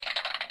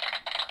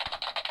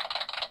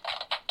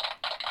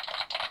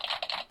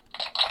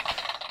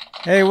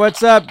Hey,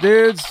 what's up,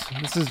 dudes?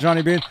 This is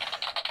Johnny Bean.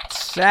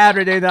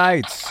 Saturday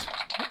nights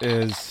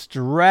is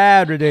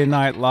Straturday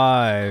Night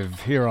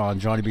Live here on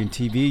Johnny Bean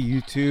TV,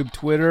 YouTube,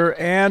 Twitter,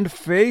 and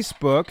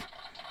Facebook.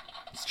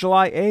 It's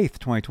July 8th,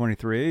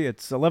 2023.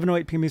 It's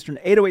 11:08 p.m. Eastern,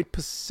 8:08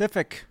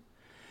 Pacific.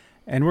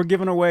 And we're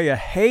giving away a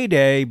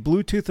Heyday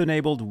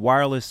Bluetooth-enabled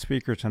wireless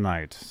speaker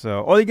tonight.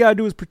 So all you got to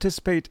do is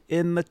participate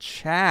in the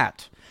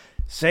chat.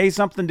 Say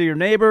something to your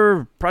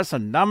neighbor, press a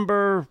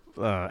number,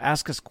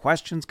 ask us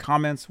questions,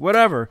 comments,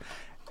 whatever.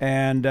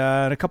 And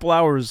in a couple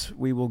hours,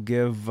 we will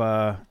give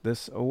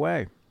this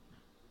away.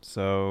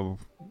 So,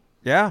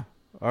 yeah.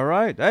 All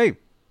right. Hey,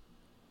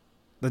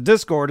 the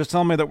Discord is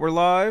telling me that we're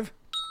live.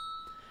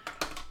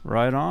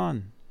 Right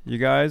on, you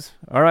guys.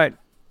 All right.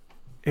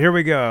 Here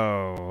we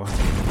go.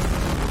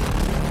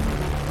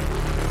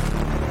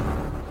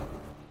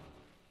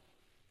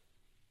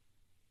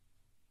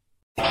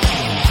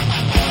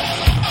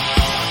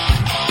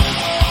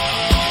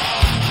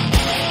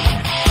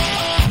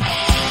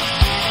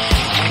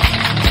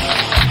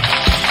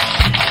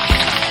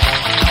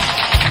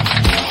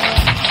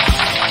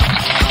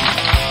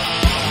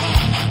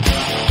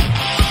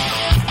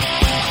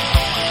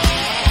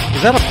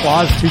 Is that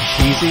applause too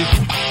cheesy?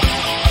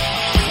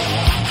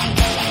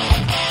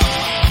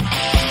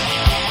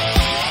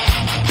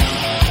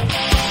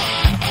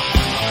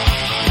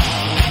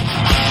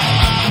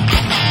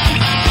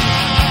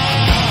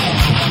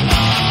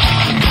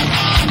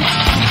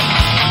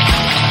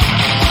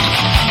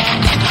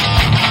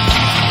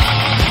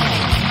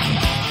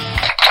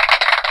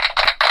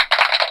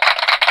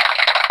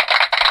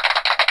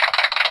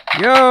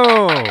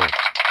 Yo!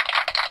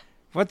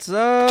 What's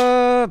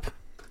up?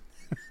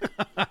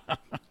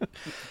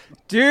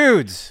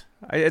 Dudes,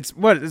 it's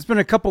been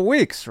a couple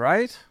weeks,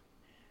 right?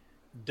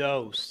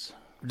 Dose.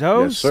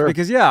 Yes, sir.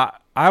 Because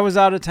I was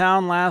out of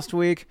town last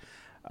week,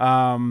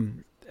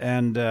 and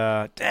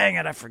dang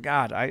it, I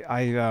forgot.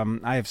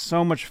 I have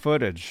so much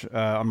footage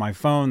on my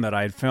phone that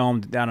I had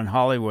filmed down in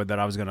Hollywood that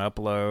I was going to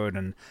upload,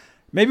 and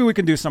maybe we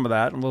can do some of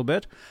that in a little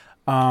bit.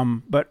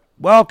 But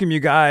welcome, you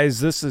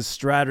guys. This is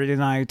Straturday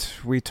night.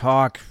 We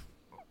talk.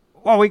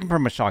 Well, we can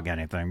pretty much talk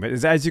anything, but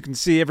as you can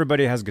see,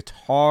 everybody has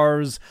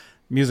guitars,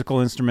 musical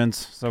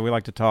instruments, so we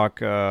like to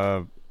talk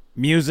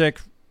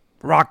music,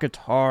 rock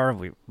guitar.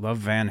 We love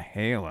Van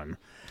Halen.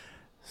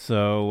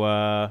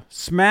 So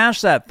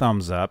smash that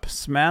thumbs up,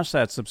 smash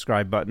that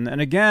subscribe button,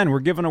 and again, we're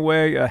giving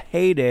away a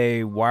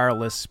Heyday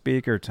wireless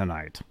speaker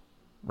tonight,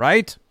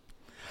 right?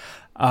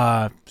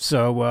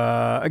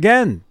 So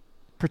again,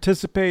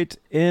 participate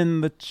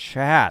in the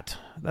chat.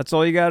 That's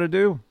all you got to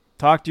do.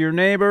 Talk to your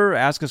neighbor,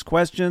 ask us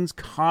questions,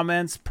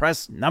 comments,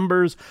 press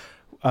numbers,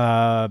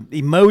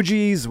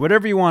 emojis,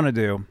 whatever you want to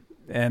do,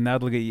 and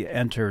that'll get you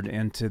entered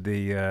into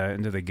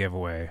the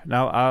giveaway.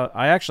 Now,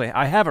 I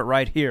have it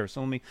right here, so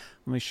let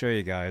me show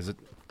you guys. It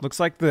looks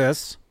like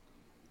this,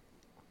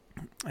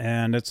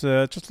 and it's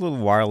just a little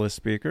wireless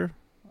speaker.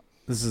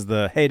 This is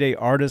the Heyday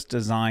Artist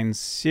Design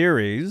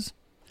Series.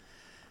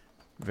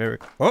 Very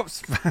cool.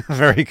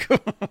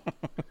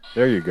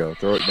 There you go.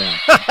 Throw it down.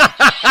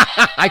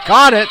 I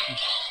caught it.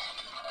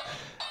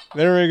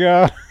 There we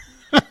go.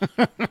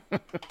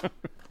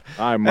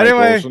 Hi, Mike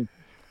Olson.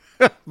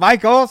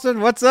 Mike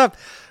Olson, what's up?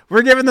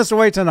 We're giving this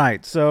away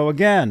tonight. So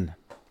again,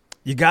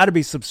 you got to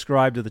be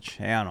subscribed to the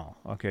channel.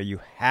 Okay, you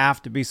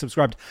have to be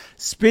subscribed.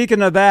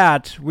 Speaking of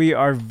that, we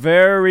are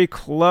very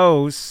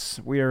close.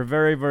 We are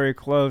very, very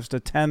close to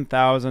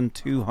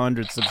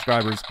 10,200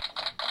 subscribers.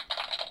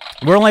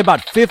 We're only about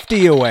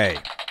 50 away.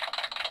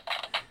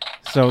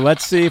 So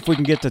let's see if we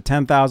can get to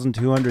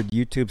 10,200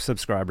 YouTube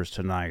subscribers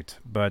tonight.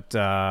 But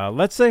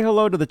let's say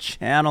hello to the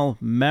channel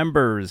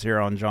members here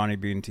on Johnny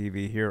Bean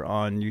TV, here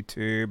on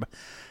YouTube.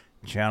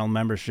 Channel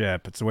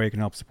membership. It's the way you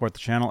can help support the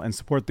channel and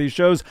support these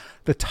shows.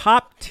 The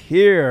top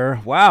tier.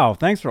 Wow,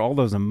 thanks for all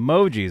those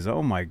emojis.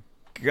 Oh my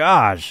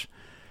gosh.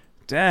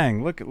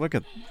 Dang, look at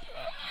that.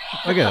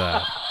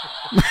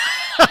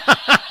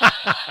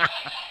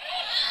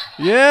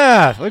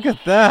 Yeah, look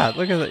at that.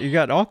 Look at that. You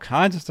got all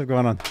kinds of stuff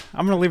going on.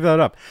 I'm going to leave that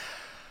up.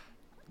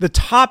 The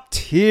top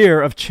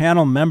tier of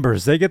channel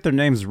members, they get their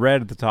names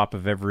read at the top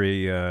of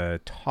every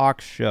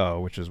talk show,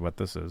 which is what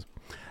this is.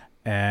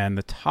 And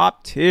the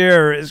top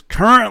tier is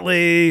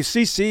currently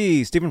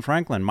CC, Stephen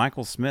Franklin,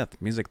 Michael Smith,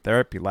 Music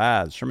Therapy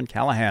Laz, Sherman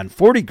Callahan,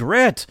 40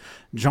 Grit,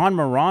 John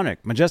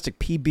Moronic, Majestic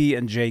PB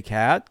and J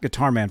Cat,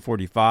 Guitar Man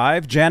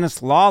 45,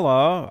 Janice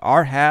Lala,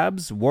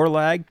 Arhabs,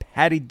 Warlag,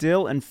 Patty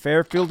Dill, and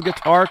Fairfield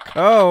Guitar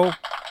Co.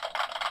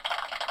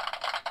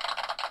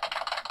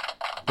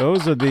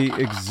 Those are the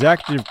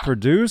executive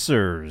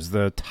producers,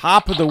 the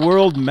top of the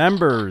world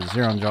members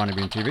here on Johnny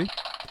Bean TV.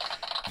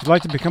 If you'd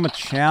like to become a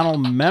channel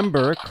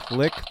member,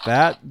 click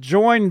that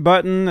join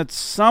button. It's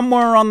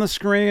somewhere on the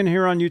screen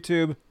here on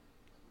YouTube.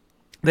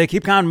 They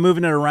keep kind of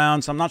moving it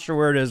around, so I'm not sure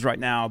where it is right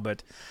now,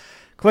 but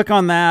click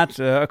on that.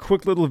 A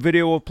quick little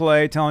video will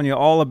play telling you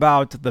all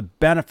about the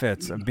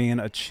benefits of being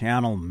a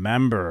channel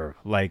member,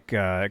 like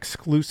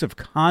exclusive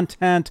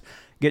content,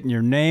 getting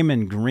your name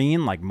in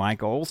green like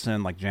Mike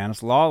Olson, like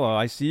Janice Lala.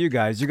 I see you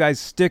guys. You guys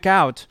stick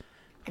out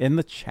in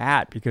the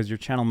chat because your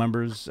channel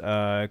members,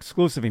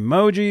 exclusive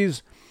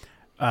emojis,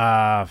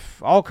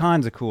 all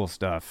kinds of cool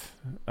stuff.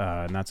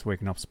 And that's the way you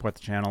can help support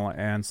the channel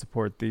and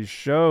support these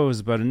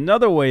shows. But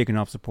another way you can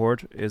help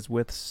support is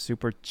with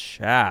super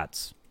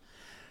chats.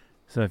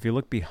 So if you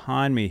look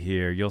behind me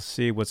here, you'll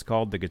see what's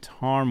called the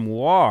Guitar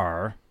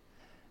Noir,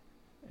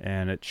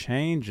 and it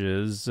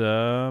changes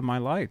my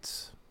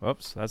lights.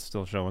 Oops, that's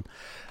still showing.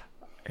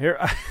 Here,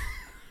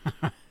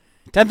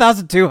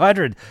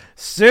 10,200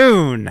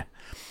 soon.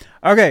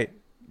 Okay,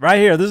 right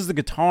here, this is the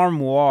Guitar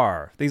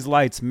Noir. These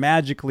lights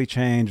magically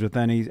change with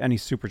any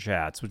super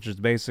chats, which is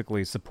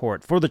basically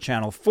support for the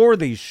channel for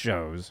these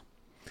shows.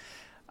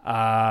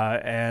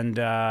 And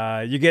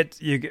you get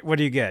what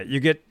do you get? You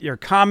get your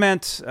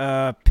comment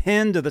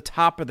pinned to the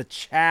top of the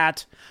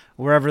chat,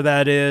 wherever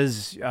that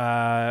is.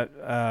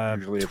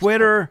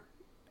 Twitter.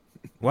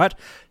 What?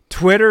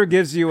 Twitter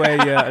gives you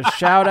a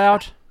shout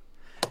out.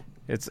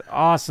 It's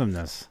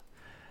awesomeness.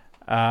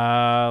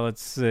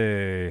 Let's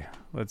see.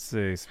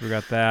 So we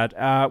got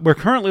that. We're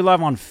currently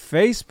live on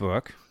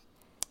Facebook.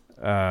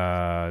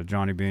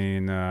 Johnny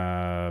Bean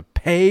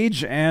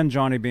page and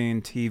Johnny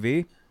Bean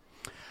TV.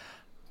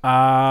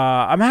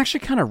 I'm actually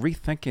kind of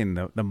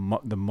rethinking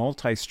the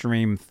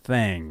multi-stream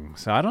thing.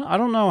 So I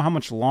don't know how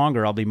much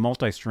longer I'll be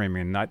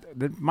multi-streaming.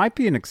 There might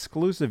be an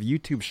exclusive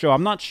YouTube show.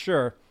 I'm not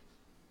sure.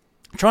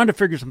 I'm trying to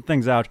figure some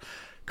things out.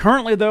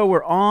 Currently, though,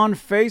 we're on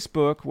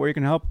Facebook, where you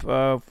can help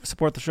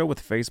support the show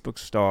with Facebook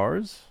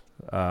stars.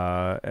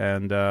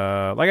 And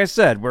like I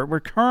said,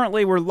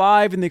 we're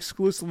live in the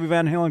exclusive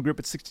Van Halen group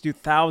at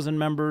 62,000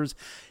 members.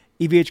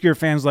 EVH Gear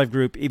Fans Live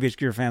group, EVH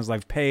Gear Fans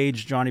Live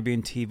page, Johnny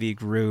Bean TV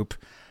group.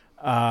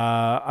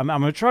 I'm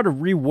gonna try to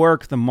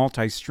rework the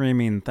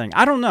multi-streaming thing.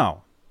 I don't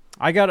know.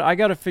 I got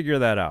to figure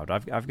that out.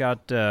 I've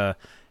got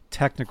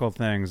technical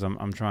things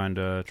I'm trying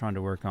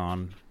to work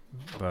on,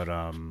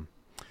 but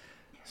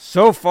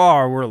so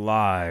far we're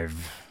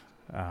live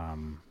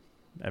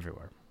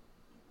everywhere.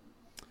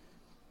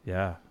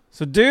 Yeah.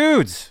 So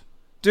dudes,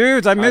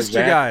 I missed you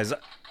guys.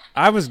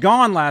 I was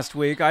gone last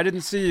week. I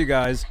didn't see you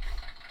guys.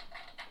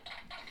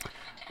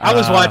 I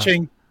was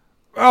watching.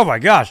 Oh my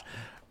gosh.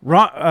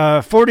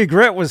 40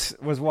 Grit was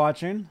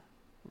watching.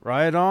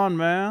 Right on,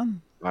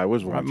 man. I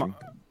was watching.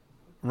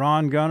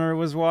 Ron Gunner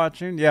was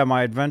watching. Yeah,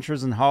 my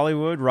adventures in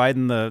Hollywood,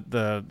 riding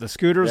the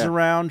scooters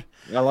around.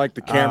 I like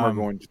the camera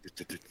going.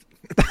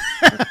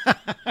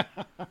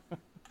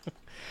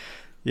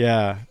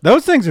 Yeah,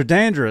 those things are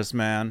dangerous,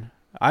 man.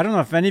 I don't know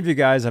if any of you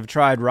guys have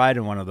tried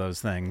riding one of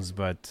those things,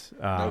 but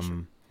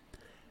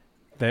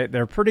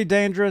they're pretty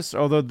dangerous,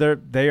 although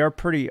they are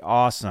pretty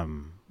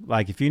awesome.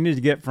 Like, if you need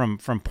to get from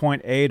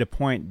point A to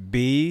point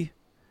B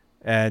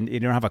and you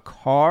don't have a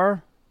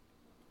car,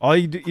 all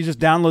you do, you just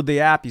download the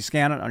app, you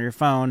scan it on your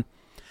phone,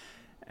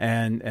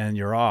 and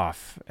you're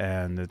off.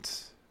 And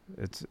it's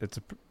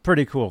a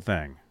pretty cool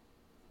thing.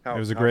 It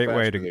was a great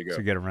way to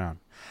get around.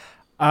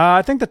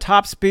 I think the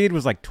top speed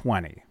was like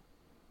 20.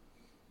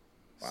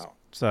 Wow.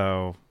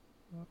 So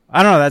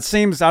I don't know. I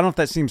don't know if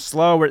that seems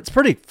slow, or it's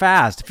pretty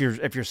fast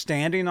if you're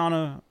standing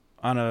on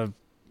a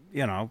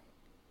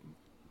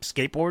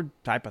skateboard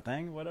type of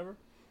thing, whatever.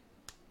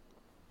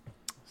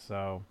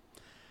 So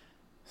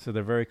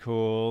they're very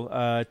cool.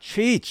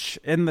 Cheech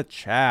in the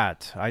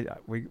chat.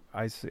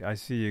 I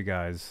see you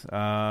guys.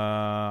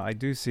 I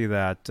do see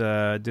that.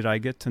 Did I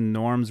get to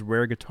Norm's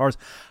rare guitars?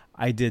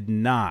 I did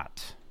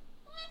not.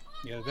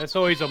 Yeah, that's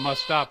always a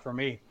must stop for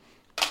me.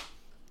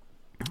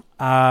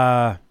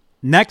 I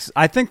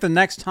think the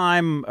next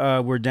time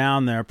we're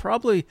down there,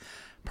 probably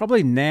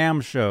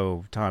NAMM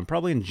show time,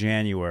 probably in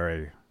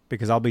January,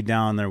 because I'll be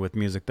down there with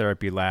Music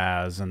Therapy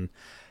Laz, and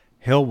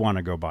he'll want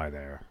to go by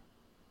there.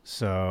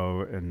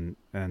 So and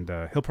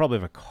he'll probably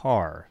have a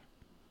car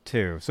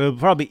too, so it'll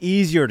probably be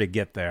easier to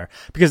get there.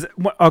 Because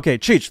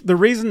Cheech, the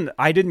reason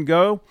I didn't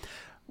go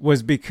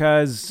was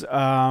because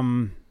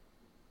there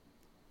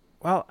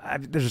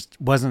just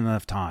wasn't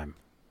enough time.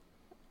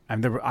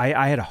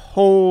 I had a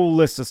whole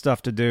list of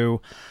stuff to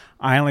do.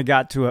 I only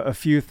got to a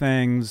few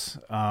things.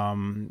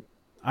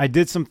 I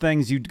did some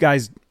things you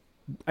guys,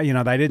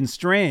 that I didn't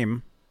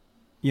stream.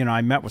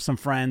 I met with some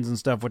friends and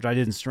stuff, which I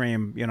didn't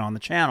stream, on the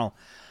channel.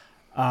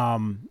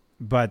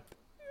 But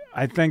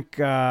I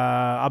think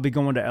I'll be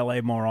going to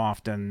LA more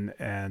often,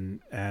 and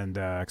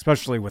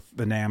especially with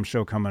the NAMM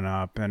show coming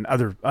up and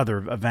other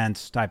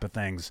events type of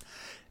things,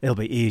 it'll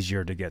be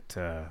easier to get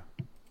to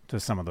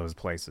some of those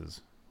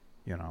places,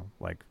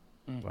 like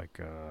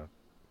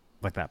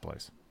that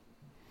place.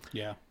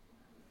 Yeah.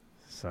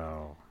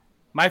 So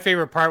my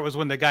favorite part was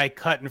when the guy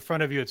cut in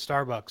front of you at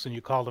Starbucks and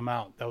you called him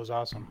out. That was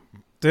awesome.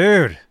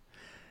 Dude.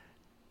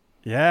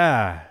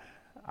 Yeah.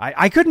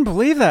 I couldn't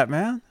believe that,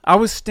 man. I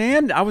was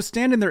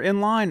standing there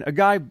in line. A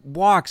guy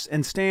walks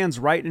and stands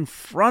right in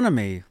front of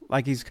me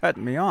like he's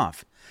cutting me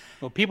off.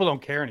 Well, people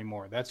don't care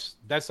anymore. That's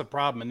the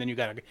problem. And then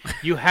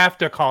you have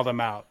to call them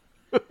out.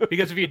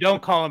 Because if you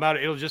don't call them out,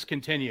 it'll just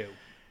continue,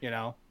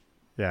 Yeah.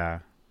 Yeah.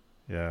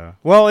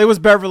 Well, it was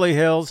Beverly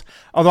Hills,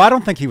 although I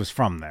don't think he was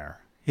from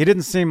there. he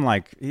didn't seem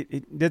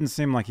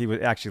like he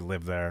would actually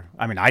live there.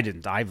 I mean, I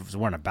didn't. I was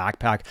wearing a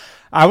backpack.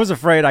 I was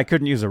afraid I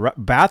couldn't use a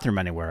bathroom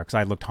anywhere because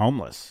I looked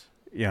homeless.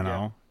 You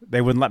know, they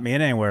wouldn't let me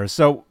in anywhere.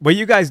 So what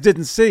you guys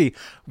didn't see,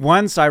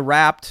 once I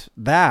wrapped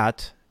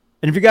that,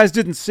 and if you guys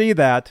didn't see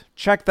that,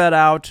 check that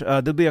out.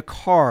 There'll be a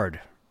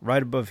card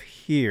right above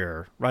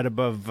here, right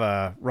above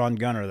Ron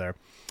Gunner there,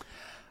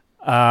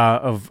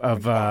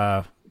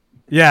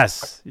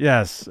 yes,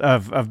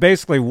 of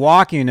basically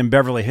walking in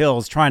Beverly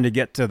Hills trying to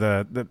get to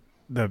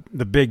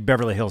the big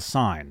Beverly Hills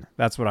sign.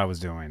 That's what I was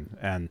doing.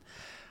 And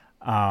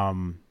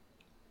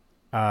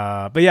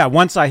but yeah,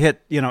 once I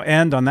hit,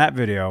 end on that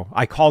video,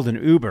 I called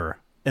an Uber,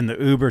 and the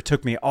Uber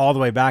took me all the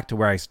way back to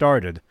where I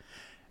started.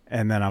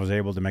 And then I was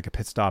able to make a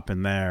pit stop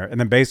in there. And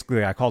then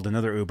basically I called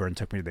another Uber and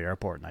took me to the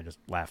airport, and I just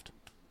left.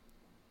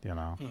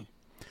 Yo,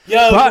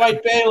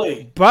 Dwight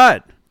Bailey.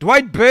 But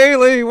Dwight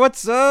Bailey,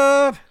 what's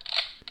up?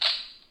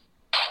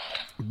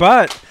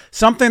 But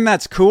something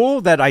that's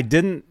cool that I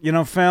didn't,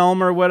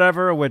 film or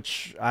whatever,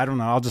 which I don't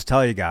know. I'll just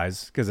tell you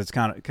guys because it's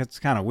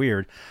kind of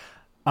weird.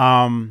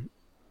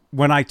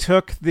 When I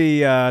took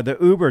the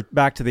Uber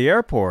back to the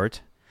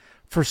airport,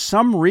 for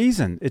some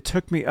reason it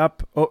took me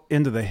up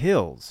into the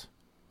hills,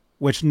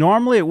 which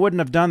normally it wouldn't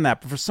have done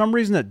that, but for some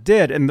reason it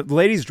did. And the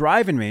lady's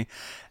driving me,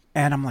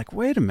 and I'm like,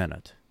 wait a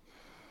minute.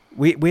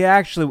 We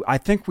actually, I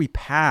think we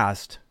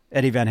passed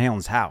Eddie Van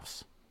Halen's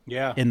house.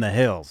 Yeah. In the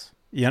hills.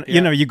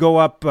 You go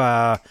up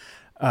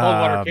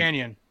Coldwater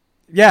Canyon.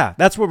 Yeah,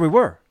 that's where we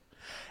were.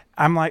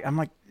 I'm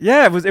like,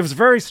 yeah, it was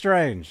very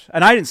strange.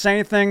 And I didn't say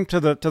anything to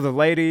the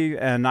lady,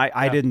 and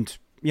I didn't,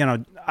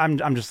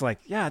 I'm just like,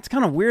 yeah, it's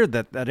kind of weird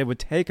that it would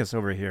take us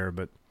over here,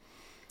 but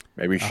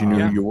maybe she knew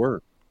who you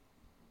were.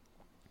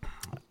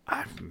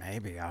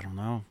 Maybe, I don't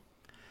know.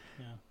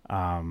 Yeah.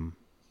 I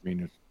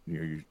mean,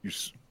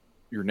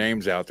 your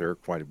name's out there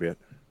quite a bit.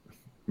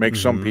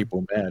 Makes some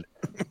people mad.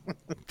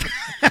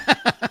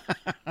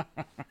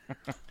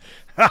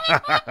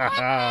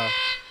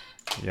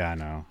 Yeah, I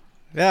know.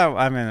 Yeah,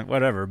 I mean,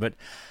 whatever. But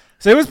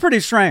so it was pretty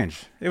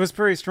strange.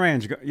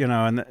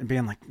 And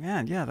being like,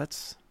 man, yeah,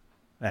 that's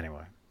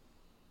anyway.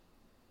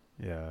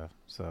 Yeah,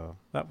 so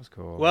that was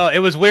cool. Well, it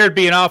was weird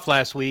being off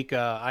last week.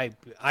 I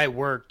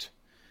worked,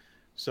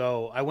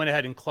 so I went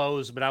ahead and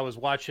closed. But I was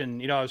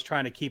watching. I was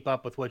trying to keep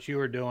up with what you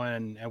were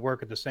doing and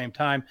work at the same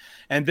time.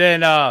 And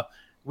then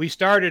we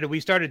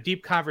started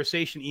deep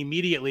conversation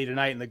immediately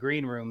tonight in the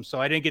green room. So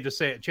I didn't get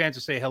a chance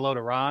to say hello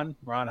to Ron.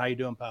 Ron, how you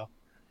doing, pal?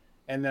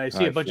 And then I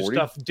see a bunch of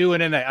stuff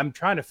doing in it. I'm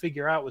trying to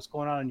figure out what's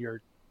going on in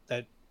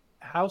that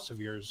house of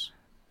yours.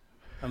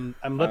 I'm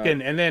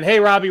looking, and then, hey,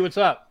 Robbie, what's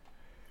up?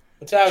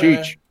 What's up,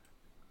 man?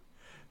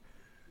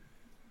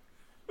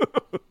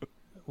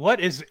 What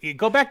is?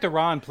 Go back to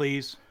Ron,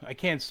 please. I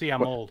can't see.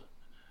 I'm old.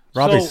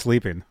 Robbie's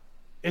sleeping.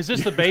 Is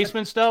this the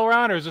basement still,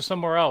 Ron, or is this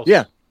somewhere else?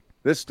 Yeah,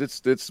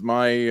 it's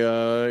my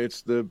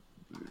it's the,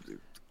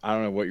 I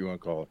don't know what you want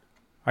to call it.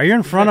 Are you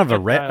in front of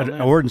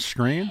an orange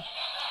screen?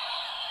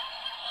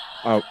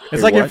 Oh,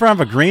 it's like in front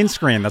of a green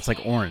screen that's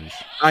like orange.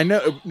 I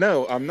know.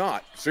 No, I'm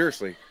not.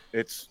 Seriously,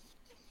 it's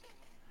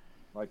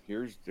like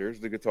here's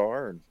the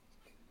guitar, and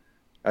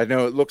I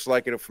know it looks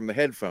like it from the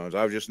headphones.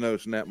 I was just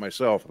noticing that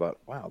myself. I thought,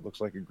 wow, it looks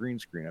like a green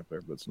screen up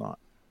there, but it's not.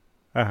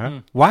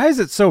 Why is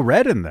it so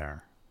red in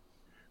there?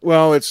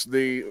 Well, it's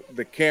the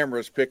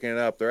camera's picking it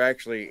up. They're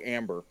actually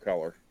amber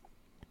color,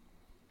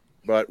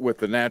 but with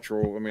the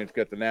natural. I mean, it's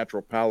got the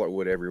natural palette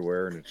wood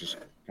everywhere, and it's just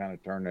kind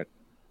of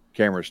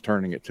camera's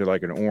turning it to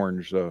like an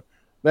orange. So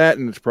that,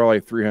 and it's probably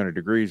 300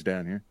 degrees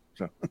down here.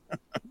 So.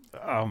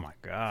 Oh my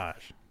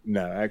gosh.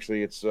 No,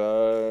 actually, it's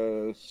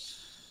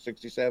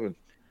 67.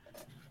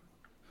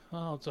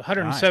 Well, it's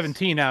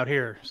 117 out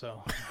here.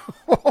 So.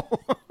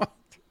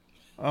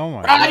 Oh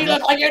my! God. You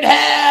look like you're in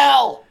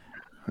hell.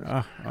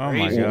 Oh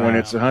my god! When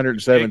it's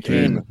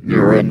 117,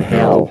 you're in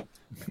hell.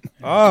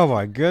 Oh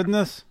my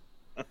goodness!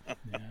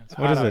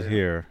 What is it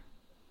here?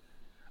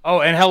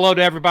 Oh, and hello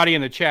to everybody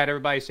in the chat.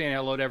 Everybody's saying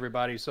hello to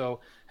everybody. So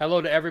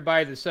hello to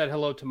everybody that said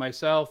hello to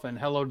myself, and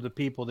hello to the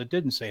people that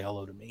didn't say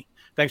hello to me.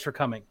 Thanks for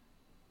coming.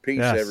 Peace,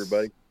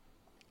 everybody.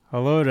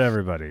 Hello to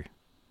everybody.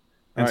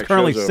 And it's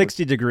currently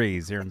 60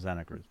 degrees here in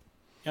Santa Cruz.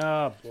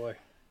 Oh boy!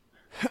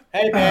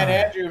 Hey man,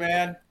 Andrew,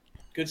 man,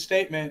 good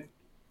statement.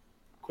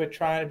 Quit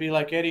trying to be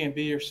like Eddie and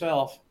be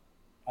yourself.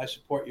 I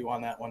support you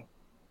on that one.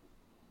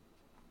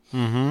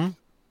 Mm-hmm.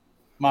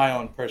 My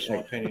own personal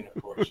opinion,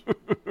 of course.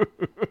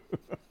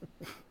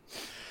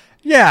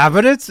 Yeah,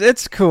 but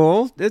it's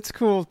cool. It's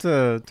cool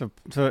to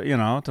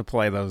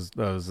play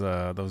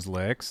those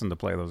licks and to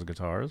play those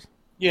guitars.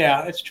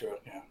 Yeah, it's true.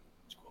 Yeah,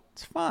 it's cool.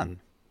 It's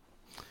fun.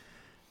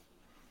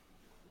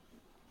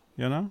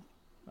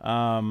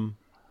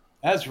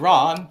 As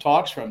Ron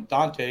talks from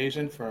Dante's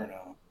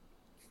Inferno.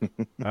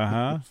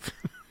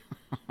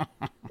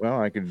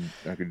 Well, I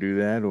could do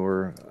that,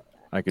 or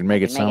I could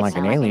make it sound like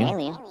an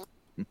alien.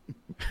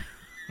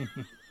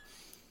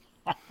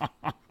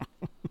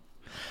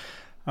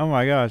 Oh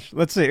my gosh.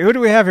 Let's see. Who do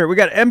we have here? We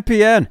got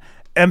MPN.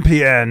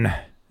 MPN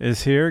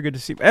is here. Good to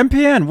see you.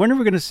 MPN, when are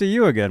we going to see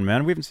you again,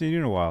 man? We haven't seen you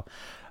in a while.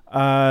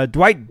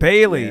 Dwight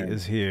Bailey Yeah.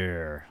 is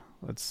here.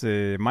 Let's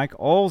see. Mike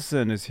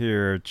Olson is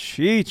here.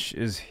 Cheech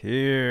is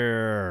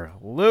here.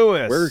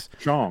 Lewis. Where's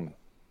Chong?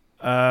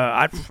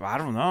 I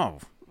don't know.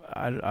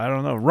 I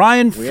don't know.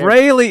 Ryan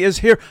Fraley is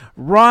here.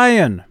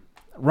 Ryan,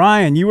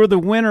 you were the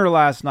winner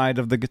last night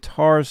of the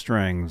guitar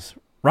strings,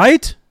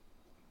 right?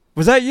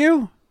 Was that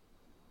you?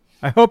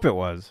 I hope it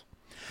was.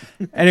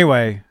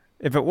 Anyway,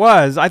 if it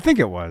was, I think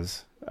it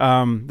was.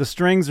 The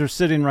strings are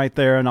sitting right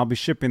there, and I'll be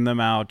shipping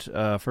them out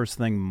first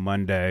thing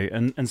Monday.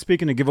 And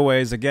speaking of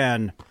giveaways,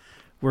 again,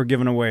 we're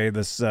giving away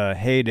this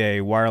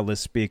Heyday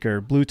wireless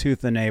speaker,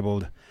 Bluetooth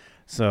enabled.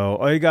 So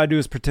all you got to do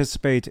is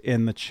participate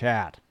in the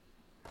chat.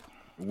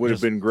 Would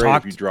have been great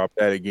if you dropped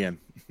that again.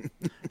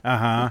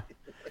 Uh-huh.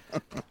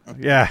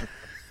 Yeah.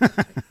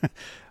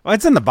 Well,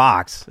 it's in the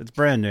box. It's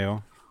brand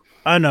new.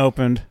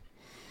 Unopened.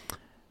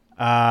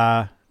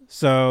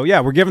 So,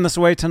 yeah, we're giving this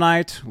away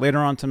tonight, later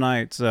on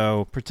tonight.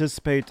 So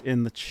participate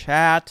in the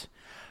chat.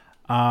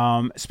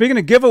 Speaking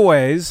of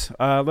giveaways,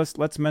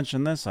 let's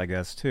mention this, I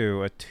guess,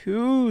 too.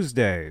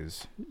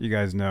 Tuesdays, you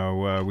guys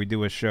know, we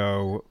do a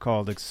show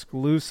called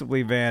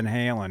Exclusively Van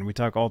Halen. We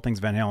talk all things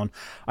Van Halen.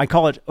 I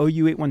call it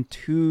OU81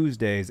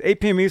 Tuesdays,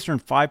 8 p.m. Eastern,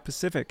 5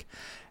 Pacific.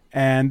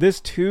 And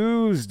this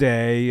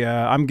Tuesday,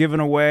 I'm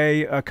giving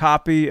away a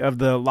copy of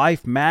the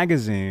Life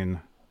magazine.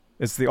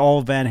 It's the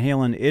All Van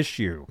Halen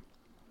issue.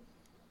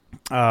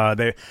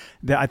 I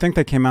think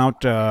they came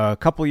out a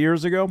couple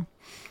years ago.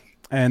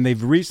 And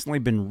they've recently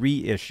been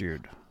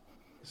reissued.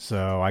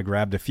 So I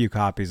grabbed a few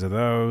copies of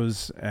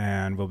those,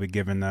 and we'll be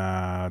giving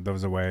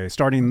those away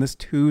starting this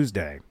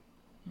Tuesday,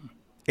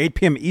 8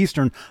 p.m.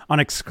 Eastern, on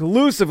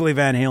Exclusively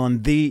Van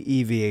Halen, the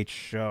EVH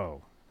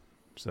show.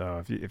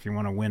 So if you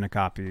want to win a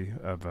copy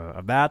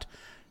of that,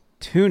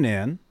 tune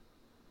in.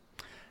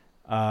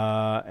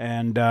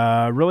 And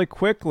really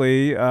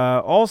quickly,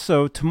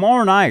 also,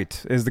 tomorrow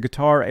night is the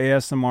Guitar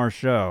ASMR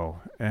show,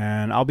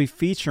 and I'll be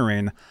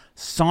featuring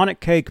Sonic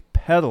Cake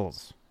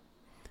pedals.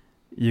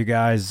 You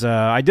guys,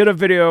 I did a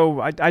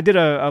video, I did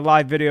a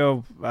live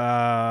video,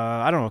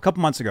 I don't know, a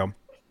couple months ago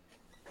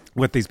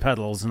with these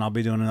pedals, and I'll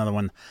be doing another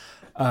one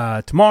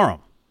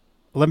tomorrow,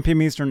 11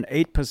 p.m. Eastern,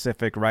 8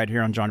 Pacific, right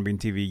here on Johnny Bean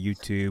TV,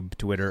 YouTube,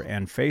 Twitter,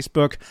 and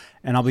Facebook.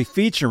 And I'll be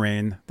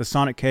featuring the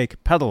Sonic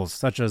Cake pedals,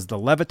 such as the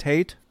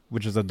Levitate,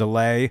 which is a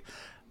delay,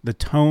 the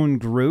Tone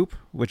Group,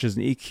 which is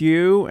an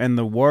EQ, and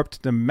the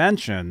Warped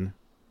Dimension,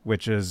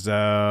 which is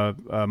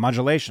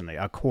modulation,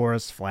 a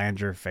chorus,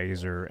 flanger,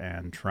 phaser,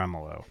 and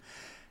tremolo.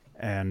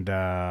 And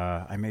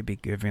I may be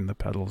giving the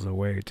pedals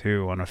away,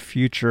 too, on a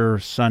future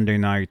Sunday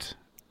night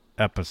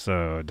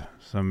episode.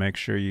 So make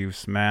sure you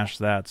smash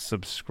that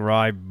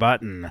subscribe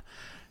button.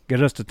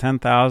 Get us to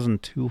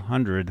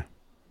 10,200.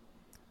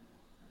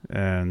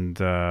 And,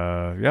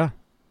 yeah.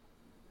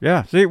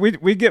 Yeah, see, we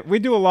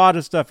do a lot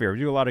of stuff here. We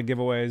do a lot of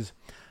giveaways,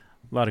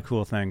 a lot of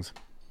cool things.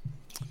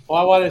 Well,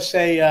 I want to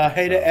say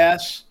hey to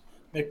S.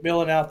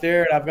 McMillan out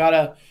there, and I've got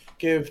to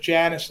give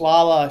Janice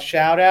Lala a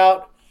shout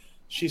out.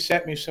 She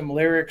sent me some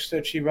lyrics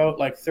that she wrote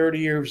like 30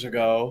 years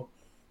ago.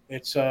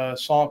 It's a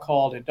song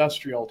called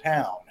Industrial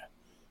Town,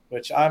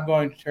 which I'm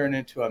going to turn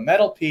into a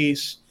metal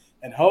piece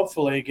and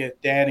hopefully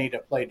get Danny to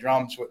play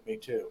drums with me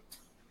too.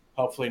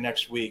 Hopefully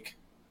next week.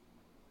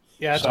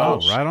 Yeah,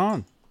 so, right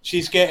on.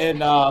 She's getting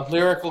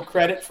lyrical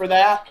credit for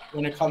that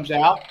when it comes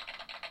out.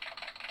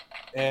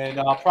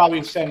 And I'll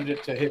probably send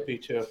it to Hippie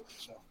too.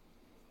 So.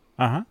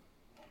 Uh-huh.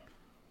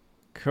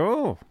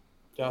 Cool.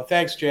 So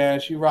thanks,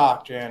 Janice. You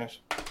rock, Janice.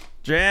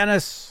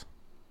 Janice.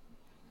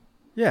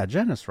 Yeah,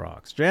 Janice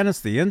rocks. Janice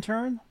the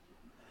intern?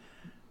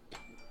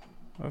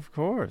 Of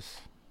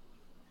course.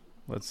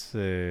 Let's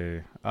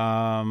see.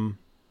 Oh,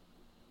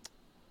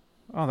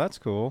 that's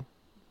cool.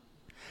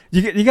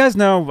 You guys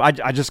know,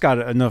 I just got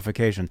a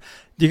notification.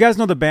 Do you guys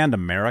know the band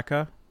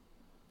America?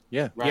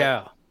 Yeah. Right.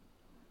 Yeah.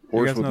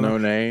 Horse with no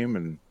name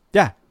and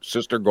Yeah.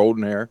 Sister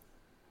Golden Hair.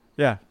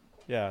 Yeah.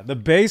 Yeah. The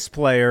bass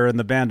player in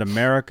the band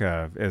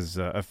America is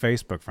a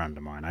Facebook friend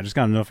of mine. I just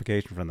got a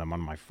notification from them on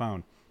my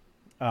phone.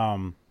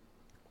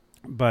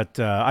 But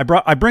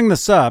I bring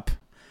this up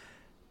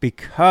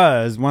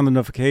because one of the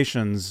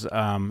notifications,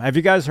 have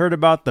you guys heard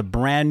about the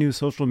brand new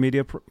social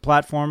media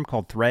platform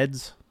called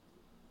Threads?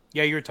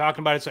 Yeah, you were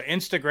talking about it's an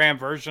Instagram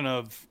version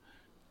of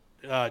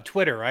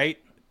Twitter, right?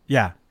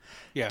 Yeah.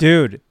 Yeah.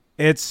 Dude,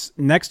 it's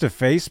next to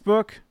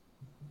Facebook.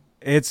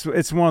 It's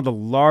one of the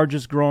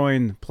largest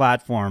growing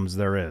platforms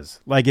there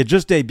is. Like, it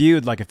just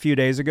debuted like a few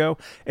days ago.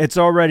 It's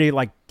already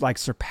like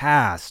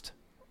surpassed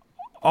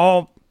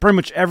pretty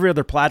much every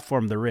other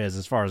platform there is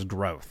as far as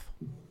growth.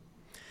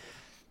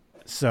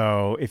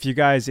 So if you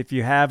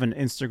have an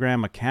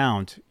Instagram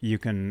account, you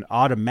can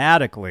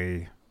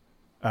automatically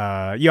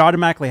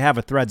have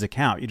a Threads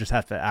account. You just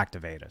have to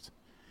activate it.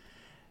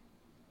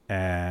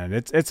 And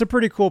it's a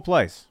pretty cool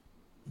place.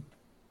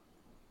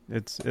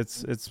 It's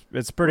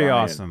pretty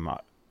awesome.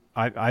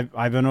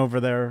 I've been over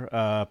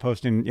there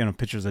posting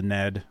pictures of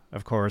Ned,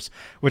 of course,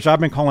 which I've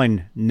been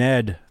calling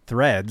Ned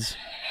Threads.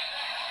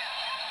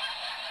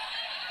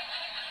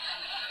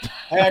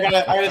 Hey, I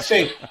gotta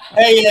say,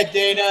 hey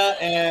Dana,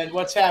 and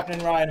what's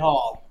happening, Ryan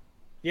Hall?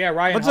 Yeah,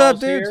 Ryan What's Hall's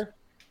up, dudes? here.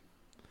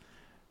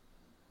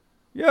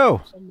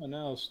 Yo. Someone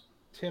else.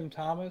 Tim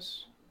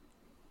Thomas.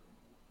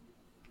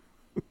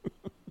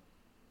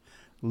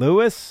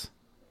 Lewis.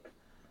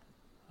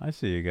 I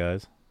see you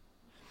guys.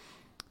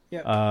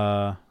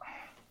 Yeah.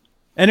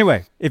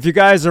 Anyway, if you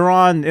guys are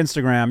on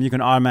Instagram, you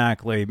can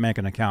automatically make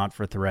an account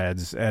for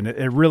Threads, and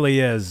it really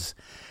is.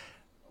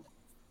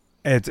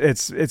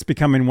 It's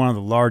becoming one of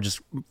the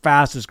largest,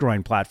 fastest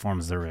growing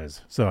platforms there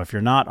is. So if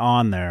you're not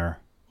on there,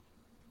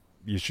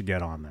 you should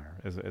get on there.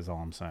 Is all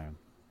I'm saying.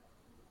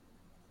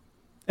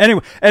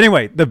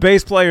 Anyway, the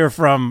bass player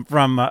from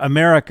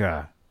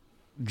America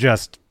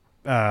just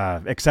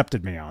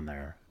accepted me on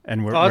there,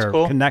 and we're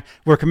cool.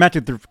 we're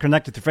connected through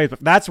Facebook.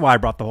 That's why I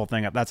brought the whole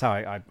thing up. That's how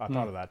I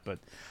thought of that. But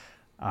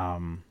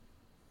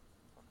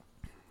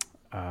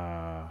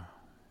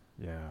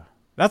yeah,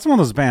 that's one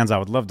of those bands I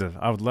would love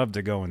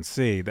to go and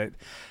see. That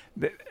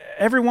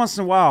every once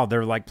in a while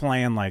they're like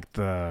playing like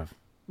the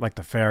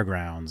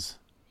fairgrounds,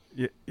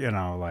 you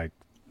know,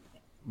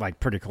 like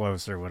pretty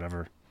close or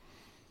whatever.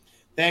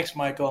 Thanks,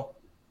 Michael.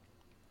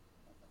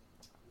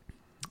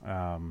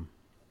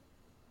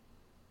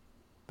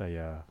 They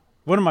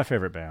one of my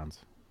favorite bands.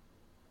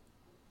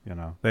 You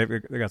know, they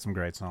got some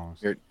great songs.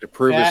 To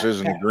prove this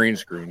isn't a green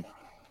screen.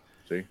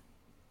 See?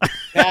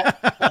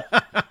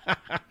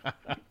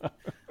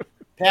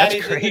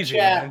 Patty's crazy, in the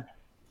chat. man.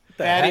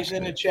 Patty's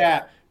in the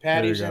chat.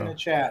 Patty's in the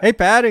chat. Hey,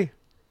 Patty.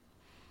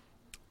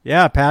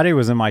 Yeah, Patty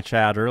was in my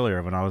chat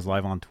earlier when I was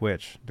live on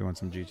Twitch doing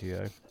some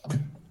GTA.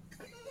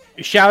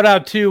 Shout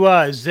out to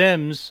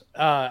Zims.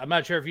 I'm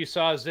not sure if you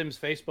saw Zim's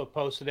Facebook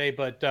post today,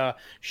 but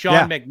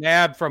Sean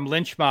McNabb from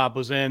Lynch Mob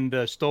was in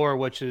the store,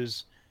 which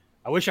is,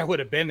 I wish I would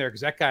have been there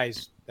because that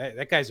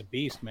guy's a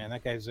beast, man.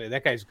 That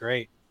guy's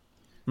great.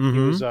 Mm-hmm.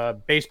 He was a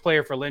bass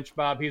player for Lynch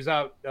Mob. He was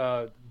out.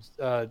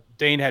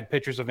 Dane had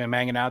pictures of him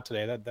hanging out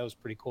today. That was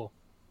pretty cool.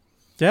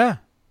 Yeah,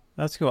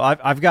 that's cool.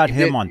 I've got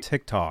him on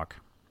TikTok.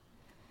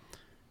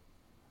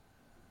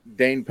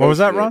 Dane posted what was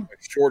that, Ron?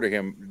 A short of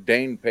him.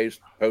 Dane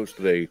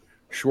posted a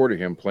short of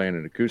him playing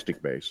an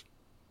acoustic bass.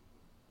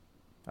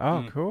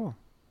 Oh, cool.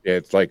 Yeah,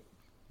 it's like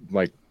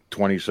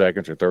 20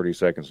 seconds or 30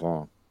 seconds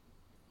long.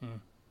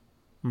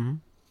 Mm-hmm.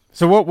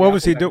 So what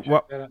was he doing?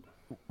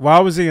 Why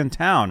was he in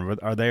town?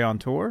 Are they on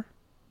tour?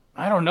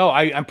 I don't know.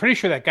 I'm pretty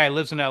sure that guy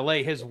lives in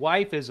L.A. His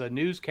wife is a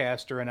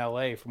newscaster in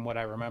L.A. from what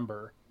I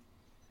remember.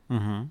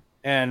 Mm-hmm.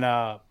 And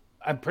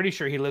I'm pretty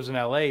sure he lives in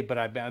L.A.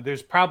 But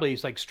there's probably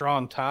like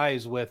strong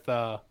ties with.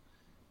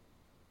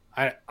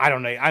 I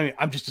don't know.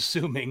 I'm just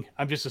assuming.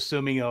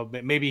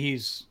 Maybe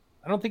he's.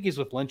 I don't think he's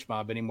with Lynch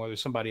Mob anymore.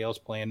 There's somebody else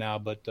playing now.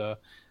 But I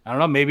don't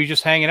know. Maybe he's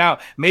just hanging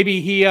out. Maybe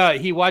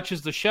he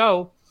watches the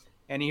show,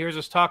 and he hears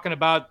us talking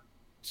about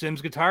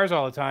Sim's guitars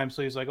all the time.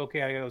 So he's like,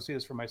 okay, I gotta go see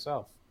this for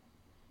myself.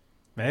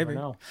 Maybe.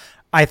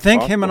 I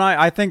think him and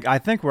I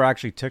think we're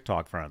actually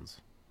TikTok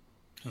friends.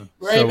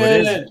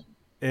 Raymond. So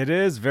it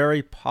is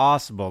very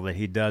possible that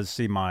he does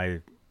see my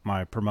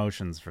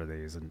promotions for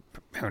these, and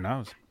who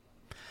knows?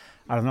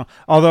 I don't know.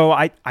 Although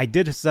I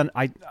did send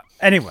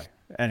anyway,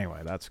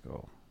 that's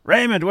cool.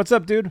 Raymond, what's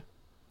up, dude?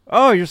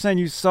 Oh, you're saying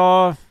you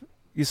saw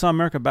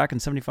America back in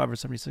 75 or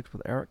 76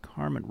 with Eric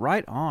Carmen.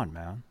 Right on,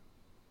 man.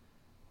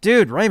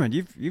 Dude, Raymond,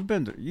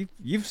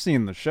 you've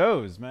seen the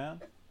shows,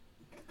 man.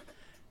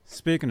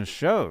 Speaking of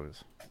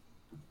shows,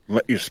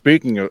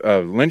 speaking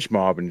of Lynch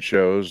Mob and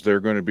shows, they're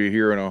going to be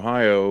here in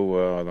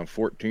Ohio on the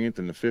 14th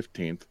and the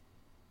 15th.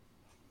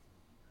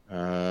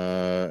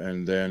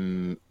 And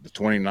then the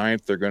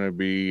 29th, they're going to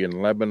be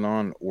in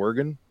Lebanon,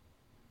 Oregon.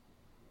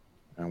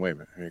 Now, wait a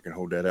minute. You can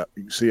hold that up.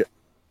 You can see it.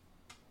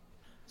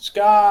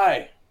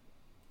 Sky.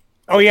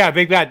 Oh, yeah.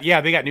 They got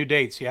new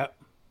dates. Yeah.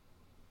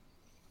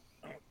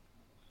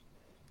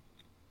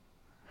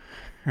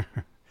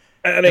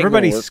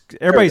 Everybody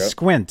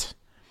squint.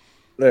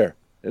 There.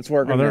 It's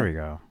working. Oh, there we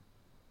go.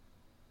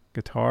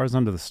 Guitars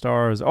Under the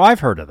Stars. Oh,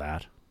 I've heard of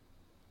that.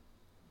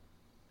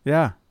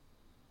 Yeah.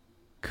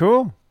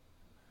 Cool.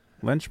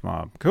 Lynch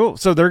Mob. Cool.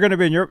 So they're going to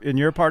be in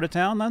your part of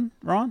town then,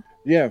 Ron?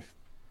 Yeah.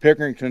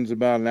 Pickerington's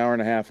about an hour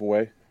and a half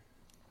away.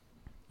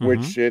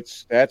 Which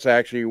that's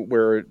actually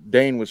where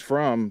Dane was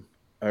from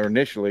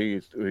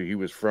initially. He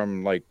was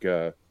from like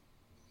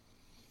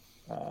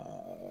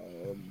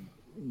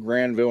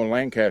Granville and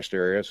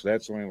Lancaster area, so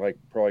that's only like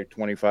probably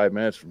 25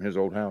 minutes from his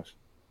old house.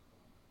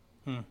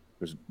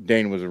 Because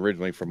Dane was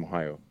originally from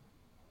Ohio.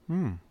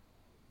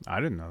 I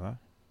didn't know that.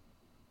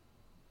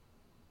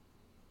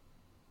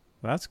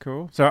 That's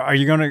cool. So are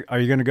you gonna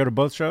go to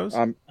both shows?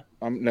 I'm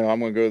going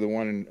to go to the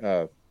one in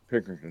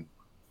Pickerington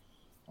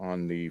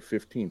on the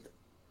 15th.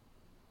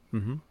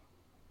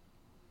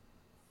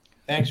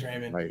 Thanks,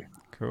 Raymond.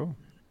 Cool.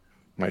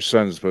 My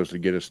son's supposed to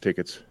get us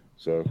tickets,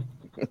 so.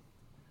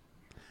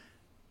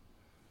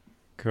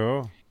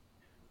 Cool.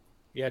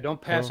 Yeah,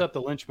 don't pass up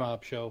the Lynch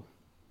Mob show.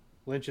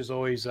 Lynch is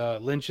always fun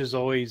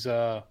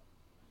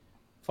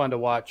to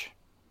watch.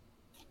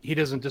 He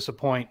doesn't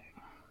disappoint.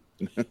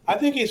 I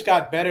think he's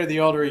got better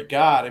the older he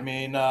got. I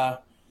mean,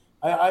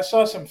 I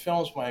saw some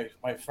films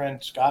my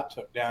friend Scott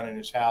took down in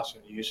his house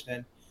in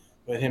Houston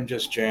with him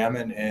just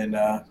jamming, and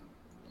I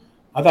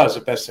thought it was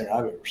the best thing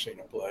I've ever seen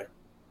him play.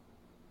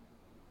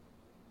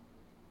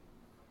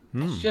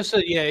 It's just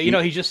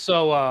he's just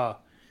so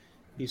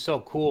he's so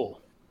cool.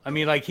 I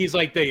mean, like he's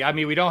like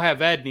we don't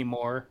have Ed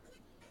anymore,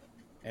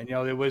 and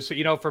it was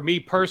for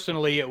me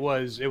personally it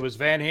was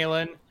Van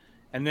Halen,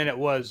 and then it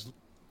was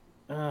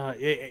and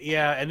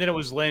then it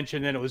was Lynch,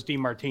 and then it was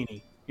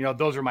DeMartini.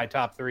 Those are my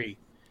top three.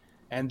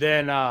 And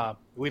then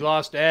we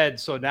lost Ed,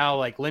 so now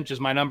like Lynch is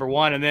my number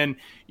one. And then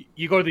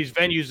you go to these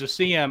venues to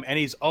see him, and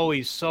he's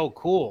always so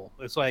cool.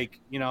 It's like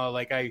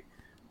like I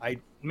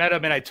met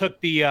him, and I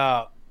took the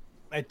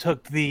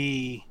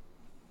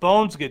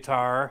Bones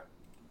guitar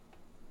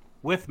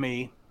with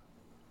me,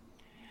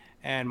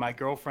 and my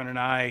girlfriend and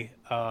I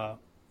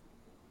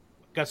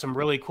got some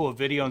really cool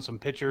video and some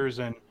pictures.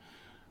 And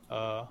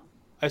I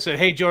said,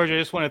 "Hey George, I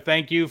just want to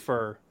thank you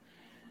for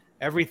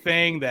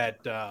everything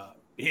that."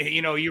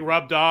 You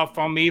rubbed off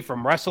on me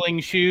from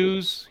wrestling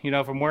shoes,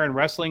 from wearing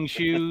wrestling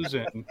shoes.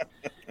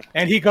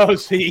 And he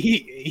goes,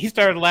 he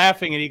started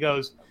laughing, and he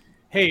goes,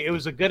 "Hey, it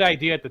was a good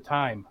idea at the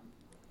time."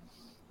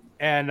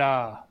 And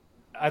I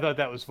thought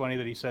that was funny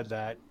that he said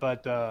that.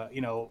 But,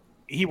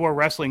 he wore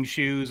wrestling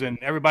shoes, and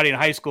everybody in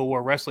high school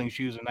wore wrestling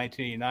shoes in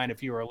 1989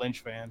 if you were a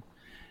Lynch fan.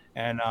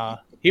 And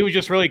he was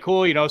just really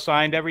cool,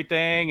 signed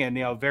everything, and,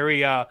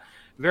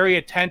 very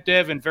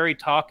attentive and very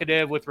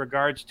talkative with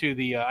regards to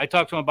the I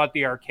talked to him about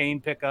the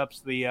Arcane pickups,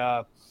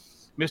 the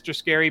Mr.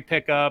 Scary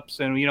pickups,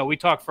 and we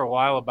talked for a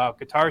while about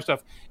guitar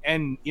stuff.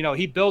 And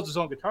he builds his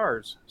own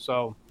guitars,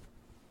 so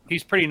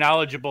he's pretty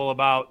knowledgeable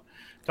about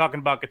talking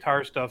about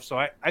guitar stuff. So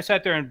I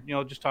sat there and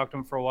just talked to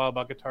him for a while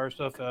about guitar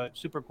stuff.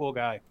 Super cool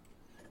guy.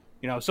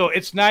 So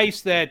it's nice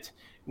that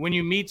when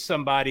you meet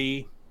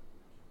somebody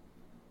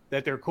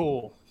that they're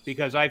cool,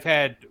 because I've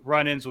had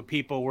run-ins with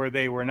people where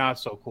they were not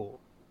so cool.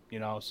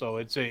 So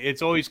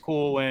it's always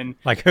cool when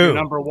like who your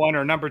number one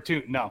or number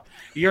two. No,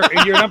 your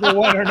number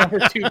one or number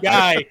two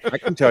guy I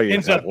can tell you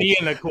ends up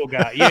being the cool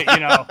guy.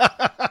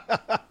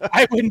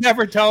 I would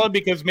never tell them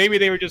because maybe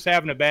they were just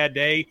having a bad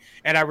day,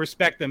 and I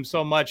respect them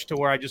so much to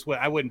where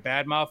I wouldn't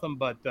badmouth them.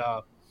 But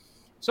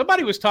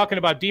somebody was talking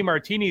about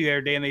DeMartini the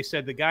other day, and they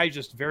said the guy's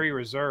just very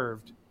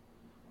reserved.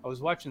 I was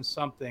watching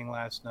something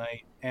last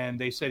night, and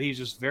they said he's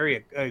just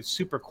a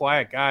super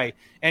quiet guy,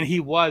 and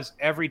he was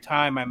every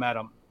time I met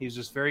him. He's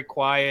just very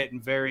quiet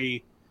and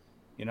very,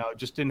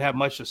 just didn't have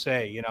much to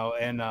say,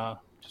 and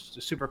just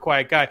a super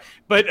quiet guy.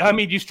 But I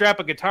mean, you strap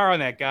a guitar on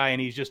that guy, and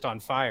he's just on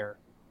fire,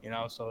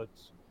 So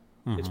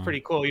it's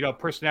pretty cool.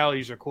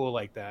 Personalities are cool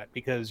like that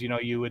because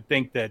you would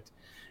think that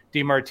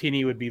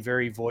DeMartini would be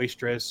very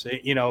boisterous,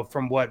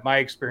 from what my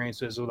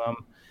experience is with him.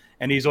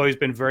 And he's always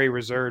been very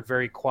reserved,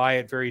 very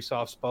quiet, very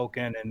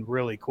soft-spoken, and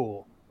really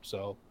cool.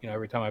 So,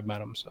 every time I've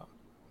met him, so.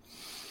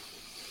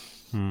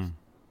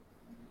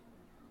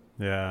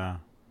 Yeah.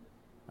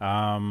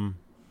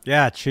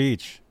 Yeah,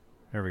 Cheech.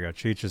 Here we go.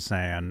 Cheech is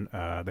saying,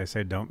 they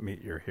say don't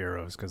meet your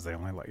heroes because they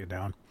only let you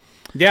down.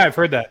 Yeah, I've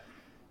heard that.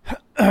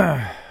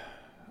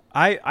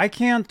 I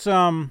can't,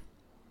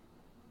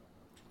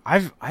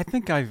 I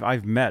think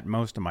I've met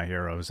most of my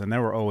heroes, and they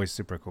were always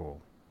super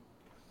cool.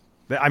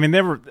 I mean,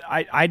 they were.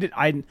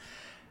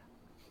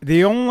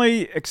 The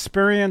only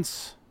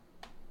experience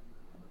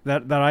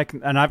that I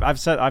can, and I've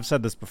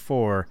said this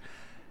before.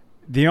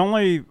 The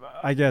only,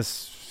 I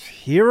guess,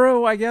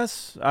 hero. I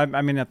guess. I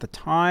mean, at the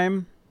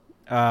time,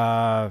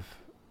 I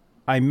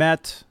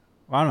met.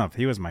 Well, I don't know if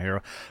he was my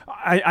hero.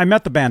 I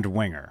met the band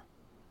Winger.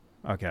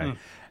 Okay,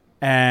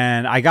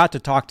 and I got to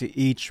talk to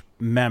each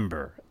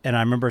member, and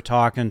I remember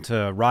talking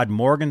to Rod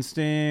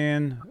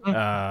Morgenstein.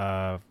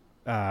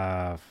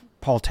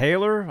 Paul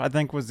Taylor, I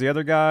think, was the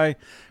other guy.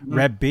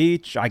 Reb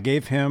Beach, I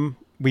gave him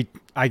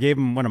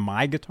one of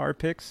my guitar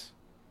picks,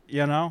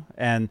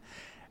 and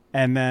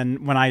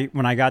then when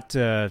I got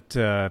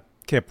to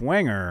Kip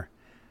Winger,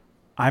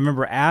 I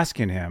remember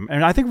asking him,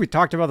 and I think we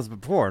talked about this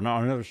before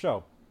on another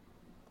show.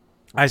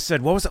 I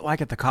said, "What was it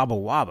like at the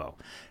Cabo Wabo?"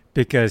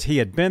 Because he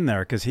had been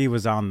there because he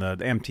was on the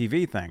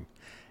MTV thing,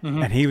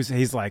 and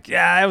he's like,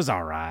 "Yeah, it was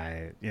all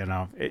right,"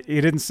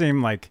 He didn't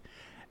seem like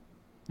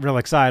real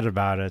excited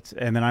about it.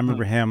 And then I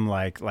remember him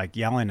like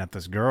yelling at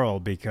this girl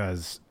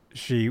because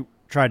she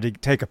tried to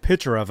take a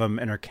picture of him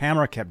and her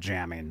camera kept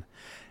jamming,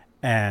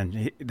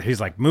 and he's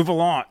like, "Move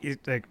along."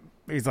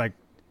 He's like,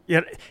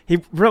 yeah, he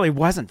really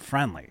wasn't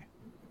friendly.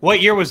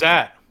 What year was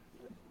that?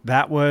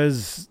 That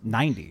was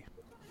 90.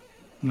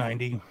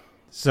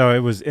 So it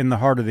was In the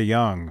Heart of the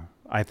Young,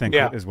 I think,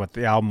 is what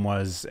the album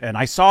was. And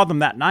I saw them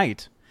that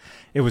night.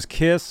 It was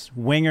Kiss,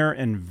 Winger,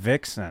 and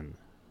Vixen.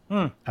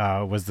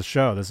 Was the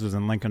show. This was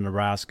in Lincoln,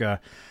 Nebraska,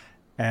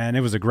 and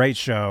it was a great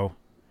show.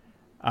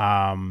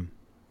 And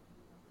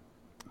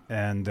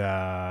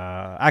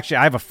actually,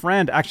 I have a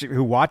friend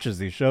who watches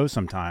these shows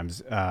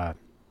sometimes.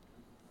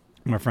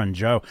 My friend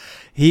Joe,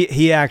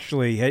 he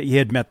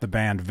had met the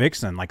band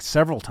Vixen like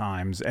several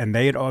times, and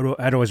they had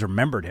always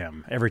remembered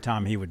him every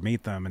time he would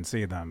meet them and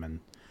see them. And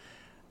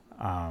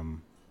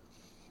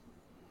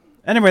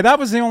anyway, that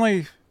was the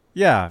only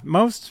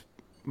most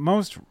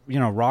most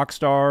rock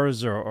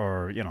stars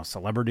or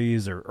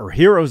celebrities or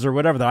heroes or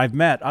whatever that I've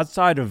met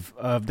outside of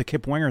the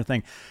Kip Winger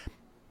thing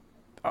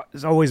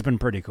has always been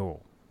pretty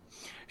cool.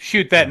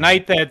 Shoot, that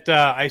night that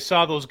I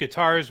saw those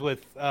guitars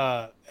with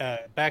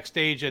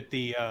backstage at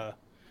the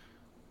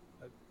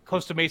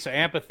Costa Mesa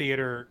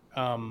Amphitheater,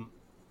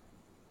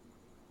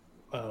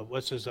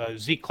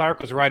 Zeke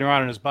Clark was riding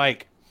around on his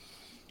bike,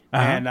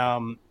 and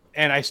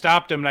I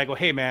stopped him and I go,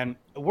 "Hey man,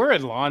 we're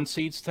in lawn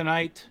seats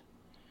tonight,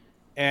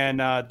 and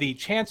the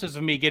chances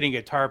of me getting a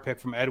guitar pick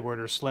from Edward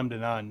are slim to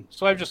none.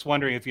 So I'm just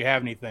wondering if you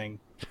have anything."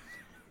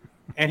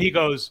 And he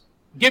goes,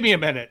 "Give me a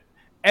minute."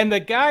 And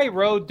the guy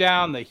rode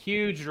down the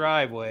huge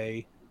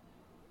driveway,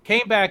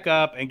 came back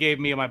up, and gave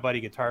me and my buddy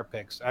guitar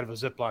picks out of a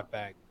Ziploc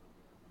bag.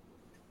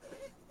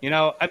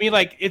 I mean,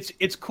 like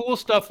it's cool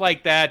stuff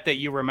like that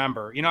you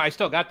remember. I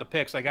still got the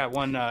picks. I got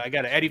one. I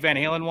got an Eddie Van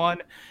Halen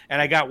one,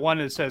 and I got one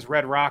that says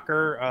Red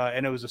Rocker,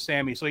 and it was a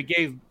Sammy. So he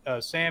gave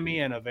a Sammy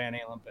and a Van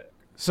Halen pick.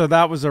 So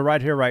that was a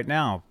Right Here, Right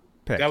Now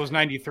pick. That was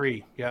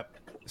 93. Yep.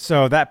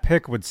 So that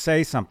pick would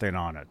say something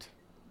on it.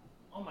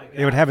 Oh my God!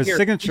 It would have his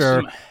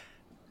signature,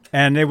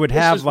 and it would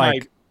have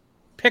like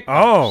pick.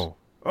 Oh,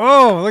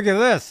 look at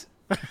this.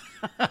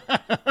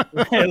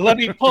 Let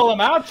me pull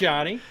them out,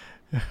 Johnny.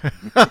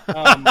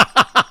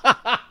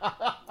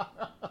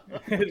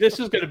 This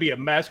is going to be a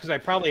mess because I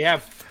probably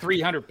have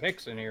 300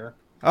 picks in here.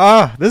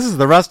 This is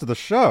the rest of the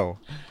show.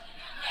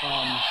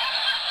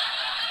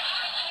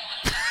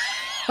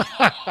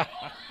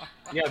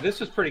 Yeah,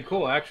 this is pretty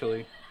cool,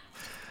 actually.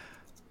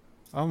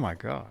 Oh my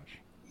gosh!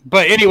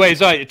 But anyways,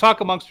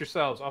 talk amongst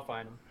yourselves. I'll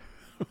find them.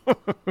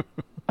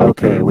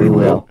 Okay, we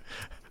will.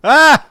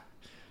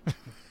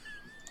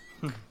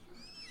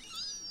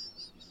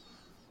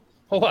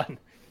 Hold on.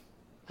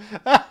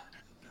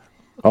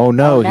 Oh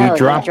no, he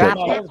dropped it.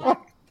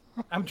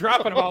 I'm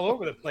dropping them all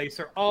over the place.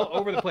 They're all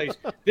over the place.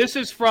 This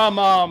is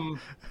from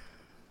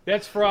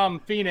that's from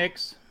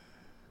Phoenix.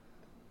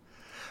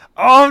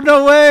 Oh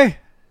no way!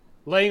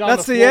 Laying on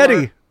That's the the floor.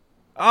 Eddie.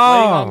 Oh,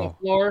 Laying on the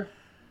floor.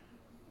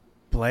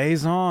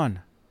 Blaze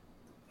on.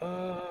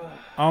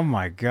 Oh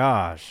my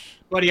gosh.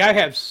 Buddy, I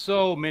have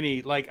so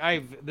many.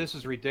 This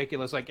is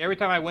ridiculous. Like every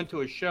time I went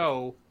to a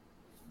show,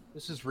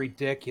 this is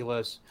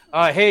ridiculous.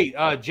 Hey,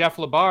 Jeff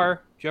LeBar.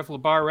 Jeff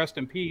LeBar, rest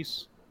in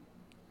peace.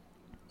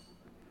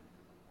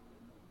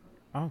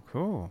 Oh,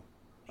 cool.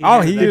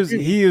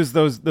 He used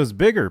those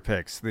bigger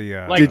picks.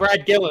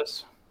 Brad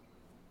Gillis.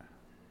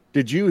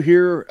 Did you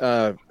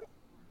hear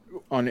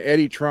on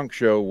Eddie Trunk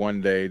show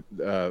one day?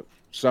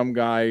 Some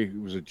guy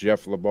who was a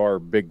Jeff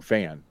LeBar big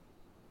fan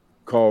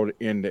called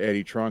into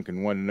Eddie Trunk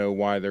and wanted to know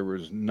why there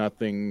was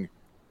nothing.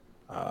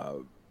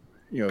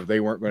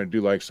 They weren't going to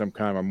do like some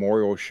kind of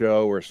memorial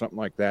show or something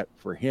like that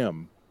for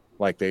him,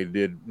 like they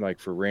did like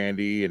for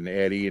Randy and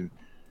Eddie,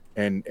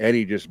 and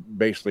Eddie just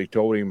basically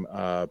told him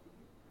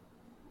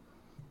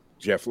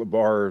Jeff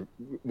LeBar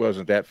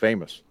wasn't that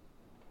famous,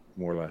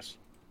 more or less.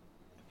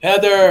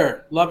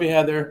 Heather, love you,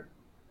 Heather.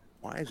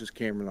 Why is this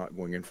camera not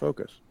going in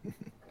focus?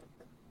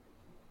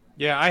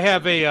 Yeah, I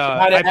have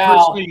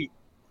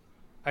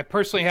I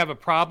personally have a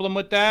problem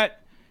with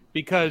that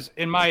because,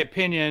 in my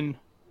opinion,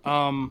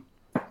 I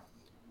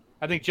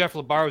think Jeff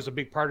LeBar was a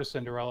big part of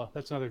Cinderella.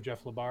 That's another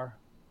Jeff LeBar.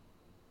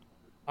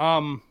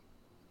 And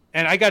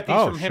I got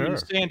these from him in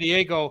San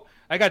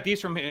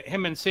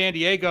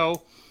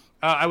Diego.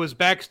 I was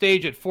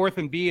backstage at 4th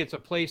and B. It's a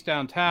place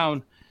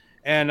downtown.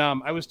 And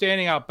I was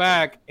standing out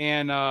back,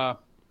 and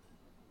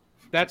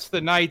that's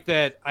the night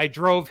that I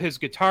drove his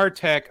guitar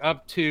tech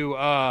up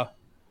to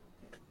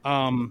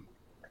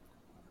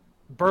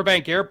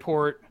Burbank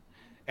Airport,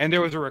 and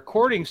there was a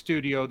recording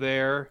studio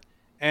there,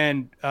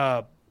 and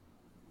Bob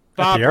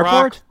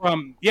Rock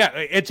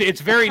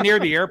it's very near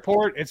the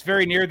airport. It's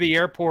very near the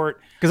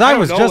airport. Because I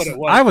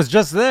was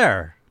just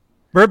there.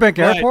 Burbank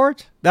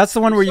Airport? That's the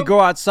one where you go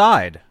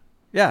outside.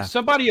 Yeah.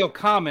 Somebody will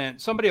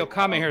comment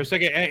here in a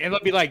second, and it'll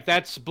be like,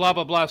 that's blah,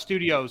 blah, blah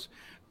studios.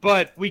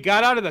 But we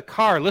got out of the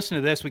car. Listen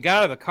to this. We got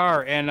out of the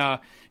car, and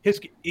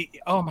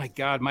oh, my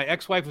God, my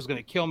ex-wife was going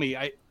to kill me.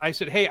 I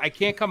said, hey, I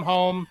can't come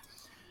home.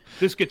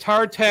 This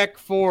guitar tech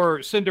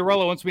for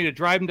Cinderella wants me to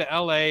drive him to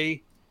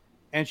L.A.,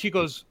 and she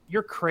goes,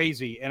 you're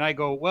crazy. And I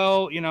go,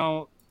 well,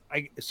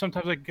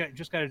 sometimes I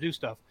just got to do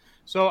stuff.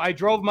 So I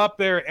drove him up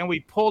there, and we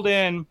pulled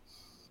in,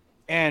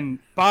 and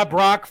Bob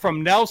Rock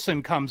from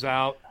Nelson comes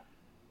out,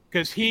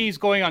 because he's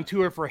going on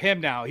tour for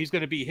him now. He's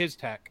going to be his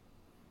tech.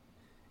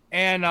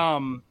 And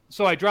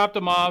so I dropped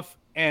him off,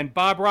 and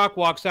Bob Rock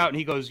walks out, and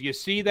he goes, you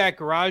see that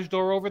garage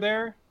door over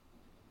there?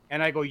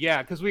 And I go,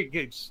 yeah, because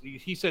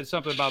he said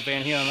something about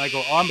Van Halen. And I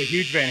go, oh, I'm a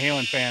huge Van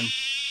Halen fan.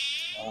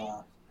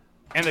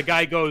 And the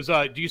guy goes,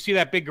 do you see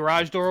that big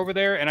garage door over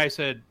there? And I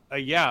said,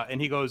 yeah. And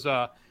he goes,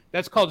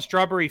 that's called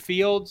Strawberry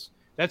Fields.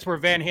 That's where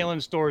Van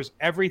Halen stores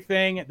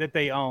everything that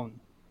they own.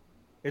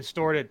 It's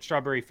stored at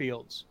Strawberry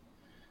Fields.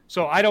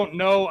 So I don't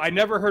know. I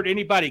never heard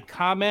anybody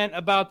comment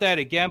about that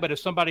again, but if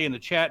somebody in the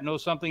chat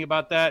knows something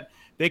about that,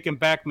 they can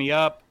back me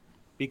up,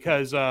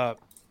 because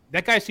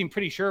that guy seemed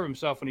pretty sure of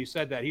himself when he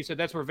said that. He said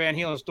that's where Van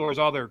Halen stores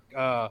all their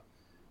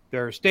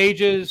There are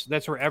stages.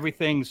 That's where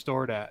everything's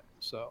stored at.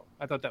 So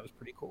I thought that was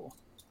pretty cool.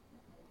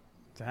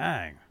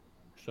 Dang.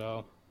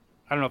 So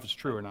I don't know if it's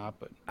true or not,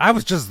 but I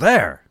was just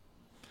there.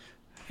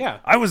 yeah.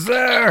 I was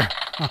there.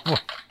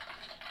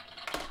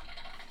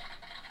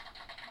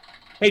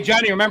 Hey,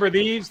 Johnny, remember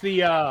these?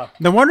 No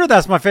wonder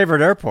that's my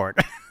favorite airport.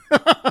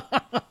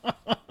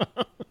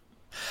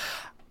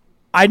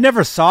 I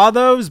never saw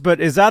those,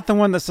 but is that the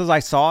one that says I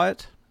saw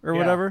it or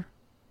whatever?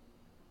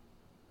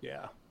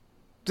 Yeah.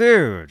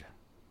 Dude.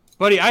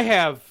 Buddy, I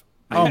have...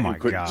 Oh my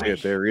couldn't gosh. see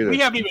it there either. We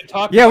haven't even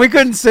talked Yeah, about we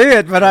couldn't see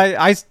it, but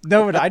I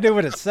knew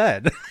what it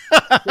said.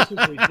 this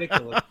is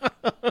ridiculous.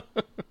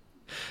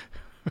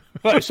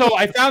 But so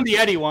I found the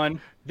Eddie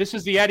one. This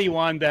is the Eddie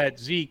one that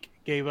Zeke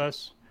gave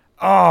us.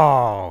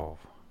 Oh.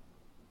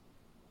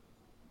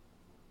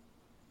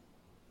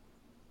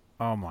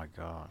 Oh my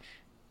gosh.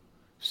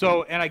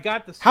 So, and I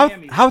got the How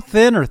Sammy. how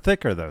thin or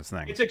thick are those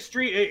things? It's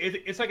extreme.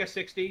 It's like a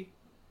 60.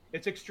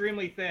 It's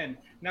extremely thin.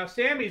 Now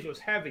Sammy's was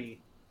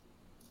heavy,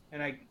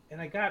 and I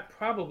got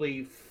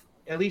probably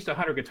at least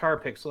 100 guitar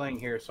picks laying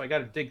here, so I got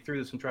to dig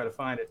through this and try to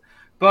find it.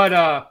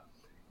 But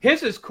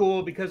his is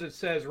cool because it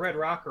says Red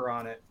Rocker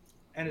on it,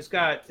 and it's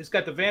got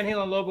the Van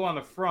Halen logo on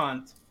the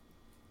front,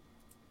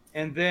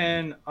 and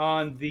then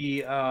on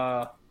the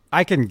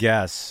I can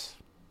guess.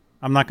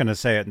 I'm not going to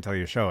say it until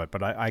you show it,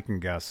 but I can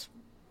guess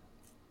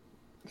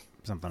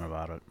something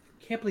about it.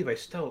 Can't believe I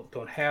still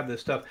don't have this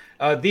stuff.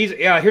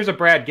 Here's a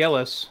Brad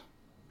Gillis.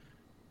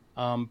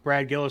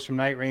 Brad Gillis from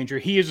Night Ranger.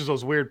 He uses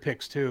those weird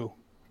picks too.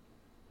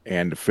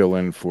 And to fill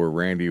in for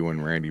Randy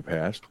when Randy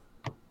passed.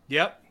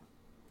 Yep.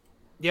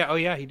 Yeah. Oh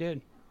yeah, he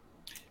did.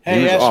 Hey,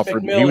 He was S.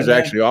 offered. McMillan, He was man.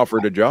 actually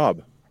offered a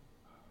job.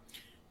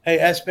 Hey,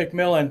 S.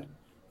 McMillan,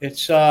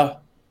 it's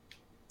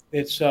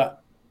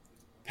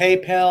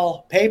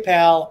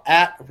PayPal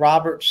at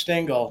Robert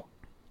Stingle.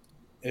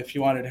 If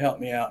you wanted to help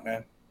me out,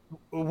 man.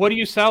 What are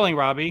you selling,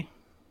 Robbie?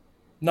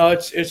 No,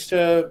 it's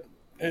helping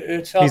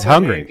He's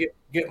hungry. me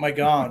get my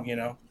gong, you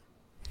know.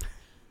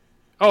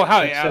 Oh,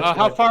 how That's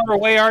how good. far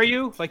away are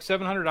you? Like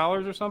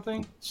 $700 or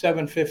something?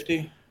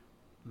 $750.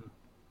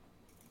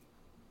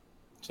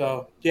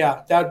 So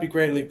yeah, that would be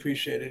greatly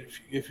appreciated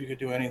if you could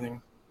do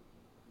anything.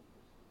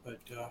 But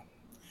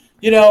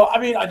I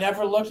mean, I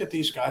never looked at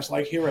these guys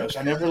like heroes.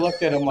 I never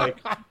looked at them like,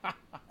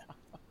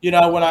 when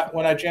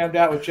I jammed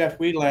out with Jeff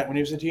Wheatland when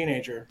he was a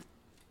teenager.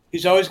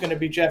 He's always going to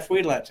be Jeff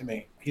Wheatland to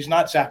me. He's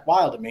not Zach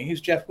Wilde to me.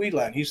 He's Jeff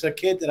Wheatland. He's the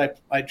kid that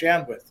I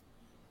jammed with.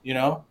 When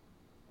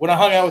I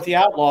hung out with the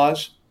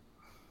Outlaws,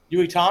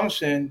 Huey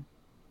Thomason,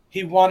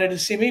 he wanted to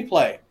see me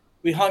play.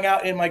 We hung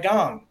out in my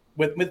gong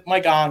with my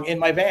gong in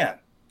my van.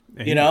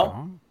 You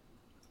know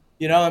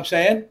what I'm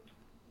saying?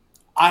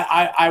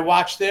 I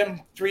watched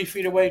them 3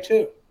 feet away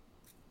too.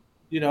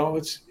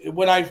 It's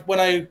when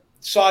I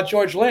saw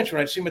George Lynch,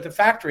 when I see him at the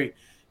factory,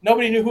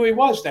 nobody knew who he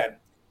was then. It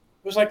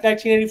was like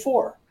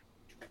 1984.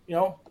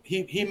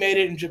 He made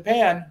it in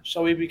Japan,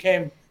 so he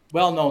became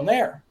well known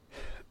there.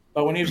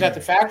 But when he was at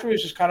the factory, he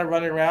was just kind of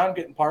running around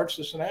getting parts,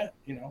 this and that.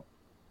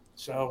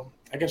 So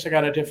I guess I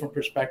got a different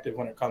perspective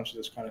when it comes to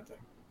this kind of thing.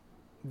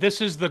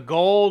 This is the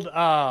gold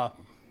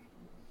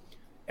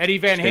Eddie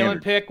Van Standard.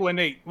 Halen pick when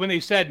they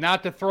said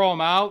not to throw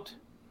him out.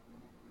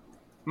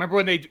 Remember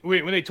when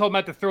they told him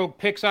not to throw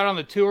picks out on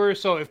the tour?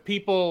 So if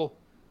people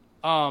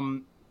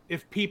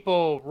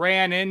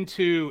ran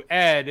into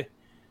Ed,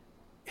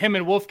 him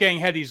and Wolfgang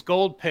had these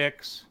gold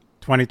picks.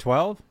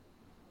 2012?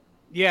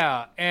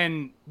 Yeah,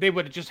 and they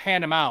would just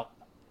hand them out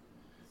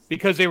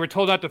because they were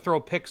told not to throw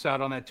picks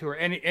out on that tour.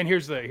 And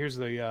here's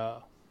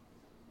the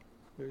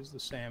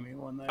Sammy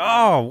one there.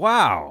 Oh,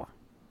 wow.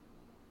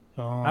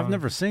 I've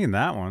never seen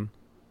that one.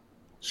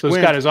 So it's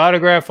got his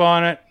autograph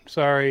on it.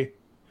 Sorry.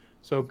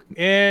 So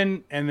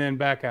in and then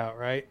back out,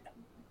 right?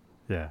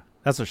 Yeah,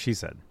 that's what she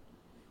said.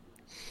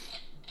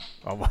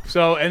 Oh,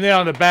 So and then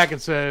on the back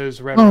it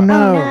says Red Oh Rock.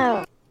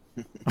 no.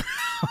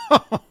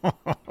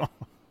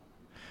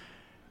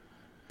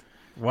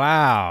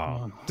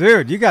 wow,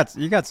 dude, you got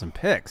some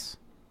picks.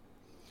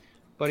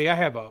 Buddy, I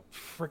have a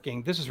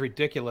freaking. This is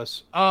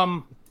ridiculous. Oh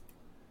my!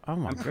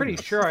 I'm pretty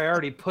sure I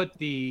already put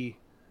the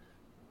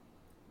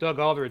Doug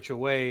Aldrich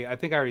away. I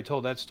think I already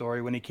told that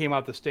story when he came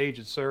out the stage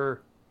at Sir.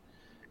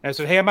 And I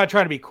said, "Hey, I'm not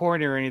trying to be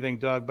corny or anything,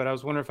 Doug, but I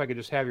was wondering if I could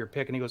just have your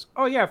pick." And he goes,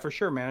 "Oh yeah, for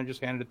sure, man." And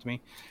just handed it to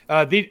me.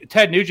 The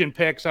Ted Nugent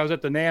picks. I was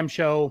at the NAMM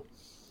show,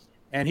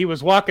 and he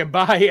was walking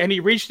by, and he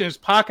reached in his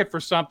pocket for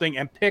something,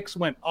 and picks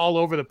went all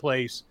over the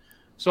place.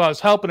 So I was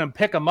helping him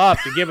pick them up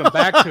to give them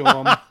back to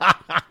him.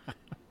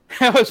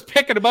 I was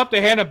picking them up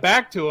to hand them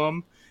back to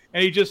him,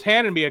 and he just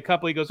handed me a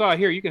couple. He goes, "Oh,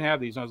 here, you can have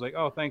these." And I was like,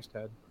 "Oh, thanks,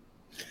 Ted."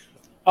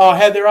 Oh,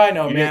 Heather, I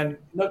know, man.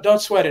 No, don't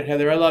sweat it,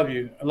 Heather. I love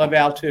you. I love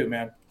Al too,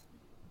 man.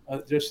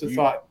 Just the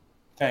thought.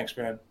 Thanks,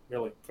 man.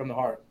 Really, from the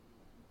heart.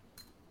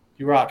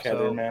 You rock,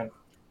 Heather, man.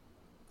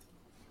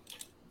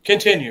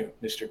 Continue,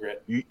 Mr.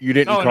 Grit. You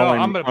didn't call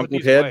him I'm gonna put Uncle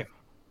these Ted? away.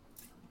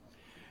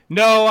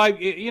 No,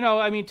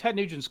 I mean, Ted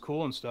Nugent's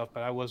cool and stuff,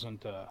 but I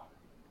wasn't.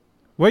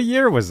 What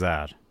year was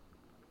that?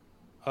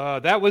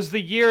 That was the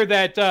year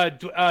that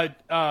Dweezil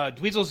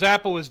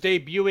Zappa was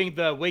debuting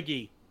the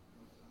Wiggy.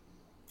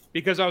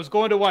 because I was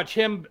going to watch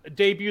him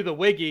debut the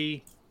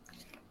Wiggy.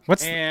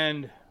 What's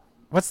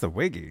the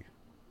Wiggy?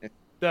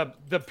 The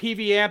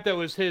PV amp that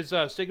was his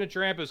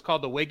signature amp is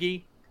called the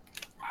Wiggy.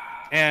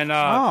 And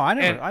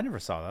I never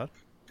saw that.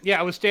 Yeah,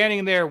 I was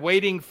standing there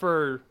waiting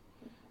for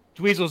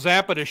Dweezil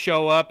Zappa to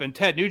show up, and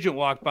Ted Nugent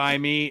walked by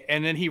me,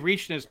 and then he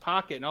reached in his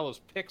pocket, and all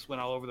those picks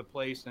went all over the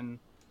place, and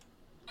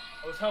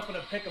I was helping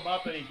him pick them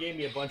up, and he gave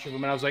me a bunch of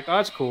them, and I was like, "Oh,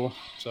 that's cool."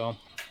 So.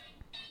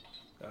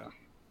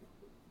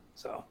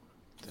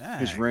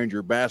 His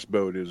Ranger bass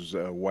boat is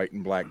white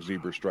and black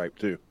zebra stripe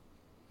too.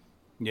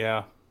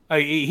 Yeah,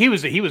 he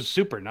was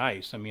super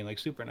nice. I mean, like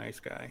super nice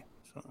guy.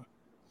 So.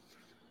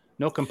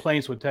 No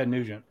complaints with Ted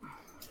Nugent.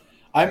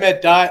 I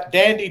met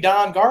Dandy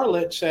Don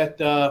Garlitz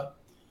at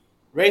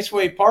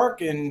Raceway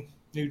Park in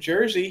New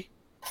Jersey,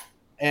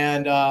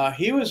 and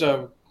he was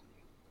I'm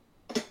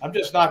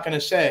just not going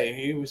to say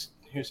he was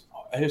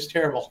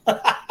terrible.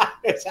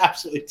 It's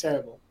absolutely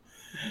terrible.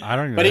 I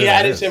don't even. But know he who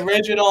had that his is.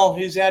 original.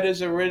 He's had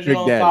his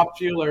original Top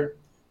Fueler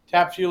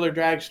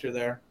dragster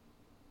there.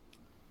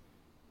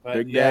 But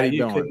Big yeah, Daddy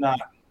you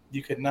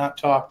could not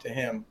talk to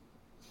him.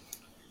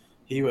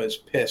 He was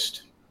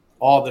pissed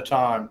all the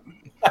time,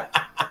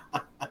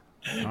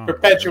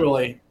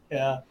 perpetually.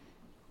 Yeah.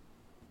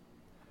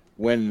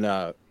 When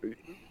I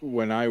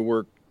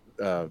worked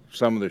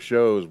some of the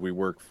shows, we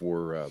worked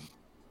for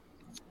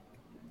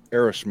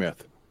Aerosmith,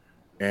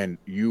 and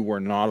you were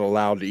not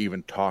allowed to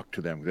even talk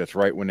to them. That's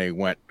right when they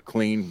went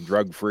clean,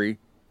 drug-free.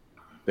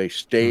 They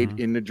stayed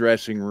in the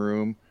dressing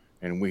room,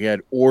 and we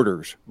had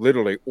orders,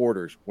 literally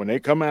orders. When they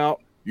come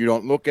out, you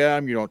don't look at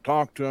them, you don't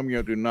talk to them, you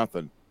don't do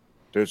nothing.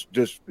 There's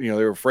just, they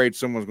were afraid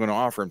someone's going to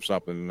offer them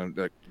something,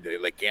 and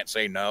they can't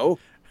say no.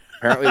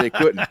 Apparently they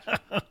couldn't.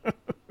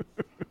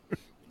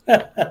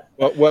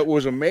 What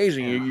was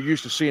amazing, you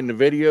used to see in the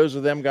videos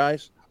of them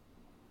guys,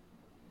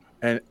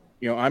 and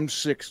I'm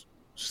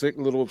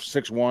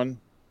 6'1",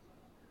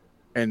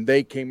 and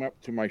they came up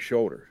to my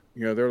shoulder.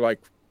 They're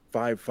like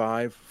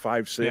 5'5",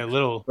 5'6". Yeah,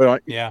 little.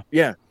 But yeah,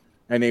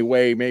 and they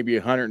weigh maybe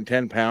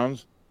 110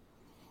 pounds.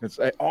 It's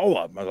all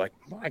of them. I was like,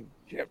 my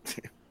God.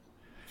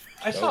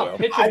 I saw a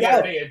picture the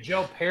other day of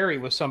Joe Perry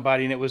with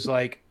somebody, and it was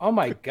like, oh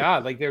my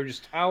God, like they were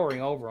just towering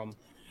over him.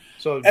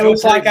 So it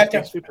was like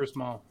super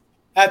small.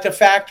 At the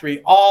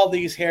factory, all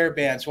these hair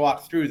bands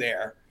walked through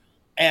there,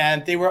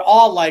 and they were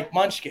all like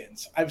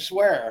munchkins. I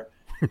swear.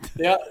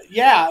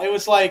 Yeah, it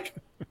was like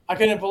I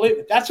couldn't believe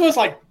it. That's was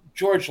like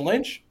George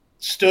Lynch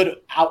stood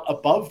out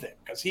above them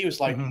because he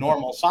was like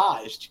normal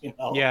sized.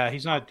 Yeah,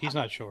 he's not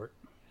short.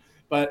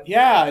 But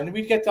yeah, and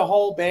we'd get the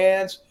whole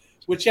bands,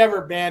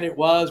 whichever band it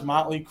was,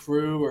 Motley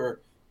Crue, or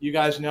you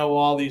guys know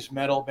all these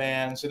metal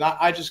bands, and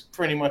I just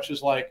pretty much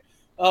was like,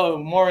 oh,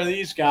 more of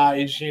these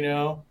guys,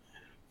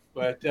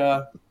 But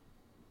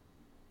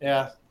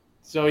yeah,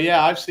 so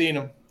yeah, I've seen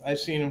them,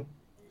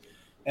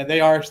 and they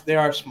are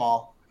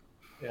small.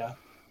 Yeah.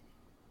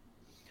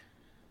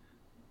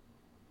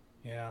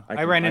 Yeah,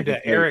 I ran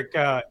into Eric.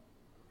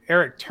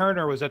 Eric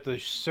Turner was at the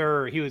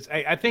SUR. He was.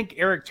 I think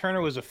Eric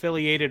Turner was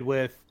affiliated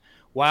with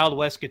Wild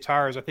West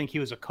Guitars. I think he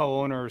was a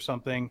co-owner or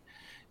something.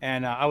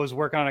 And I was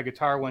working on a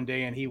guitar one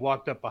day, and he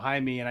walked up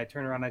behind me, and I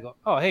turned around and I go,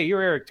 "Oh, hey,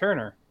 you're Eric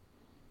Turner."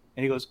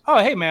 And he goes, "Oh,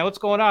 hey, man, what's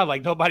going on?"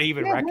 Like nobody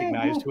even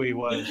recognized who he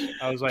was.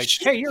 I was like,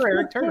 "Hey, you're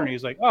Eric Turner." And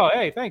he's like, "Oh,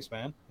 hey, thanks,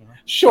 man."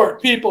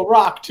 Short people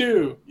rock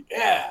too.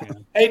 Yeah.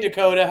 Hey,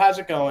 Dakota, how's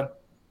it going?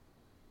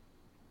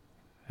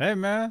 Hey,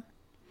 man.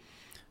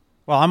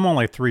 Well, I'm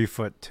only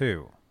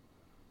 3'2",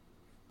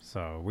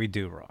 so we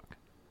do rock.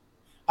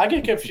 I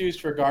get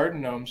confused for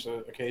garden gnomes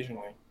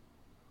occasionally.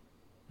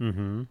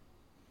 Mm-hmm.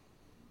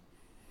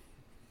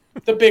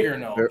 The bigger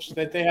gnomes,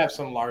 that they have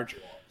some larger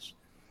ones.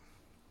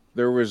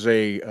 There was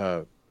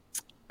a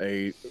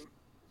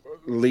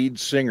lead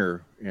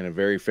singer in a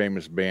very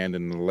famous band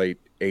in the late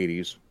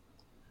 80s,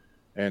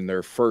 and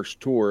their first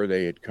tour,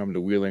 they had come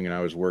to Wheeling, and I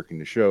was working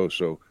the show.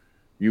 So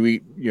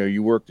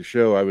you work the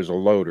show. I was a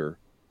loader.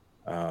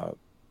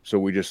 So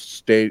we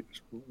stood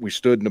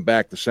in the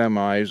back of the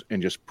semis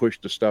and just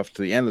pushed the stuff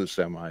to the end of the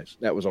semis.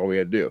 That was all we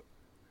had to do.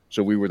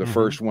 So we were the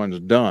first ones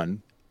done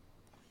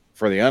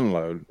for the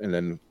unload, and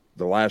then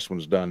the last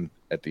one's done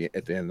at the end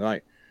of the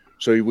night.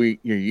 So you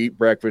eat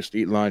breakfast,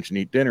 eat lunch, and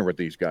eat dinner with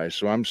these guys.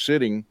 So I'm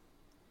sitting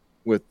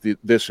with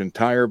this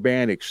entire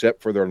band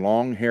except for their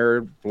long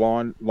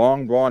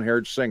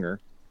blonde-haired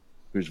singer,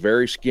 who's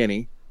very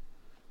skinny.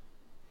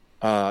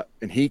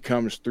 And he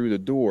comes through the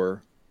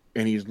door,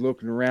 and he's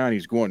looking around.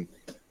 He's going,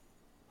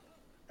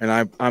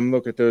 and I'm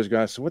looking at those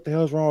guys. So what the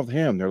hell's wrong with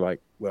him? They're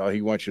like, well,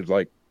 he wants you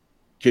to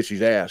kiss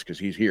his ass because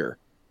he's here.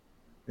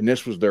 And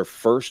this was their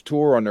first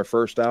tour on their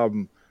first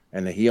album,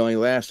 and he only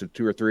lasted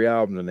 2 or 3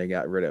 albums, and they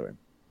got rid of him.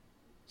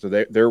 So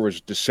there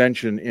was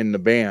dissension in the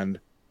band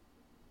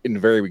in the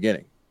very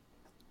beginning.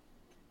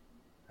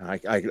 I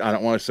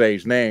don't want to say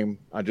his name.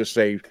 I just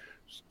say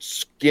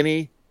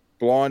skinny,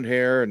 blonde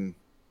hair, and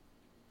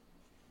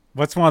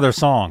what's one of their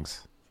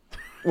songs?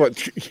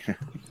 What?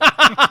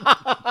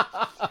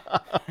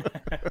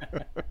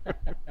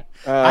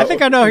 I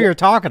think I know who you're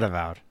talking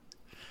about.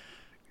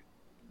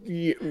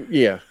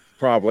 Yeah.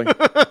 Probably.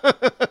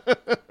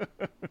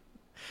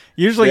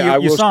 Usually, Yeah, I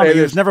you will saw him. say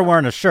He was this. never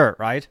wearing a shirt,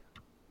 right?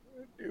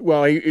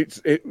 Well,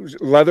 it was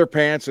leather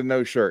pants and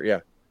no shirt.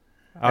 Yeah.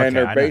 Okay, And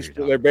their I know who you're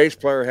talking about. bass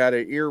player had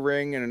an ear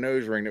ring and a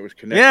nose ring that was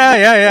connected.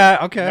 Yeah.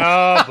 Okay.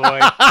 Oh boy.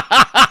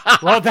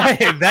 Well,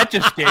 that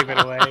just gave it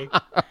away.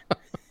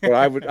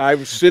 But I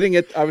was sitting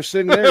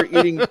there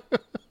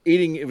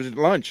eating. It was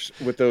lunch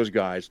with those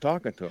guys,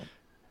 talking to them,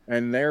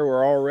 and they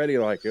were already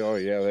like, "Oh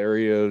yeah, there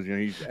he is." You know,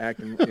 he's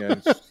acting. You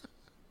know,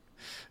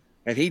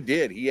 and he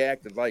did. He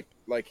acted like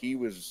he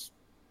was.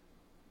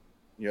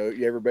 You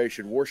know, everybody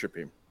should worship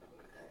him.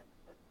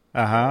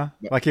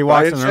 Like he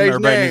walks in didn't the say room, his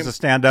everybody name. needs to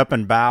stand up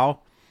and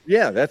bow.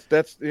 Yeah,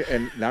 that's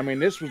and I mean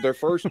this was their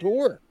first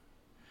tour,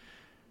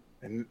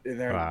 and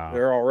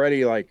they're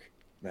already like,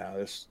 now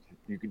this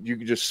you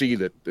could just see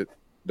that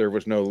there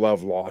was no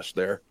love lost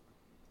there.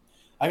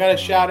 I got to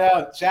shout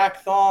out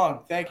Zach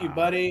Thong. Thank you,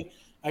 buddy.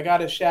 I got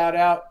to shout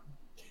out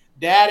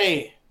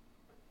Daddy,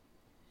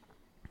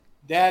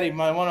 one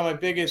of my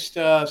biggest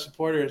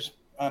supporters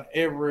on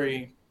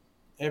every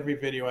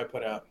video I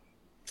put out.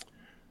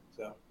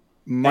 So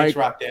thanks,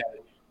 Rock Daddy.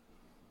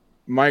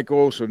 Mike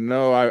also,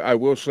 no, I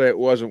will say it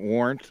wasn't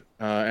Warrant.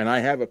 And I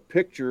have a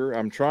picture.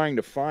 I'm trying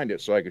to find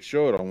it so I could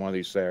show it on one of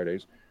these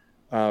Saturdays.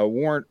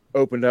 Warrant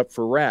opened up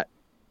for Rat.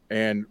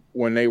 And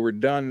when they were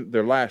done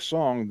their last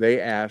song, they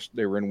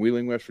were in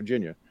Wheeling, West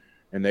Virginia.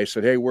 And they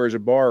said, hey, where's a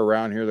bar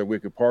around here that we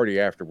could party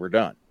after we're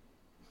done?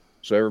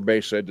 So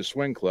everybody said the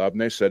Swing Club,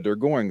 and they said they're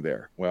going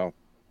there. Well,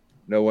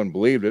 no one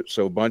believed it.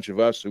 So a bunch of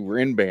us who were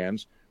in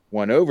bands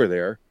went over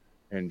there.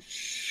 And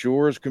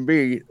sure as can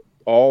be,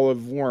 all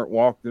of Warrant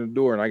walked in the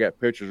door, and I got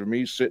pictures of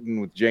me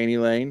sitting with Janie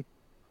Lane,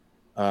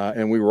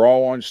 and we were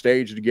all on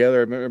stage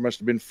together. There must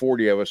have been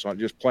 40 of us on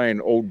just playing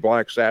old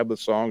Black Sabbath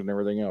songs and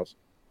everything else.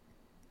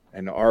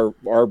 And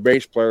our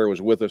bass player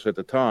was with us at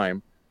the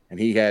time, and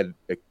he had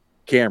a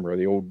camera,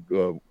 the old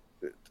the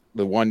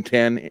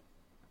 110,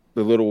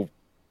 the little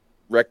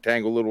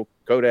rectangle little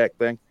Kodak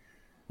thing,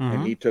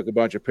 and he took a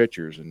bunch of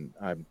pictures. And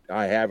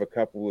I have a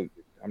couple.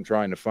 I'm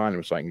trying to find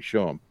them so I can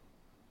show them.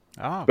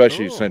 Oh,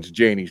 especially cool. since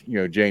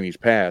Janie's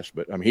passed.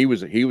 But I mean, he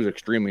was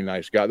extremely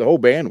nice guy. The whole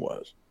band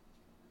was.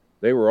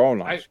 They were all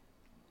nice.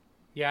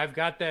 I've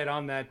got that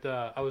on that.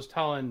 I was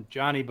telling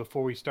Johnny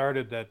before we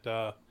started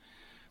that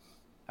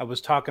I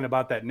was talking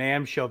about that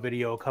NAMM show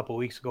video a couple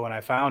weeks ago, and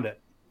I found it.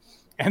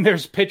 And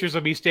there's pictures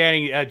of me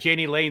standing.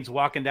 Janie Lane's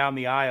walking down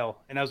the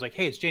aisle, and I was like,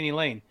 "Hey, it's Janie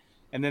Lane."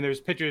 And then there's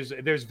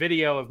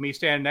video of me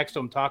standing next to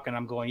him talking.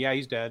 I'm going, "Yeah,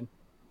 he's dead."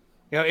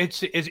 You know,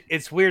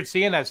 it's weird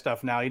seeing that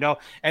stuff now, you know.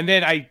 And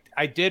then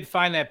I did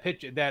find that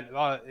picture that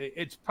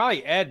it's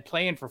probably Ed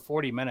playing for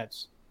 40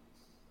 minutes,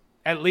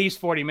 at least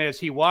 40 minutes.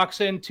 He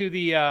walks into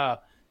the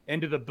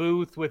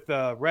booth with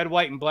the red,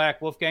 white, and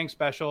black Wolfgang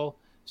special,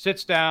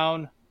 sits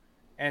down,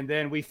 and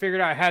then we figured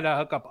out how to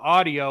hook up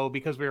audio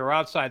because we were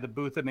outside the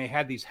booth and they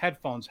had these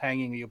headphones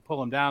hanging. You pull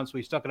them down, so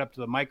we stuck it up to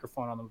the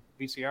microphone on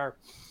the VCR,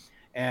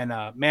 and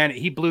man,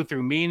 he blew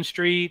through Mean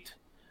Street.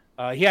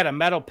 He had a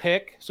metal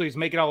pick, so he's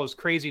making all those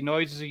crazy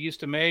noises he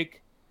used to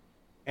make.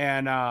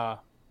 And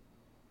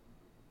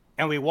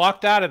we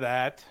walked out of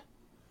that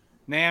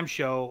NAMM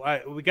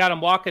show. We got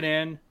him walking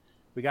in,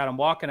 we got him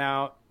walking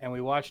out, and we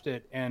watched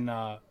it. And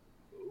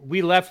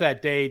we left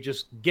that day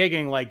just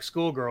gigging like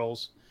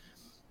schoolgirls.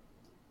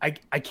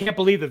 I can't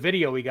believe the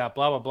video we got,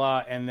 blah, blah,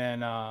 blah. And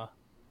then I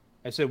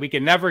said, we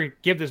can never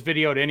give this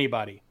video to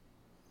anybody.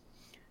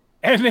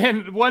 And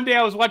then one day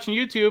I was watching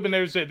YouTube, and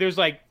there's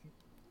like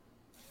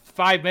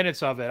 5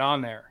 minutes of it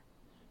on there,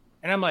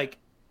 and I'm like,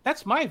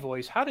 that's my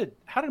voice. How did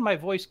my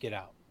voice get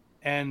out?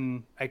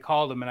 And I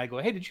called him and I go,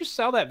 hey, did you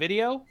sell that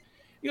video?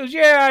 He goes,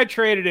 yeah, I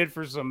traded it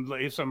for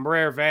some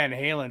rare Van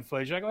Halen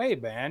footage. I go, hey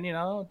man,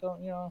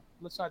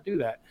 let's not do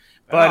that.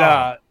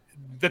 But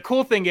the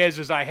cool thing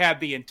is I have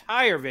the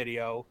entire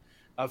video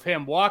of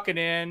him walking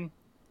in,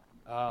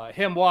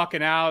 him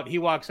walking out. He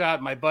walks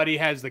out, my buddy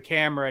has the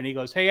camera, and he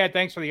goes, hey, Ed,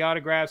 thanks for the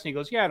autographs. And he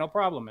goes, yeah, no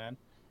problem, man.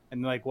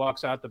 And like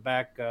walks out the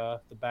back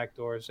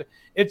doors.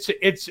 It's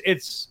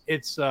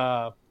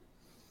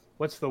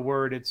what's the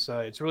word?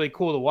 It's really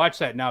cool to watch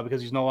that now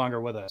because he's no longer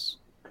with us.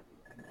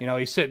 You know,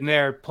 he's sitting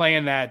there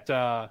playing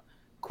that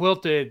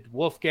quilted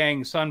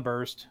Wolfgang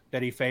Sunburst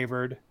that he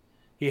favored.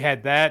 He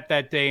had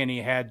that day, and he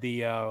had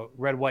the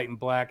red, white, and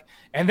black.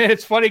 And then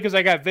it's funny because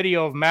I got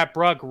video of Matt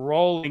Bruck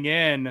rolling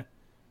in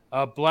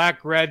a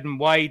black, red, and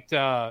white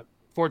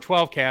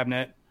 412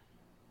 cabinet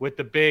with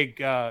the big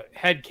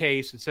head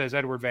case that says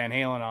Edward Van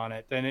Halen on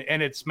it.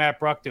 And it's Matt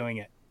Bruck doing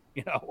it,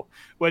 you know,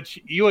 which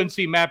you wouldn't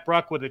see Matt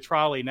Bruck with a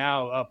trolley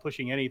now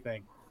pushing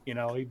anything. You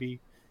know, he'd be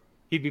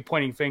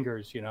pointing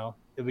fingers, you know.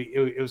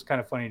 It was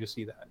kind of funny to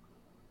see that.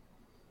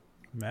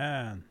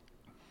 Man.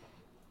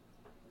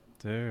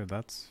 Dude,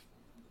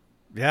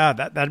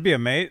 that'd be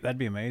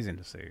amazing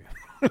to see.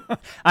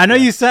 I know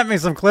you sent me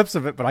some clips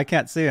of it, but I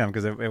can't see them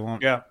because it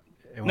won't. Yeah.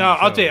 No,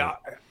 I'll tell you.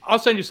 I'll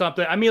send you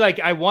something. I mean, like,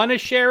 I want to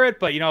share it,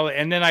 but, you know,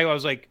 and then I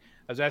was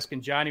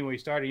asking Johnny when we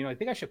started, you know, I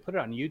think I should put it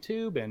on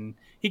YouTube, and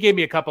he gave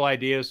me a couple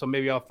ideas, so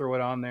maybe I'll throw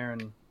it on there,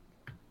 and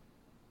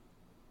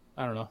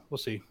I don't know. We'll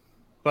see.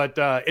 But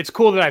it's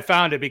cool that I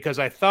found it because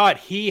I thought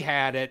he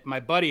had it, my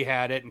buddy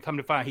had it, and come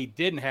to find he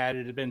didn't have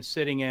it. It had been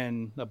sitting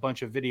in a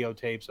bunch of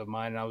videotapes of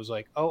mine, and I was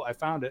like, "Oh, I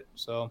found it!"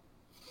 So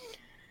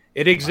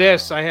it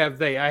exists. Wow.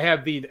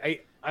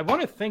 I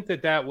want to think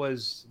that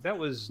was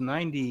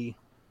 90.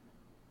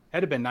 Had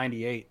to have been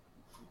 98.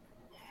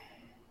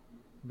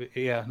 But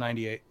yeah,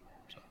 98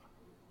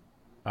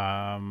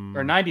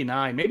 or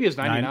 99. Maybe it's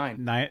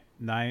 99.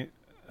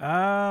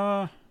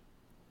 I'm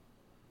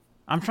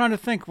trying to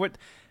think what.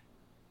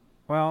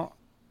 Well,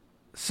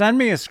 send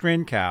me a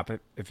screen cap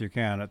if you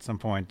can at some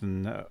point,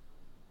 and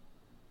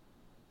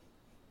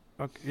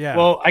okay, yeah.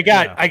 Well, I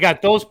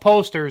got those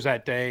posters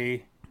that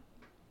day.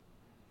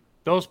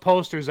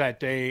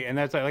 And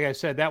that's like I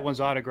said, that one's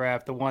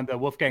autographed. The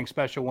Wolfgang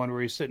special one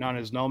where he's sitting on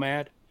his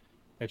Nomad,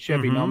 that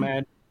Chevy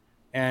Nomad,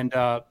 and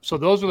so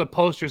those were the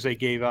posters they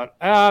gave out.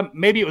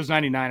 Maybe it was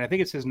 99. I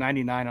think it says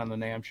 99 on the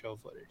NAMM show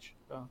footage.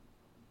 So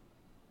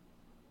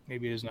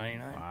maybe it is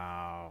 99.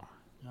 Wow,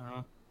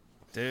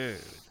 dude,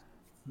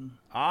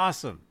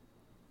 awesome.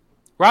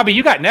 Robbie,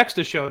 you got next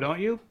to show, don't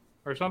you,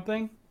 or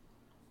something?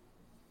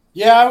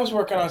 Yeah, I was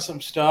working on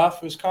some stuff.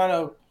 It was kind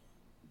of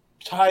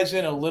ties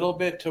in a little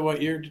bit to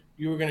what you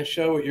were going to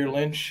show with your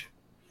Lynch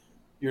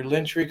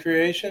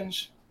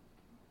recreations.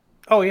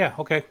 Oh yeah,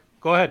 okay,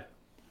 go ahead.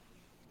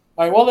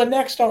 All right. Well, the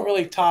next don't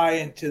really tie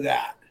into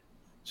that,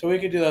 so we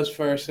could do those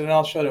first, and then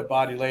I'll show the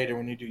body later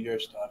when you do your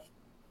stuff.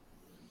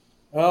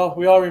 Well,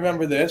 we all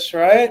remember this,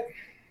 right?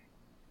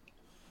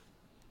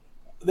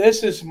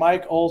 This is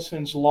Mike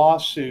Olson's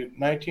lawsuit,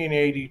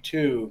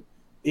 1982,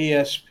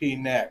 ESP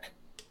neck.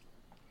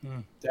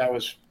 That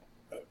was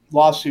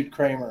lawsuit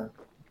Kramer.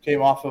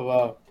 Came off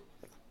of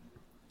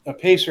a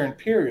Pacer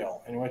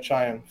Imperial, in which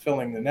I am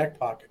filling the neck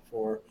pocket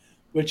for,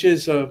 which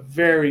is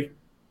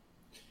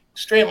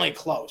extremely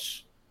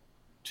close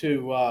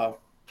to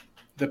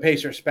the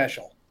Pacer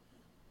Special.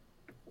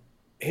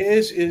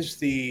 His is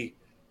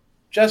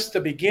just the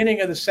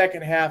beginning of the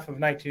second half of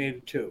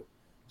 1982.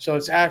 So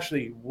it's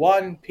actually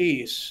one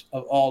piece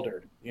of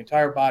alder. The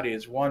entire body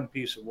is one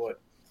piece of wood.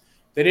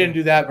 They didn't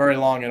do that very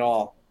long at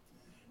all.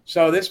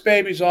 So this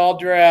baby's all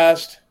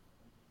dressed.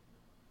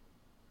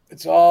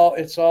 It's all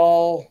dressed.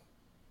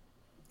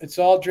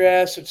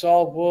 It's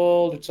all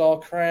wooled. It's all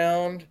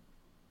crowned.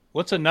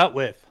 What's a nut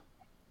width?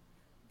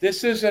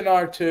 This is an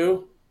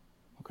R2.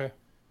 Okay.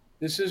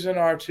 This is an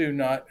R2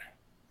 nut.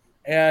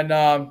 And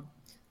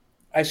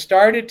I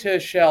started to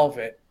shelve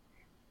it.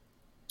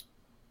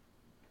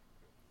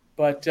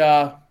 But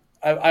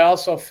I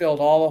also filled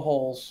all the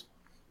holes,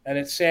 and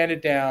it's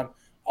sanded down.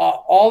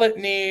 All it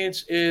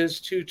needs is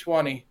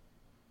 220,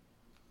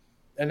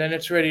 and then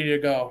it's ready to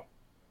go.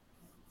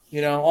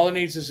 You know, all it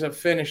needs is a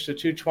finish to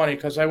 220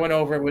 because I went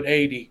over it with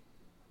 80.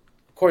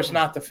 Of course,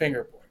 not the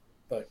fingerboard,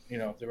 but, you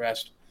know, the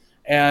rest.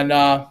 And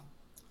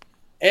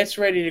it's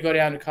ready to go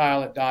down to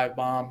Kyle at Dive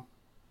Bomb.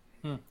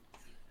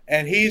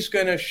 And he's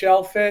going to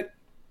shelf it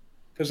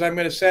because I'm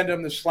going to send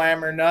him the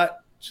slammer nut.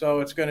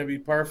 So it's going to be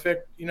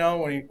perfect, you know,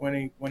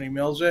 when he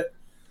mills it,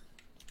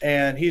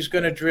 and he's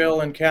going to drill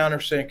and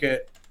countersink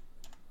it,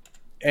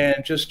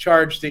 and just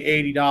charge the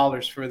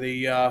 $80 for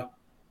the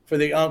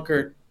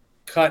Unkert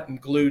cut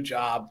and glue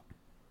job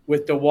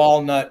with the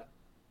walnut,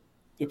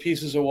 the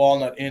pieces of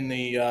walnut in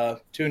the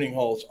tuning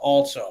holes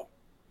also.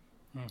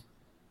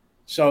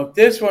 So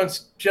this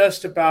one's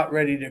just about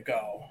ready to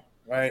go,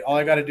 right? All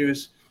I got to do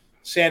is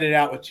sand it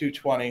out with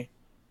 220,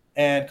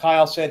 and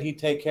Kyle said he'd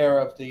take care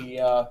of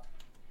the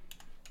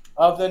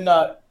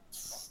nut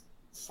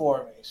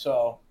for me.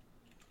 So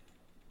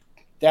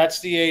that's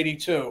the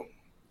 82.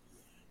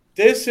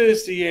 This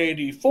is the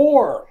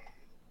 84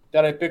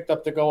 that I picked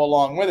up to go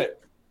along with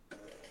it.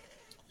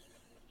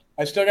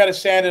 I still got to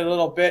sand it a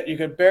little bit. You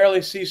can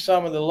barely see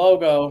some of the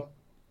logo.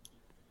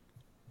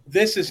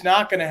 This is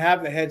not going to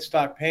have the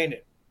headstock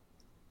painted.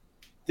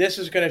 This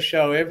is going to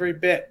show every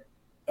bit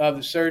of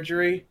the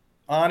surgery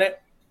on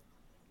it.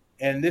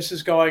 And this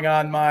is going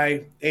on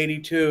my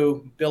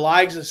 82 Bill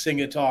Isaacson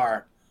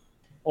guitar,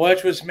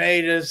 which was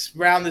made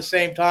around the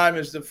same time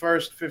as the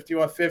first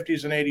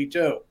 5150s in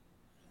 82.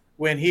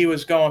 When he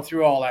was going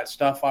through all that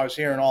stuff, I was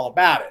hearing all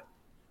about it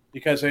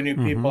because I knew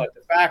people at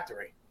the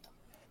factory.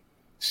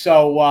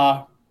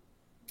 So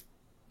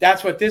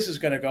that's what this is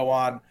going to go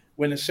on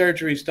when the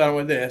surgery's done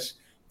with this.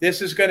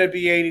 This is going to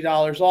be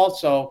 $80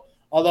 also,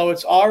 although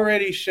it's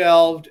already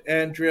shelved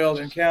and drilled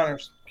and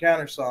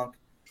countersunk.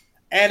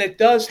 And it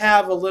does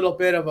have a little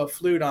bit of a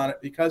flute on it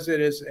because it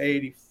is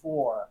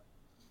 84.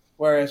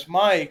 Whereas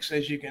Mike's,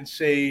 as you can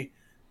see,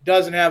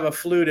 doesn't have a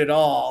flute at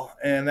all,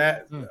 and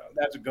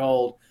that's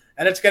gold.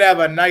 And it's going to have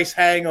a nice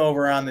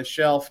hangover on the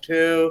shelf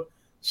too,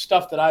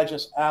 stuff that I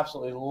just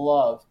absolutely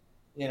love,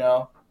 you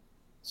know.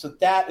 So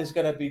that is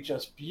going to be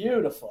just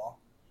beautiful.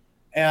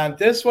 And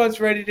this one's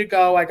ready to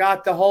go. I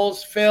got the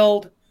holes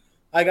filled.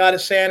 I got to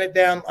sand it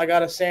down. I got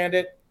to sand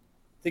it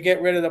to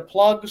get rid of the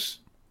plugs.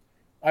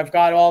 I've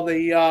got all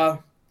the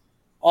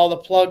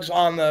plugs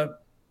on the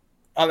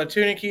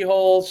tuning key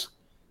holes.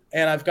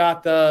 And I've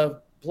got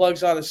the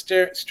plugs on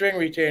the string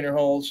retainer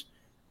holes,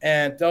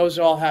 and those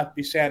all have to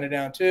be sanded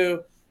down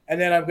too.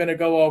 and then I'm going to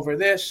go over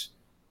this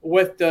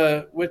with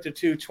the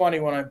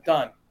 220 when I'm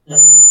done.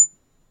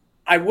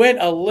 I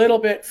went a little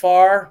bit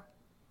far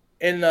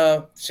in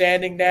the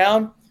sanding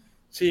down,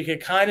 so you can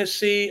kind of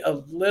see a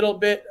little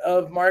bit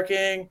of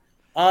marking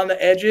on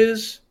the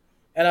edges,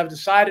 and I've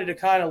decided to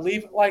kind of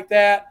leave it like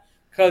that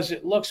because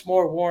it looks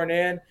more worn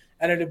in,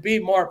 and it'd be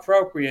more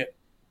appropriate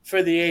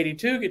for the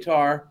 82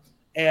 guitar.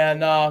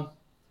 And I'm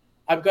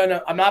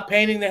not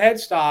painting the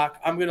headstock.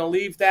 I'm gonna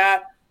leave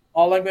that.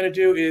 All I'm gonna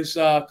do is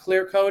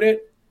clear coat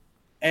it,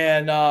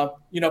 and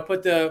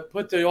put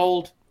the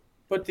old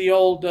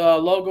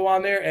logo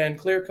on there and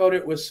clear coat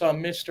it with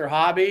some Mr.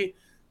 Hobby,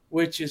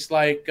 which is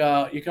like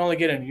you can only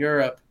get in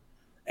Europe.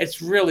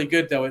 It's really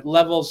good though. It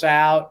levels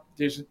out.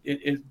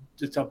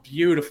 It's a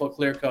beautiful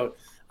clear coat.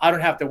 I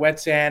don't have to wet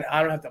sand.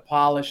 I don't have to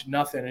polish.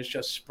 Nothing. It's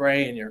just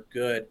spray and you're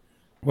good.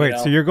 Wait,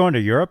 so you're going to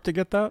Europe to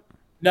get that?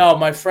 No,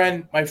 my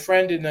friend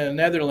in the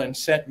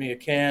Netherlands sent me a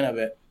can of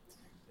it.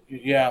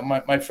 Yeah,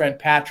 my friend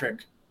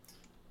Patrick.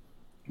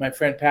 My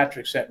friend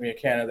Patrick sent me a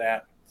can of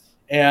that.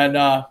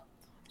 And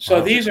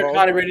so these are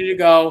kind of ready to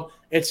go.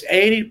 It's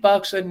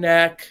 $80 a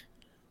neck.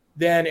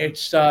 Then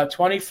it's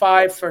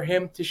 $25 for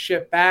him to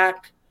ship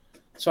back.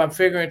 So I'm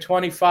figuring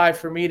 $25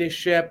 for me to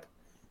ship.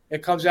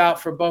 It comes out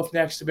for both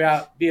necks to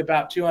be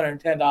about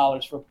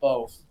 $210 for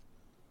both.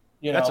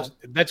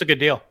 That's a good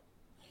deal.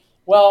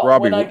 Well,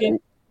 Robbie,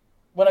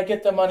 when I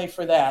get the money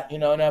for that,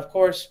 now of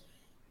course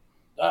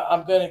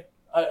I've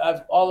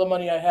all the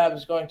money I have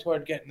is going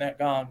toward getting that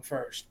gone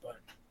first. But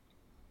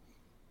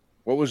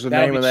what was the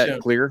name of that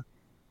soon. clear?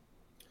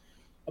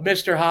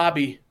 Mr.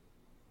 Hobby.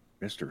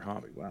 Mr.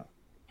 Hobby. Wow.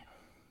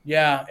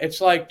 Yeah,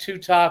 it's like too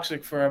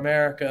toxic for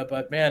America,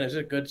 but man, is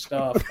it good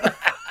stuff.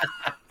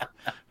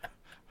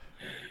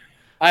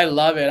 I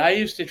love it. I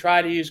used to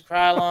try to use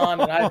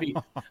Krylon, and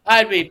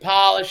I'd be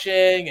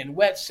polishing and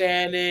wet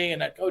sanding,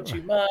 and I'd go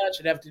too much.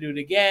 I'd have to do it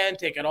again,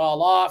 take it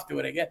all off, do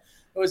it again.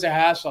 It was a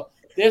hassle.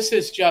 This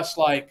is just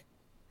like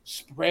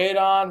spray it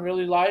on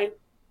really light,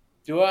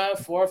 do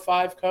 4 or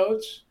 5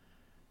 coats.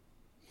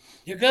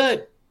 You're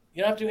good.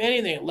 You don't have to do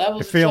anything. It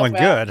levels. You're feeling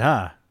good,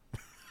 huh?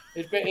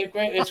 It's great.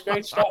 It's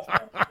great stuff.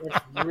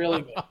 It's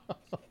really good.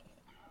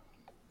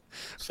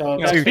 So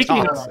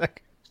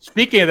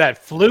speaking of that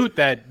flute,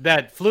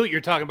 that flute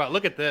you're talking about,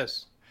 look at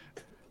this.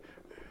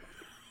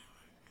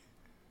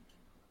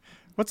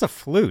 What's a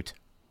flute?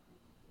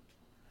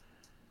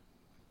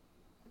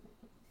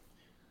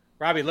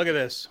 Robbie, look at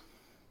this.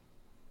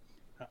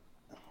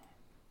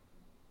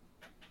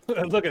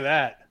 Look at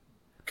that.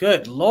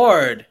 Good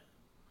Lord.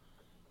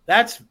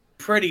 That's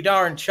pretty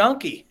darn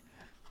chunky.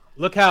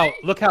 Look how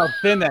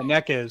thin that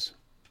neck is.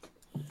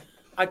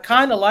 I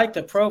kind of like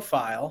the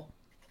profile.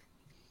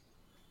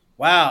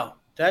 Wow,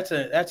 that's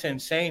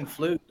insane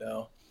flute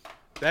though.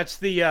 That's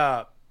the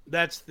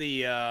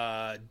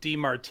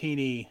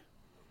DeMartini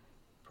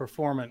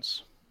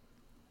Performance.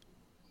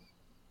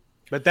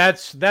 But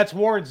that's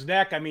Warren's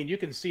neck. I mean, you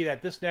can see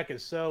that this neck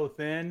is so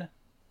thin.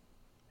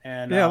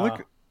 And yeah,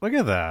 look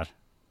at that.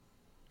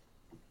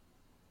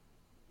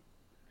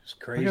 It's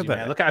crazy,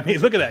 man. Look at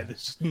that.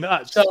 It's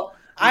nuts. So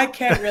I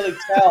can't really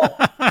tell.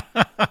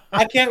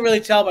 I can't really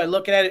tell by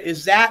looking at it.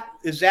 Is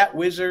that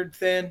wizard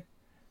thin?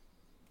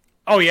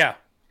 Oh yeah.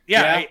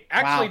 Yeah?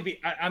 Actually,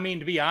 Wow.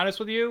 to be honest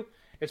with you,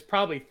 it's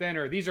probably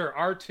thinner. These are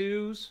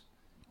R2s.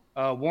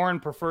 Warren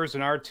prefers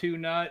an R2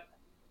 nut.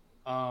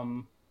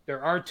 They're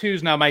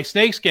R2s. Now my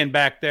snakeskin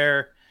back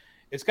there,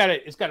 it's got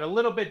a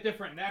little bit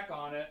different neck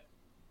on it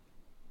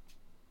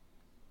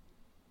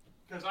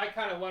because I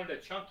kind of wanted a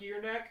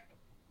chunkier neck.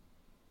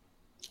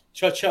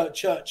 Chia.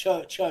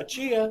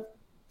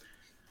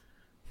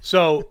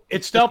 So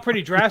it's still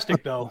pretty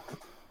drastic, though.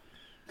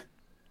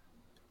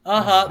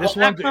 This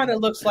one kind of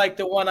looks like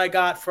the one I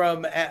got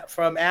from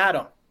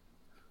Adam,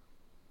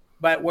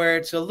 but where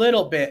it's a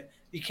little bit,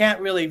 you can't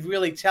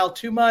really tell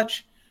too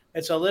much.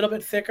 It's a little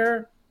bit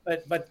thicker,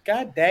 but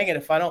god dang it,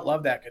 if I don't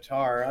love that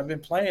guitar. I've been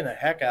playing the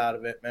heck out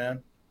of it,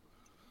 man.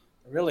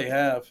 I really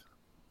have.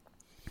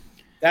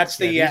 That's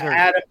the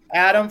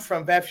Adam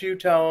from FU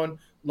Tone,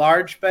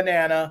 large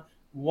banana,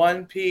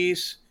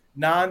 1-piece,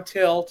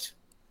 non-tilt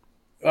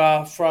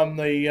from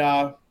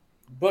the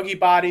Boogie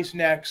Bodies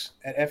necks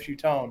at FU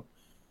Tone.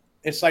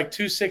 It's like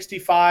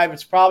 $265.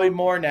 It's probably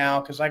more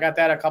now because I got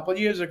that a couple of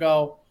years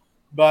ago,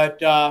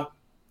 but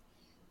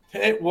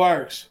it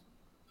works.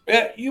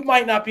 You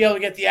might not be able to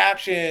get the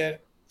action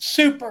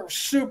super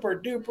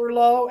duper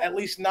low, at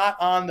least not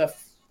on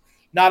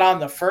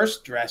the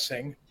first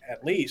dressing,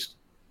 at least.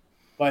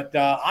 But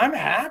I'm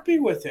happy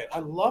with it. I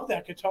love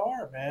that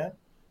guitar, man.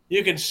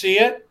 You can see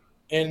it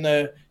in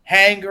the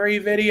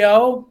Hangry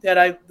video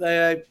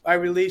that I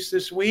released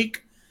this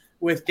week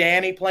with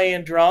Danny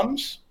playing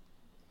drums.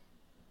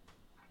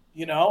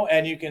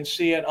 And you can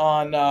see it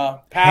on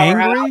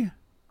Powerhouse.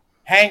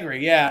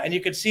 Hangry, yeah. And you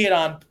can see it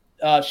on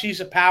She's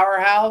a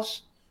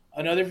Powerhouse,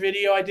 another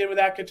video I did with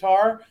that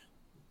guitar.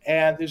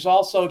 And there's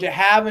also To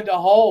Have and To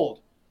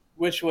Hold,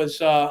 which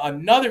was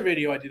another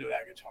video I did with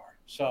that guitar.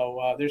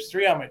 So there's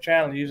 3 on my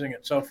channel using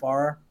it so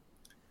far.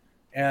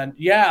 And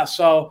yeah,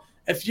 so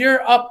if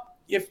you're up,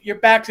 if your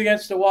back's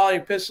against the wall,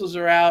 your pistols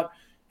are out,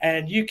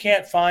 and you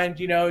can't find,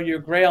 your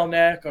grail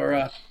neck or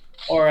a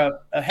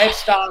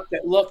headstock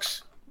that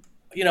looks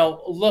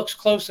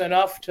close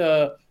enough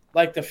to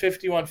like the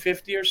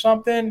 5150 or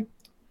something.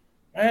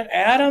 And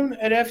Adam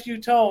at FU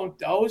Tone,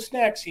 those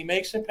necks he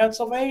makes in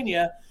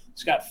Pennsylvania.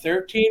 It's got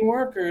 13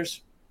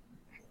 workers.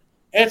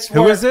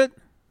 Who is it?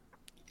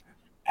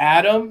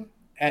 Adam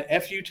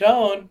at FU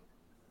Tone.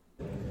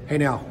 Hey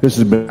now, this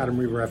is Adam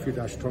Reaver,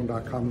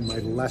 fu-tone.com, my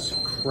less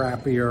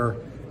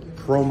crappier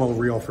promo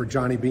reel for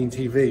Johnny Bean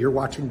TV. You're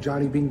watching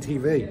Johnny Bean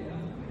TV.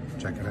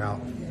 Check it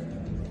out.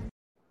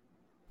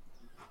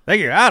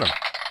 Thank you, Adam.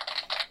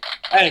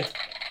 Hey,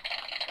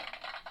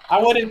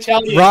 I wouldn't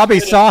tell you. Robbie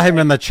saw him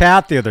in the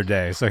chat the other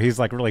day, so he's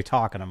like really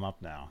talking him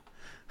up now.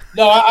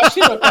 No, I've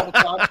seen it a couple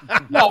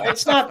times. No,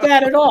 it's not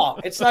that at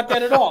all. It's not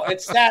that at all.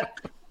 It's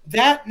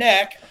that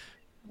neck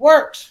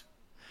works.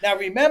 Now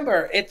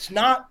remember, it's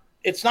not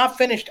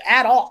finished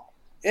at all.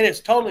 It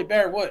is totally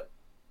bare wood,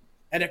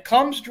 and it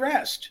comes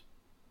dressed.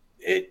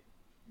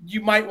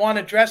 You might want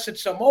to dress it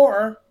some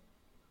more,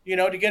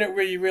 to get it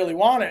where you really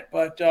want it.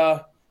 But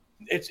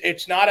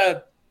it's not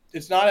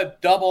a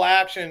double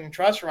action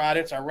truss rod.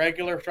 It's a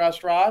regular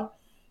truss rod.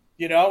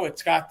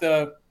 It's got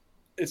the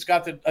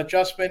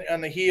adjustment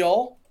on the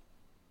heel.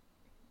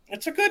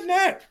 It's a good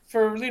neck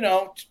for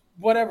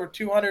whatever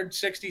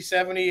 260,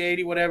 70,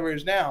 80, whatever it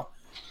is now.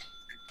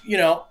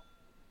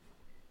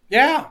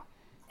 Yeah.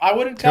 I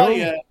wouldn't tell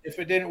you if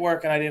it didn't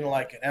work and I didn't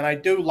like it, and I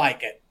do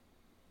like it.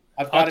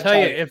 I'll tell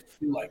you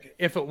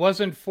if it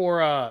wasn't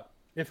for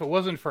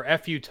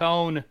FU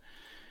Tone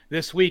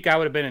this week, I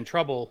would have been in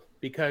trouble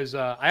because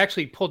I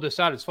actually pulled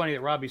this out. It's funny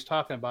that Robbie's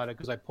talking about it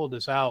because I pulled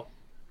this out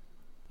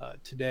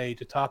today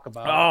to talk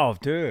about. Oh,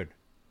 dude!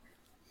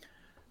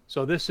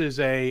 So this is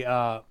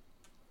a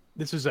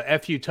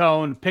FU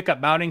Tone pickup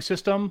mounting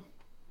system.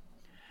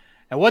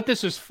 And what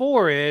this is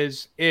for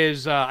is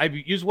I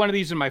used one of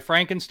these in my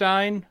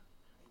Frankenstein,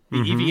 the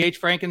EVH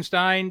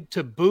Frankenstein,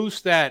 to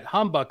boost that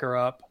humbucker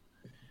up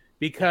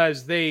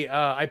because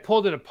I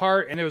pulled it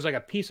apart and there was like a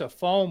piece of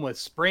foam with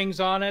springs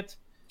on it.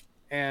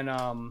 And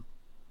I don't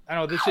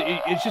know,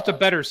 it's just a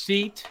better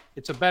seat.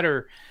 It's a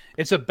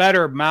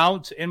better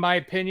mount in my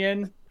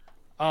opinion.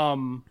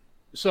 And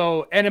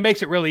it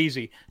makes it really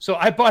easy. So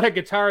I bought a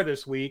guitar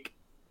last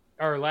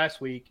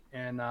week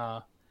and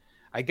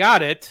I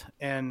got it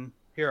and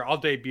here, I'll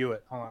debut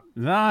it. Hold on.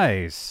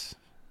 Nice.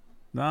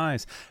 By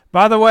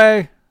the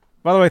way,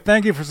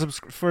 thank you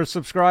for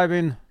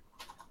subscribing.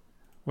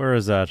 Where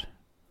is that?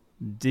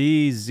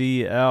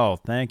 DZL.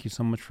 Thank you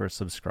so much for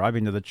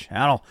subscribing to the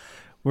channel.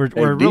 We're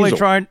really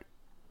trying.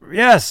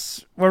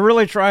 Yes, we're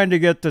really trying to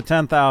get to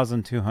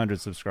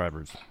 10,200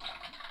 subscribers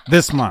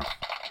this month.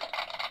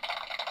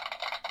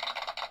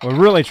 We're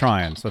really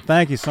trying. So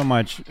thank you so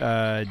much,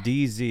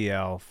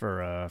 DZL,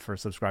 for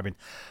subscribing.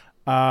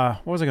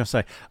 What was I going to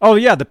say? Oh,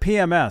 yeah, the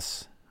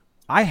PMS.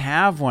 I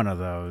have one of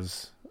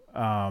those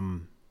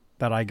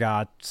that I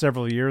got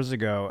several years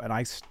ago, and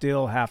I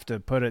still have to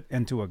put it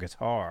into a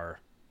guitar.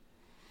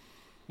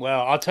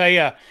 Well, I'll tell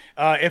you,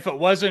 if it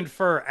wasn't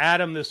for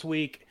Adam this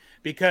week,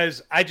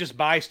 because I just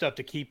buy stuff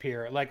to keep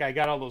here. Like I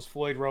got all those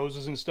Floyd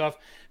Roses and stuff,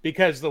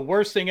 because the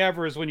worst thing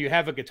ever is when you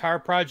have a guitar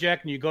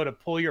project and you go to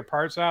pull your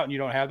parts out and you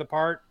don't have the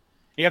part.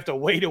 You have to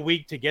wait a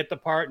week to get the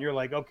part, and you're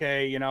like,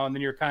 okay, and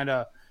then you're kind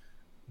of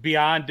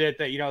beyond it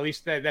that, at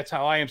least that's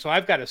how I am. So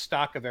I've got a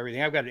stock of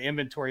everything. I've got an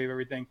inventory of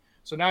everything.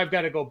 So now I've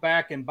got to go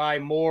back and buy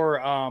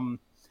more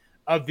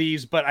of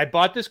these. But I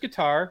bought this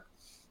guitar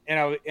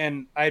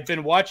and I'd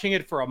been watching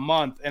it for a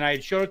month, and I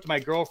had showed it to my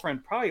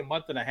girlfriend probably a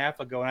month and a half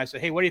ago. And I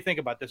said, hey, what do you think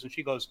about this? And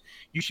she goes,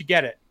 you should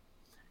get it.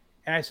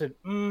 And I said,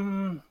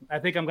 I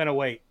think I'm going to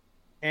wait.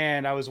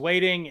 And I was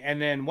waiting.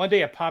 And then one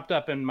day it popped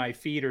up in my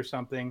feed or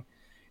something.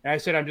 And I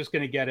said, I'm just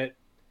going to get it.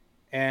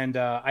 And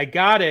I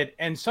got it.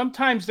 And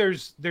sometimes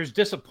there's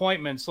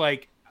disappointments.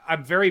 Like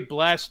I'm very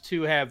blessed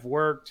to have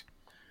worked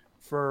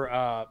for,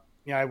 I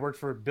worked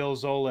for Bill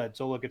Zola at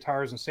Zola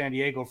Guitars in San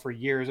Diego for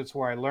years. That's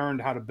where I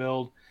learned how to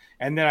build.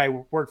 And then I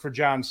worked for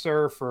John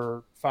Suhr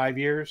for 5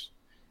 years.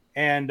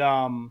 And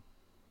I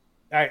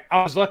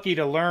was lucky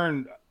to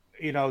learn,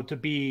 to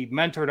be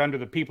mentored under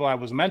the people I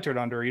was mentored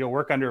under,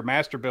 work under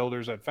master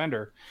builders at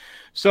Fender.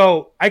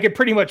 So I could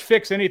pretty much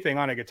fix anything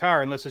on a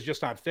guitar unless it's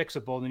just not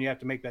fixable. And then you have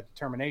to make that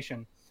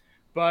determination.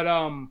 But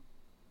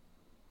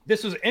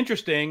this was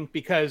interesting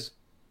because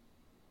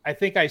I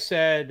think I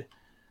said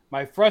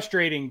my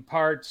frustrating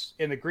parts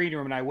in the green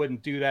room, and I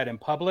wouldn't do that in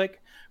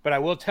public. But I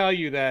will tell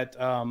you that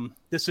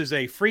this is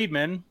a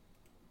Friedman.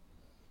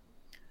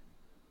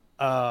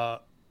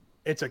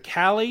 It's a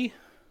Cali,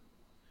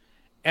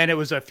 and it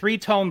was a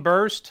 3-tone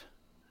burst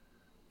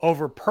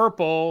over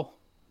purple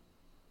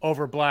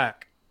over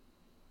black.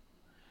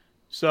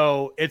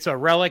 So it's a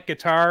relic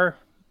guitar,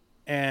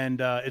 and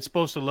it's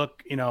supposed to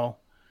look,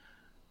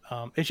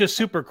 it's just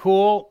super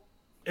cool.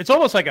 It's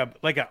almost like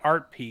an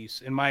art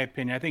piece, in my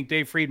opinion. I think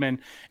Dave Friedman.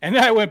 And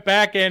then I went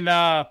back and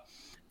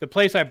the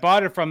place I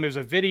bought it from, there's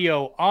a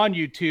video on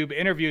YouTube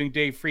interviewing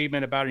Dave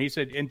Friedman about it. He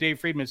said, and Dave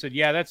Friedman said,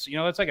 yeah, that's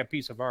like a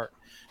piece of art.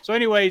 So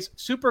anyways,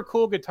 super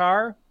cool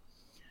guitar.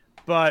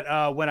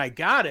 But when I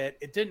got it,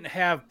 it didn't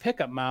have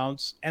pickup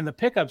mounts, and the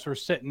pickups were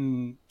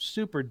sitting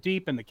super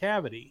deep in the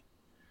cavity.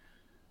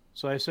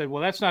 So I said,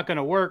 well, that's not going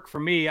to work for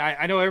me.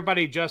 I know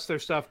everybody adjusts their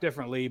stuff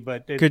differently,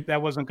 but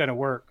that wasn't going to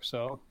work.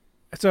 So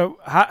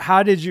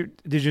how did you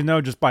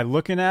know, just by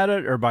looking at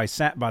it or by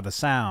the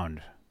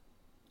sound?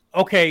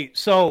 Okay,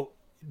 so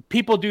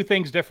people do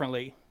things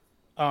differently.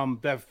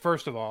 That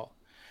first of all,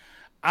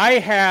 I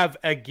have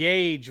a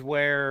gauge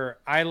where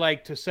I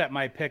like to set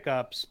my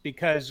pickups,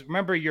 because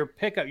remember, your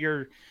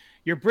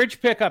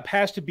bridge pickup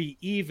has to be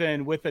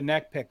even with the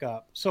neck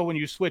pickup. So when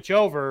you switch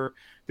over,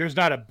 there's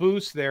not a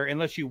boost there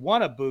unless you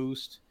want a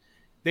boost.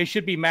 They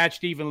should be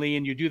matched evenly,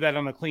 and you do that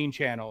on a clean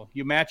channel.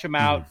 You match them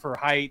out for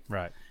height.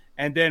 Right.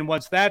 And then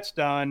once that's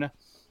done,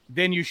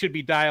 then you should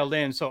be dialed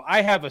in. So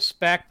I have a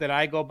spec that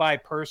I go by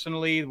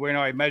personally where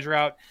I measure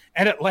out,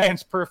 and it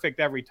lands perfect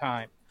every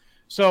time.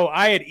 So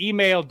I had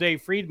emailed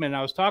Dave Friedman.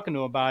 I was talking to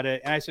him about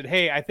it, and I said,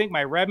 hey, I think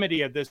my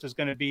remedy of this is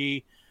going to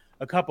be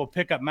a couple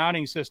pickup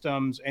mounting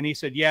systems. And he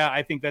said, yeah,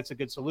 I think that's a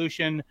good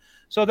solution.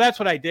 So that's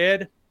what I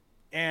did.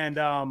 And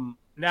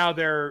now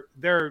they're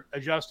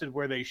adjusted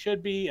where they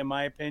should be, in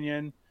my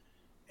opinion.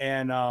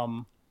 And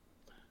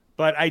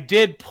but I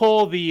did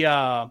pull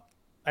the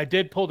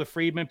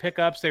Friedman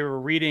pickups. They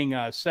were reading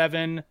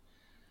 7K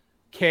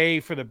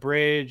for the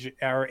bridge,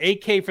 or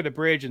 8K for the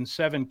bridge, and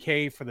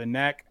 7K for the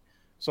neck.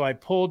 So I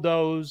pulled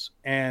those,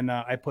 and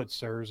I put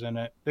SIRS in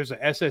it. There's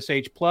a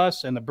SSH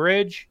Plus in the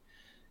bridge,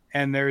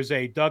 and there's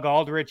a Doug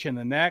Aldrich in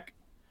the neck.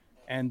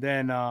 And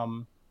then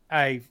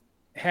I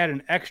had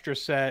an extra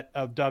set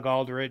of Doug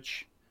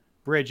Aldrich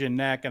bridge and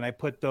neck, and I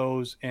put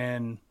those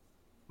in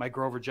my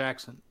Grover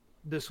Jackson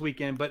this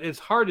weekend. But it's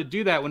hard to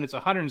do that when it's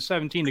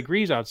 117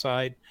 degrees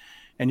outside,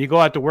 and you go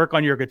out to work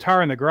on your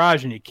guitar in the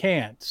garage, and you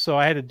can't. So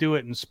I had to do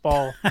it in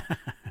small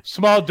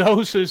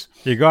doses.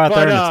 You go out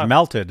there and it's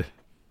melted.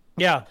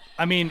 Yeah,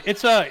 I mean,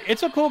 it's a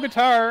cool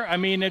guitar. I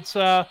mean, it's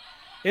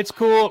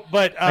cool,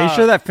 but are you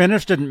sure that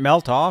finish didn't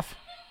melt off?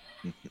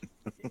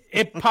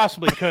 It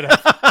possibly could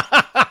have.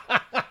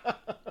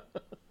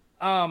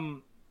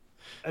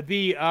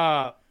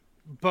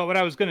 But what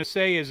I was going to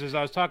say is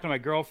I was talking to my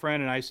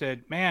girlfriend, and I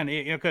said, man,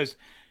 because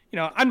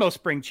I'm no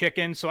spring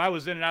chicken, so I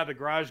was in and out of the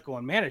garage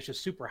going, man, it's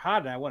just super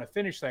hot, and I want to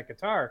finish that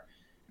guitar.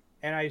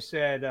 And I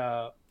said,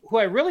 who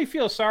I really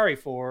feel sorry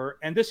for,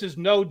 and this is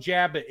no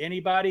jab at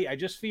anybody, I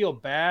just feel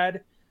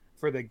bad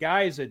for the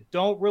guys that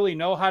don't really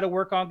know how to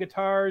work on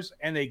guitars,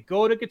 and they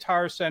go to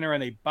Guitar Center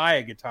and they buy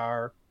a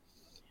guitar,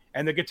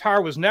 and the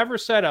guitar was never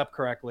set up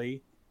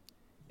correctly,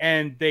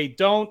 and they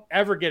don't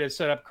ever get it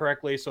set up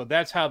correctly, so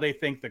that's how they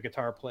think the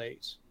guitar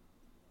plays.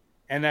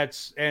 And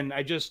that's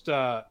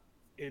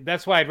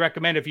why I'd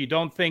recommend, if you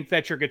don't think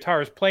that your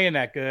guitar is playing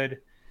that good,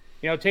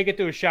 take it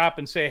to a shop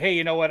and say, hey,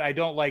 you know what? I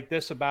don't like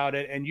this about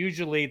it. And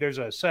usually there's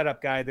a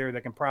setup guy there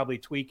that can probably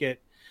tweak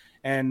it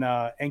and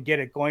get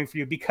it going for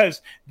you,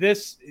 because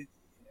this,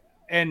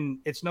 and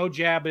it's no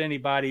jab at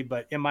anybody,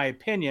 but in my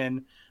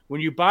opinion,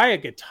 when you buy a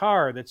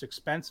guitar that's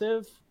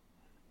expensive,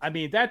 I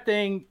mean, that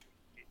thing,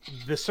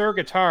 the Sir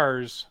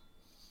guitars,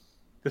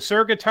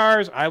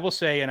 I will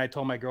say, and I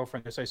told my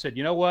girlfriend this, I said,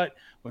 you know what?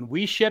 When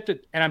we shipped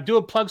it, and I'm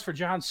doing plugs for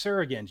John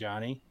Sir again,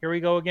 Johnny. Here we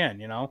go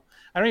again, I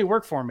don't even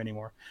work for him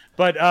anymore.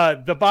 But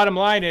the bottom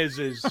line is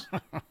and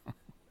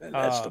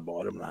that's the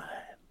bottom line.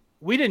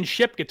 We didn't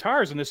ship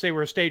guitars unless they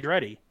were stage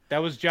ready. That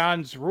was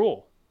John's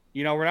rule.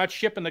 We're not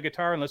shipping the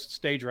guitar unless it's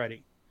stage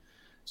ready.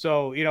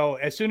 So,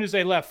 as soon as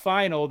they left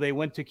final, they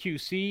went to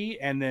QC,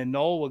 and then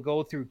Noel would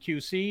go through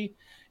QC,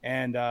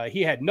 and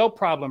he had no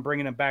problem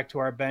bringing them back to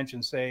our bench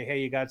and say, hey,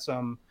 you got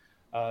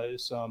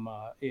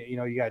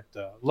you got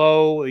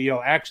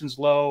low, actions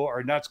low,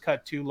 or nuts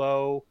cut too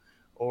low,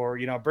 or,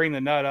 bring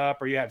the nut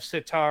up, or you have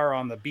sitar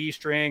on the B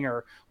string,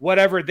 or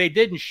whatever. They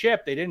didn't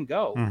ship. They didn't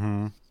go,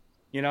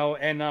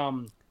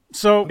 and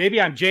so maybe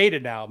I'm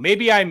jaded now.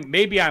 Maybe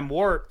I'm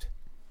warped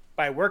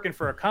by working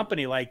for a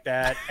company like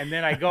that. And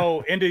then I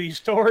go into these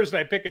stores and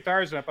I pick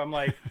guitars up. I'm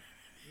like,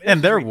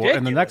 and they're warped,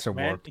 and the necks are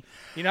warped.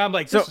 I'm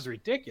like, this is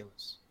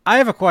ridiculous. I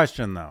have a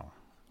question though.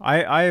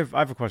 I have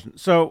a question.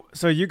 So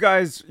you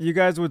guys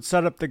would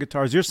set up the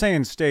guitars. You're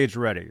saying stage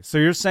ready. So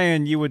you're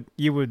saying you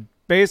would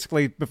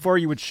basically, before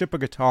you would ship a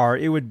guitar,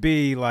 it would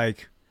be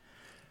like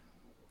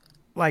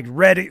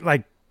ready,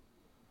 like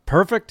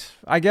perfect,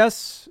 I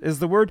guess is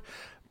the word.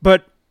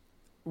 But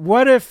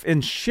what if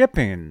in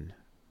shipping,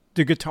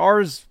 do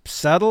guitars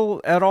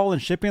settle at all in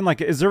shipping?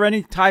 Like, is there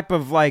any type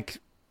of like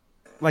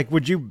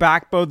would you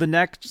backbow the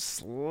neck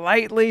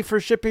slightly for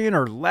shipping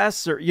or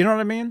less, or you know what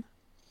I mean?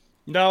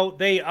 No,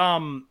 they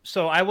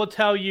so I will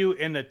tell you,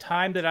 in the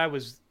time that I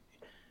was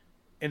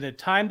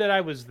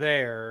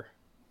there,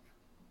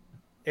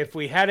 if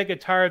we had a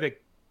guitar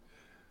that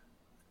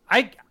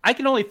I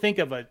can only think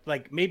of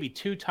maybe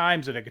 2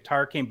 times that a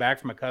guitar came back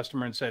from a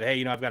customer and said,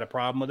 hey, I've got a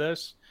problem with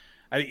this.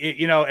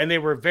 And they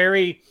were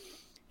very,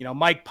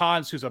 Mike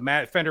Pons, who's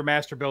a Fender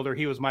master builder,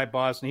 he was my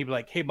boss, and he'd be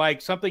like, hey,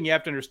 Mike, something you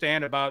have to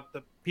understand about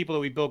the people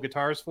that we build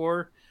guitars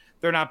for,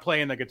 they're not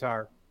playing the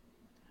guitar.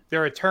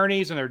 they're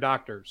attorneys and they're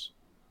doctors,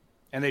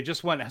 and they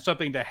just want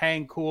something to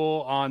hang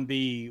cool on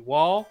the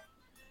wall.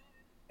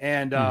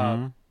 And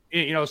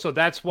so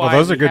that's why. Well,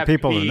 those are good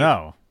people to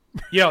know.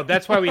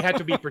 That's why we have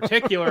to be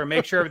particular and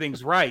make sure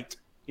everything's right.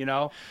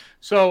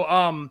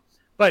 So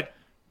but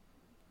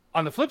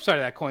on the flip side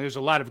of that coin, there's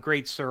a lot of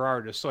great Sir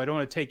artists. So I don't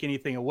want to take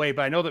anything away,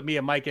 but I know that me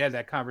and Mike had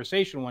that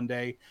conversation one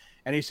day,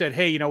 and he said,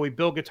 "Hey, we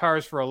build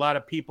guitars for a lot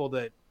of people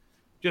that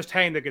just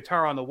hang the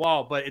guitar on the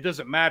wall, but it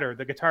doesn't matter.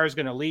 The guitar is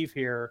going to leave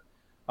here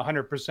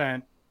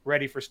 100%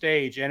 ready for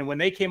stage." And when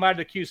they came out of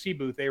the QC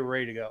booth, they were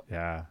ready to go.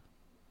 Yeah.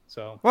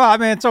 So, well, I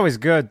mean, it's always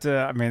good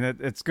to,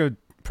 it's good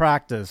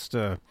practice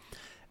to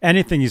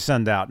anything you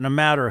send out, no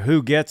matter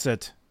who gets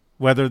it,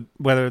 whether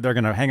they're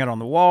going to hang it on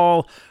the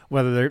wall,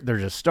 whether they're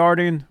just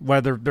starting,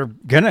 whether they're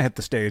going to hit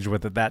the stage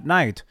with it that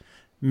night,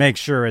 make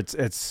sure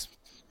it's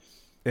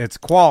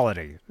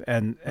quality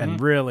and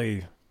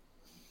really,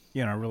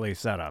 really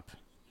set up.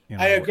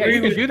 I agree.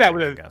 You can do that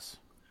with I guess.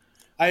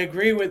 I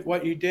agree with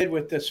what you did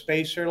with the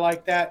spacer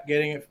like that,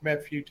 getting it from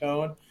FU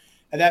Tone,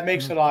 and that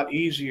makes it a lot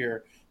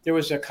easier. There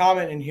was a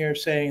comment in here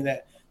saying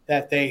that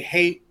they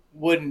hate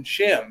wooden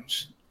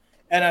shims,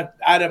 and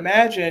I'd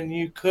imagine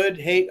you could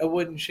hate a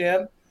wooden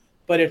shim,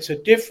 but it's a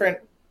different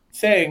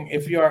thing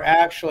if you are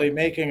actually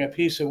making a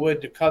piece of wood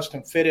to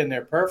custom fit in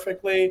there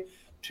perfectly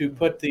to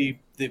put the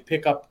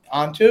pickup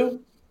onto.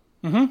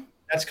 Mm-hmm.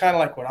 That's kind of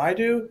like what I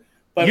do.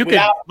 But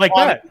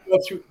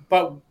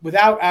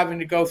without having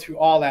to go through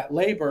all that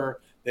labor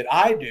that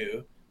I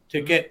do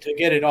to get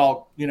it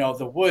all,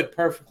 the wood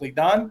perfectly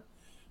done,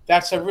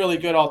 that's a really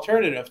good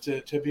alternative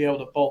to be able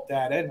to bolt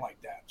that in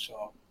like that.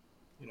 So,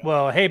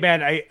 well, hey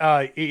man,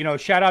 I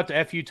shout out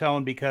to FU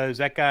Tone, because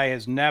that guy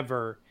has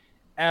never,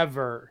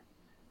 ever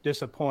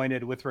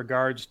disappointed with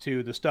regards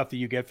to the stuff that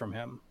you get from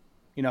him.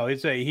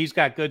 He's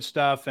got good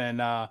stuff,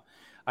 and I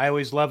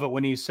always love it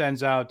when he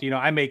sends out.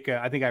 I make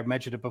I think I've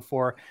mentioned it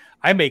before.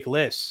 I make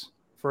lists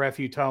for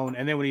FU Tone,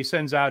 and then when he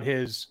sends out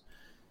his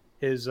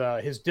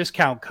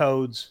discount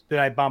codes, that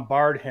I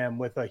bombard him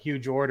with a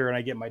huge order, and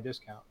I get my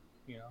discount.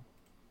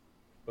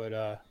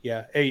 But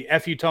hey,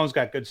 FU Tone's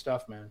got good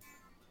stuff, man.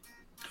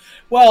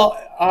 Well,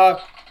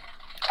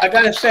 I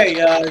gotta say,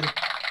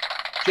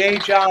 Jay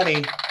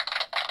Johnny,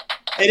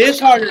 it is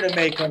harder to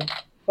make them,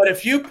 but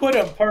if you put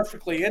them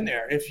perfectly in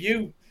there, if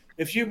you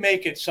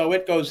make it so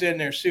it goes in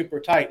there super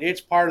tight,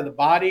 it's part of the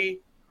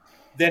body,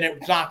 then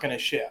it's not going to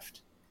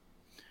shift.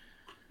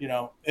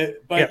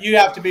 But you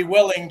have to be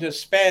willing to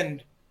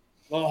spend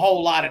a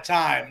whole lot of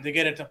time to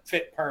get it to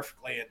fit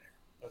perfectly in there.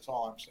 That's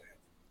all I'm saying.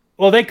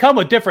 Well, they come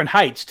with different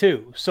heights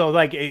too. So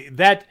like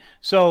that.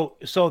 So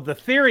the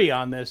theory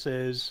on this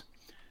is,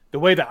 the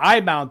way that I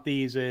mount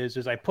these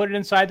is I put it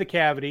inside the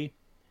cavity,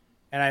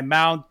 and I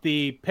mount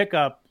the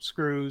pickup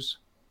screws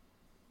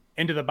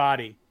into the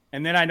body,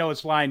 and then I know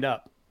it's lined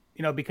up.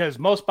 Because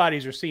most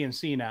bodies are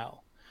CNC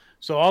now.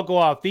 So I'll go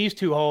out these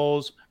two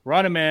holes,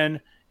 run them in,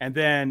 and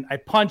then I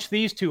punch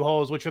these two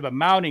holes, which are the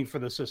mounting for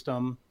the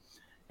system,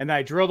 and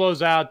I drill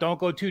those out. Don't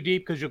go too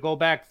deep, because you'll go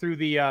back through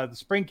the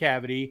spring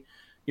cavity.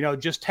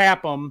 Just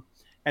tap them,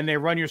 and they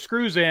run your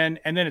screws in,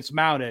 and then it's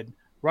mounted.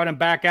 Run them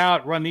back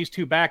out, run these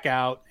two back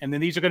out, and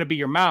then these are going to be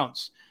your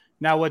mounts.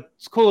 Now,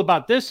 what's cool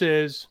about this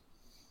is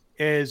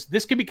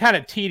this can be kind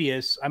of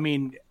tedious. I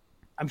mean,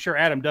 I'm sure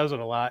Adam does it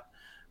a lot,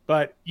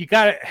 but you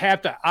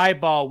have to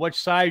eyeball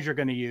which size you're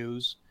going to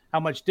use,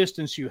 how much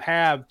distance you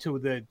have to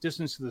the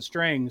distance of the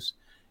strings,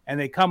 and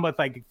they come with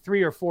like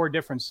 3 or 4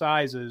 different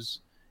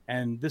sizes.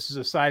 And this is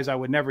a size I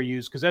would never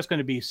use, because that's going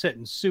to be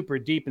sitting super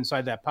deep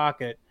inside that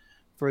pocket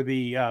for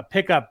the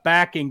pickup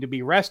backing to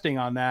be resting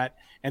on that.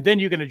 And then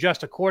you can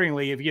adjust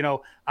accordingly.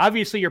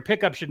 Obviously your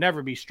pickup should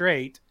never be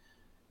straight,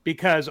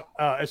 because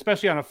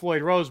especially on a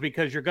Floyd Rose,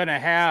 because you're going to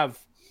have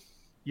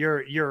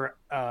your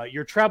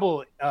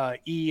treble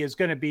E is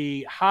going to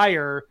be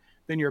higher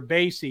than your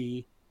bass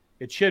E.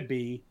 It should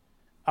be.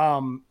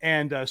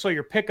 So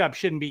your pickup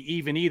shouldn't be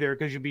even either,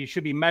 because you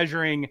should be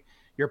measuring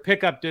your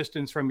pickup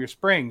distance from your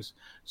springs.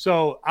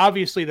 So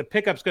obviously the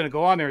pickup's going to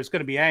go on there. It's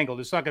going to be angled.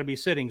 It's not going to be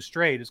sitting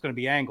straight. It's going to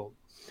be angled.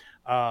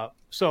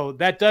 So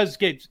that does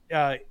get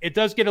a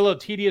little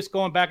tedious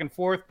going back and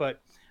forth,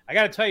 but I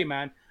got to tell you,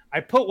 man, I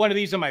put one of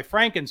these in my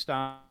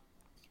Frankenstein,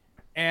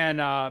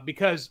 and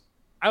because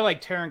I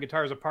like tearing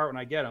guitars apart when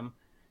I get them,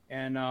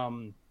 and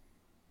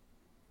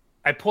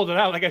I pulled it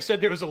out. Like I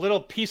said, there was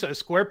a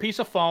square piece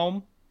of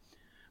foam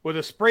with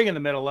a spring in the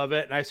middle of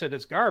it, and I said,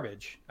 it's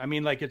garbage. I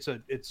mean, like it's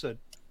a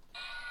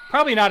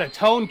probably not a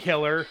tone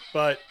killer,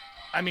 but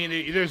I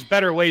mean, there's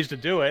better ways to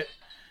do it.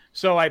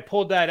 So I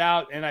pulled that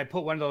out, and I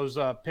put one of those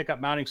pickup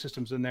mounting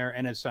systems in there,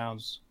 and it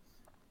sounds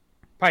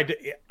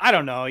probably, I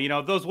don't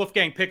know, those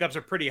Wolfgang pickups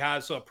are pretty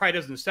hot, so it probably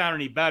doesn't sound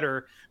any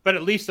better, but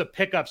at least the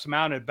pickup's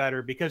mounted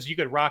better, because you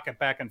could rock it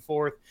back and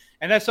forth.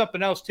 And that's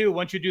something else too.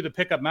 Once you do the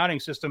pickup mounting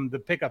system, the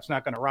pickup's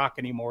not going to rock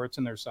anymore. It's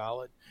in there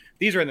solid.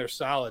 These are in there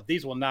solid.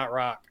 These will not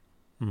rock.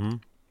 Mm-hmm.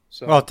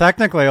 So, well,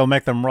 technically it'll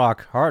make them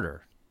rock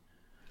harder.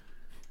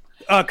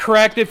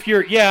 Correct. If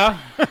you're,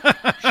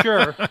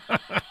 sure.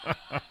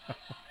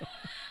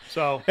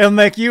 So it'll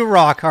make you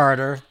rock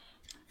harder.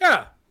 Yeah,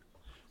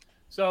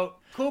 So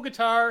cool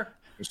guitar.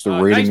 It's the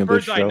rating nice of this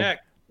bird's eye show. neck.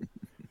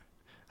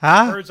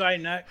 Huh? Bird's eye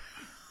neck.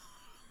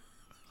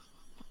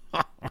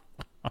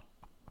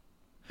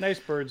 Nice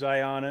bird's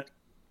eye on it.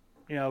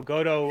 You know,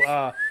 go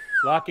to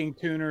Locking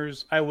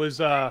Tuners. I was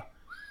talking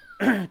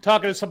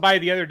to somebody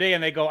the other day,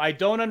 and they go, "I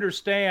don't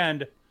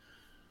understand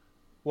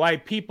why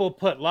people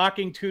put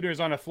locking tuners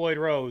on a Floyd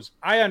Rose."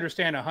 I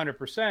understand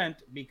 100%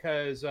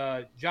 because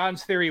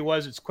John's theory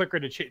was it's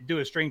quicker to do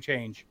a string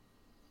change.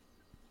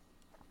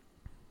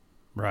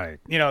 Right.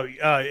 You know,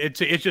 it's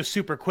just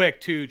super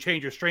quick to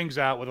change your strings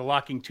out with a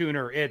locking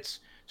tuner. It's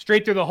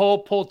straight through the hole,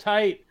 pull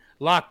tight,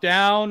 lock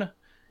down,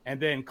 and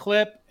then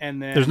clip, and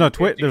then There's no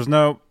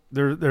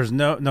there's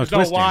no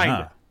twisting. no wind.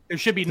 Huh? There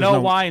should be There's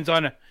no winds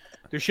on a.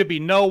 There should be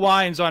no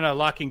winds on a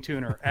locking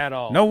tuner at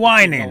all. No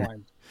whining.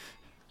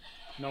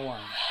 No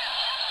winds.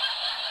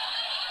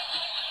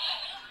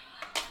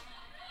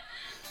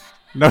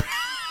 No.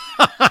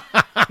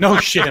 No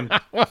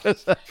shim. What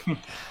is that?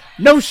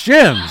 No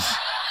shims.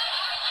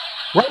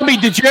 Robbie,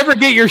 did you ever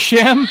get your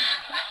shim?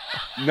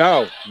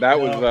 No, that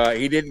was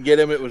he didn't get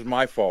him. It was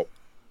my fault.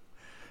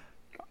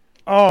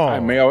 Oh, I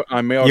mailed You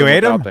him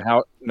ate without him? the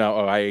house. No,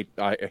 I ate.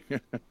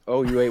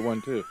 Oh, you ate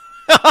one too.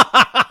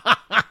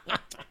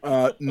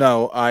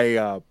 No,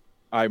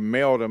 I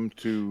mailed him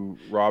to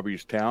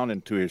Robbie's town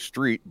and to his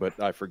street, but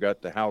I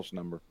forgot the house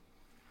number.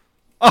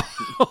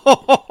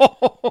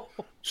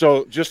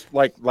 So just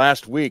like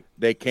last week,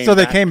 they came. So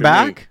they back came to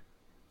back? me.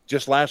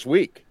 Just last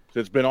week. So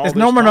it's been all. It's this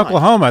Norman, time.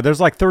 Oklahoma.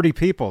 There's like 30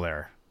 people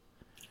there.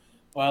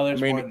 Well, I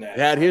there's mean, more than it that.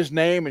 had his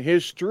name and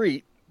his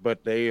street,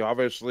 but they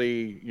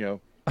obviously,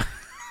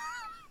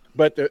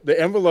 But the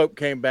envelope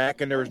came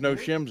back and there was no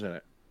shims in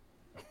it.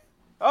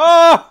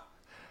 Oh,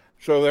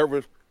 So there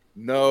was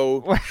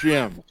no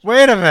shims.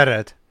 wait a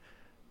minute.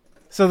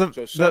 So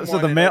So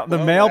someone the in mail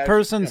Oklahoma mail has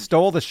person shims.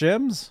 stole the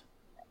shims?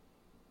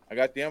 I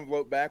got the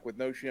envelope back with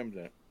no shims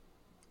in it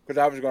because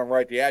I was going to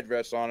write the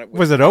address on it. with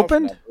Was the it house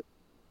opened? number.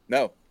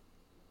 No.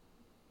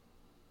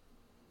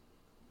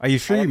 Are you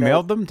sure I you don't know.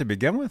 mailed them to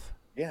begin with?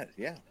 Yes.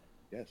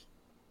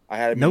 I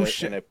had No them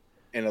shit.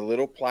 in a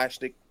little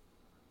plastic.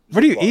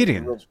 What are you Ziploc,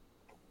 eating?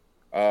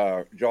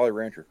 Jolly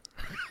Rancher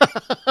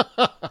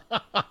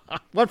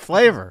What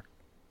flavor?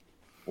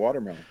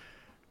 watermelon.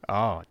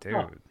 Oh, dude.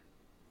 Huh.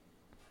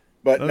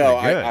 But Those no,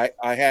 are good.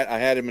 I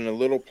had him in a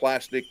little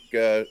plastic,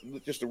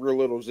 just a real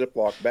little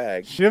Ziploc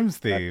bag. Shims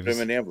I put thieves.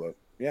 them in the envelope.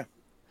 Yeah.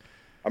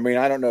 I mean,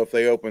 I don't know if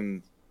they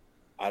open.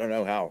 I don't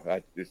know how.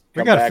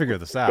 We got to figure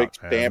this out,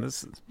 man.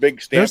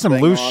 Big stamp. There's some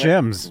thing loose on it.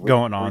 shims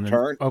going on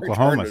Return- in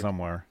Oklahoma return to-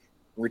 somewhere.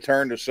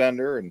 Return to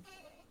sender,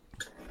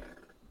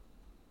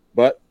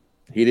 but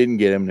he didn't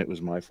get him, and it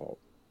was my fault.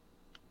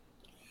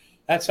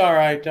 That's all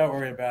right. Don't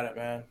worry about it,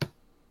 man.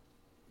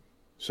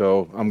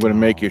 So I'm going to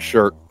make you a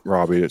shirt,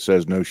 Robbie, that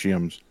says no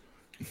shims.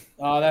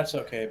 Oh, that's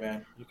okay,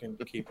 man. You can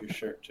keep your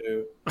shirt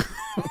too.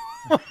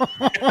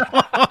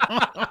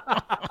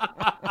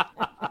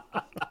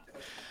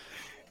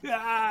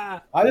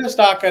 I'm just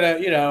not gonna,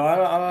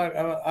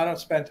 I don't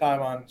spend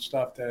time on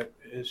stuff that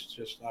is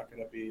just not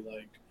gonna be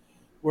like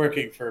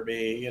working for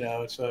me.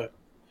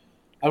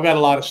 I've got a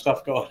lot of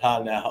stuff going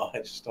on now. I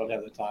just don't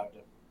have the time to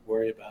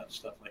worry about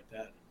stuff like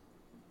that.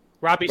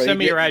 Robbie, But send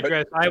me you your get-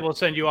 address. I will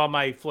send you all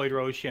my Floyd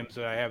Rose shims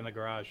that I have in the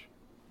garage.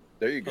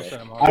 There you go. I'll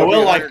send them all. I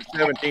will like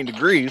 117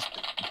 degrees.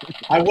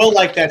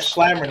 that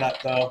slammer nut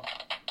though.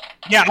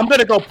 Yeah, I'm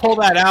gonna go pull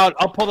that out.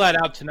 I'll pull that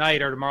out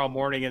tonight or tomorrow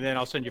morning, and then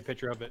I'll send you a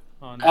picture of it.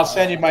 I'll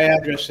send you my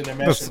address in the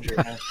messenger,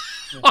 man.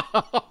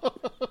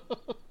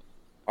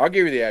 I'll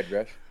give you the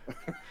address.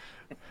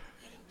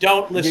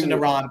 Don't listen to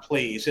Ron,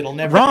 please. It'll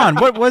never. Ron,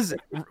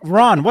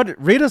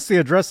 read us the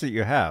address that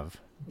you have.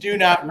 Do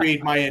not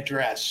read my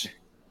address,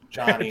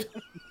 Johnny.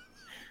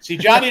 See,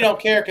 Johnny don't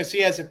care because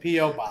he has a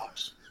PO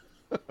box,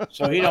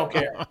 so he don't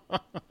care.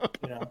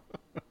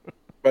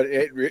 But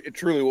it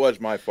truly was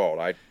my fault.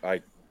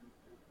 I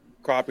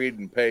copied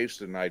and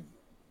pasted, and I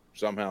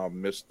somehow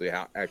missed the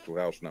actual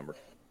house number.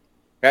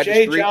 Had the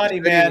Jay, street Johnny,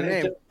 and city and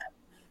man, the name.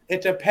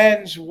 it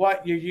depends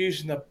what you're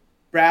using the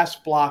brass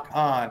block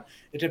on.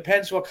 It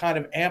depends what kind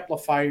of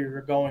amplifier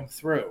you're going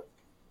through.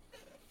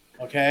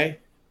 Okay?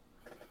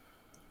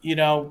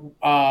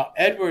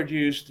 Edward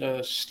used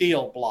the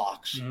steel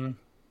blocks. Mhm.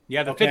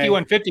 Yeah, the Okay.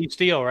 5150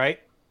 steel, right?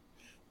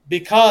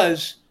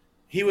 Because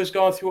he was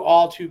going through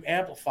all tube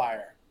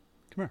amplifier.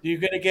 Come here.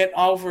 You're going to get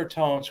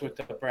overtones with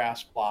the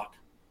brass block.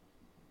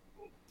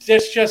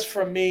 That's just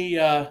from me.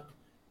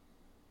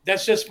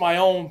 That's just my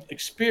own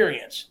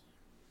experience,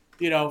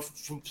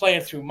 from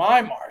playing through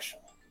my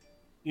Marshall,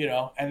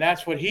 and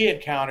that's what he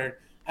encountered.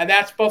 And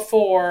that's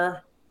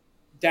before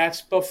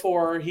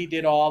he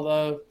did all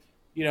the,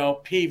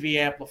 PV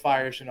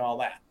amplifiers and all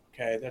that.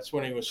 Okay. That's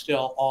when he was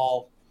still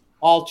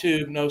all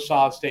tube, no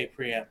solid state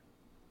preamp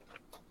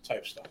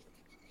type stuff.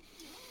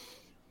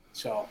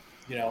 So,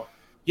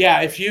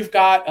 if you've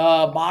got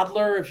a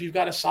modeler, if you've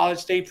got a solid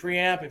state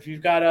preamp, if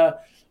you've got a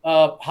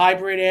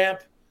hybrid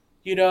amp,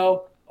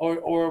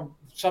 or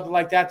something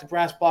like that, the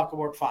brass block will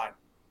work fine.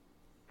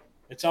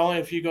 It's only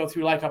if you go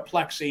through like a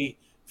Plexi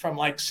from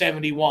like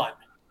 71,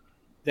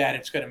 that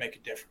it's going to make a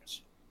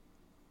difference.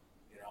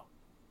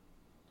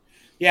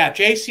 Yeah,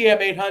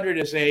 JCM 800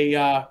 is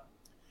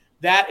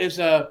that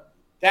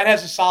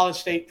has a solid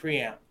state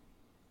preamp.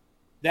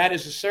 That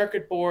is a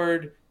circuit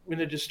board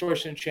with a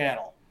distortion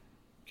channel.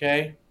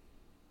 Okay,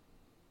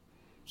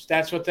 so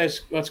that's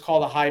what's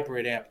called a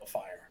hybrid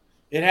amplifier.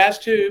 It has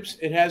tubes.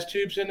 It has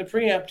tubes in the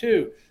preamp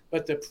too,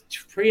 but the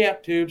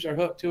preamp tubes are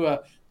hooked to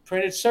a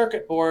printed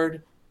circuit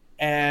board,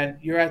 and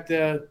you're at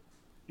the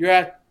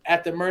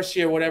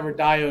mercy of whatever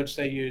diodes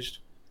they used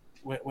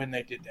when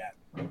they did that.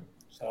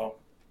 So,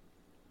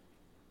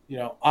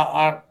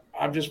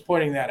 I'm just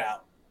pointing that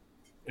out.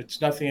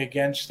 It's nothing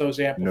against those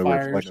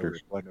amplifiers. No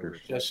reflectors.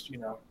 Just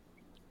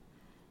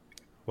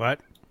What?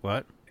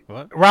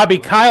 Robbie,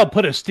 Kyle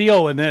put a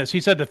steel in this.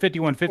 He said the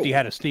 5150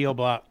 had a steel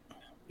block.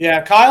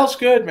 Yeah, Kyle's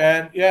good,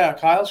 man. Yeah,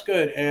 Kyle's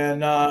good,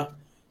 and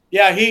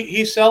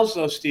he sells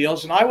those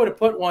steels, and I would have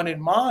put one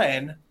in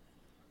mine,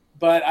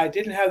 but I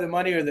didn't have the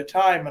money or the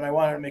time, and I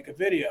wanted to make a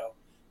video,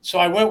 so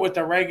I went with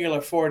the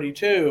regular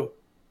 42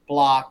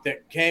 block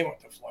that came with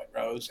the Floyd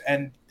Rose,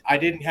 and I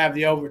didn't have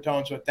the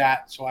overtones with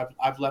that, so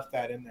I've left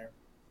that in there.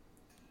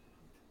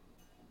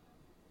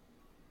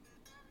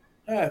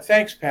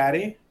 Thanks,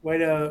 Patty. Way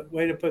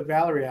to put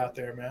Valerie out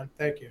there, man.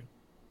 Thank you.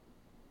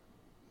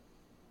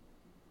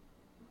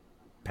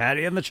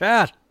 Patty in the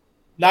chat.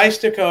 Nice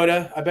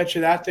Dakota. I bet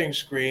you that thing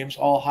screams.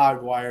 All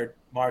hardwired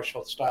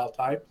Marshall style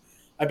type.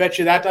 I bet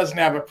you that doesn't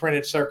have a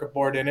printed circuit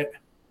board in it.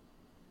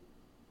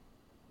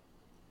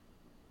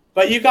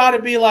 But you got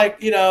to be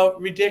like,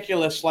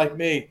 ridiculous like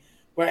me,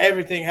 where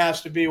everything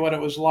has to be what it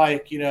was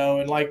like,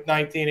 in like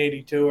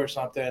 1982 or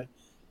something.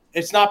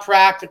 It's not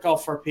practical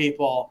for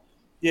people,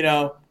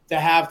 to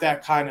have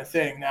that kind of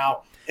thing.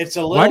 Now, it's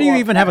a little. Why do you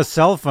even have a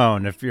cell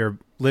phone if you're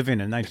living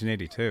in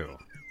 1982?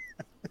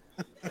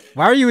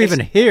 Why are you even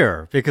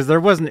here? Because there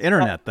wasn't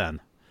internet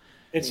then.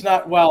 It's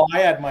not. Well, I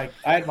had my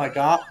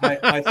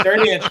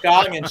 30-inch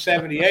gong in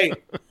 '78,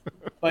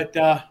 but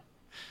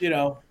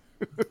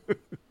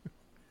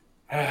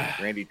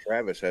Randy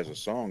Travis has a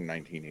song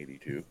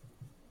 1982.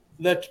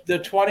 The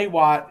 20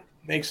 watt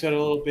makes it a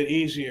little bit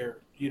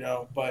easier,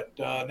 But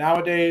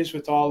nowadays,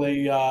 with all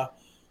the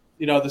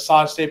the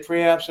solid state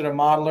preamps and the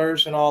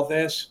modelers and all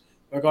this,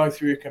 they're going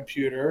through your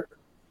computer.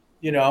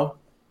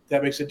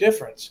 That makes a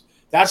difference.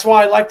 That's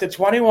why I like the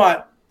 20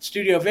 watt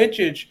Studio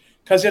Vintage,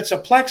 because it's a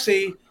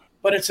plexi,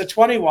 but it's a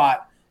 20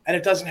 watt and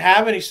it doesn't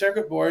have any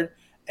circuit board,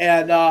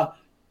 and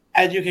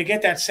you can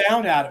get that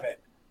sound out of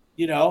it,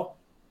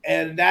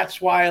 and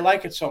that's why I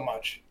like it so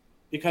much.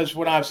 Because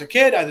when I was a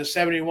kid, I had a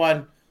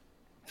 71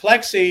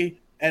 plexi,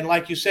 and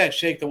like you said,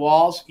 shake the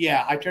walls.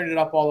 Yeah, I turned it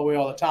up all the way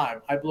all the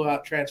time. I blew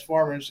out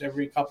transformers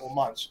every couple of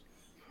months,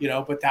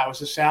 but that was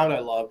the sound I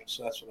loved,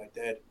 so that's what I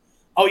did.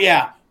 Oh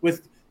yeah,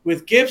 with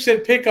Gibson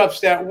pickups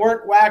that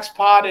weren't wax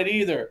potted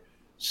either.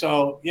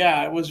 So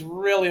yeah, it was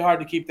really hard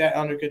to keep that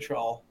under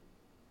control.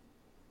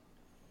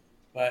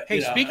 But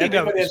hey,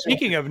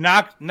 speaking of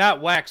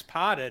not wax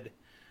potted,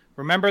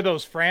 remember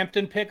those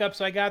Frampton pickups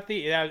I got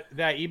that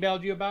I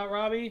emailed you about,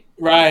 Robbie?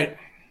 Right.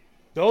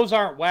 Those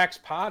aren't wax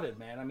potted,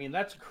 man. I mean,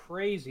 that's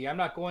crazy. I'm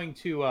not going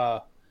to.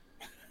 I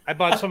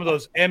bought some of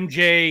those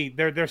MJ.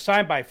 They're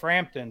signed by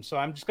Frampton, so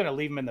I'm just going to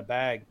leave them in the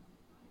bag.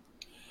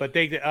 But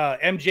they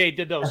MJ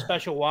did those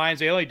special wines.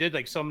 They only did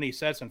like so many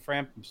sets, and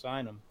Frampton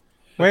signed them.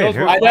 Wait,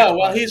 I know.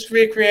 Well, he's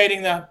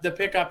recreating the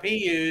pickup he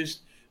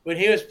used when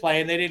he was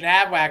playing. They didn't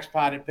have wax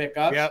potted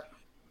pickups. Yep.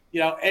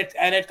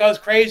 It goes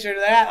crazier to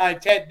that.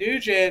 Like Ted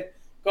Nugent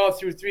going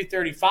through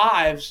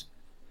 335s,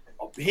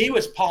 he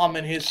was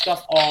palming his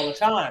stuff all the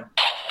time.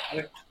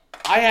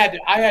 I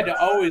had to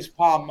always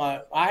palm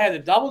my. I had a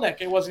double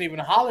neck. It wasn't even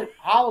a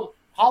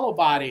hollow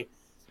body,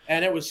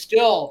 and it was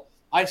still.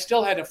 I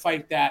still had to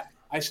fight that.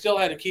 I still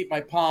had to keep my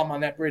palm on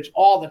that bridge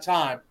all the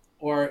time,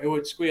 or it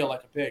would squeal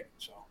like a pig.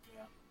 So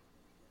yeah,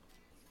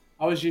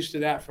 I was used to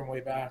that from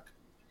way back.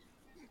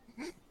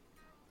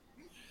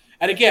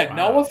 And again,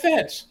 no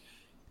offense.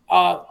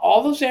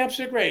 All those amps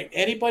are great.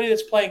 Anybody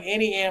that's playing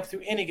any amp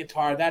through any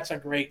guitar, that's a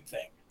great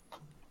thing.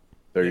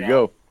 There you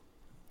go.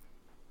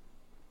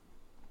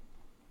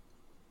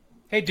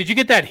 Hey, did you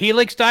get that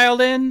Helix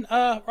dialed in,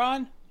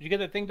 Ron? Did you get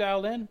that thing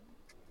dialed in?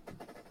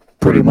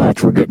 Pretty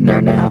much. We're getting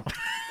there now.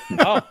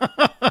 Oh.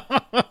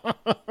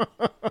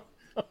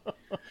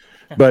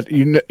 But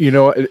if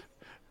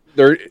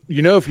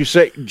you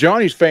say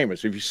Johnny's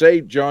famous, if you say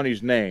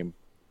Johnny's name,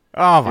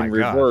 oh my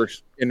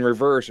in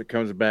reverse, it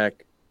comes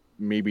back.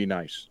 Me be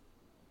nice.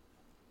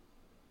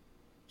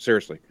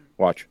 Seriously,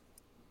 watch.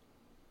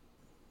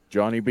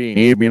 Johnny Bean.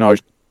 Me be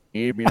nice.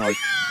 Me be nice.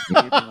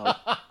 Me be nice.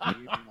 Me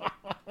be nice.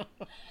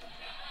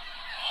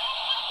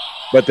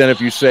 But then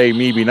if you say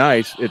me be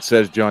nice, it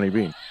says Johnny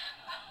Bean.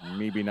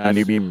 Me be nice.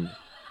 Johnny Bean.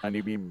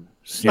 Johnny Bean.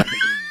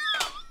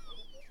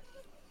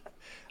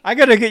 I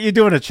gotta get you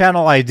doing a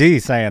channel ID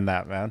saying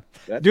that, man.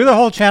 Do the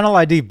whole channel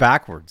ID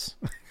backwards.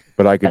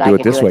 But I could do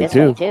it this way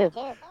too.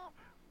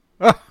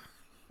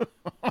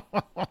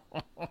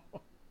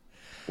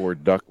 Or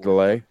duck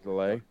delay,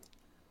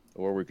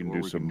 or we can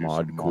do some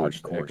mod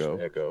course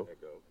echo.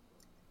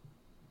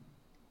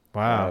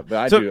 Wow. But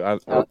I So- do. I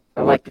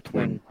like the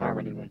twin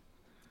harmony one.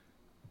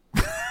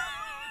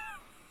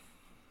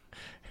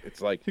 It's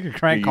like You can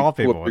crank you call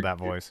pull people up- with that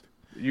voice.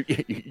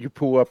 You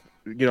pull up,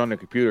 get on the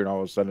computer, and all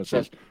of a sudden it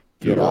says,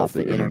 Get off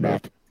the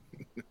internet.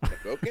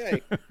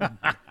 "Okay,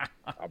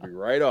 I'll be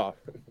right off."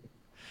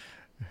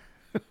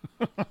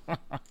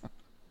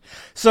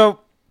 So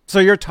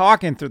you're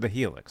talking through the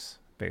Helix,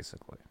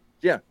 basically.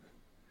 Yeah.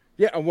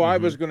 Well, I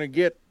was gonna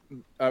get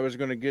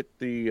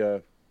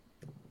the.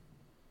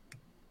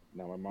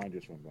 Now my mind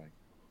just went blank.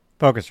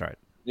 Focusrite.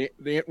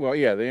 The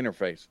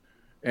interface,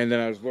 and then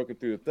I was looking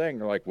through the thing.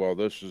 They're like, "Well,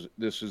 this is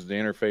the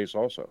interface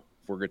also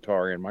for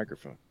guitar and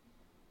microphone."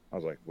 I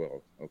was like,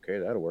 "Well, okay,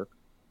 that'll work."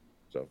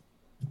 So,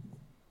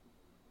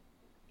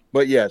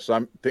 but yes,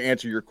 to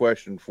answer your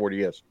question,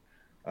 40s.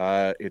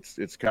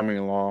 It's coming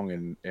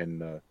along,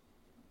 and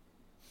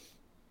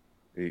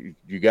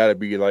you got to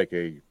be like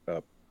a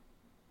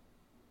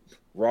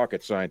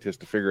rocket scientist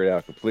to figure it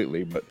out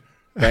completely. But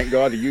thank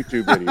God the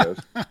YouTube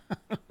videos.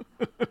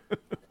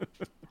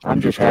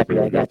 I'm just happy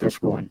I got this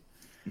going.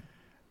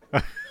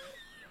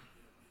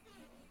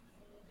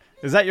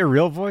 Is that your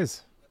real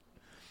voice?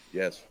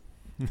 Yes.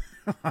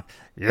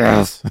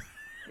 Yes.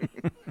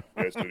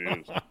 Yes,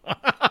 it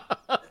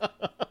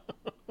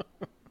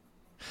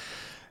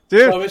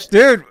is.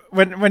 Dude,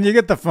 when you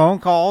get the phone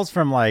calls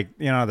from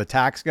the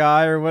tax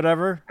guy or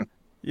whatever,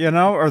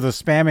 or the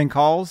spamming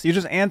calls, you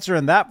just answer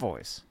in that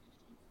voice.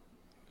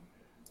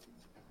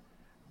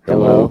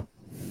 Hello?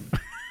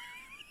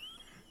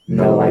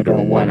 No, I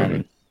don't want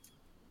any.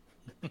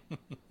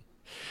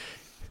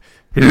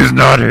 He's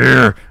not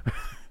here.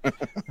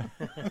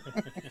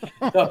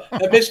 So,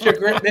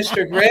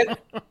 Mr. Grit,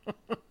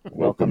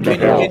 Welcome to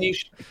hell.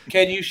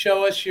 can you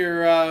show us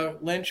your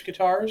Lynch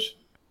guitars?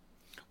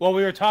 Well,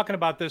 we were talking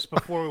about this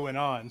before we went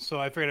on, so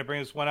I figured I'd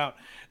bring this one out.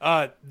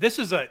 I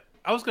was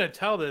going to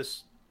tell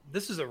this.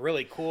 This is a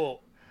really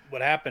cool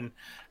what happened.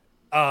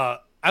 I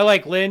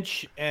like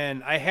Lynch,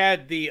 and I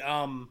had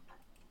I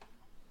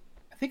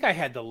think I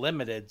had the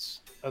limiteds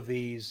of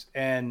these,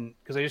 and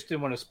because I just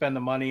didn't want to spend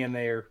the money, and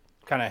they're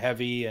kind of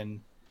heavy,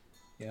 and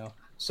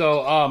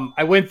so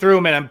I went through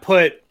them and I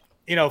put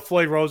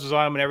Floyd Roses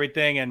on them and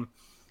everything, and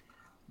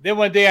then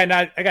one day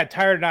I got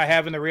tired of not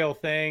having the real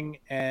thing,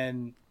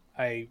 and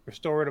I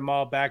restored them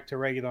all back to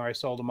regular. I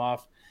sold them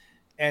off,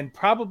 and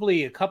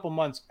probably a couple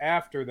months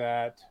after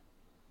that,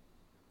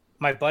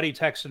 my buddy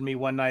texted me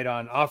one night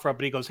on OfferUp,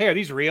 and he goes, "Hey, are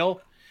these real?"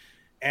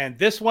 And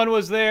this one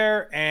was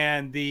there,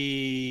 and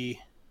the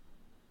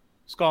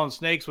Skull and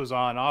Snakes was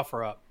on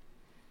OfferUp,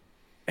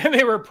 and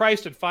they were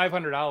priced at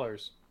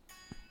 $500.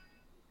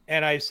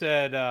 And I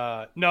said,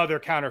 "No, they're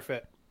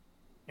counterfeit."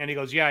 And he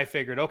goes, "Yeah, I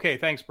figured." "Okay,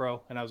 thanks,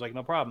 bro." And I was like,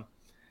 "No problem."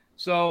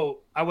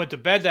 So I went to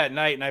bed that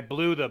night, and I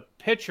blew the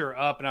picture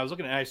up, and I was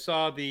looking, and I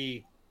saw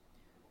the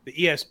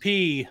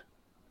ESP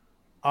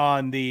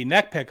on the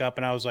neck pickup,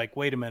 and I was like,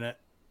 "Wait a minute,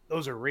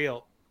 those are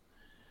real."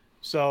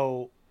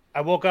 So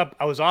I woke up.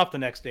 I was off the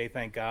next day,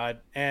 thank God,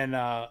 and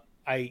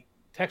I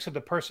texted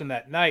the person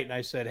that night, and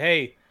I said,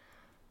 "Hey,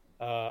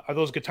 are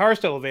those guitars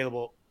still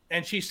available?"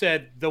 And she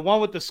said, "The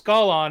one with the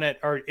skull on it,"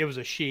 or it was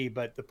a she,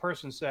 but the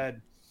person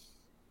said,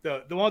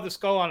 the one with the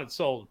skull on it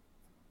sold.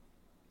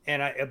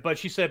 But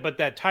she said, "But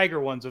that Tiger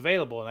one's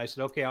available." And I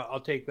said, "Okay, I'll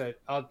take that.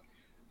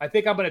 I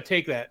think I'm going to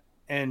take that."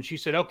 And she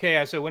said, "Okay."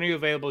 I said, "When are you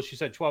available?" She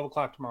said, 12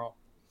 o'clock tomorrow.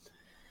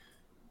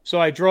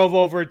 So I drove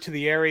over to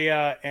the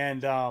area,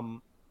 and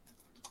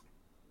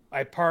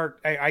I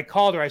parked. I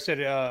called her. I said,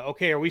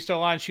 "Okay, are we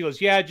still on?" She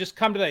goes, "Yeah, just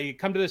come to that. You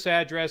come to this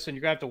address, and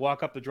you're gonna have to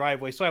walk up the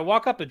driveway." So I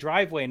walk up the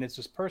driveway, and it's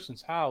this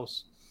person's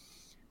house.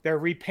 They're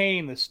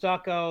repainting the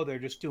stucco. They're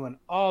just doing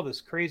all this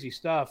crazy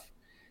stuff,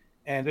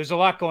 and there's a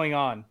lot going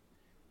on.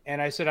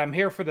 And I said, "I'm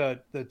here for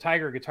the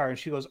Tiger guitar," and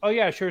she goes, "Oh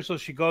yeah, sure." So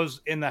she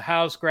goes in the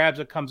house, grabs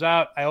it, comes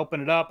out. I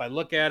open it up. I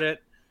look at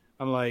it.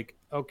 I'm like,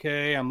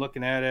 "Okay," I'm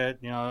looking at it.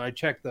 I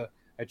check the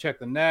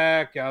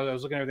neck. I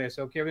was looking at everything. I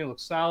said, "Okay, everything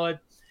looks solid."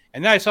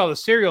 And then I saw the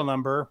serial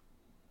number,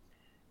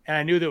 and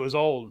I knew that it was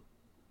old.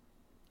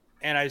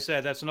 And I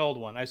said, "That's an old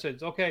one." I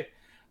said, "Okay,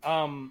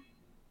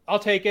 I'll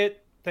take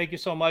it. Thank you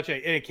so much."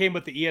 And it came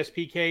with the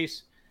ESP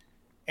case.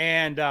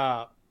 And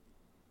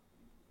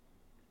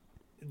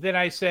then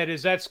I said,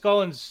 "Is that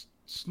Skull and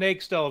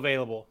Snake still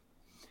available?"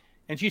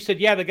 And she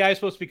said, "Yeah, the guy's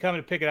supposed to be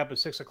coming to pick it up at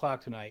 6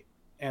 o'clock tonight."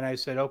 And I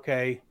said,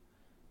 "Okay."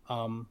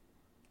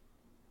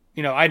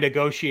 I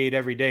negotiate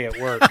every day at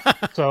work.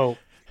 So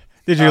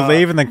did you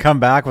leave and then come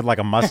back with like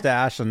a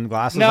mustache and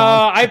glasses no,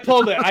 on? I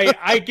pulled it.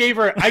 I gave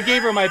her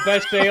my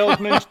best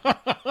salesman.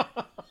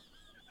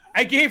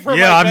 I gave her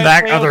Yeah, my I'm best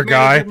that sales other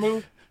guy. manager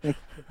move.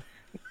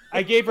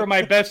 I gave her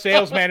my best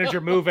sales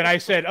manager move, and I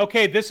said,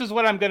 "Okay, this is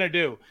what I'm going to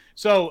do."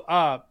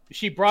 So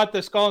she brought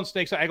the Skull and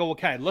Snakes. I go, "Well,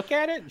 can I look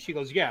at it?" And she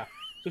goes, "Yeah."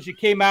 So she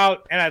came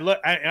out, and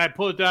I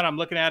pulled it down. I'm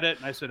looking at it,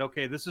 and I said,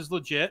 "Okay, this is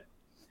legit."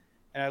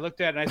 And I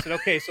looked at it, and I said,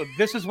 "Okay, so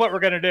this is what we're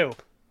going to do.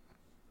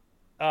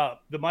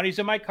 The money's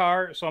in my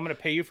car, so I'm going to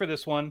pay you for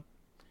this one,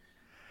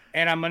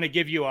 and I'm going to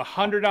give you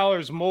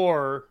 $100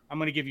 more. I'm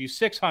going to give you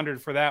 $600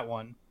 for that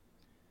one.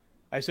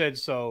 I said,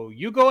 so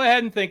you go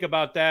ahead and think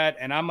about that,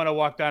 and I'm going to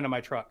walk down to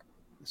my truck.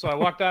 So I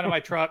walked down to my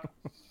truck,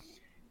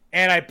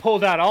 and I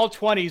pulled out all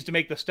 20s to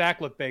make the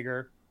stack look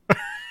bigger.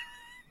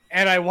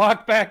 And I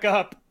walked back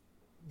up.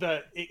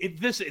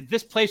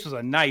 This place was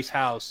a nice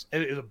house.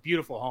 It was a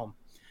beautiful home.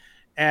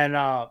 And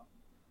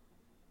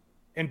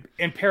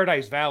in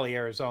Paradise Valley,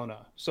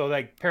 Arizona. So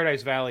like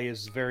Paradise Valley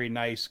is very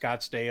nice,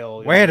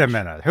 Scottsdale. Wait a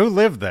minute. Who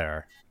lived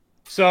there?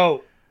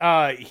 So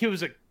he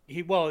was a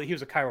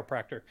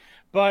chiropractor.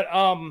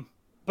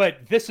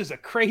 But this is a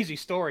crazy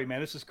story, man.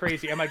 This is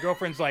crazy. And my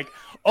girlfriend's like,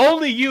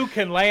 only you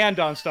can land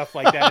on stuff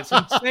like that. It's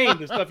insane,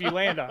 the stuff you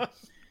land on.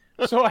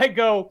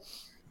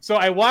 So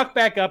I walk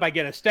back up, I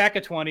get a stack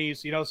of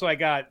 20s, you know, so I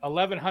got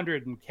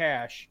 1,100 in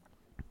cash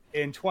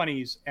in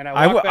 20s. And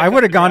I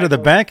would have gone to the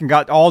bank and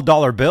got all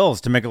dollar bills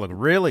to make it look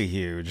really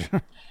huge.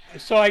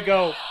 So I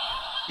go,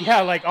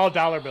 yeah, like all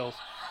dollar bills.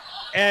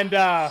 And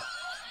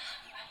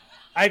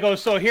I go,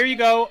 so here you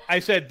go. I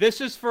said,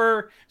 this is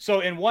for, so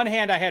in one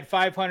hand I had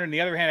 500, in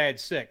the other hand I had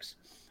 6.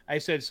 I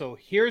said, so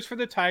here's for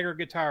the Tiger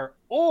guitar,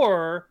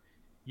 or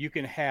you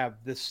can have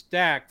the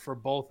stack for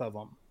both of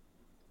them.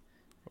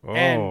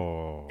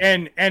 Oh.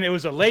 And it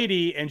was a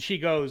lady, and she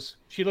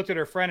looked at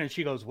her friend and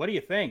she goes, what do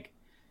you think?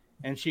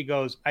 And she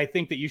goes, I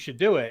think that you should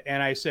do it.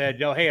 And I said,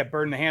 yo, hey, a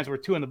bird in the hand's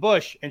worth 2 in the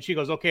bush. And she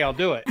goes, okay, I'll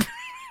do it.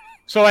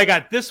 So I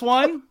got this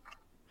one,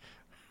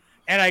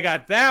 and I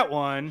got that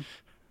one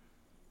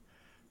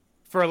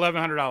for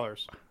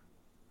 $1,100.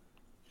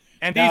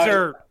 And these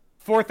are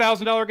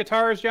 $4,000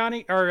 guitars,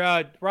 Johnny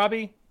or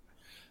Robbie.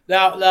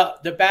 Now,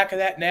 the back of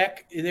that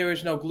neck, there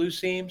is no glue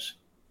seams.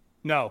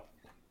 No,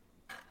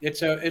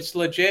 it's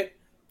legit.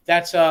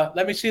 That's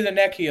let me see the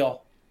neck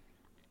heel.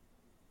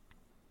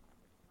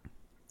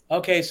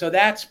 Okay, so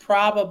that's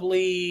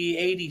probably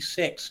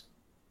 86.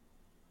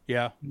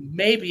 Yeah,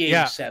 maybe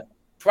 87. Yeah.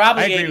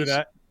 Probably I agree 87. with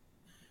that.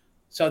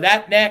 So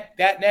that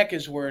neck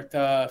is worth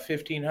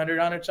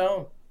 $1,500 on its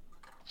own.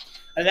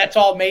 And that's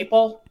all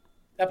maple,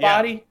 that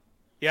body?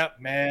 Yep.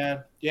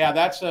 Man. Yeah,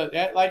 that's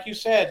like you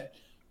said,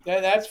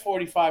 that's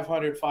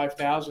 $4,500,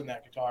 $5,000,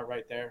 that guitar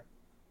right there.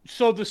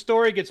 So the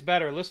story gets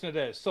better. Listen to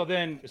this. So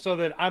then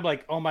I'm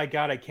like, oh my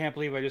God, I can't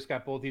believe I just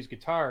got both these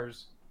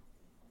guitars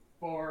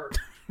for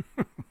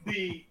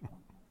the.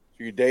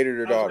 So you dated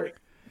her daughter. Like,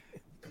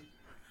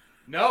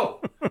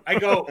 no.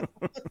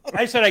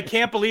 I said, I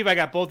can't believe I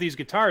got both these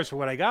guitars for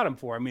what I got them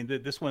for. I mean,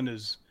 this one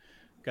is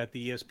got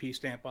the ESP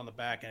stamp on the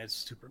back, and it's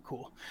super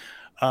cool.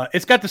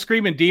 It's got the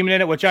Screaming Demon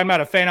in it, which I'm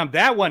not a fan of.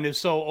 That one is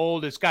so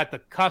old. It's got the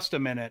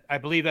custom in it. I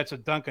believe that's a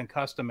Duncan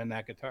custom in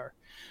that guitar.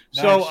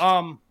 Nice.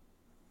 So,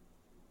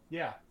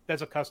 yeah,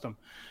 that's a custom.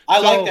 I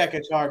like that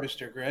guitar,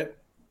 Mr. Grit.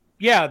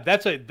 Yeah,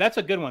 that's a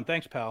good one.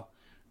 Thanks, pal.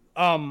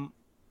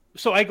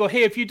 So I go,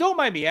 hey, if you don't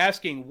mind me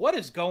asking, what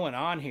is going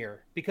on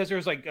here? Because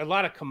there's like a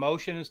lot of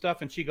commotion and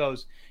stuff. And she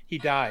goes, he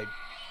died.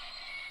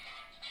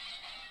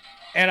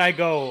 And I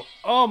go,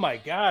 oh my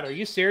God, are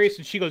you serious?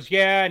 And she goes,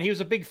 yeah. And he was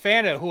a big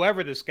fan of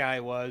whoever this guy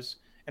was.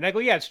 And I go,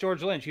 yeah, it's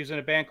George Lynch. He was in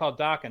a band called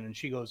Dokken. And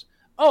she goes,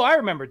 oh, I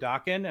remember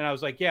Dokken. And I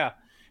was like, yeah.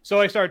 So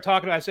I started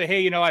talking to her. I said,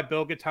 hey, I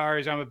build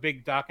guitars. I'm a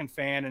big Dokken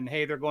fan. And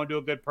hey, they're going to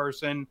a good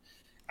person.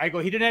 I go,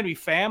 he didn't have any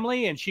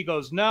family? And she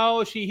goes,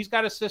 no, he's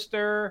got a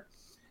sister.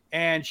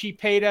 And she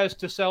paid us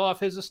to sell off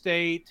his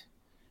estate.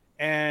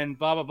 And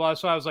blah, blah, blah.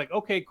 So I was like,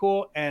 okay,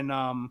 cool. And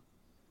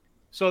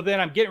so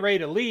then I'm getting ready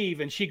to leave.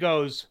 And she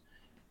goes,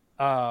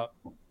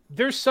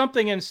 there's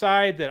something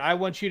inside that I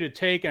want you to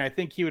take, and I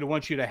think he would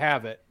want you to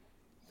have it.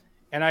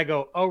 And I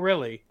go, oh,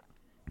 really?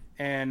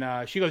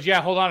 And she goes, yeah,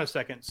 hold on a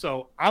second.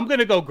 So I'm going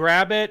to go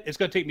grab it. It's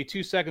going to take me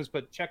 2 seconds,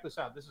 but check this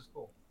out. This is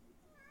cool.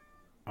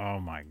 Oh,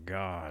 my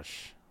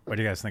gosh. What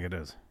do you guys think it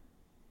is?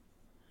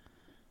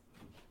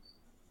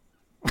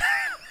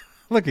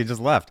 Look, he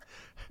just left.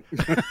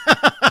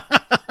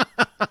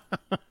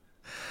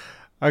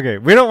 Okay,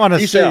 we don't want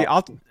to see.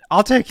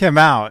 I'll take him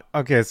out.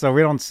 Okay, so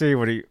we don't see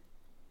what he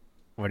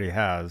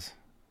has.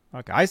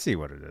 Okay, I see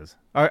what it is.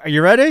 Are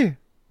you ready?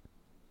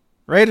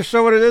 Ready to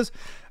show what it is?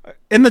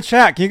 In the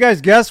chat, can you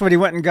guys guess what he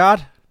went and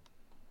got? Is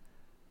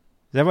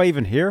everybody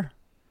even here?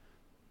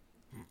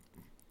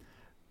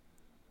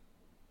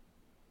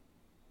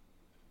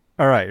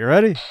 All right, you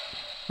ready?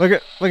 Look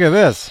at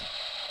this.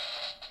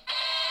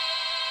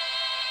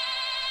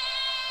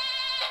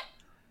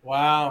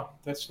 Wow,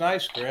 that's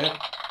nice, Grit.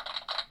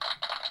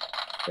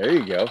 There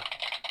you go.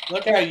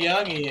 Look how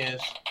young he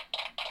is.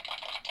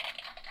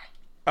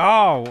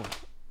 Oh,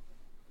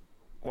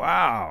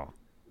 wow.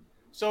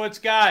 So it's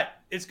got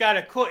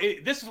a cool.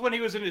 This is when he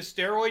was in his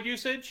steroid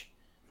usage,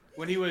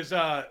 when he was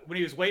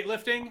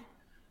weightlifting,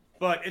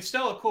 but it's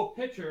still a cool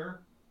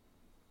picture.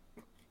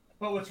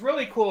 But what's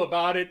really cool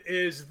about it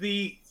is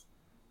the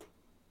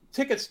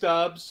ticket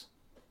stubs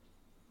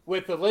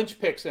with the Lynch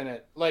picks in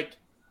it. Like,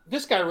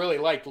 this guy really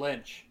liked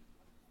Lynch,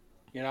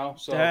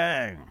 So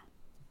dang.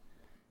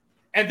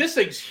 And this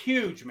thing's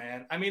huge,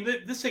 man. I mean,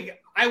 this thing.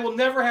 I will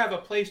never have a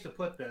place to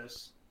put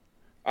this.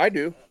 I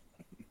do.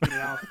 You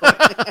know,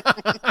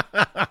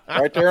 but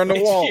Right there on the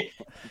wall.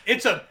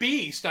 it's a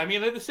beast. I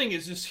mean, this thing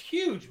is just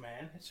huge,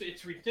 man.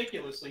 It's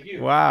ridiculously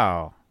huge.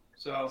 Wow.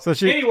 So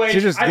she anyway,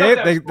 just I thought gave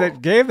that was cool.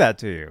 gave that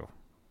to you.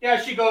 Yeah,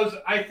 she goes,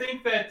 I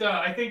think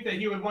that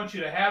he would want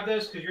you to have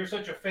this because you're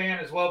such a fan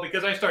as well.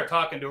 Because I started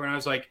talking to her and I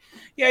was like,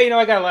 yeah, you know,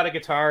 I got a lot of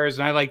guitars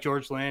and I like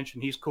George Lynch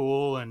and he's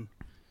cool. And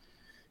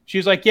she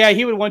was like, yeah,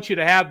 he would want you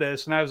to have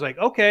this. And I was like,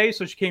 okay.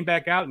 So she came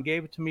back out and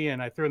gave it to me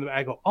and I threw it in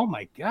I go, oh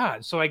my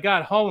God. So I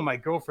got home and my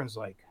girlfriend's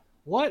like,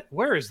 what?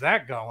 Where is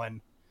that going?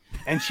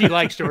 And she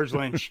likes George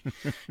Lynch.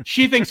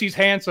 She thinks he's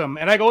handsome.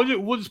 And I go,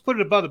 we'll just put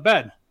it above the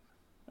bed.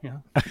 Yeah.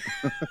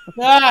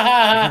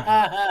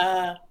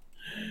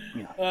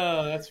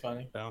 Oh, that's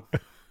funny. So,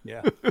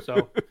 yeah.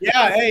 So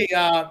yeah, hey,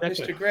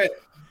 Mr. Grit,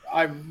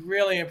 I'm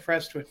really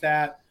impressed with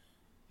that.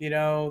 You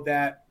know,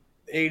 that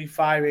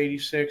 85,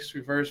 86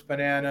 reverse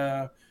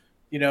banana,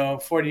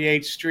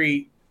 48th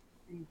Street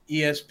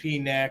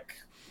ESP neck,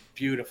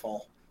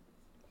 beautiful.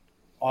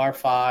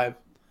 R5,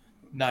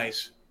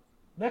 nice.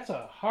 That's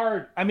a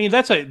hard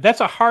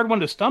one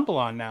to stumble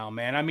on now,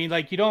 man. I mean,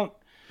 like you don't,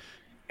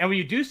 and when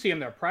you do see them,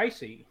 they're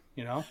pricey,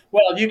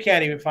 Well, you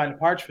can't even find the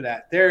parts for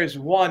that. There is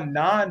one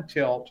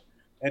non-tilt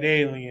at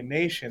Alien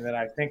Nation that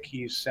I think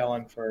he's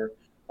selling for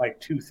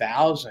like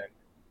 $2,000,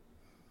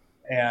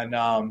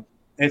 and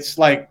it's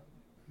like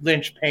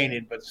Lynch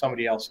painted, but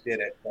somebody else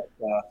did it. But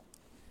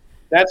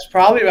that's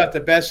probably about the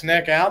best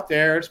neck out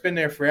there. It's been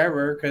there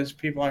forever because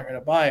people aren't going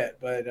to buy it.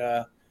 But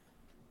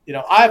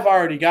I've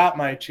already got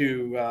my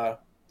two,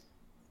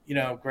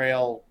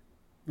 Grail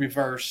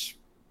reverse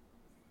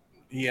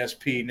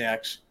ESP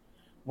necks.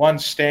 One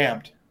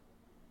stamped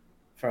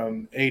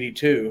from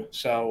 82.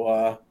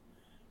 So,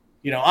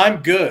 I'm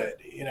good.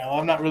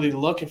 I'm not really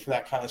looking for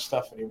that kind of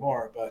stuff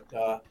anymore.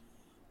 But,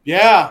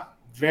 yeah,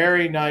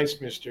 very nice,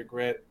 Mr.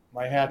 Grit.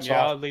 My hat's off.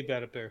 Yeah, I'll leave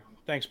that up there.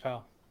 Thanks,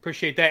 pal.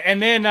 Appreciate that.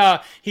 And then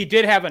he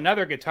did have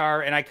another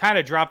guitar, and I kind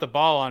of dropped the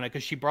ball on it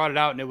because she brought it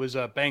out, and it was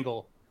a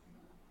Bengal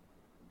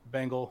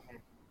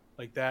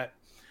like that.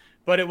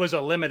 But it was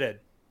a limited.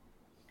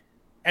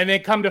 And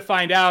then come to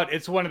find out,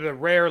 it's one of the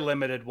rare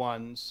limited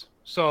ones.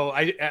 So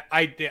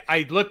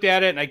I looked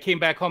at it, and I came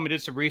back home and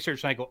did some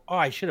research, and I go, oh,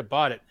 I should have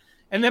bought it.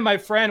 And then my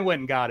friend went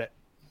and got it.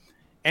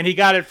 And he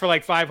got it for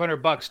like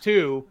 $500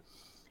 too.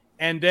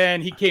 And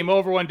then he came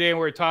over one day and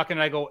we were talking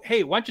and I go,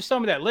 hey, why don't you sell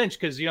me that Lynch?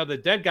 Because,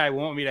 the dead guy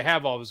won't want me to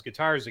have all of his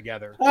guitars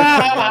together.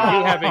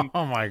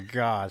 Oh my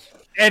gosh.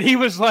 And he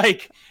was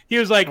like,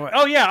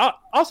 oh yeah,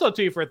 I'll sell it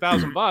to you for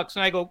 $1,000.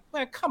 And I go,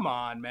 man, come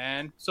on,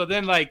 man. So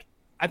then I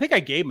think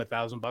I gave him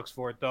 $1,000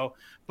 for it though.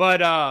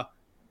 But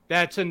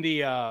that's in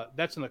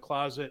the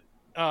closet.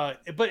 But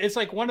it's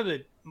like one of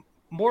the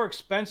more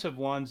expensive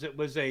ones. It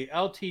was a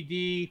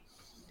LTD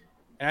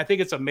and I think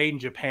it's a made in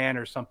Japan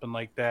or something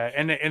like that.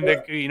 And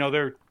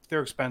they're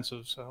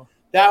expensive. So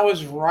that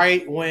was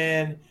right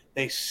when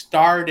they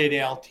started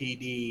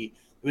LTD. It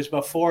was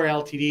before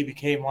LTD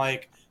became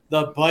like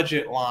the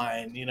budget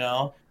line,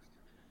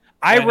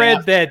 I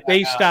read that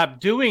they stopped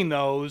doing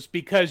those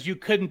because you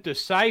couldn't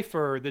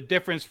decipher the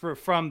difference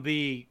from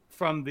the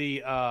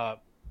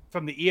ESP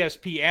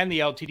and the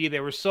LTD.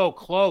 They were so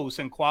close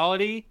in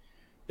quality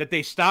that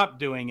they stopped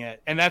doing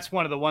it. And that's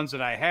one of the ones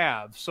that I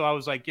have. So I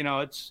was like,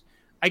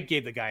 I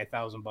gave the guy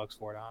 $1,000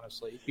 for it,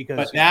 honestly.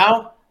 But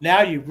now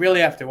you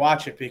really have to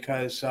watch it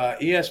because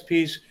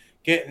ESP's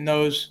getting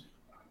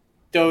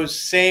that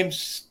same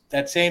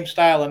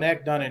style of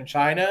neck done in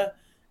China,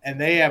 and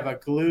they have a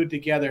glued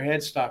together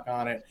headstock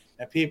on it,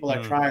 and people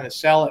are trying to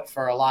sell it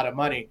for a lot of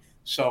money.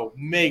 So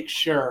make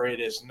sure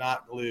it is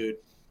not glued.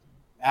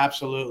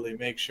 Absolutely,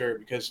 make sure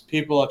because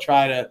people will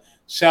try to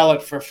sell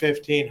it for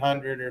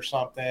 $1,500 or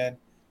something,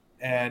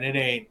 and it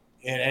ain't.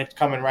 And it's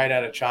coming right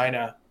out of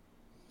China.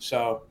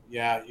 So,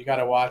 yeah, you got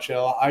to watch it.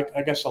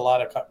 I guess a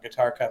lot of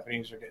guitar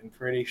companies are getting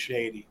pretty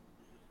shady,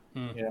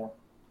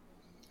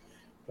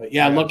 But,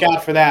 yeah, look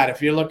out for that.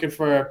 If you're looking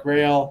for a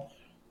Grail,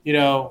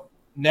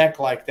 neck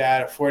like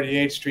that, a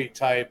 48th Street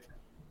type,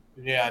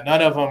 yeah,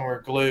 none of them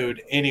were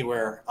glued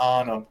anywhere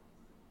on them.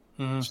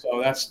 Mm-hmm.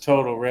 So that's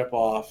total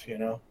ripoff,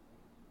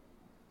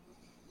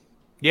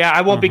 Yeah,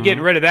 I won't be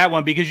getting rid of that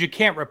one because you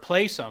can't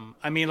replace them.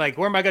 I mean,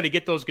 where am I going to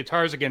get those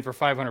guitars again for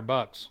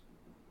 $500?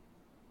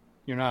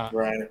 You're not.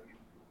 Right.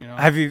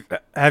 Have you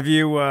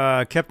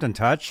kept in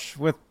touch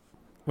with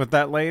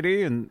that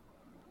lady? And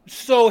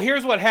so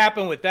here's what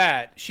happened with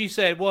that. She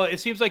said, well, it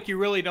seems like you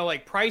really know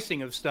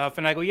pricing of stuff.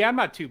 And I go, yeah, I'm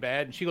not too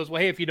bad. And she goes,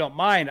 well, hey, if you don't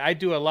mind, I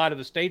do a lot of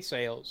estate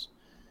sales.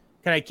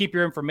 Can I keep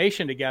your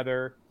information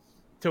together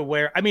to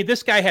where,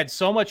 this guy had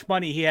so much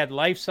money. He had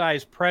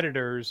life-size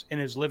Predators in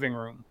his living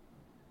room.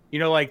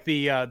 Like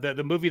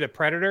the movie, The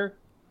Predator.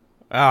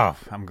 Oh,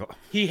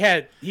 he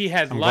had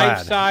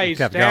life-size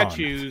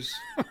statues.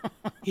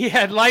 He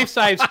had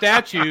life-size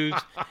statues,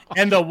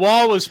 and the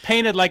wall was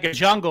painted like a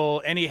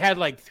jungle. And he had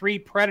 3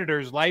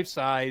 Predators,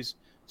 life-size,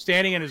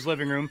 standing in his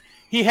living room.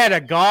 He had a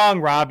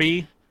gong,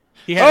 Robbie.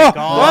 He had a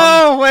gong.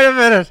 Oh, wait a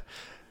minute.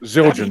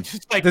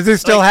 Zildjian. Does he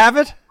still have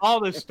it? All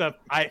this stuff.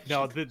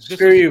 This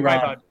Screw is you, probably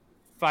Rob. about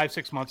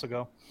 5-6 months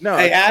ago. No,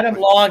 Hey, Adam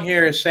Long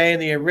here is saying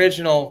the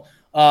original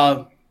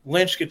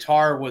Lynch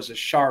guitar was a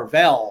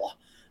Charvel.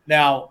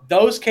 Now,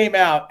 those came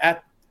out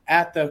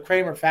at the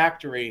Kramer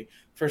factory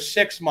for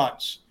 6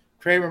 months.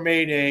 Kramer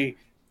made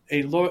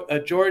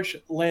a George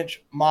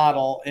Lynch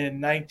model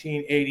in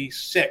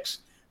 1986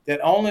 that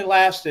only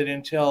lasted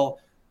until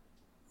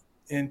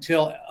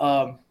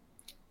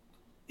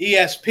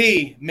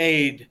ESP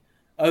made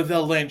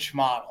the Lynch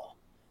model.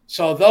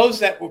 So those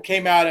that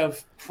came out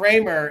of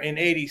Kramer in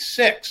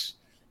 86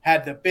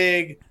 had the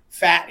big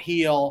fat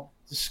heel,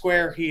 the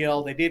square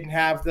heel. They didn't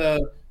have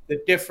the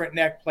different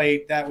neck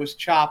plate that was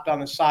chopped on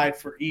the side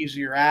for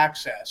easier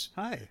access.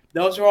 Hi.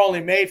 Those were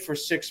only made for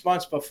 6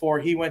 months before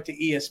he went to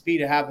ESP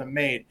to have them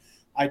made.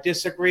 I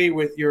disagree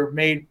with your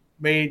made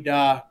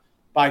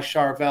by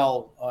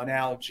Charvel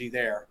analogy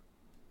there.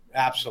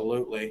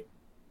 Absolutely.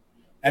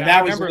 And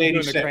Yeah, that was in doing the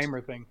 86.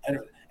 Kramer thing. And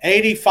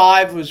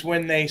 85 was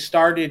when they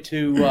started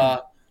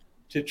to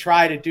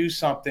try to do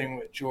something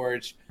with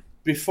George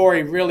before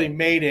he really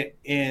made it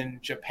in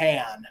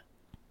Japan.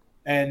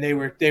 And they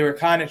were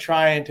kind of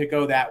trying to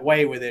go that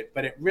way with it,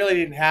 but it really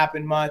didn't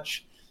happen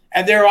much.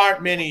 And there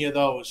aren't many of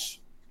those,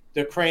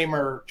 the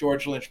Kramer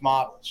George Lynch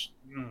models.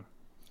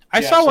 I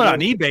Yeah, saw so one they're- on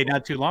eBay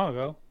not too long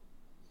ago.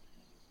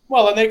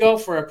 Well, and they go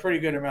for a pretty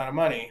good amount of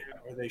money,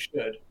 or they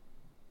should.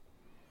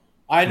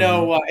 I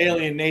know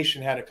Alien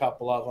Nation had a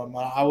couple of them.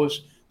 I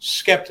was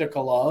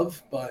skeptical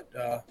of, but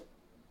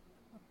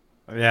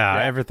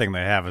Yeah, everything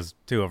they have is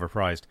too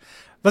overpriced.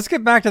 Let's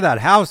get back to that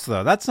house,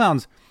 though. That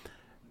sounds...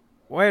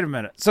 Wait a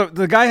minute. So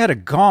the guy had a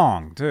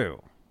gong,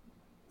 too.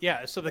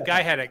 Yeah, so the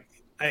guy had a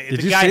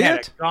Did you see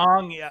it? a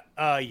gong.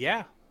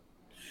 Yeah,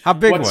 How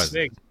big What's was it?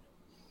 big.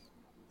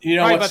 you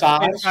know Probably what about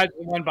the same size? size as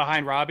the one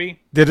behind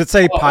Robbie. Did it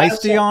say Oh, that's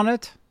Peisty on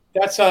it?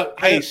 That's a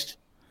paste.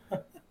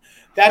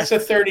 That's a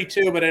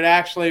 32, but it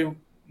actually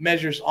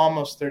measures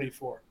almost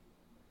 34.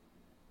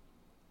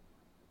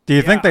 Do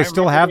you Yeah, think they I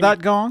still remember have when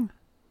that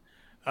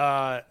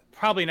gong?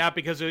 Probably not,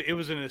 because it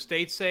was an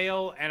estate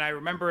sale, and I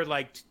remember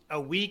like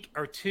a week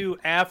or two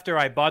after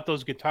I bought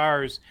those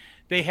guitars,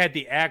 they had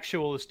the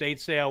actual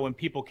estate sale when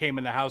people came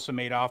in the house and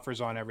made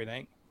offers on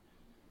everything.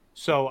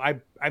 So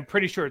I'm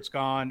pretty sure it's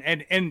gone.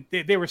 And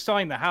they were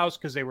selling the house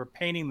because they were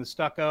painting the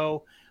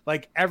stucco.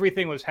 Like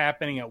everything was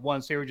happening at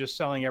once. They were just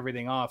selling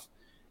everything off.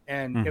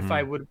 And if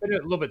I would have been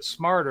a little bit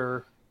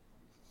smarter,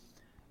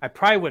 I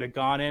probably would have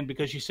gone in,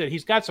 because she said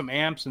he's got some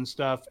amps and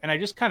stuff. And I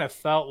just kind of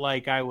felt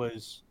like I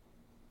was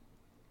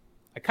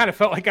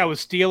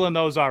stealing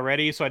those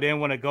already. So I didn't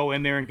want to go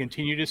in there and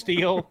continue to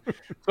steal.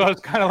 So I was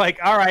kind of like,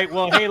 all right,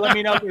 well, hey, let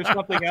me know if there's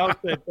something else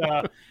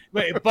that,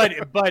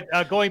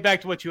 but going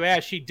back to what you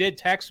asked, she did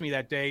text me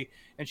that day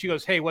and she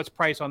goes, hey, what's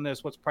price on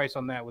this? What's price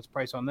on that? What's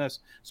price on this?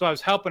 So I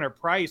was helping her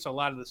price a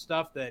lot of the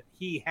stuff that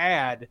he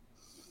had.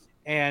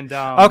 And,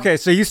 Okay,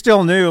 so you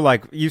still knew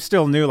like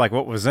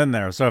what was in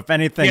there. So if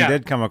anything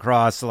did come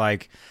across,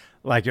 like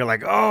you're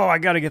like, oh, I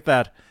got to get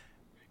that.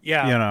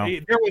 yeah, you know.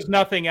 there was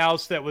nothing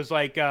else that was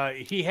like,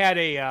 he had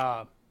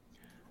a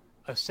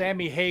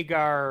Sammy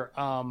Hagar,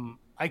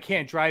 I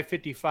Can't Drive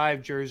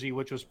 55 jersey,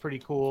 which was pretty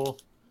cool,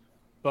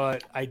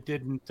 but I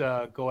didn't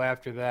go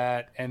after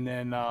that. And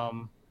then,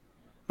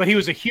 but he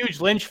was a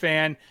huge Lynch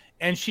fan,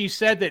 and she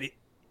said that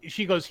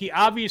she goes, he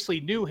obviously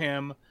knew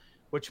him,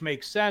 which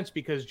makes sense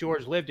because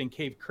George lived in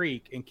Cave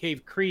Creek,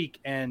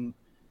 and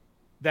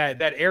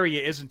that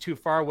area isn't too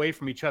far away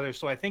from each other.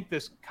 So I think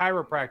this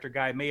chiropractor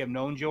guy may have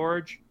known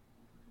George,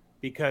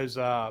 because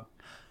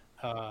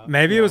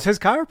Maybe it was his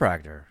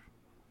chiropractor.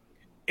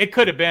 it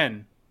could have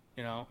been,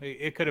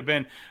 it could have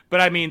been.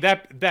 But I mean,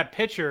 that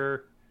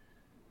picture,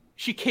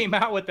 she came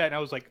out with that, and I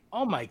was like,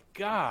 oh my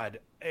God,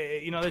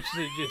 that's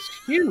just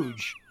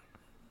huge.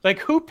 Like,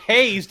 who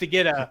pays to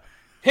get a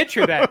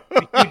picture that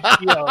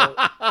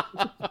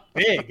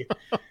big?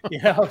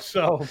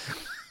 So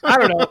I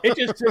don't know. It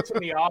just sits in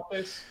the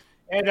office.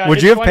 And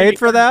Would you have paid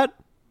for that?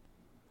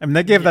 I mean,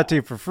 they gave that to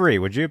you for free.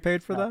 Would you have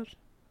paid for that?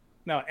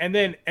 No, and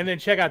then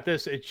check out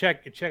this.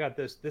 Check out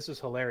this. This is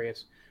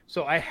hilarious.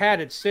 So I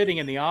had it sitting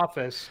in the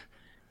office,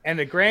 and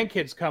the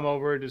grandkids come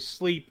over to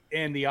sleep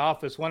in the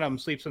office. One of them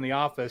sleeps in the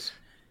office,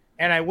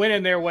 and I went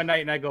in there one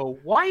night and I go,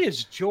 "Why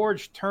is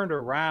George turned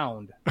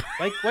around?"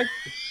 Like,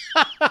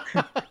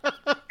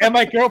 and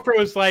my girlfriend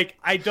was like,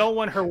 "I don't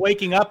want her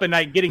waking up and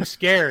night getting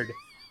scared."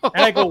 And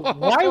I go,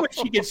 "Why would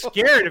she get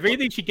scared? If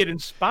anything, she'd get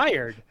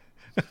inspired."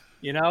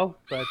 But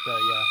I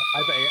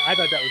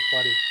thought that was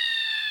funny.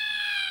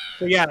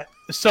 So yeah,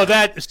 so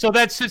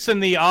that sits in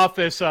the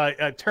office,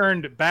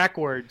 turned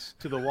backwards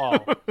to the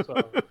wall.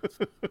 So,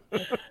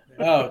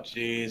 Oh,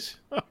 geez.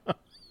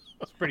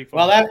 it's pretty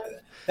funny. Well,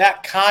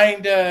 that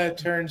kind of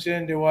turns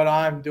into what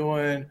I'm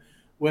doing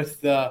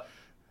with the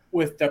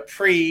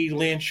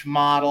pre-Lynch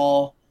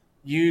model,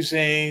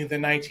 using the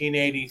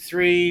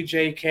 1983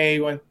 JK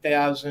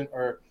 1000,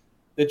 or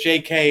the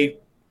JK.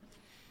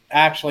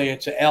 Actually,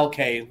 it's a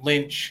LK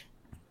Lynch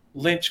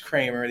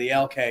Kramer. The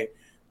LK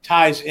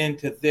ties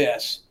into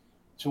this.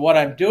 So what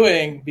I'm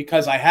doing,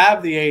 because I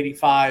have the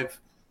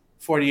 85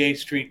 48th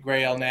Street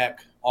Grail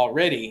neck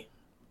already,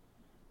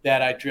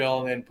 that I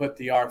drilled and put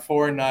the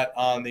R4 nut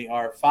on the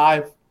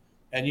R5.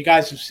 And you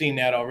guys have seen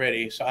that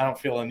already, so I don't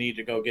feel a need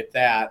to go get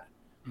that,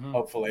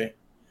 hopefully,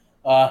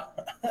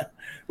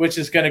 which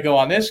is going to go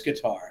on this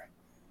guitar.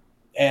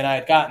 And I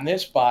had gotten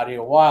this body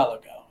a while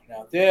ago.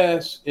 Now,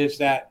 this is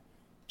that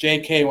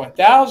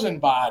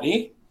JK1000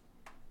 body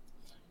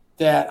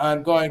that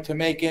I'm going to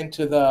make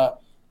into the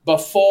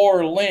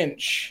before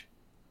Lynch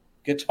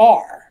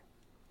guitar,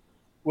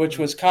 which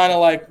was kind of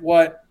like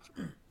what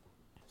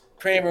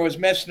Kramer was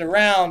messing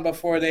around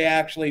before they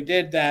actually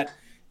did that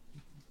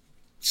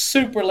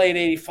super late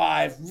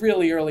 85,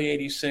 really early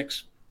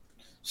 86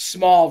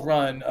 small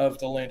run of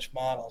the Lynch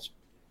models.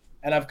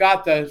 And I've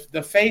got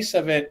the face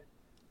of it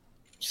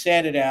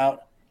sanded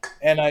out,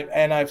 and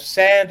I've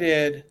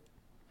sanded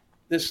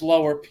this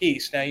lower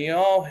piece. Now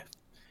y'all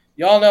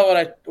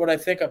know what I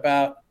think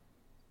about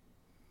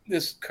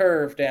this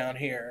curve down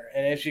here.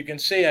 And as you can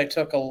see, I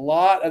took a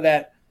lot of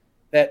that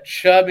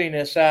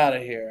chubbiness out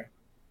of here,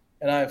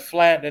 and I've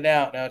flattened it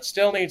out. Now it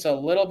still needs a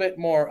little bit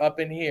more up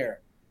in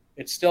here.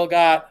 It's still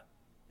got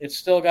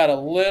a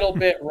little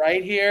bit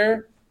right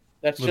here.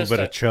 That's a little just bit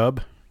of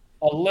chub.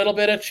 A little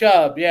bit of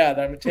chub, yeah,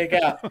 that I'm going to take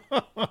out.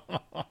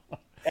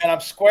 And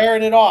I'm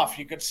squaring it off.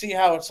 You can see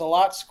how it's a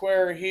lot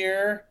squarer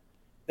here.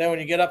 Then when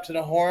you get up to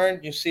the horn,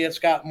 you see it's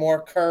got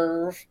more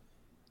curve.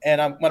 And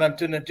what I'm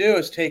going to do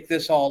is take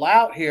this all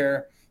out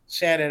here,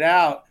 sand it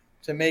out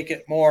to make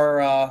it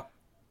more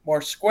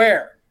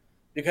square.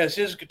 Because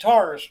his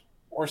guitars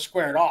were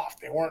squared off.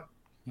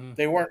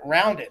 They weren't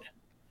rounded.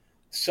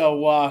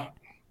 So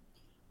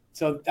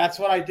that's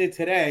what I did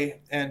today.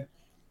 And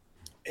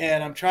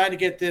I'm trying to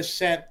get this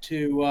sent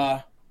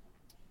to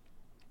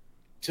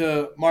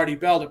Marty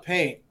Bell to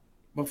paint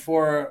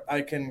before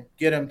I can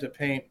get him to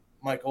paint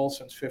Mike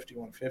Olson's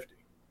 5150.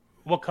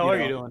 What color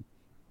are you doing?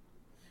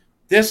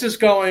 This is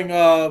going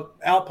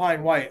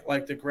alpine white,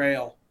 like the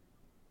Grail.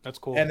 That's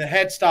cool. And the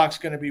headstock's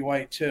going to be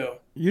white too.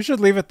 You should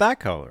leave it that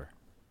color.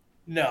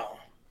 No.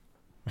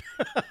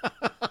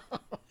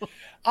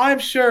 I'm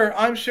sure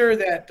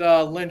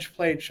that Lynch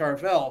played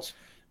Charvel's,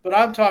 but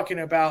I'm talking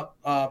about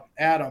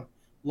Adam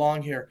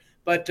Long here.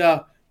 But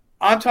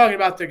I'm talking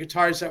about the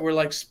guitars that were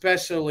like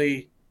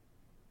specially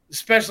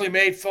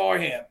made for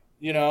him,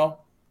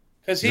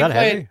 because he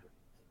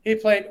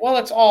played. Well,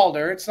 it's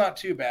alder. It's not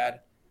too bad.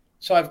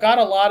 So I've got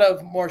a lot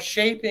of more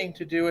shaping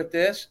to do with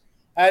this.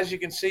 As you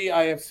can see,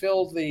 I have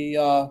filled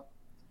the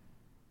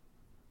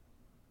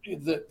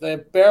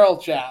barrel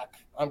jack.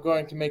 I'm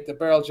going to make the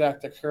barrel jack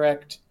the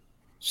correct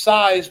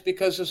size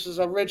because this is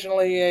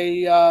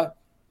originally a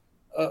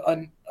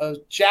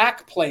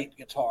jack plate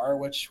guitar,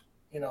 which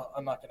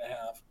I'm not going to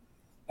have.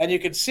 And you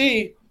can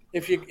see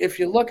if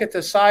you look at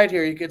the side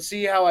here, you can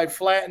see how I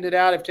flattened it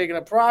out. I've taken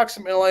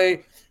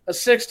approximately a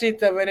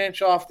 1/16 of an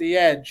inch off the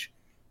edge.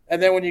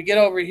 And then when you get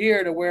over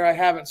here to where I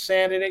haven't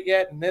sanded it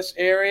yet in this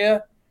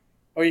area,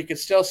 or you can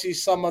still see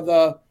some of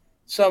the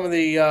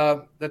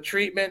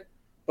treatment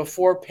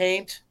before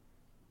paint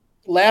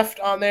left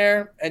on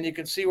there, and you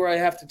can see where I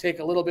have to take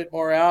a little bit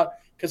more out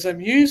because I'm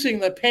using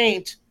the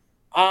paint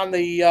on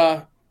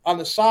the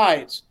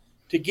sides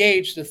to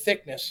gauge the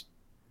thickness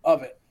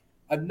of it.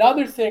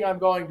 Another thing I'm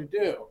going to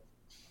do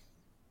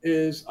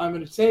is I'm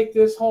going to take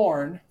this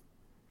horn,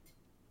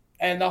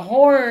 and the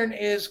horn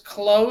is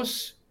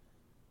close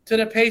to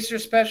the Pacer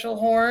Special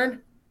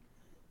horn,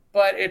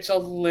 but it's a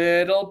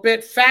little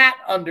bit fat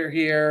under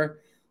here,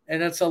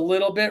 and it's a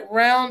little bit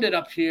rounded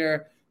up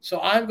here.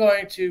 So I'm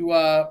going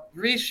to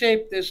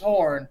reshape this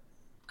horn,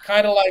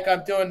 kind of like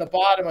I'm doing the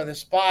bottom of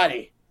this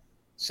body.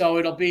 So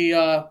it'll be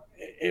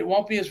it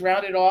won't be as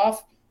rounded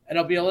off, and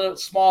it'll be a little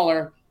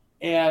smaller.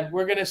 And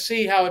we're going to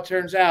see how it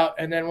turns out,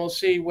 and then we'll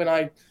see when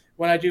I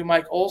do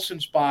Mike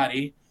Olson's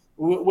body,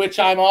 which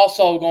I'm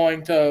also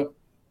going to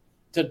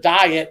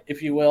dye it,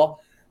 if you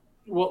will.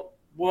 Well,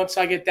 once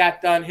I get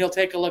that done, he'll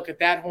take a look at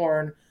that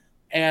horn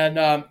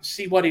and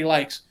see what he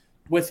likes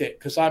with it,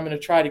 because I'm going to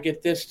try to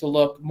get this to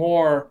look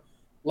more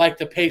like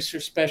the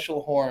Pacer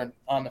Special horn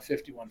on the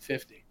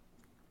 5150.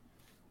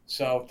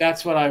 So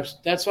that's what I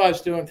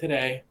was doing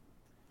today,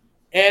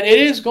 and it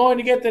is going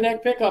to get the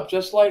neck pickup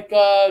just like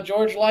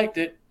George liked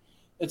it.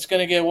 It's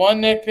going to get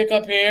one neck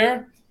pickup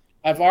here.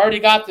 I've already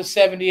got the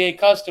 78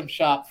 custom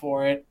shop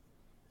for it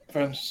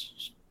from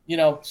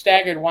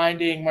Staggered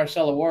Winding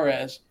Marcelo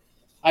Juarez.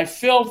 I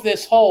filled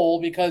this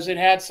hole because it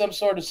had some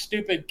sort of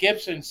stupid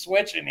Gibson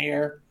switch in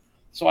here.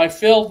 So I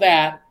filled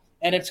that,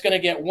 and it's going to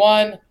get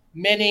one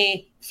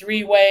mini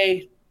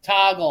 3-way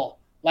toggle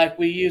like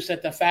we use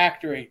at the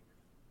factory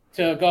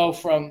to go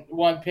from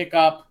one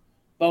pickup,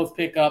 both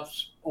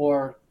pickups,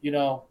 or,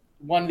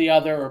 one or the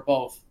other or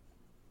both.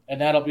 And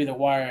that'll be the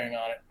wiring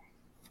on it.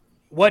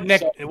 What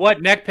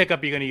neck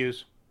pickup are you going to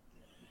use?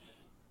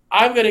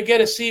 I'm going to get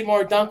a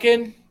Seymour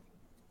Duncan,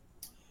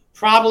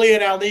 probably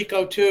an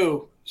Alnico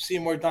 2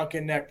 Seymour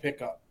Duncan neck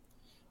pickup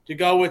to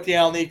go with the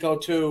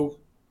Alnico 2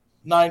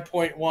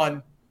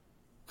 9.1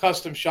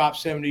 custom shop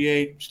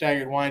 78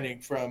 staggered winding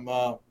from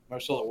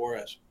Marcelo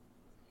Juarez.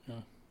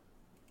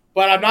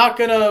 But I'm not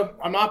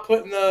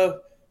putting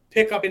the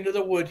pickup into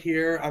the wood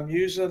here. I'm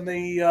using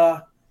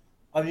the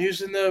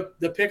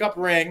pickup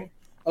ring.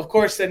 Of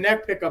course, the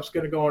neck pickup's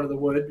going to go into the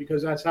wood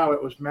because that's how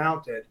it was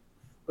mounted.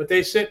 But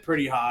they sit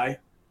pretty high,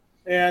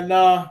 and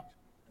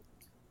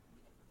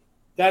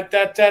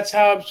that's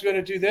how I was going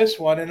to do this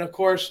one. And of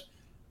course,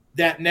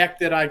 that neck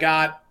that I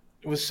got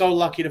was so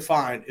lucky to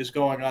find is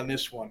going on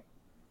this one.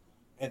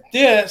 And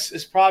this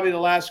is probably the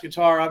last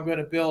guitar I'm going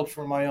to build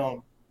for my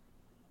own.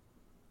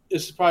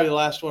 This is probably the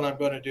last one I'm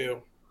going to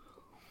do.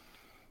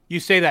 You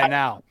say that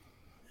now.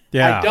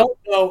 Yeah.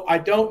 I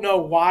don't know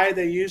why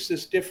they use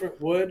this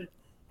different wood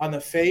on the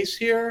face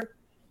here.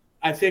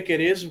 I think it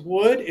is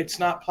wood. It's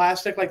not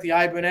plastic like the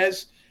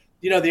Ibanez.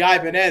 The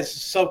Ibanez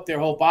soak their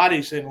whole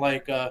bodies in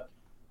like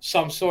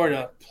some sort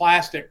of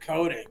plastic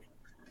coating.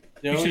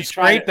 You should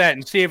scrape that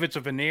and see if it's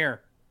a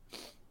veneer.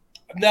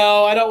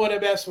 No, I don't want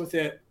to mess with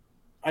it.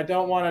 I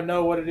don't want to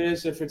know what it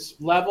is. If it's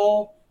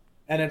level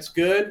and it's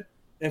good,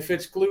 if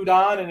it's glued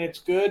on and it's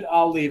good,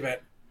 I'll leave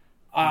it.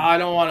 I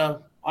don't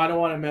want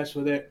to mess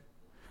with it.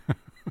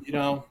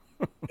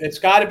 It's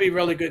got to be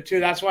really good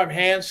too. That's why I'm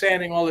hand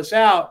sanding all this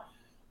out,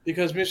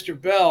 because Mr.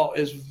 Bell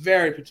is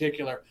very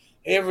particular.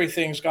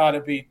 Everything's got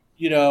to be,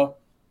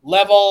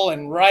 level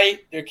and right.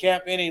 There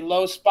can't be any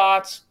low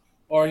spots,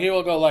 or he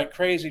will go like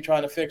crazy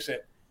trying to fix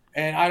it.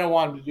 And I don't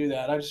want him to do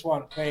that. I just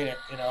want to paint it,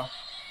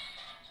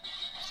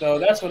 So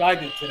that's what I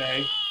did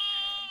today.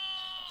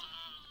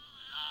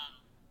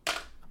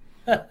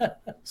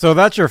 So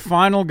that's your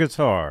final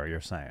guitar,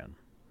 you're saying?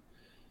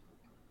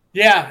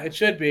 Yeah, it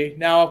should be.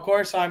 Now, of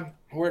course, I'm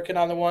working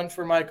on the one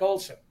for Mike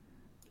Olson.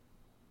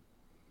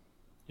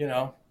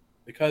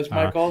 Because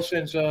Mike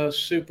Olson's a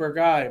super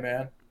guy,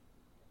 man.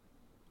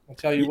 I'll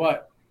tell you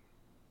what.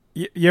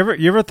 You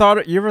ever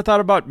thought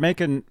about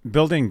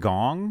building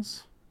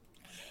gongs?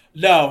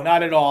 No,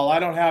 not at all. I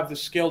don't have the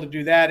skill to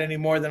do that any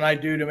more than I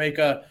do to make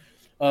a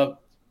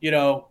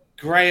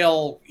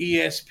Grail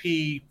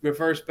ESP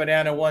reverse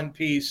banana one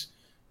piece,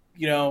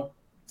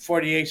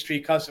 48th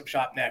Street custom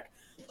shop neck.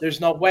 There's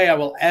no way I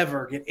will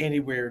ever get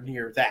anywhere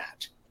near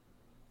that.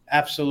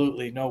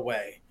 Absolutely no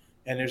way.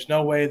 And there's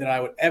no way that I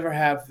would ever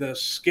have the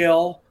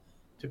skill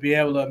to be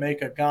able to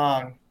make a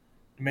gong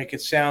to make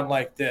it sound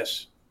like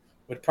this.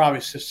 Would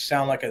probably just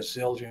sound like a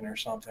Zildjian or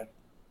something.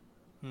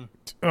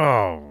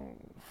 Oh.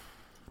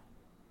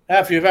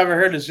 If you've ever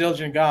heard a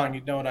Zildjian gong,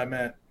 you'd know what I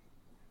meant.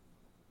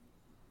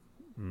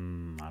 I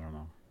don't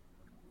know.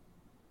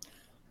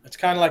 It's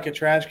kind of like a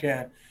trash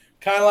can.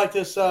 Kind of like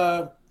this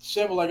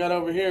symbol I got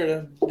over here,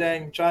 the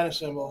dang China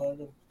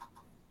symbol.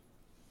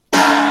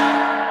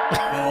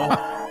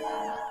 I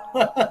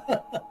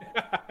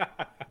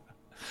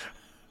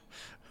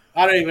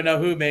don't even know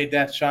who made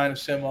that China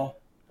symbol,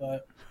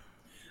 but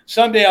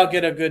someday I'll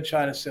get a good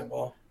China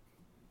symbol.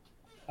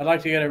 I'd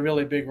like to get a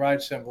really big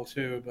ride symbol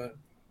too, but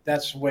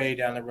that's way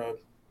down the road.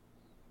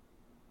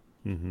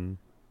 Mm-hmm.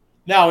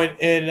 Now,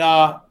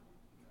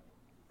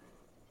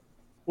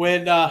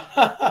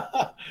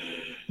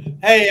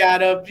 hey,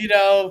 Adam,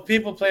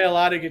 people play a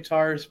lot of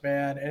guitars,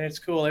 man, and it's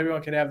cool.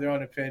 Everyone can have their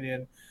own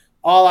opinion.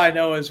 All I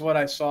know is what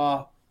I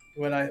saw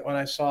when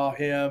I saw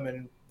him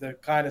and the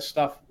kind of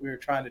stuff we were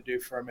trying to do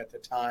for him at the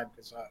time,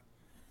 because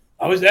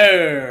I was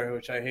there,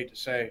 which I hate to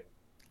say.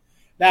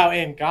 Now,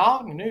 in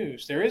gong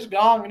news, there is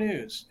gong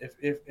news,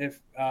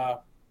 if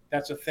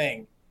that's a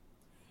thing.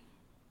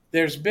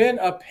 There's been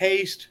a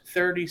paste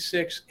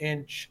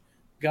 36-inch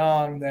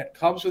gong that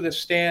comes with a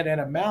stand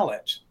and a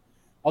mallet,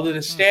 although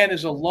the stand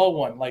is a low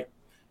one. Like,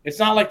 it's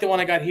not like the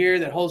one I got here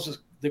that holds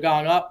the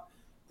gong up.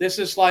 This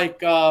is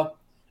like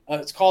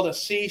it's called a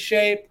C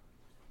shape.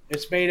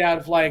 It's made out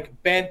of like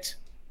bent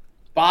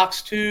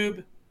box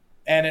tube,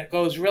 and it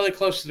goes really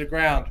close to the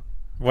ground.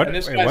 What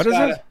is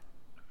it?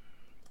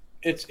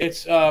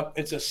 It's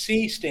a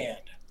C stand.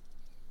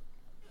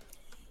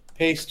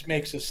 Paste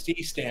makes a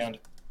C stand,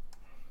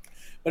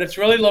 but it's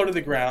really low to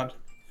the ground.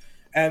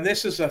 And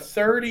this is a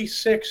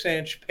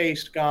 36-inch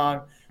paste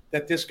gong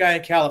that this guy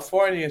in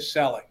California is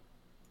selling.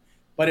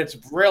 But it's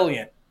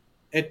brilliant.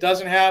 It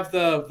doesn't have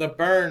the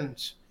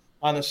burns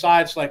on the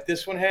sides like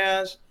this one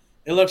has.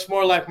 It looks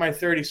more like my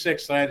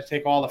 36 that I had to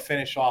take all the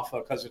finish off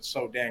of because it's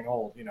so dang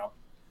old,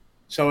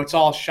 So it's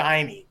all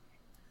shiny.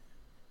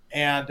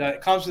 And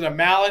it comes with a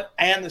mallet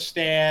and the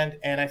stand,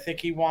 and I think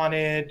he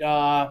wanted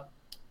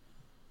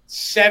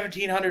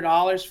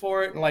 $1,700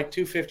 for it and like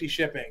 $250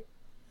 shipping.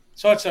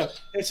 So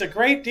it's a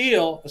great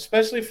deal,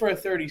 especially for a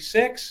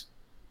 36.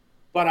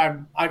 But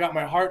I got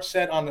my heart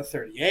set on the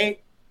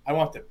 38. I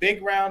want the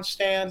big round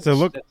stand.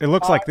 So it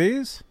looks like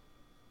these.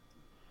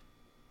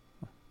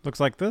 Looks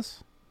like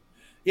this.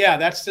 Yeah,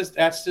 that's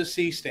the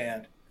C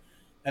stand,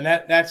 and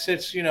that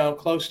sits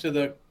close to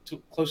the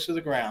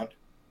ground.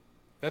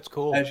 That's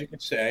cool, as you can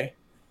say.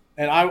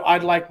 And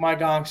I'd like my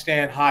gong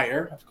stand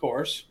higher, of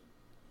course,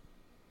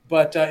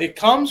 but it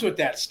comes with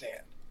that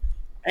stand,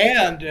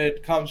 and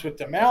it comes with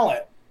the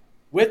mallet,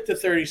 with the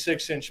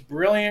 36-inch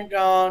brilliant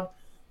gong,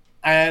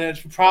 and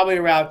it's probably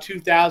around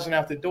 $2,000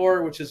 out the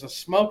door, which is a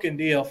smoking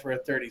deal for a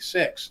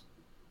 36.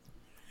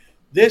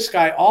 This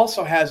guy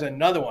also has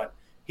another one.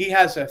 he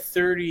has a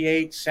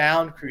 38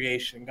 sound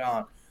creation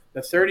gong.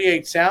 The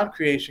 38 sound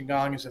creation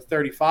gong is a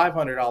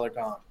 $3,500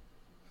 gong.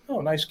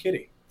 Oh, nice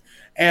kitty.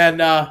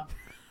 And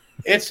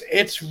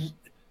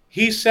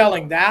he's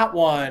selling that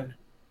one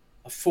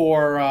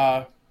for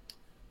I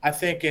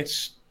think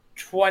it's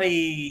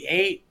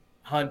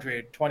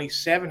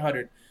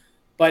 $2,700,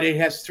 but it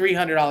has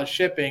 $300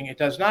 shipping. It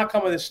does not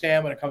come with a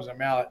stand when it comes with a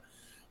mallet.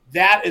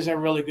 That is a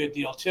really good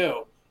deal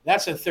too.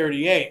 That's a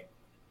 38.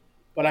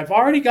 But I've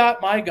already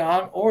got my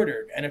gong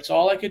ordered, and it's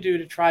all I could do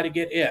to try to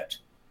get it.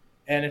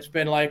 And it's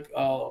been like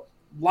a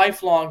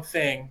lifelong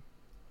thing,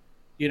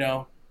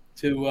 to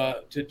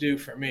do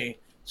for me.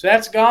 So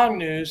that's gong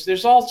news.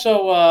 There's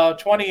also a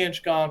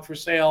 20-inch gong for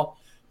sale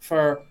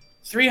for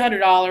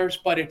 $300,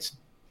 but it's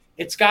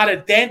got a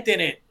dent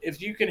in it.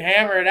 If you can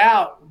hammer it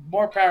out,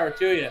 more power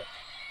to you.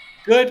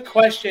 Good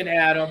question,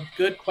 Adam.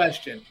 Good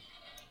question.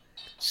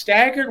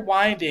 Staggered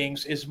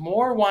windings is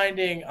more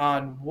winding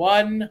on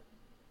one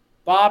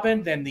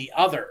bobbin than the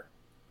other.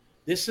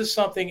 This is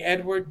something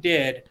Edward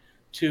did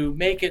to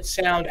make it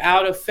sound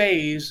out of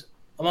phase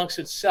amongst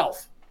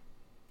itself,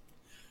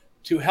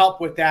 to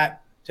help with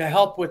that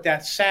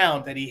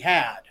sound that he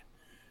had.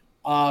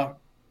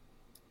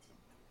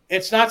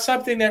 It's not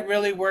something that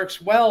really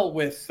works well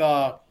with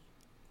a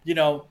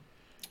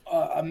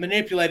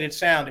manipulated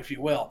sound, if you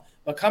will.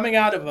 But coming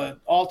out of an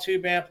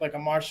all-tube amp like a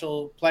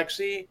Marshall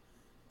Plexi,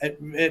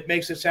 it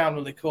makes it sound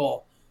really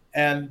cool.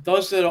 And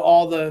those are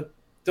all the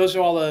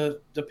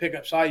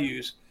pickups I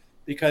use,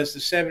 because the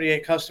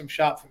 78 Custom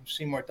Shop from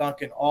Seymour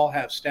Duncan all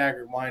have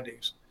staggered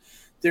windings.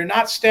 They're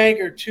not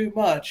staggered too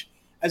much.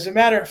 As a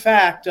matter of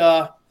fact,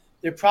 they're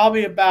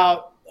probably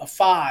about a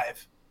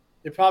 5.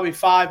 They're probably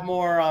 5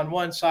 more on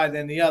one side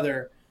than the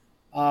other.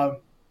 Lindy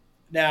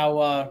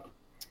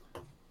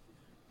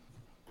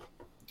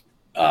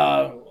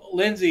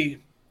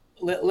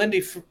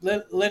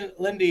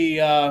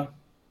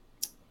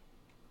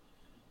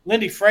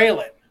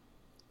Fralin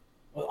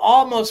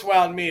almost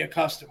wound me a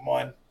custom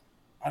one.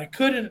 I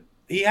couldn't.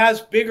 He has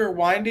bigger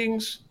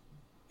windings.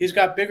 He's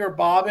got bigger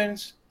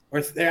bobbins,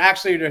 or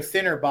they're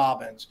thinner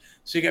bobbins,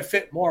 so you can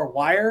fit more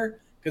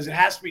wire, because it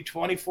has to be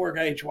 24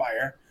 gauge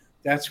wire.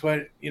 That's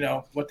what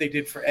they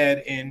did for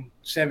Ed in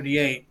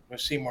 '78 when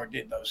Seymour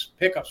did those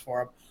pickups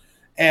for him,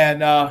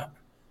 and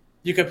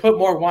you could put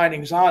more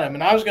windings on him.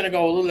 And I was going to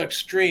go a little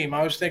extreme.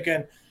 I was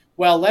thinking,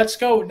 well, let's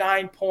go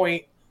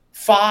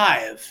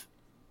 9.5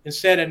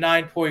 instead of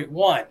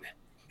 9.1,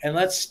 and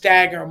let's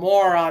stagger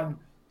more on.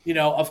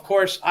 Of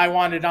course, I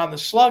want it on the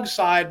slug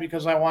side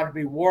because I want it to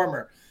be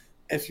warmer.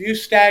 If you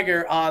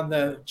stagger on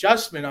the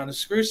adjustment on the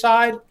screw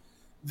side,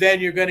 then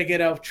you're going to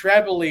get a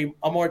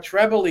more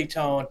trebly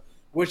tone,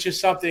 which is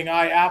something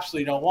I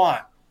absolutely don't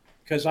want,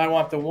 because I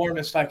want the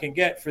warmest I can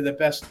get for the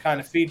best kind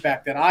of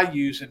feedback that I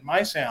use in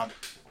my sound.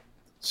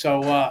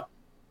 So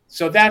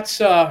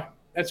that's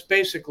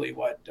basically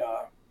what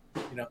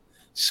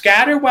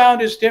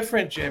Scatterwound is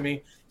different,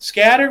 Jimmy.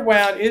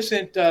 Scatterwound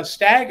isn't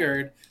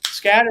staggered.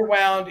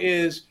 Scatterwound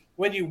is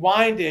when you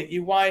wind it,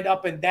 you wind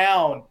up and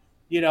down,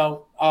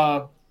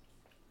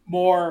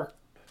 more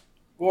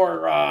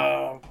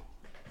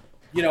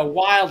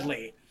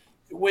wildly.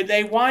 When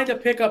they wind a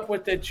pickup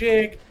with the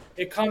jig,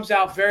 it comes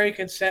out very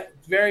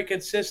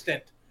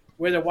consistent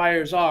where the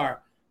wires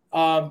are.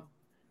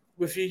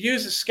 If you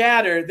use a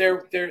scatter,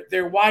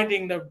 they're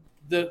winding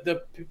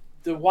the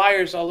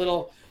wires a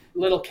little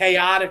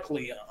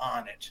chaotically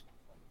on it.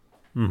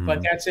 Mm-hmm.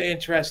 But that's an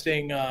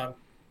interesting.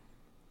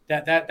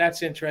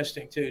 That's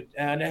interesting too.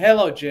 And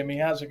hello, Jimmy.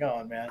 How's it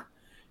going, man?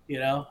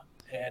 And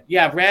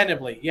yeah,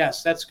 randomly.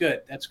 Yes, that's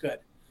good. That's good.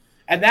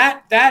 And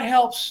that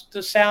helps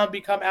the sound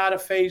become out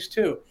of phase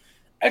too.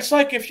 It's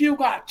like if you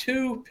got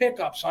 2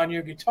 pickups on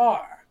your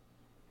guitar,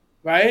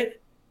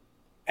 right?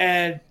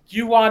 And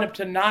you want them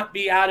to not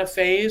be out of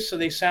phase so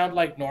they sound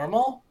like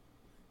normal,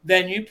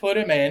 then you put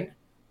them in,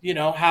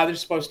 how they're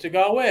supposed to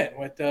go in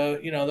with the,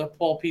 the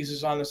pull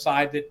pieces on the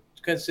side that's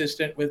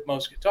consistent with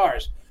most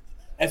guitars.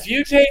 If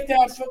you take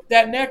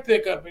that neck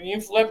pickup and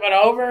you flip it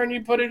over and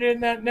you put it in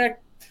that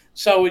neck,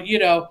 so,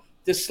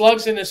 the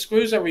slugs and the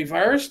screws are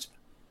reversed,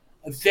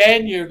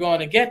 then you're going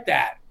to get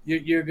that.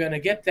 You're going to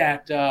get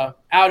that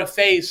out of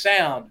phase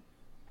sound.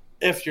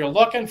 If you're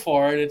looking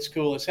for it, it's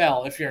cool as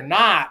hell. If you're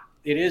not,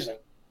 it isn't.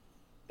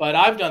 But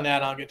I've done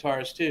that on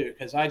guitars too,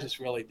 because I just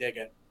really dig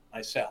it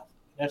myself.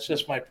 That's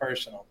just my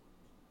personal.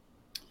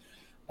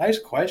 Nice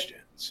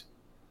questions.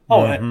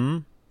 Oh,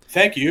 and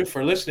thank you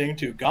for listening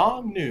to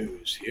Gong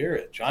News here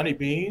at Johnny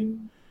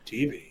Bean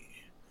TV,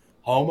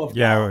 home of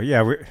Gong.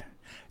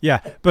 Yeah.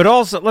 But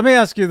also, let me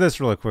ask you this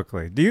really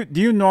quickly. Do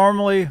you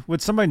normally,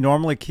 would somebody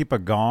normally keep a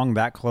gong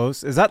that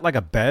close? Is that like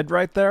a bed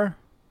right there?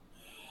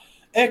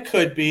 It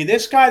could be.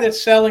 This guy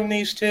that's selling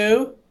these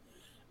two,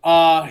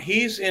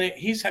 he's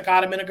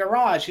got them in a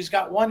garage. He's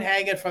got one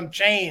hanging from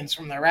chains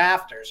from the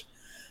rafters.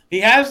 He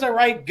has the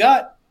right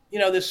gut.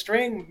 The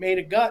string made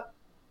a gut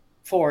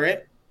for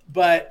it,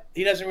 but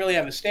he doesn't really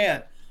have a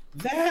stand.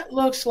 That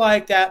looks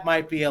like that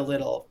might be a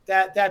little,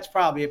 that's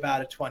probably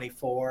about a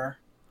 24.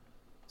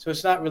 So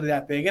it's not really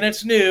that big. And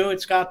it's new.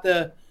 It's got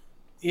the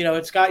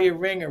it's got your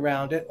ring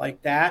around it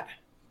like that.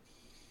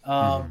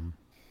 Mm-hmm.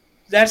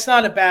 That's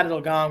not a bad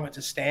little gong with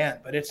a stand,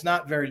 but it's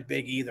not very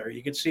big either.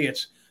 You can see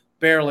it's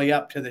barely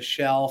up to the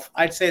shelf.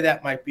 I'd say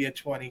that might be a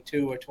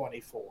 22 or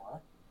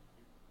 24.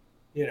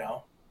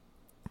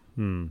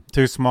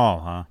 Too small,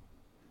 huh?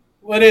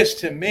 Well, it is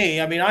to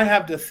me. I mean, I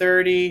have the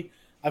 30.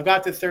 I've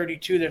got the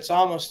 32 that's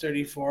almost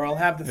 34. I'll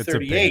have the It's a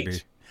 38.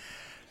 baby.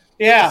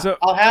 Yeah, So-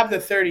 I'll have the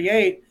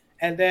 38.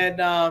 And then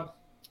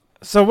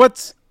So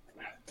what's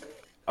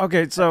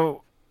okay?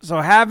 So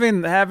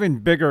having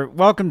bigger.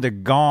 Welcome to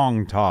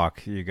Gong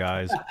Talk, you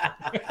guys.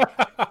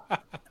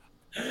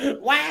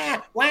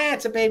 wah, wah,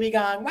 it's a baby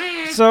gong.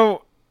 Wah.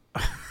 So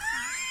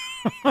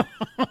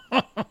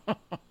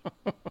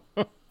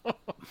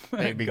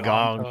baby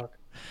gong,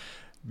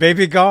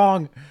 baby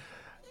gong.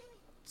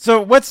 So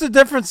what's the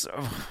difference?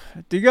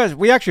 Do you guys?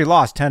 We actually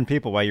lost 10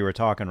 people while you were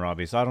talking,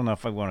 Robbie. So I don't know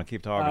if I want to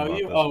keep talking about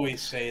You this.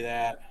 always say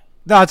that.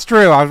 No, it's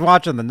true. I was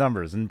watching the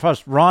numbers, and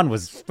plus Ron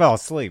fell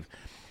asleep.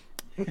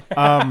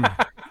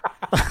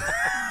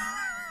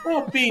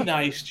 Well, be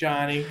nice,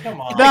 Johnny. Come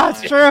on.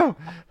 That's true.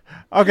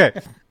 Okay.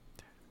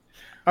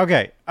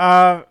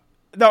 No,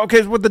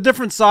 okay. With the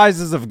different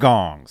sizes of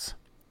gongs,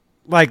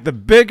 like the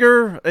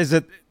bigger, is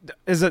it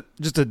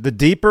just the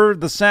deeper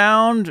the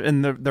sound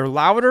and they're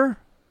louder?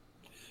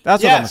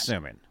 That's what I'm Yes.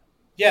 assuming.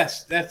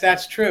 Yes,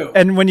 that's true.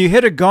 And when you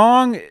hit a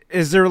gong,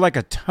 is there like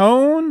a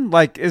tone?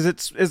 Like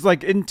is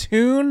like in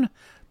tune?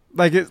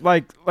 Like it's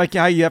like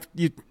how you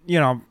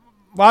know.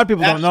 A lot of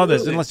people don't know this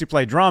Absolutely. unless you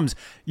play drums.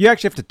 You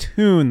actually have to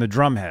tune the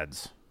drum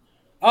heads.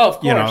 Oh, of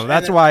course. You know,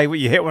 that's why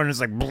you hit one, it's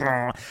like,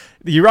 blah.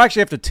 You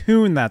actually have to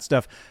tune that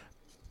stuff.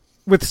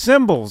 With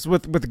cymbals,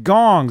 with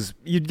gongs,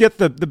 you'd get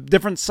the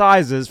different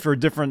sizes for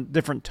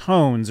different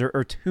tones or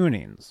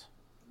tunings.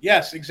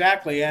 Yes,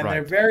 exactly. And Right.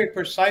 they're very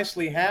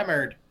precisely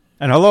hammered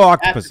And hello, at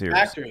octopus the ears.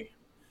 factory.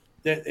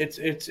 That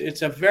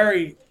it's a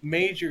very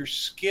major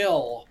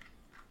skill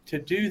to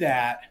do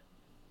that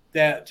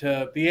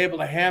to be able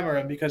to hammer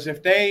them, because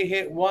if they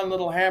hit one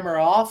little hammer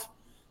off,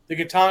 the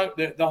guitar,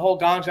 the whole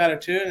gong's out of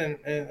tune,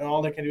 and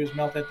all they can do is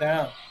melt it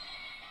down.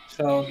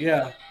 So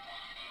yeah,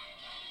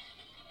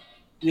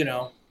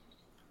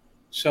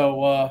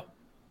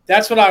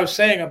 that's what I was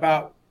saying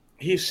about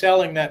he's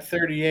selling that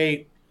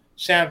 38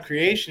 sound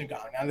creation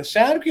gong. Now the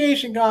sound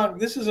creation gong,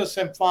 this is a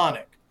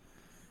symphonic,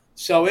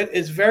 so it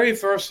is very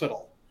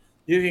versatile.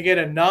 You can get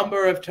a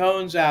number of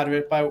tones out of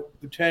it by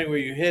depending where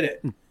you hit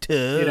it.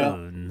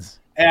 Tones.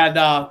 And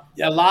a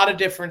lot of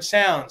different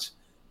sounds.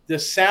 The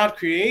sound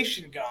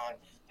creation gong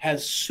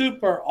has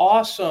super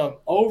awesome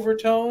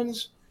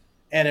overtones,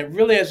 and it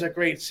really has a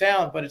great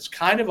sound, but it's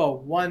kind of a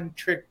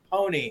one-trick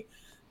pony.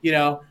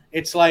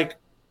 It's like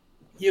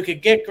you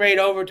could get great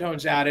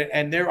overtones out of it,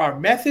 and there are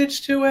methods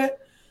to it,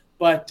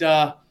 but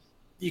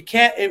you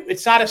can't.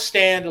 It's not a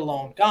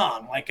standalone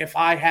gong. Like if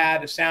I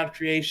had a sound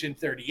creation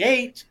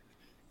 38,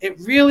 it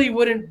really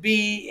wouldn't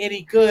be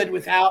any good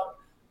without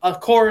a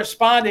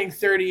corresponding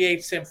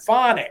 38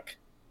 symphonic,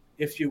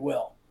 if you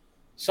will.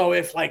 So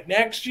if like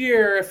next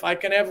year, if I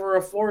can ever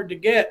afford to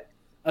get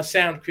a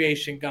sound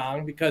creation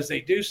gong, because they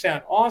do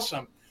sound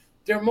awesome,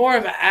 they're more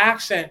of an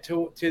accent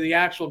to the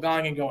actual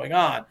gonging going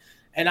on.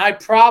 And I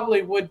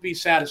probably would be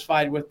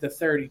satisfied with the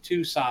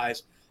 32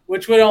 size,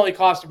 which would only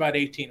cost about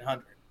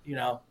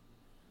 $1,800,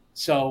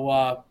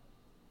 So,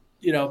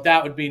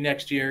 that would be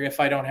next year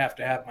if I don't have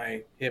to have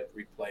my hip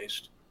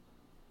replaced.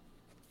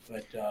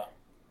 But,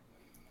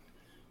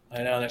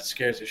 I know that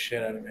scares the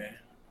shit out of me.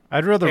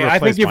 I'd rather Hey, replace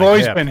I think you've my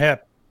always hip. been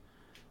hip.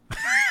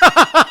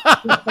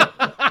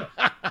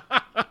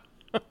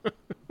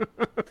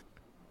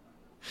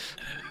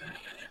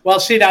 Well,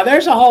 see, now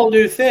there's a whole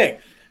new thing.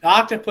 The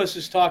Octopus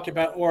is talking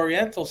about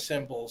Oriental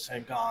cymbals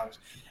and gongs,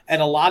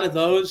 and a lot of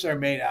those are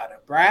made out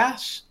of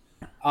brass.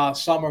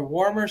 Some are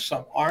warmer,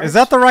 some aren't. Is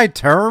that the right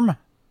term?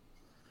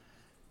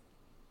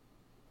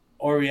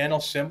 Oriental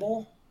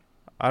cymbal?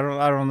 I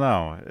don't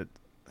know.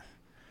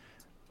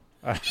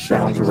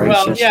 Sounds racist.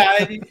 Well,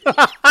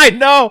 yeah. I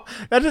know.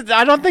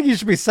 I don't think you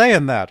should be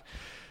saying that.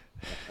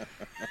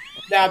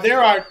 Now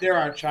there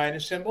are China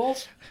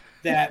cymbals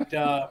that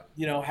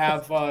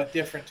have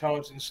different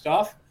tones and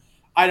stuff.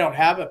 I don't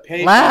have a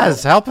page.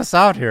 Laz, help us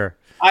out here.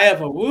 I have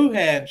a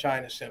Wuhan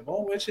China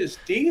cymbal, which is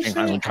decent.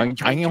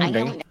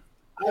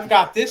 I've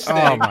got this thing.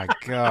 Oh my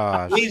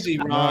gosh. Easy,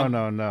 Ron.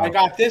 No. I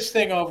got this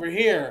thing over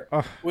here,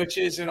 Oh. which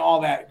isn't all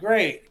that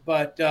great.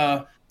 But,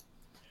 that's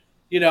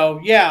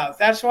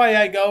why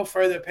I go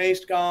for the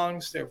paste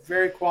gongs. They're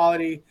very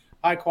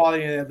high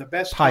quality, and they have the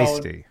best tone.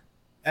 Peisty.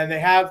 And they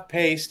have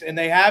paste, and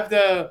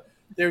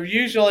they're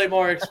usually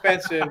more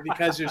expensive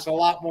because there's a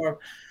lot more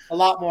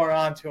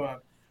onto them.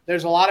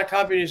 There's a lot of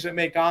companies that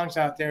make gongs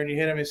out there, and you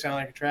hit them, they sound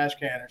like a trash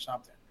can or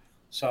something.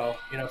 So,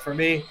 for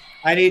me,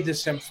 I need the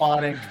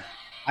symphonic.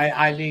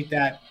 I need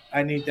that.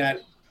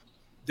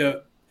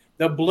 The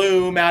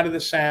bloom out of the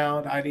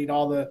sound. I need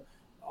all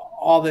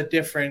the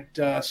different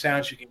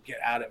sounds you can get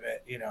out of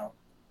it.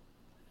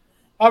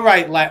 All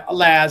right,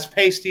 Laz,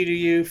 pasty to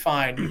you,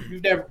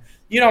 fine.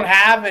 You don't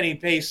have any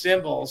paste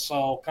cymbals,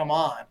 so come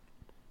on.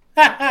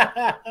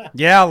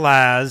 Yeah,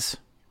 Laz.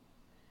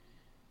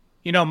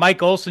 You know,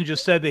 Mike Olson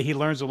just said that he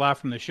learns a lot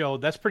from the show.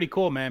 That's pretty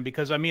cool, man,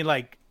 because I mean,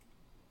 like,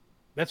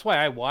 that's why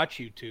I watch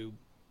YouTube.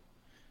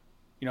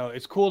 You know,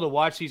 it's cool to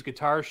watch these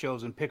guitar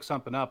shows and pick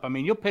something up. I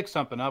mean, you'll pick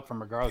something up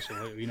from regardless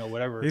of, you know,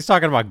 whatever. He's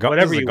talking about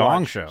whatever this is a you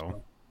gong watch,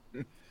 show.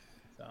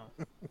 So.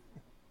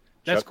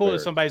 That's Chuck cool Berry.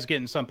 that somebody's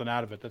getting something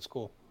out of it. That's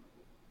cool.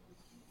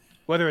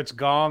 Whether it's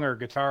gong or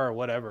guitar or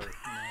whatever.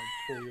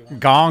 You know, it's cool.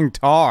 Gong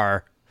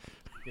tar.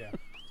 Yeah.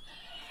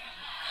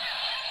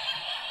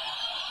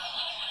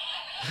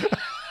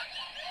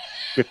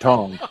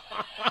 Gatong.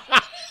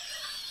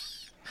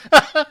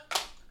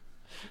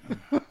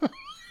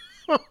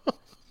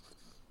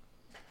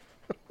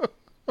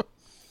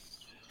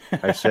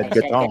 I said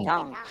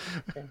gatong.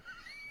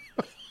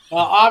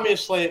 Well,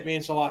 obviously, it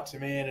means a lot to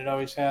me, and it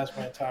always has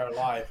my entire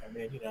life. I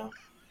mean, you know,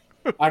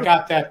 I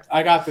got the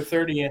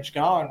 30-inch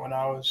gong when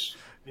I was,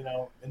 you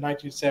know, in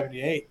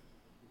 1978.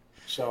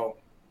 So,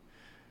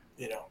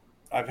 you know,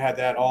 I've had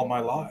that all my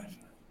life.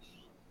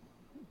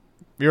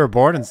 You were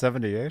born in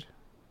 78?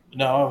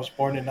 No, I was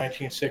born in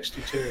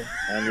 1962.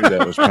 I knew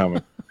that was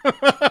coming.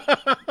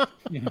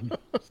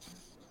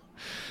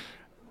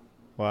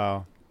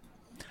 Wow.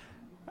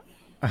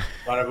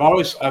 But I've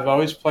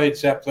always played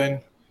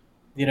Zeppelin,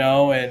 you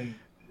know, and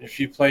if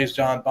you play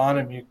John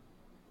Bonham, you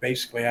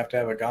basically have to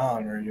have a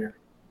gong or you're,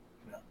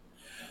 you know.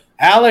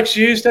 Alex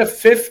used a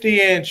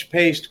 50-inch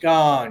paste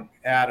gong,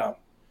 Adam.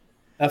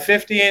 A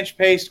 50-inch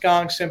paste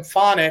gong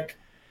symphonic,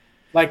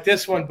 like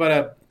this one, but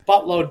a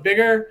buttload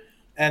bigger,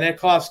 and it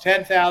costs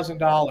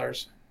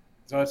 $10,000.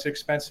 So it's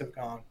expensive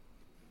gong.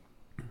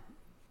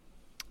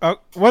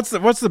 What's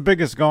the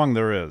biggest gong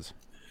there is?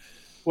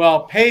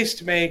 Well,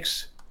 Paste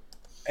makes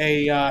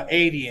a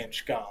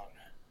 80-inch gong,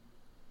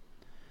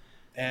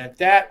 and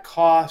that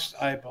cost,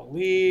 I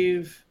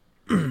believe,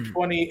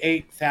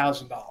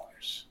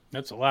 $28,000.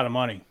 That's a lot of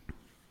money.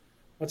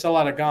 That's a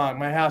lot of gong.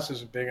 My house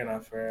isn't big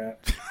enough for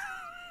that.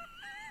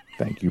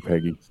 Thank you,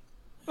 Peggy.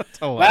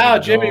 Wow,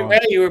 Jimmy Ray,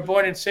 you were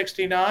born in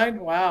 '69.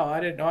 Wow, I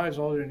didn't know I was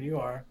older than you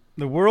are.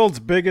 The world's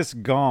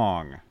biggest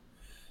gong.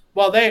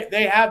 Well,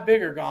 they have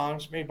bigger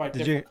gongs made by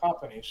different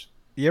companies.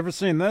 You ever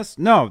seen this?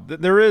 No,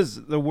 there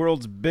is the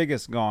world's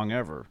biggest gong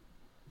ever.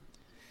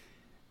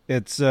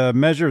 It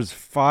measures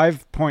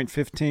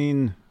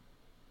 5.15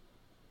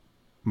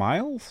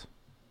 miles?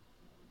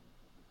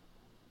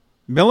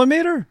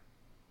 Millimeter?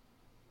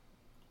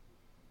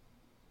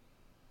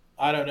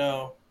 I don't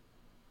know.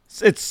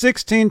 It's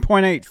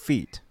 16.8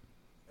 feet.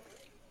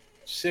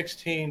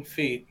 16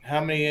 feet.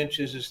 How many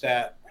inches is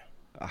that?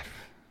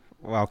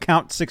 Well,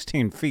 count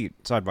 16 feet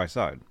side by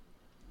side.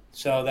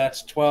 So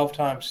that's 12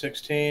 times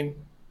 16.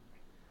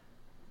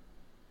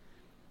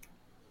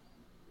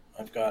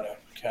 I've got a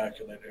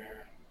calculator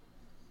here.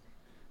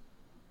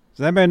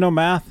 Does anybody know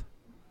math?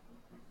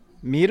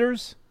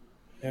 Meters?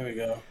 There we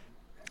go.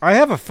 I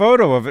have a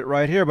photo of it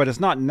right here, but it's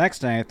not next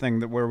to anything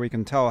where we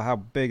can tell how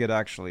big it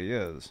actually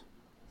is.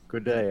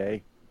 Good day, eh?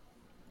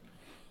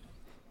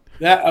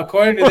 That,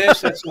 according to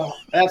this, that's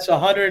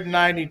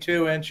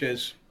 192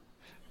 inches.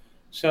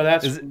 So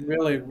that's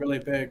really, really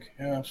big.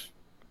 Yes.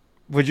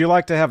 Would you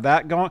like to have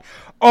that going?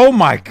 Oh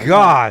my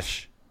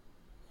gosh!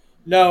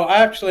 No,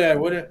 actually, I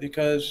wouldn't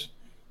because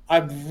I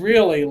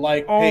really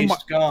like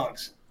paste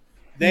gongs.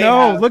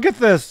 Look at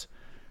this,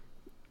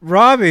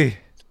 Robbie.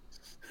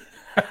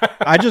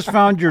 I just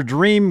found your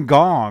dream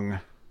gong,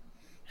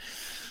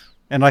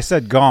 and I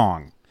said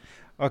gong.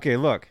 Okay,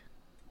 look.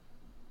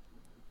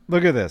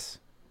 Look at this.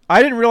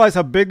 I didn't realize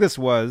how big this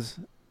was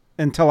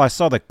until I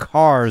saw the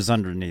cars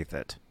underneath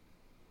it.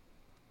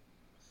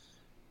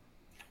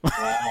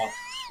 Wow.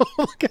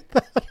 Look at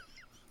that.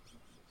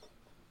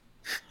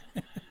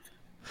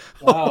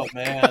 Wow,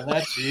 man,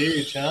 that's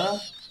huge, huh?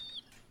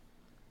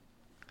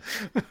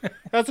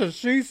 That's what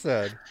she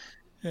said.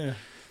 Yeah.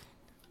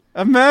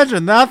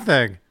 Imagine that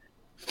thing.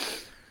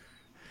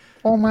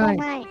 Oh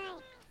my.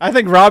 I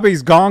think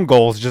Robbie's gong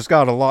goals just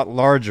got a lot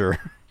larger.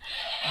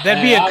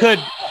 That'd be a cool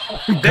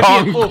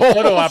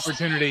photo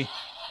opportunity.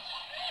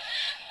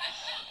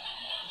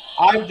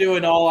 I'm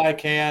doing all I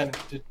can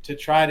to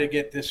try to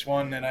get this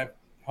one, and I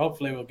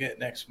hopefully will get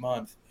next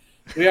month.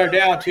 We are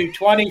down to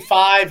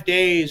 25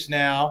 days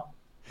now.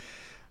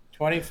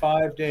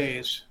 25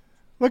 days.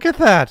 Look at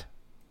that.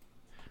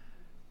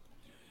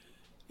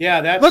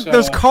 Yeah, that's... Look,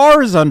 there's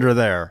cars under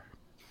there.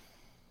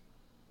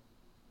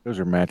 Those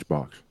are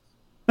Matchbox.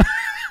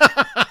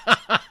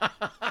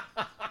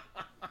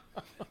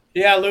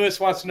 Yeah, Lewis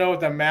wants to know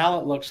what the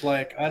mallet looks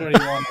like. I don't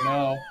even want to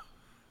know.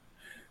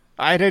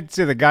 I didn't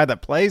see the guy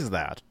that plays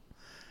that.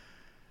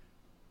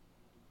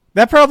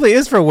 That probably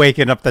is for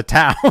waking up the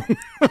town.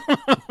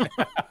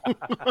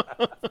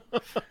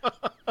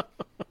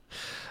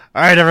 All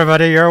right,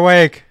 everybody, you're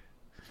awake.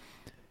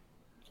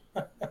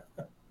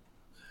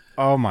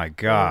 Oh, my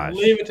gosh.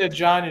 Leave it to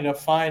Johnny to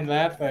find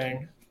that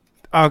thing.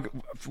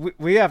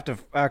 We have to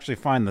actually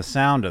find the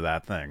sound of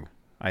that thing,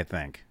 I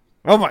think.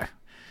 Oh, my.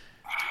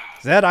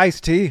 Is that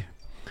iced tea?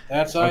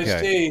 That's iced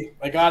tea.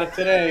 I got it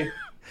today.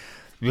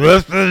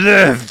 Listen to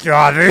this,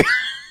 Johnny.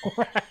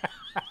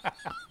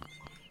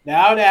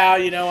 Now,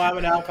 you know I'm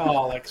an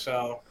alcoholic,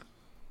 so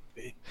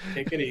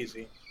take it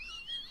easy.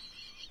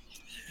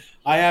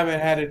 I haven't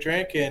had a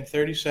drink in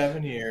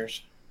 37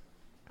 years.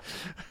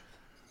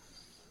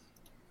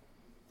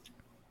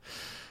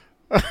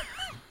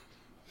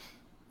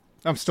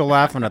 I'm still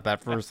laughing at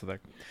that first thing.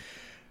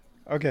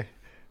 Okay.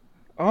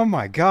 Oh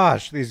my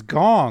gosh, these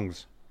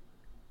gongs.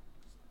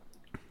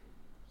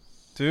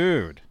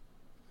 Dude.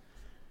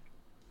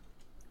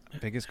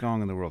 Biggest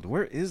gong in the world.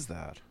 Where is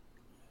that?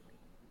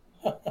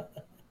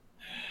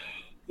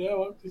 Yeah,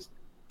 well, just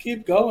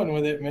keep going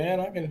with it, man.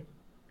 I can.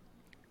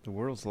 The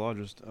world's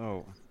largest.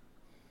 Oh.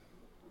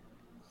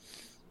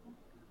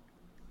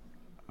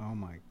 Oh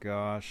my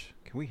gosh.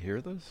 Can we hear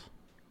this?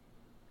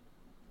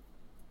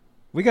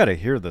 We got to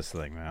hear this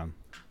thing, man.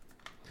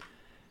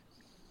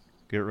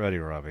 Get ready,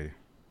 Robbie.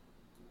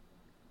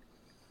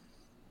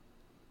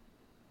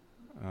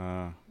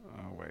 Oh,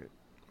 wait.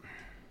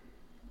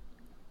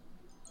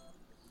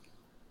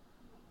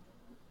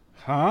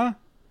 Huh?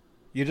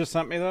 You just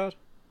sent me that?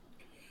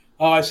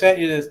 Oh, I sent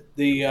you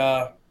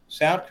the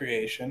sound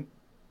creation,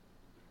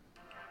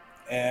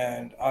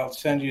 and I'll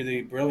send you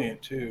the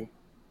brilliant too.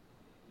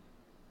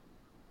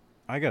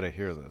 I got to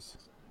hear this.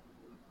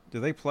 Do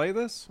they play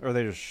this or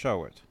they just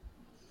show it?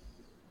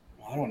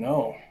 I don't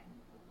know.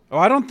 Oh,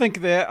 I don't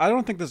think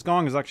this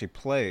gong is actually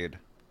played.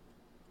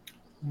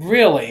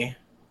 Really?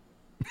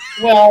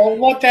 Well,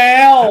 what the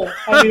hell?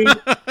 I mean,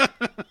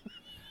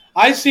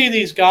 I see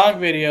these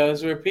gong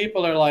videos where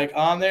people are like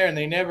on there and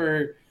they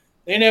never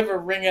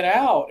ring it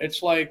out.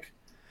 It's like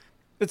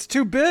it's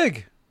too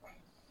big.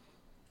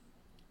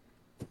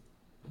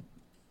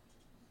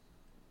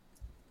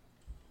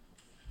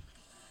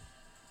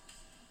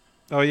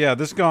 Oh yeah,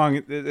 this gong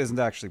isn't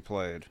actually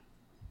played.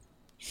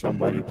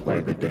 Somebody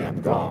play the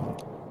damn gong.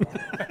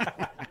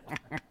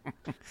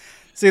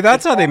 See,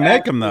 that's how they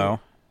make them, though.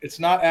 It's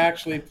not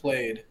actually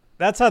played.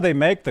 That's how they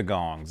make the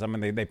gongs. I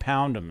mean, they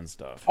pound them and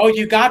stuff. Oh,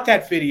 you got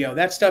that video?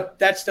 That's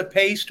the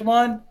paste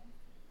one,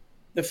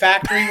 the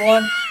factory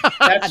one.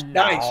 That's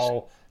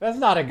nice. That's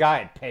not a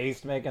guy at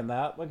Paste making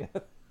that. Look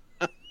at.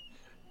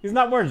 He's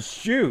not wearing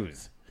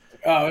shoes.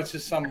 Oh, it's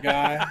just some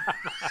guy.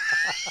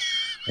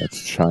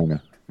 That's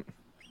China.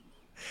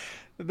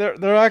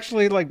 They're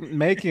actually like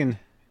making.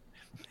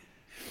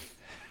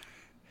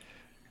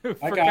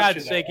 For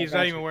God's sake, he's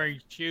not even wearing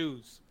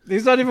shoes.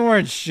 He's not even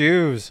wearing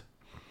shoes.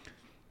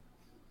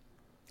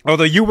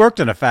 Although you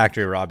worked in a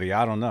factory, Robbie.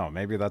 I don't know.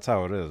 Maybe that's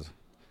how it is.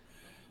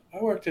 I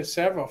worked at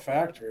several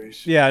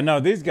factories. Yeah, no,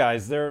 these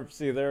guys, they're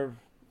actually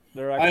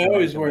I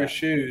always wear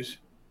shoes.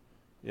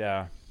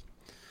 Yeah.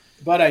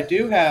 But I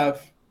do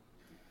have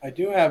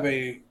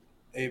a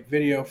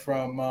video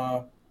from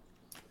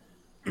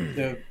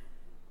the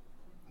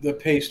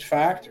paste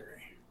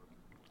factory.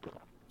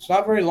 It's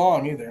not very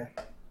long either.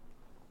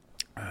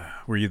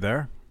 Were you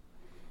there?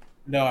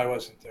 No, I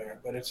wasn't there,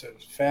 but it's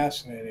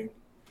fascinating.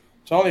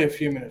 It's only a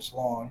few minutes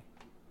long.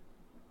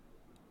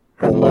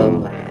 Hello,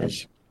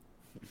 Laz.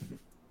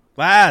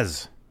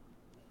 Laz!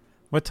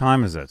 What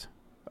time is it?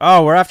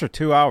 Oh, we're after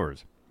 2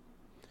 hours.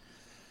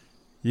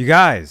 You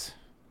guys,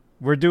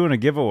 we're doing a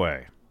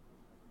giveaway.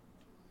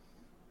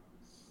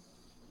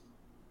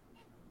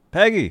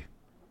 Peggy!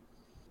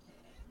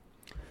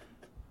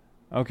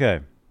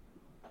 Okay.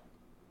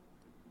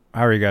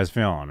 How are you guys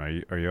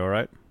feeling? Are you all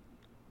right?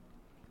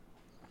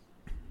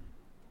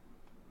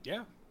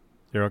 Yeah.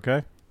 You're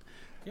okay?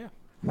 Yeah.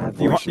 My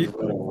voice is a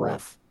little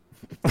rough.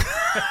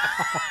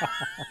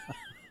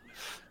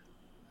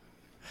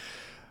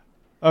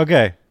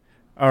 Okay.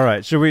 All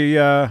right. Should we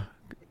yeah,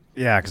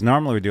 because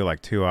normally we do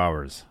like 2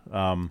 hours.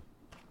 3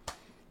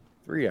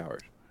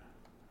 hours.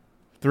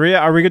 3?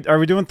 Are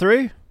we doing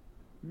 3?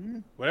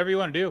 Whatever you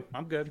want to do.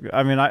 I'm good.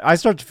 I mean, I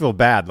start to feel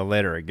bad the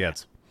later it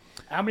gets.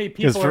 How many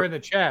people are in the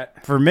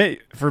chat? For me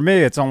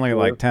it's only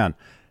like 10.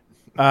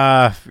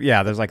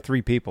 Yeah, there's like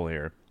 3 people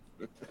here.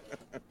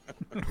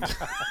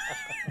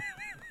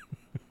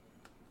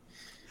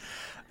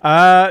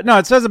 No,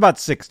 it says about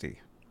 60.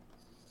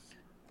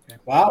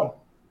 Wow.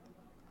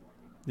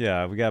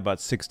 Yeah, we got about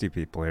 60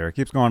 people here. It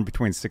keeps going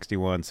between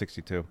 61 and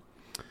 62.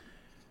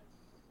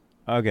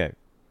 Okay.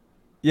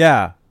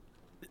 Yeah.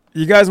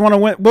 You guys want to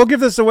win? We'll give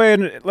this away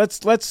in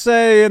let's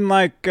say in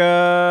like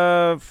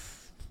 20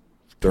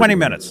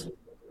 minutes.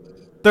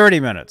 30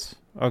 minutes.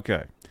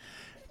 Okay.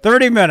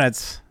 30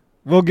 minutes.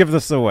 We'll give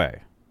this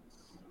away.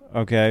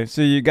 Okay.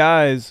 So you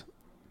guys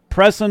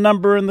press a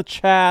number in the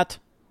chat.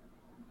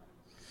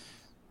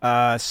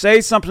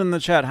 Say something in the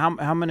chat.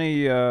 How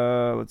many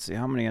let's see,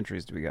 how many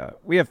entries do we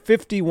got? We have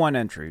 51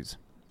 entries.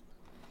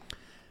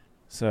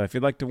 So if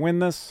you'd like to win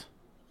this,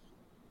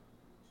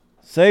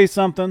 say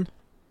something.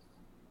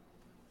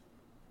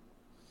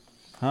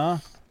 Huh?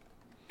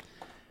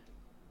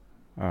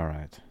 All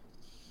right.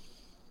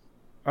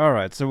 All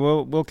right,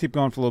 so we'll keep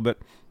going for a little bit.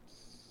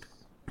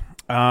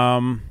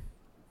 Yeah,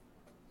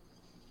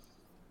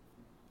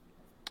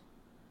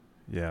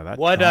 that.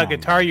 What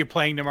guitar are you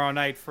playing tomorrow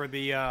night for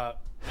the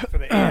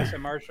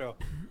ASMR show?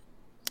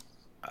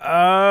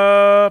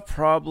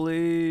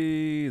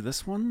 Probably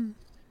this one.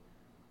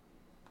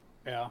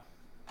 Yeah.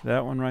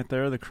 That one right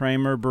there, the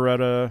Kramer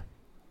Beretta.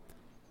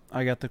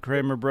 I got the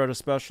Kramer Beretta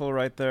Special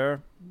right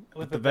there.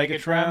 With the the Vega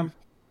Trim.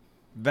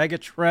 Vega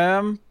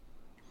Trim.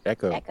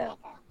 Echo.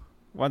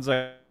 One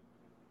second.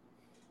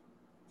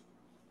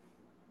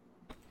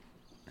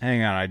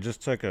 Hang on, I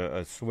just took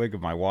a swig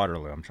of my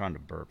Waterloo. I'm trying to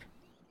burp.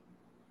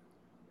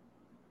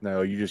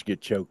 No, you just get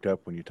choked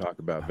up when you talk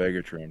about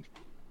Vega trims.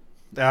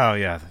 Oh,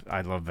 yeah.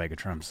 I love Vega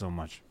Trim so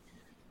much.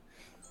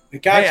 I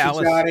got Hey, you,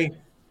 Alice. Johnny.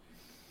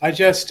 I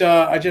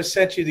just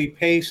sent you the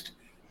paste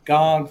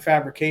gong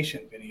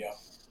fabrication video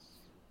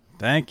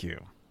Thank you.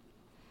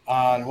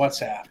 on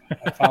WhatsApp.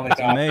 I finally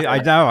got it. I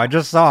know. I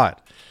just saw it.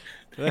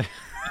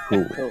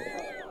 Cool.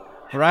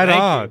 Right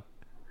Thank on. you.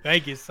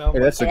 Thank you so Hey,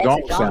 much. that's the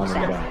gong sounding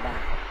down.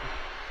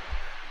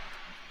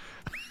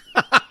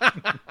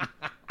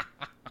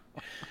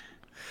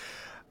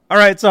 All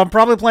right, so I'm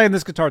probably playing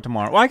this guitar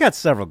tomorrow. Well, I got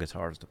several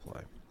guitars to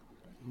play.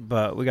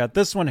 But we got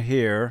this one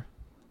here,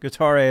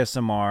 guitar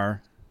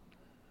ASMR.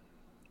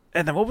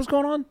 And then what was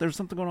going on? There's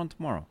something going on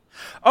tomorrow.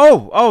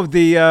 Oh,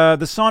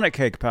 the Sonic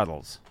Cake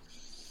pedals.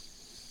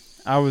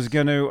 I was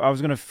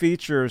gonna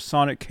feature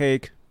Sonic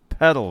Cake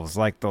pedals,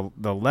 like the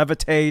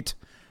Levitate,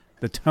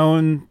 the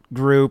Tone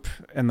Group,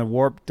 and the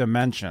Warp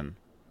Dimension.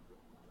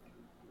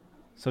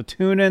 So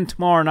tune in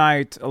tomorrow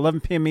night,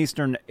 11 p.m.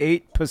 Eastern,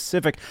 8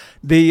 Pacific.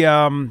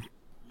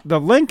 The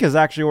link is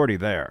actually already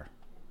there.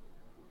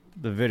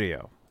 The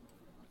video.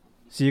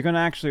 So you can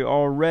actually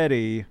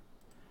already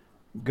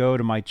go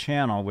to my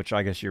channel, which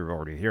I guess you're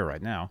already here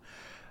right now.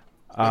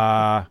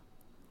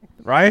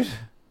 Right?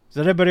 Is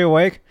anybody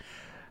awake?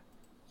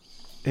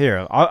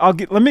 Here,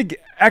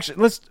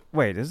 let's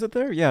wait. Is it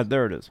there? Yeah,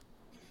 there it is.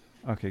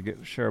 Okay,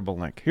 get shareable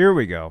link. Here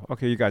we go.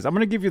 Okay, you guys, I'm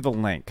gonna give you the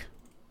link.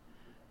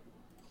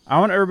 I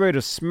want everybody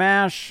to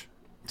smash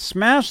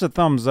the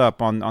thumbs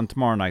up on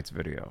tomorrow night's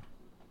video.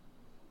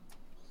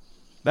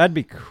 That'd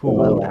be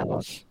cool. Hello,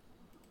 Alice.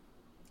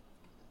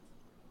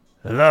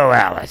 Hello,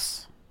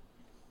 Alice.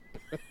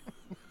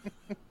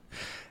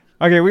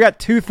 Okay, we got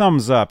 2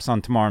 thumbs ups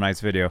on tomorrow night's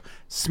video.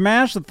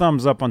 Smash the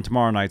thumbs up on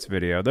tomorrow night's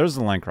video. There's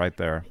the link right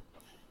there.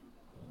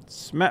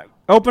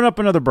 Open up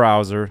another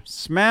browser.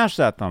 Smash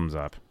that thumbs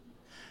up.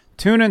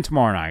 Tune in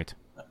tomorrow night.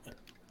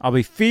 I'll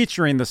be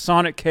featuring the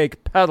Sonic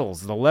Cake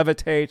pedals, the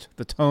Levitate,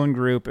 the Tone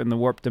Group, and the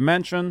Warp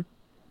Dimension.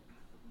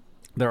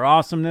 Their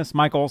awesomeness.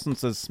 Mike Olson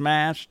says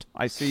smashed.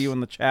 I see you in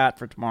the chat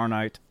for tomorrow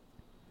night.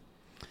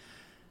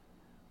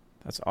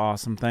 That's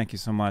awesome. Thank you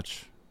so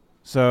much.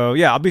 So,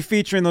 yeah, I'll be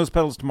featuring those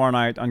pedals tomorrow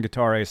night on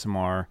Guitar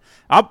ASMR.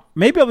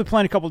 Maybe I'll be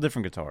playing a couple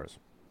different guitars.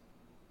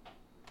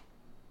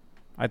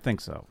 I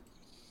think so.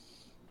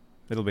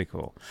 It'll be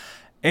cool.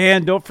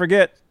 And don't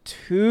forget,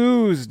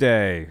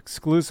 Tuesday,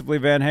 exclusively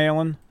Van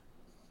Halen.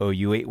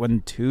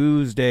 OU81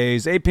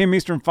 Tuesdays, 8 p.m.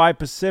 Eastern, 5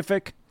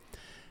 Pacific.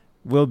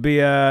 We'll be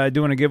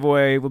doing a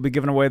giveaway. We'll be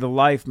giving away the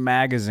Life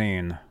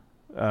magazine,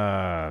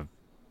 the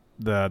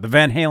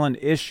Van Halen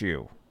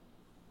issue.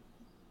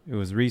 It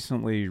was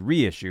recently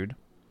reissued.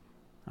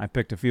 I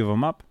picked a few of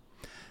them up.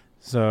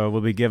 So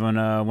we'll be giving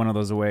one of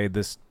those away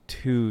this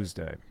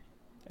Tuesday.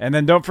 And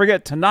then don't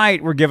forget,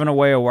 tonight we're giving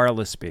away a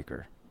wireless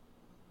speaker.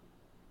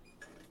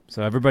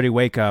 So everybody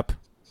wake up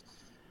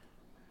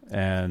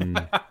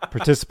and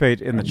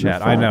participate in the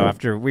chat. I know,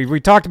 after we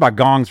talked about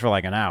gongs for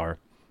like an hour.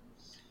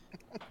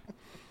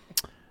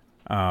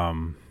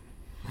 Bam.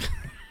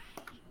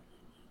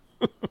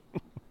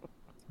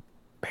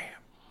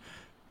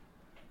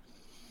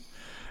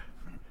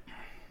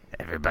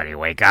 Everybody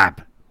wake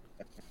up.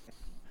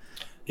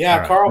 Yeah,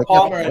 Right. Carl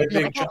Palmer had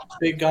a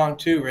big gong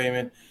too,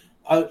 Raymond.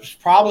 It's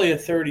probably a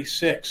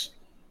 36.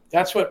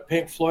 That's what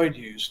Pink Floyd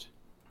used.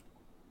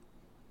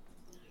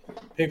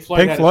 Pink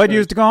Floyd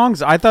Used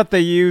gongs? I thought they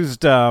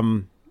used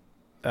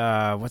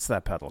what's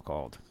that pedal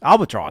called?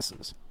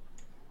 Albatrosses.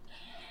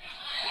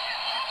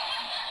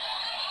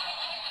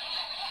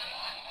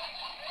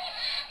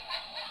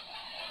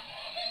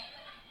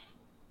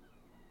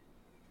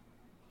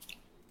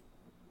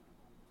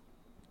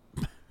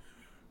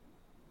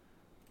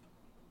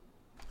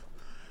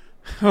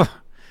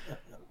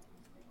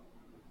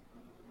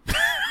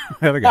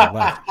 There we go.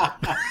 Left.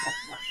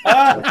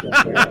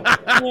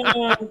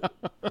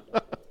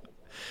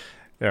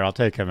 There, I'll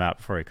take him out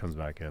before he comes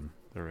back in.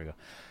 There we go.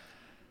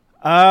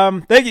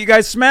 Thank you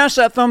guys. Smash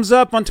that thumbs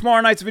up on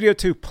tomorrow night's video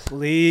too.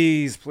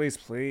 Please, please,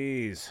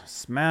 please.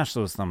 Smash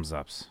those thumbs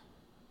ups.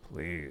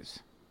 Please.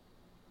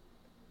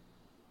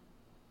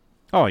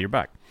 Oh, you're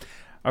back.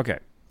 Okay.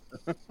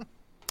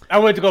 I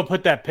went to go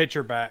put that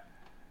picture back.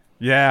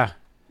 Yeah.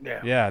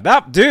 Yeah. Yeah.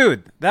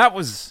 That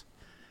was.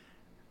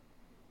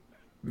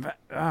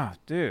 Ah,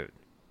 dude.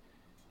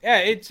 Yeah,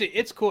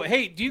 it's cool.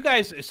 Hey, do you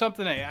guys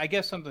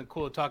something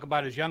cool to talk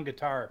about is young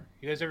guitar.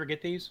 You guys ever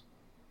get these?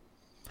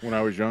 When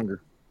I was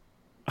younger.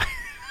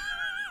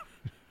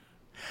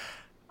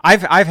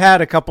 I've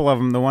had a couple of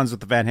them, the ones with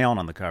the Van Halen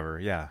on the cover.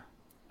 Yeah.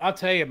 I'll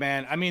tell you,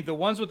 man. I mean, the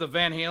ones with the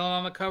Van Halen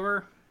on the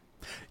cover.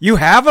 You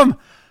have them?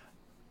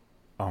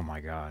 Oh my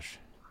gosh.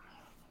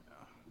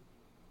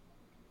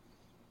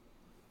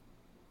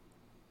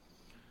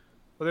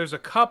 Well, there's a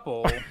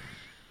couple.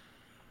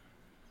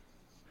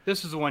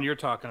 This is the one you're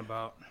talking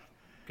about.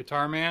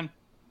 Guitar Man?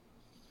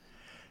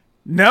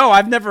 No,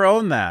 I've never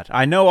owned that.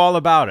 I know all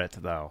about it,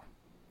 though.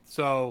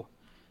 So,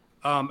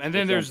 and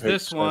then It's there's on page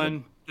this 7.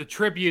 one, the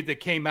tribute that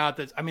came out.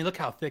 Look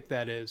how thick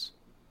that is.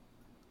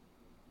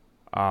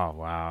 Oh,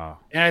 wow.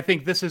 And I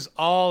think this is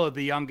all of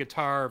the young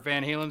guitar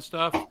Van Halen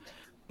stuff.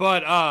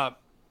 But I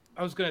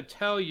was going to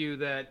tell you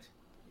that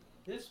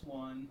this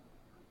one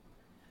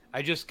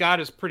I just got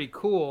is pretty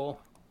cool.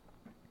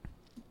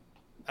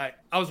 I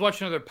was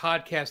watching another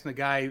podcast and the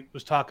guy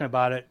was talking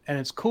about it, and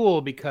it's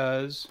cool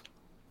because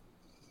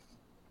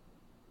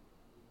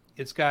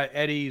it's got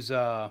Eddie's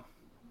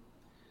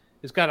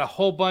it's got a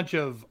whole bunch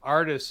of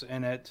artists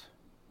in it.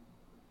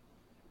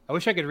 I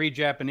wish I could read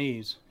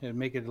Japanese. It'd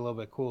make it a little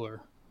bit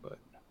cooler, but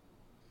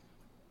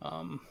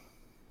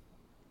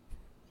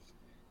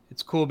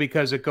it's cool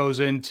because it goes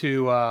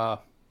into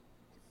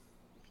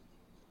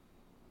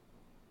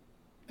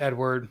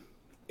Edward.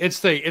 It's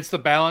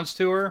the Balance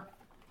Tour.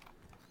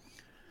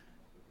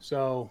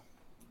 So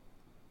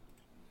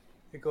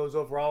it goes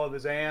over all of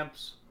his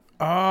amps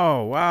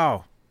Oh,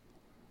 wow.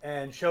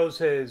 and shows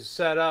his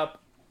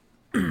setup.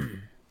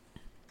 And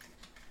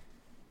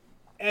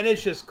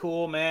it's just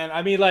cool, man.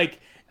 I mean,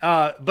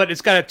 but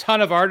it's got a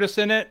ton of artists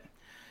in it.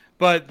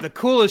 But the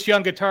coolest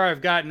young guitar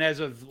I've gotten as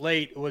of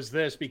late was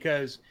this,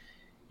 because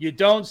you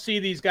don't see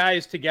these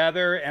guys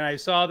together. And I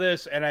saw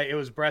this, and it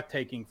was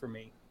breathtaking for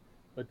me.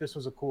 But this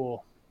was a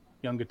cool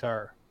young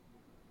guitar.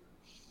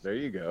 There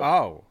you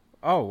go.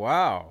 Oh,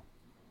 wow.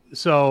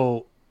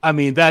 So, I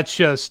mean, that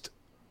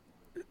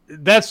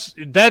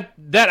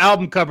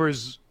album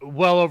covers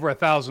well over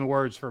 1,000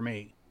 words for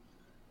me.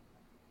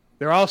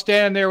 They're all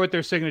standing there with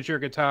their signature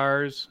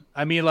guitars.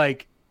 I mean,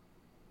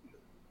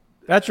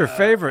 That's your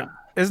favorite.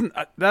 Isn't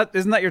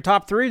that your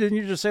top 3? Didn't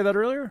you just say that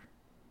earlier?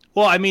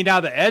 well, I mean, now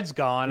that Ed's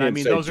gone, You I didn't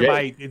mean,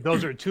 say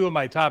those are 2 of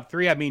my top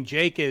 3. I mean,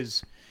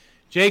 Jake's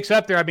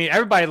up there. I mean,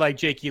 everybody liked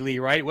Jake E. Lee,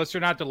 right? What's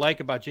there not to like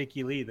about Jake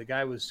E. Lee? The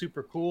guy was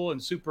super cool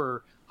and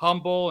super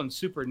humble and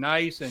super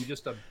nice and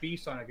just a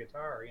beast on a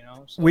guitar, you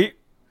know? So,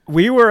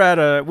 We were at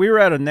a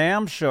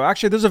NAMM show.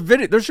 Actually, there's a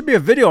video. There should be a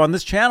video on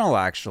this channel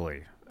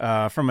actually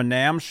from a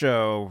NAMM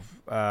show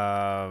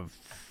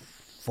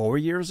 4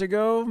 years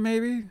ago,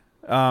 maybe.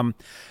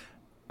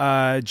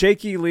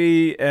 Jake E.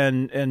 Lee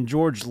and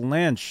George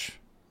Lynch.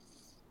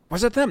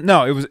 Was it them?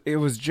 No, it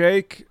was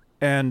Jake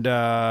and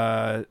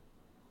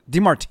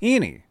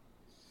DeMartini.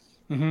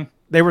 Mhm.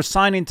 They were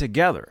signing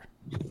together.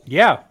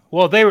 yeah.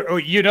 Well, they were,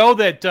 you know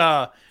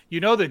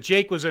that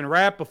Jake was in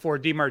rap before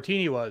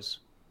DeMartini was.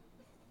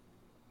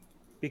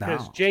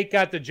 Because No. Jake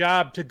got the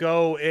job to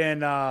go in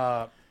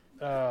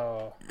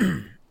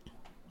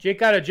Jake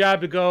got a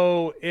job to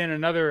go in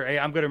another.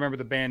 I'm going to remember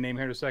the band name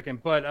here in a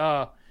second,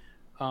 but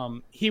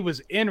he was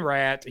in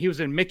Rat. He was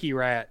in Mickey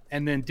Rat,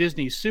 and then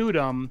Disney sued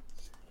him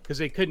because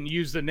they couldn't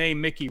use the name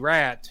Mickey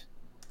Rat,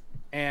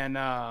 and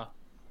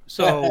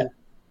so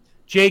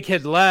Jake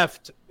had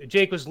left.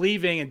 Jake was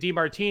leaving, and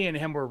DeMartini and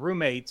him were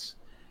roommates.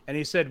 And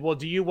he said, "Well,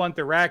 do you want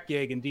the Rat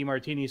gig?" And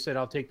DeMartini said,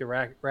 "I'll take the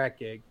Rat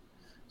gig."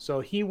 So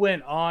he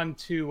went on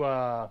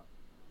to.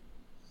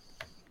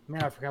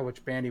 Man, I forgot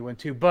which band he went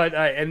to, but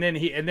and then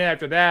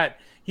after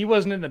that, he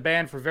wasn't in the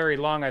band for very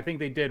long. I think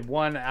they did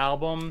one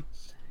album,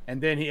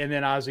 and then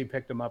Ozzy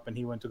picked him up, and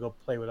he went to go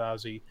play with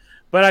Ozzy.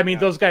 But I mean,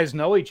 those guys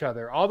know each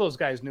other. All those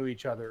guys knew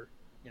each other,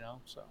 you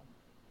know. So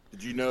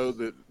Did you know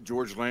that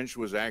George Lynch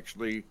was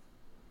actually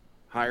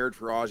hired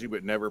for Ozzy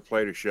but never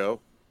played a show?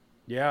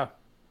 yeah.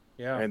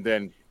 And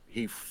then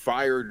he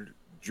fired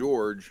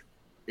George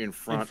in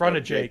front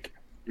of Jake.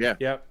 Yeah.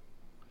 Yep.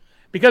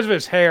 Because of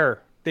his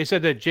hair. They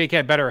said that Jake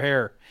had better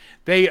hair.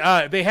 They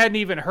hadn't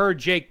even heard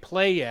Jake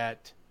play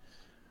yet.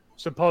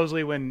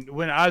 Supposedly when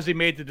Ozzy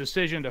made the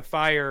decision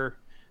to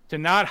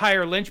not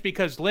hire Lynch,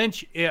 because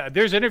Lynch,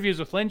 there's interviews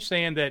with Lynch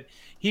saying that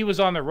he was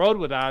on the road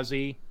with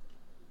Ozzy,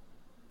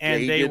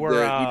 and he he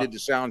did the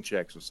sound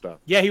checks and stuff.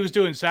 Yeah, he was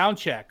doing sound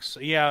checks.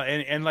 Yeah,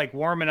 and like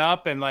warming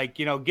up and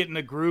getting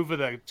the groove of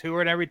the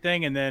tour and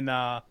everything. And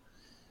then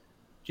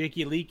Jake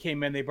E. Lee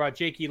came in. They brought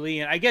Jake E.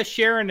 Lee, and I guess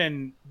Sharon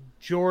and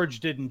George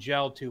didn't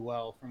gel too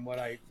well, from what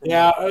I.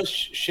 Yeah, it was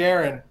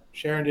Sharon.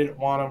 Sharon didn't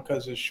want him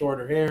because of his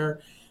shorter hair.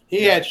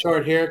 He had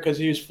short hair because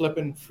he was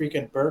flipping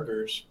freaking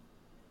burgers.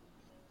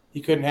 He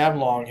couldn't have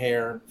long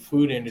hair.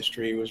 Food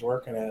industry he was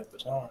working at the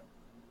time.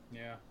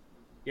 Yeah.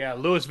 Yeah,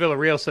 Louis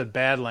Villarreal said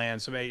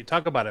Badlands. I mean, you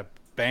talk about a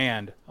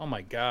band. Oh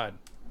my God.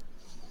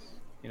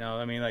 You know,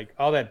 I mean,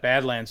 all that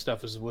Badlands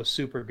stuff was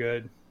super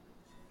good.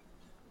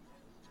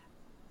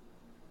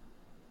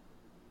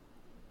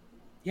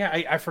 Yeah,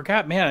 I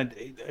forgot, man.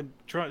 I'm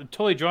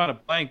totally drawing a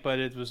blank, but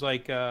it was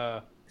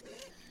I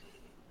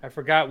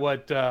forgot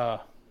what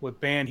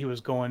band he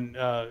was going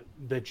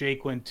that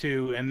Jake went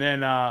to, and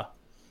then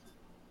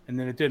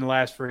it didn't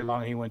last very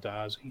long. He went to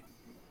Ozzy.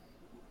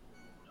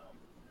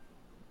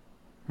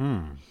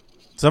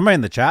 Somebody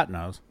in the chat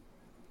knows.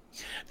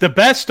 The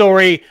best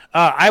story,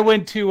 I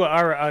went to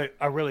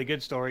a really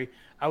good story.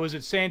 I was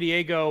at San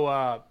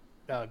Diego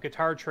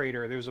Guitar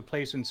Trader. There was a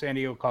place in San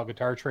Diego called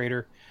Guitar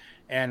Trader,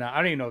 And I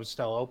don't even know if it's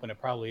still open. It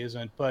probably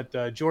isn't.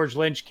 But George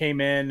Lynch came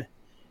in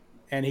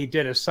and he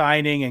did a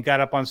signing and got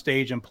up on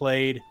stage and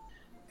played.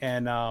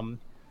 And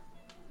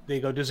they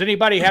go, "Does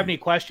anybody have any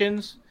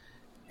questions?"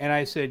 And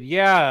I said,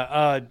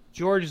 "Yeah,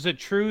 George, is it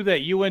true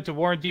that you went to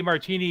Warren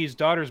DeMartini's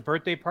daughter's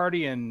birthday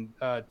party and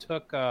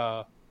took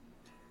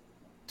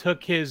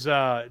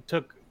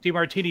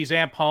DeMartini's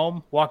amp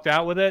home, walked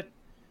out with it?"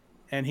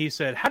 And he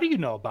said, "How do you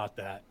know about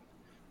that?"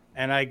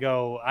 And I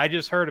go, "I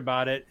just heard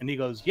about it." And he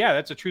goes, "Yeah,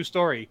 that's a true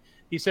story."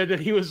 He said that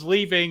he was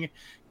leaving,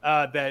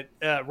 that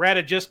Rat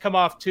had just come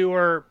off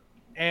tour,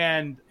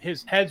 and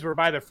his heads were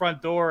by the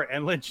front door,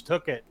 and Lynch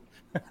took it.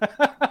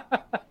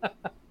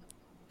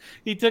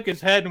 He took his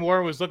head, and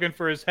Warren was looking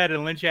for his head,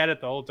 and Lynch had it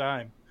the whole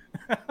time.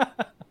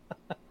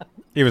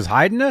 He was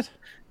hiding it?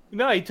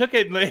 No, he took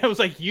it, and it was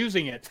like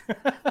using it.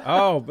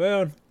 Oh,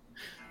 man.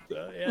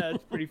 So, yeah,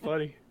 it's pretty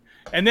funny.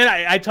 And then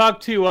I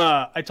talked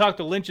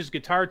to Lynch's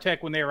guitar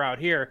tech when they were out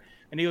here,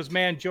 and he goes,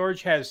 "Man,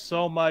 George has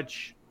so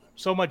much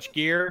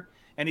gear,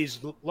 and he's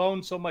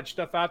loaned so much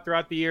stuff out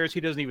throughout the years.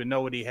 He doesn't even know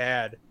what he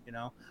had, you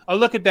know." Oh,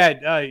 look at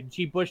that!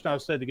 G. Bushnell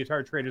said the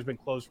Guitar Trader's been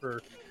closed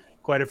for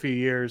quite a few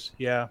years.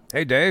 Yeah,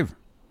 Hey, Dave.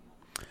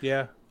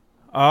 yeah,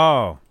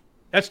 Oh.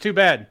 that's too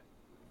bad.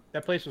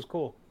 That place was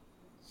cool.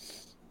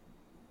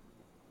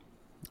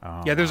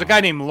 Oh, Yeah, there's a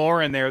guy named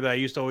Lauren there that I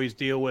used to always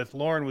deal with.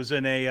 Lauren was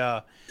in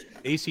a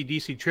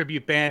AC/DC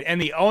tribute band, and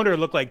the owner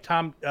looked like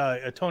Tony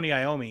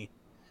Iommi,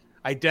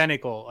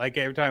 identical. Like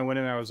every time I went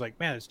in there, I was like,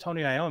 "Man, it's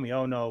Tony Iommi."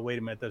 Oh no, wait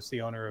a minute, that's the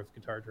owner of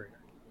Guitar Trader.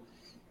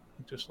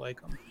 Just like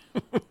him.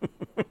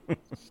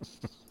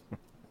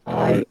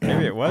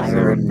 Maybe it was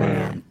Iron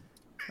Man.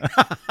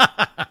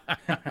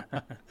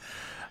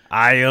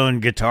 I own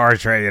Guitar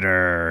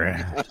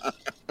Trader.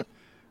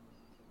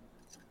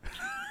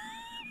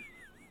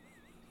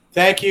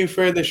 Thank you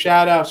for the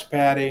shout outs,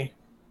 Patty.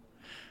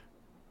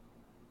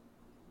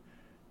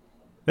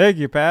 Thank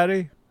you,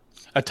 Patty.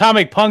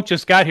 Atomic Punk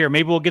just got here.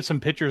 Maybe we'll get some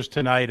pictures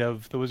tonight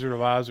of the Wizard of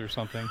Oz or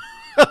something.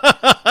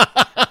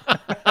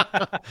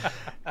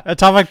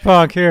 Atomic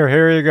Punk,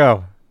 here you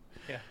go.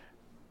 Yeah.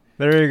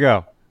 There you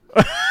go.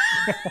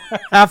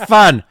 Have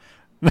fun.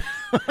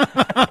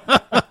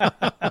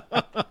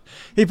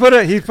 He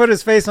put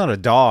his face on a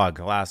dog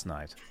last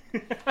night.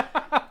 It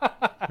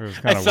was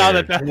I kinda saw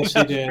weird. that. Yes,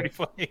 That he was did. pretty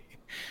funny.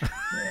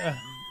 Yeah,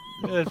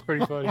 that's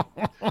pretty funny.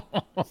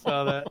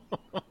 Saw that.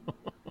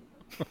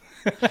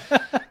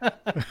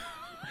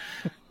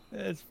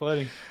 That's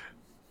funny.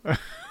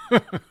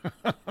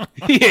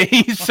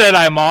 He said,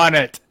 "I'm on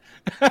it."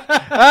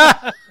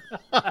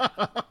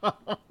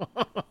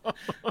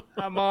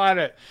 I'm on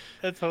it.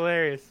 That's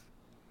hilarious.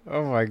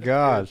 Oh my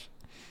gosh.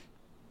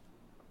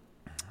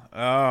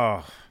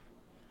 Oh.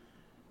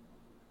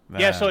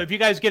 Yeah, Man. so if you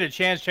guys get a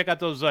chance, check out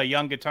those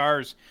young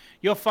guitars.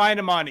 You'll find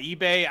them on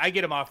eBay. I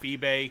get them off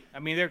eBay. I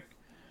mean, they're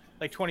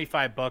like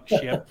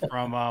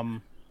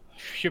 $25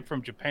 shipped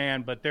from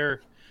Japan, but they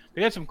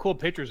got some cool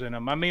pictures in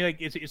them. I mean, like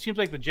it seems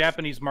like the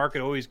Japanese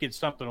market always gets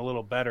something a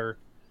little better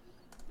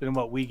than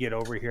what we get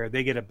over here.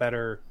 They get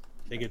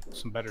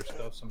some better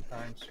stuff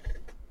sometimes.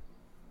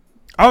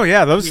 Oh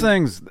yeah, those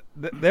things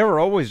they were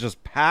always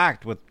just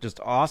packed with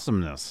just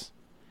awesomeness.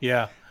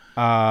 Yeah.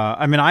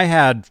 I mean, I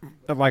had,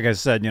 like I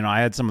said, I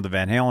had some of the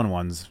Van Halen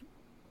ones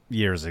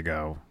years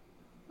ago,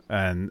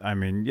 and I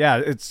mean, yeah,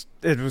 it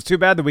was too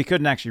bad that we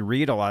couldn't actually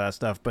read a lot of that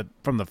stuff. But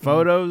from the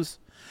photos,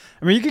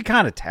 I mean, you could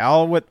kind of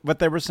tell what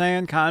they were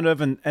saying, kind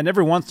of, and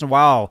every once in a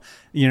while,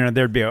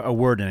 there'd be a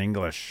word in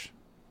English,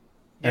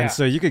 Yeah. and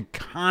so you could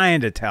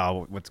kind of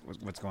tell what's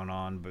going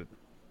on. But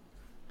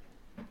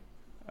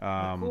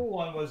The cool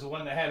one was the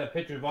one that had a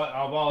picture of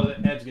all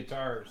of Ed's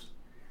guitars,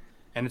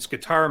 and it's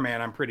Guitar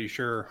Man, I'm pretty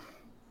sure.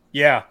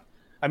 Yeah,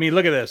 I mean,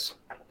 look at this.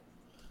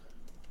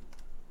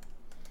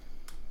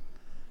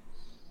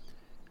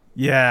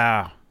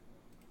 yeah,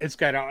 It's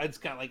got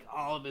like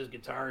all of his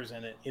guitars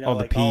in it, the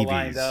like all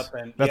lined Peavies. up,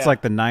 and That's yeah.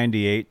 like the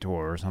 '98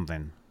 tour or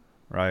something,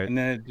 right? And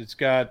then it's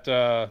got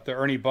the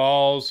Ernie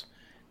Balls,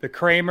 the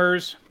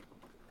Kramers.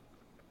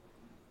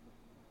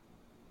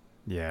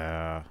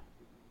 Yeah.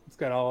 It's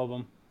got all of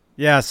them.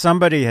 Yeah,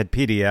 somebody had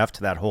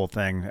PDF'd that whole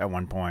thing at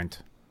one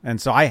point,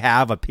 and so I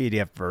have a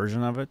PDF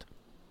version of it,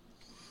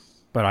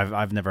 but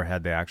I've never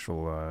had the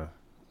actual.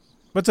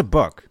 But it's a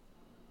book,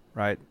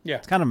 right? Yeah.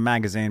 It's kind of a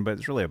magazine, but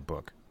it's really a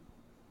book.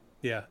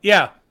 Yeah,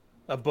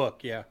 a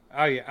book. Yeah,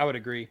 I would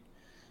agree.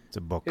 It's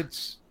a book.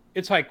 It's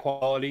high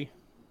quality.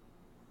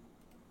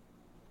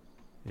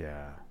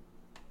 Yeah.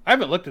 I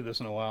haven't looked at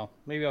this in a while.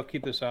 Maybe I'll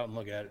keep this out and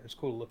look at it. It's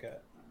cool to look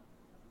at.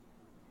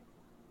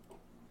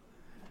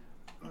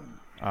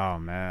 Oh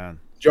man.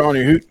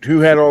 Johnny, who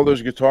had all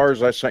those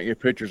guitars I sent you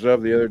pictures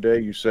of the other day?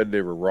 You said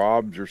they were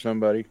Rob's or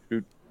somebody.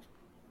 Who?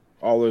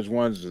 All those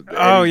ones.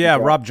 Oh yeah,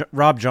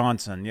 Rob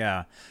Johnson.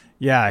 Yeah,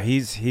 yeah. He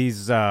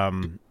used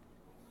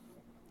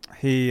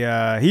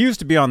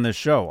to be on this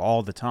show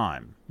all the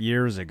time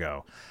years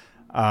ago.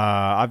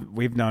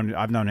 I've known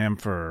him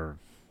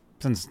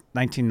since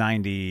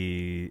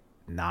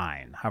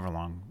 1999, however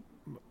long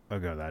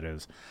ago that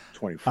is.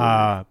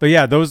 24. But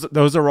yeah,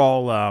 those are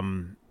all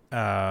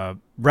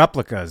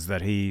replicas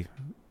that he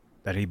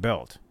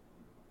built,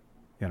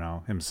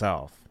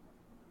 himself.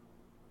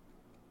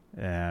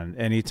 And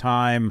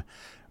anytime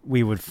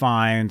we would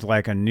find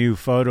like a new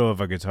photo of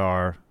a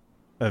guitar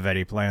of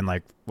Eddie playing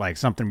like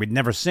something we'd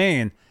never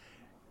seen,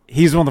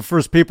 he's one of the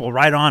first people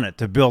right on it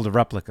to build a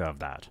replica of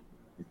that.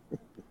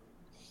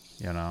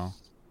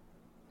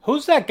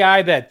 Who's that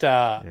guy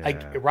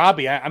that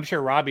Robbie? I'm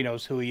sure Robbie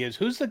knows who he is.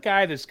 Who's the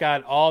guy that's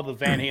got all the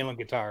Van Halen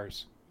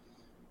guitars?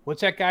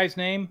 What's that guy's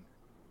name?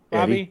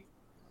 Robbie?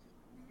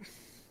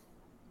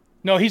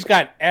 No, he's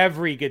got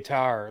every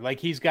guitar. Like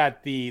he's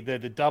got the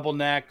double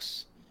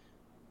necks.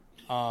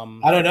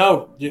 I don't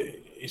know.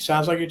 It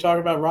sounds like you're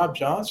talking about Rob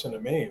Johnson to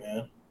me,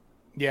 man.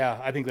 Yeah,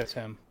 I think that's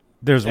him.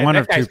 There's one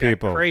of two got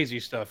people. Crazy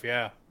stuff,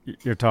 yeah.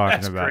 You're talking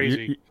That's about.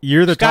 crazy.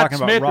 You're the Scott talking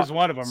Smith about. is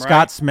one of them, Scott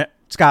right? Smith.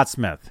 Scott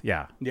Smith.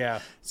 Yeah. Yeah.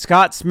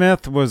 Scott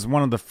Smith was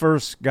one of the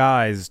first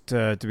guys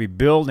to be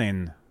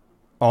building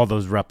all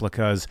those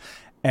replicas,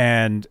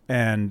 and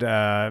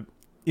a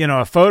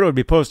photo would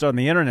be posted on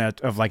the internet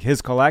of like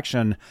his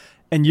collection.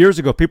 And years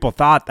ago, people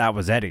thought that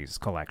was Eddie's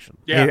collection.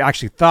 Yeah. They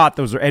actually thought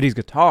those were Eddie's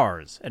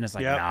guitars, and it's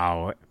like, Yep.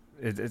 no,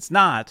 it's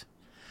not.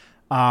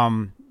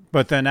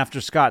 But then after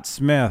Scott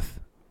Smith,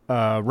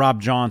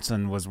 Rob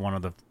Johnson was one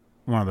of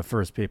the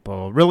first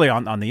people really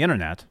on the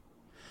internet.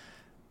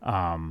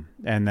 And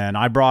then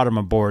I brought him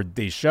aboard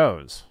these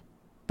shows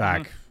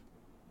back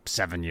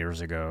 7 years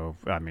ago.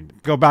 I mean,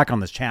 go back on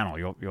this channel,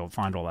 you'll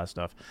find all that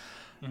stuff.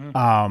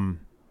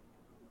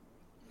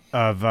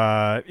 Of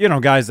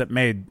guys that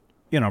made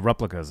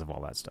replicas of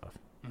all that stuff.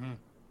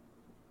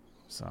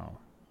 So,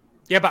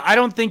 yeah, but I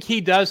don't think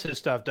he does his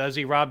stuff, does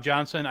he, Rob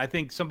Johnson? I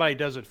think somebody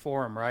does it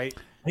for him, right?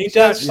 He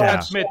does.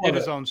 Scott Smith did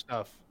his own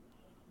stuff.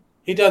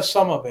 He does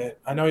some of it.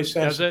 I know he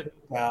sends Does it?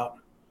 out.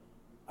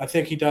 I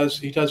think he does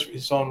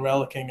his own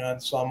relicing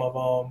on some of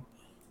them.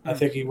 I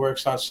think he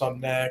works on some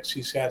necks.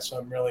 He's got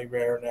some really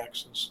rare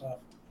necks and stuff.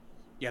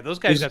 Yeah, those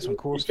guys got some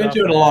cool He's stuff.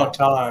 been doing it a long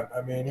time.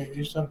 I mean,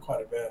 he's done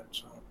quite a bit.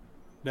 So.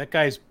 That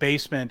guy's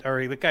basement,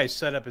 or the guy's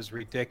setup is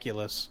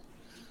ridiculous.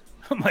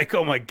 I'm like,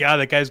 oh my God,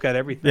 that guy's got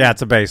everything. yeah,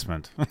 it's a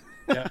basement.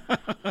 Yeah.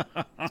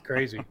 It's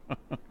crazy.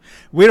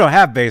 We don't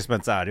have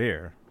basements out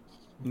here.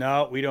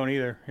 No, we don't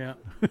either. Yeah.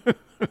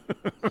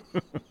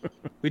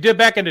 We did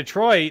back in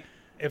Detroit.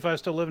 If I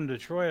still live in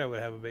Detroit, I would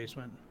have a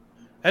basement.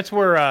 That's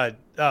where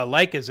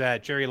Leica's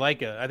at, Jerry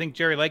Leica. I think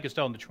Jerry Leica's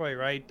still in Detroit,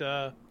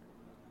 right,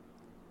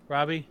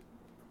 Robbie?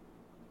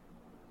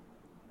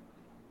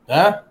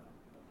 Huh?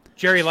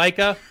 Jerry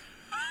Leica?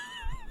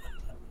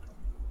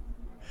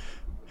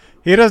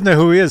 He doesn't know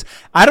who he is.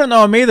 I don't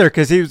know him either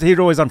because he'd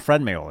always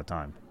unfriend me all the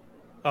time.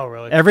 Oh,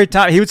 really? Every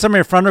time he would send me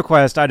a friend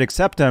request, I'd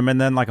accept him,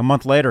 and then like a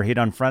month later, he'd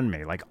unfriend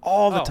me like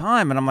all the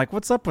time, and I'm like,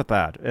 "What's up with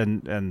that?"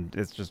 And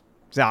it's just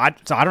so I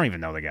don't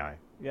even know the guy.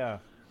 Yeah,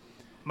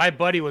 my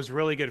buddy was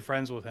really good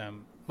friends with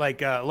him,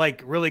 like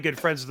really good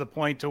friends to the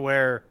point to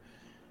where,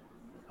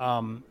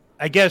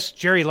 I guess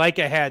Jerry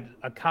Leica had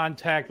a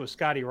contact with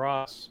Scotty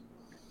Ross,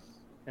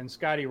 and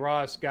Scotty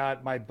Ross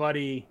got my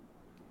buddy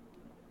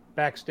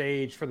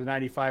backstage for the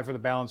 '95 for the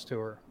Balance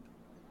Tour,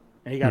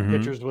 and he got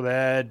pictures with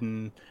Ed,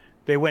 and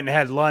they went and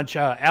had lunch.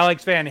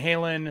 Alex Van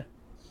Halen,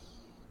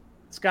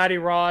 Scotty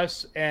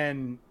Ross,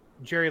 and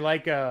Jerry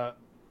Leica.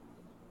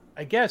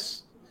 I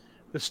guess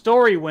the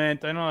story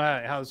went. I don't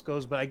know how this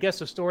goes, but I guess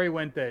the story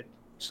went that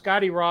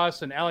Scotty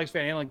Ross and Alex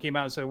Van Halen came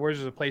out and said,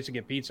 "Where's a place to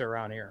get pizza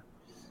around here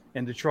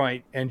in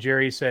Detroit?" And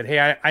Jerry said,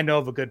 "Hey, I know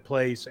of a good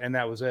place," and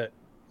that was it.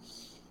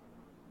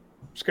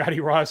 Scotty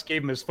Ross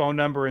gave him his phone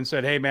number and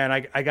said, "Hey, man,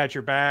 I got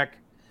your back."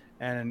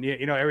 And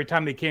every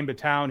time they came to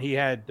town, he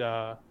had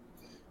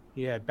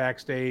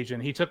backstage,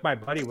 and he took my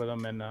buddy with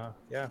him, and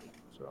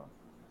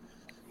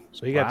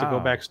so he got to go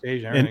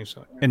backstage and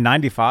everything. In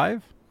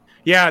 '95.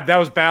 Yeah, that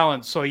was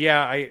Balance. So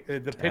yeah,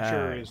 the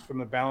picture is from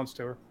the Balance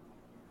tour.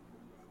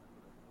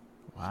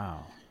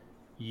 Wow.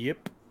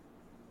 Yep.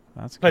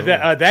 That's cool.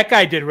 But that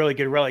guy did really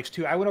good relics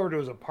too. I went over to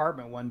his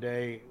apartment one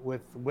day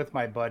with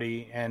my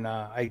buddy, and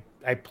I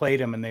played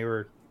him, and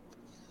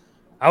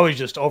I was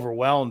just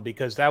overwhelmed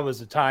because that was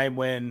the time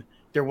when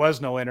there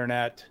was no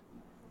internet,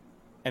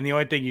 and the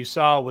only thing you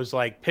saw was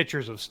like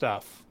pictures of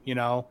stuff,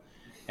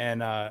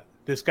 and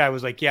this guy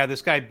was like, yeah,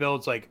 this guy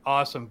builds like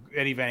awesome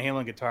Eddie Van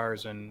Halen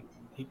guitars, and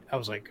I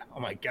was like, oh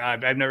my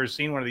God, I've never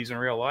seen one of these in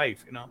real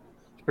life.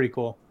 It's pretty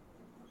cool.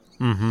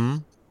 Mm-hmm.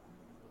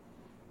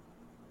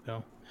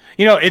 So,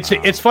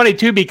 it's funny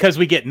too because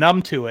we get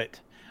numb to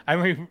it. I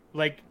mean,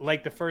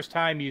 like the first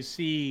time you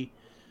see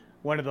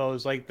one of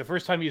those, like the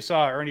first time you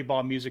saw Ernie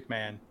Ball Music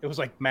Man, it was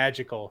like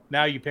magical.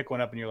 Now you pick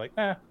one up and you're like,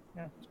 yeah,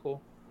 it's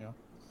cool.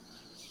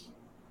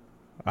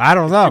 I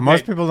don't know.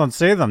 Most people don't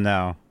see them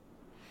now.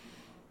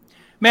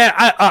 Man,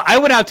 I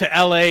went out to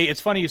L.A. It's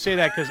funny you say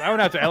that because I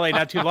went out to L.A.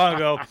 not too long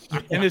ago,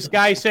 and this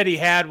guy said he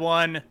had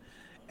one,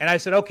 and I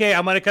said, okay,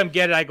 I'm gonna come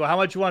get it. I go, how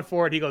much you want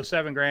for it? He goes,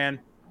 $7,000,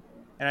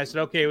 and I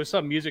said, okay. It was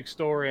some music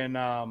store in,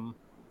 it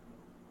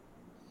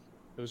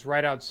was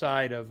right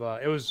outside of,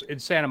 it was in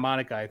Santa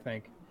Monica, I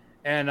think,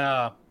 and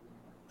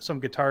some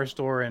guitar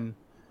store, and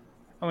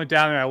I went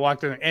down there, I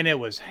walked in, and it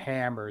was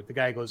hammered. The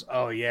guy goes,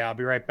 "Oh yeah, I'll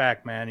be right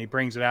back, man." He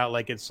brings it out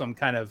like it's some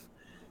kind of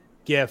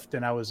gift,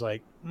 and I was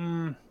like,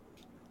 I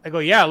go,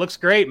 "Yeah, it looks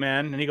great,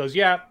 man." And he goes,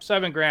 "Yeah,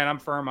 $7,000. I'm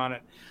firm on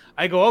it."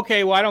 I go,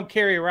 "Okay, well, I don't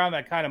carry around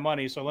that kind of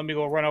money, so let me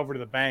go run over to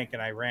the bank."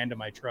 And I ran to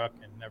my truck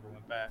and never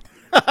went back.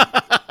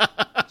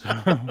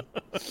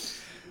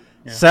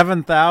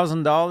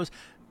 $7,000,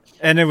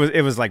 and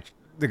it was like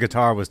the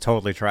guitar was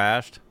totally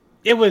trashed.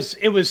 It was.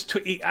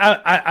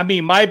 I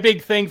mean, my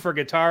big thing for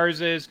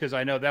guitars is, because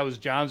I know that was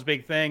John's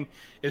big thing,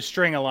 is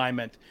string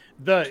alignment.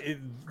 The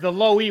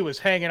low E was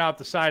hanging out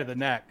the side of the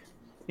neck.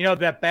 You know,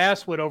 that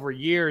basswood over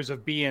years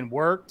of being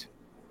worked.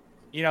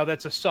 You know,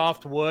 that's a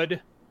soft wood.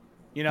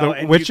 You know,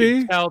 and which you E?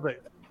 can tell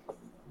that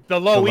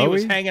the low E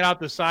was E? hanging out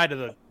the side of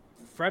the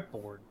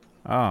fretboard.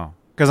 Oh,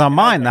 because on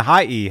mine the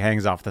high E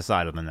hangs off the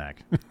side of the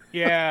neck.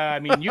 Yeah, I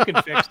mean, you can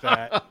fix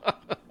that.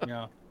 You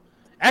know.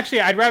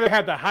 Actually, I'd rather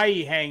have the high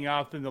E hanging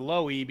off than the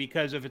low E,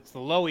 because if it's the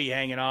low E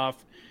hanging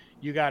off,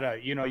 you've got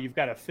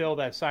to fill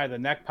that side of the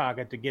neck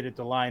pocket to get it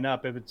to line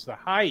up. If it's the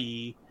high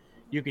E,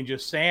 you can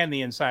just sand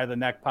the inside of the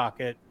neck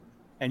pocket,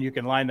 and you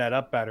can line that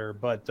up better.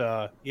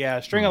 But yeah,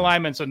 string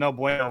alignment's a no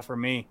bueno for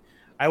me.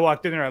 I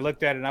walked in there, I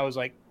looked at it, and I was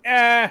like,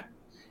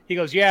 He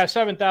goes, "Yeah,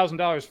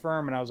 $7,000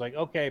 firm," and I was like,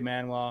 "Okay,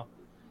 man, well,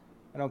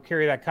 I don't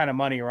carry that kind of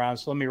money around,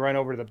 so let me run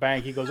over to the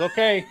bank." He goes,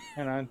 "Okay,"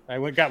 and I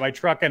went, got my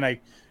truck, and I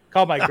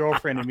called my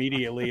girlfriend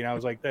immediately, and I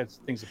was like, "That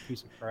thing's a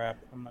piece of crap.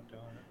 I'm not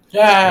doing it."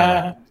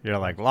 Yeah. You're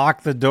like,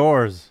 lock the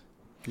doors.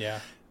 Yeah.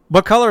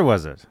 What color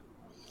was it?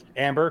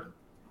 Amber.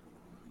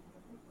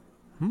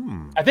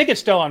 I think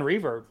it's still on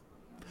Reverb.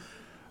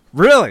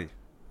 Really?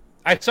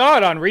 I saw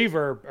it on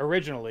Reverb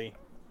originally.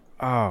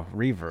 Oh,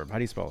 Reverb. How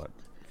do you spell it?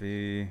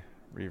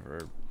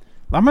 Reverb.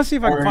 I'm gonna see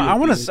if I can find. I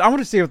want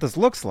to see what this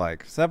looks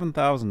like.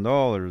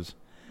 $7,000.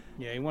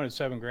 Yeah, he wanted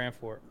 $7,000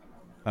 for it.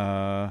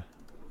 I'll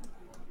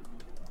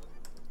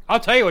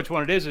tell you which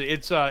one it is.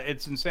 It's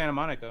in Santa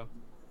Monica.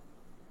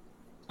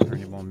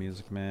 Ernie Ball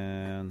Music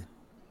Man.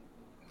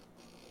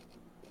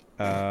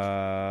 Do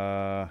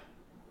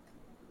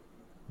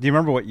you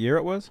remember what year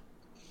it was?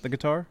 The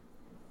guitar?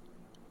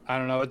 I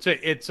don't know.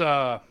 It's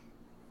let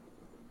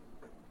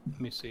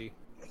me see.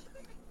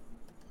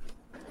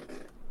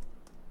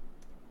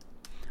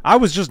 I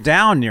was just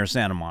down near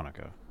Santa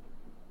Monica.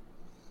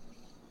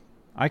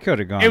 I could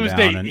have gone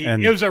down.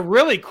 It was a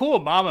really cool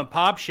mom and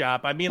pop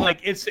shop. I mean, like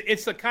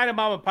it's the kind of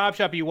mom and pop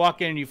shop you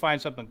walk in and you find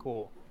something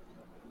cool.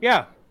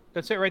 Yeah,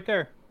 that's it right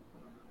there.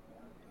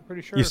 I'm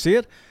pretty sure. You see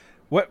it?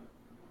 What?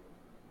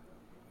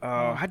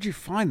 How'd you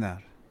find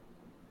that?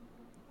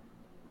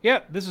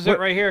 Yeah, this is it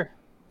right here.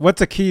 What's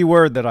a key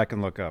word that I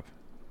can look up?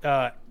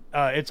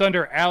 It's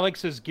under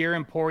Alex's Gear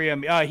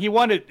Emporium. He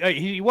wanted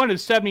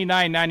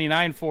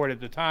 $79.99 for it at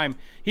the time.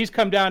 He's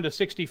come down to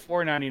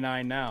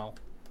 $64.99 now.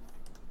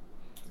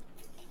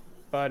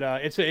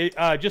 But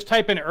just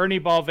type in Ernie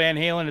Ball Van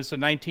Halen. It's a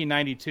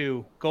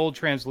 1992 gold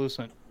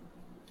translucent.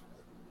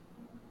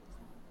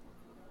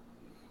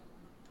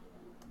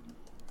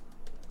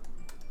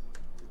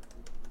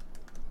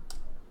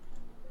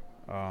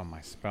 Oh,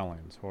 my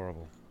spelling's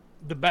horrible.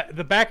 The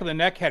back of the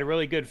neck had a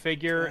really good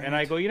figure, and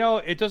I go,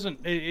 it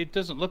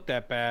doesn't look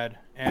that bad,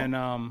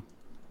 and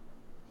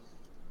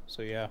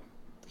so yeah.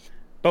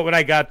 But when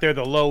I got there,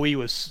 the low E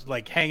was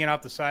like hanging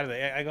off the side of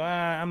the. I go,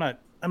 I'm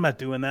not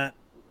doing that.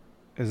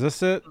 Is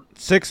this it?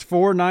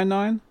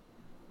 6499?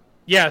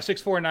 Yeah,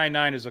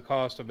 6499 is the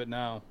cost of it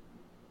now,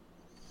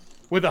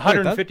 with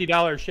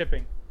 $150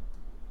 shipping.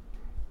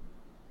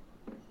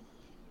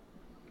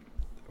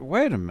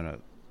 Wait a minute.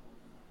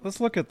 Let's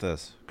look at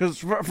this, because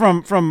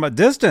from a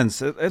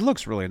distance, it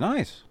looks really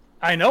nice.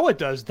 I know it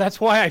does.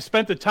 That's why I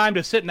spent the time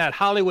to sit in that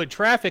Hollywood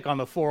traffic on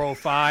the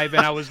 405,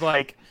 and I was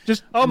like,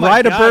 just oh my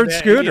ride God, a bird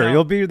scooter.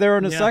 You'll be there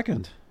in a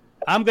second.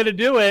 I'm going to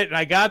do it. And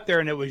I got there,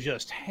 and it was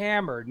just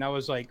hammered. And I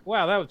was like,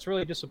 wow, that was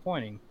really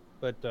disappointing.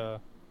 But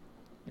look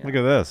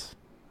at this.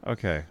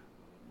 Okay.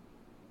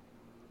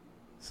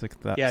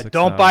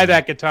 Don't buy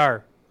that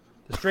guitar.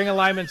 The string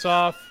alignment's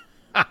off.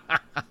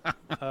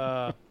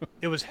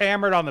 It was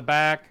hammered on the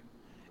back.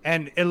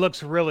 And it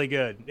looks really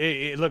good.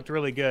 It looked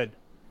really good.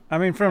 I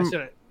mean, from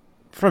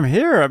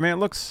here, I mean, it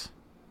looks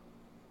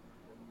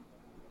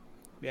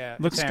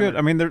good.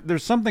 I mean,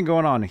 there's something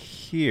going on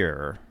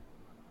here,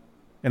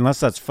 unless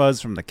that's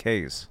fuzz from the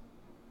case.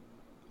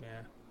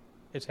 Yeah,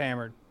 it's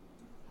hammered.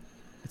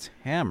 It's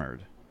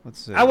hammered.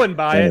 Let's see. I wouldn't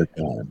buy it.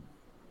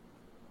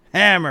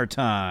 Hammer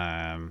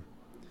time.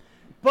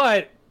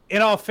 But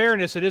in all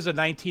fairness, it is a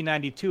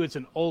 1992. It's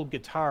an old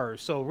guitar,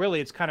 so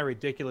really, it's kind of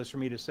ridiculous for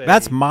me to say.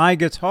 That's my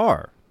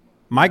guitar.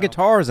 My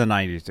guitar is a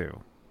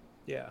 92.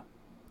 Yeah.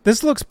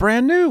 This looks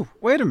brand new.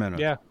 Wait a minute.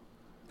 Yeah.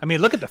 I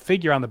mean, look at the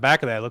figure on the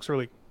back of that. It looks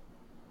really...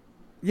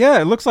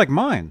 Yeah, it looks like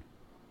mine.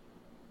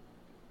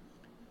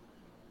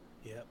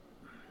 Yep.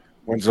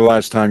 When's the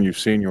last time you've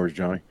seen yours,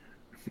 Johnny?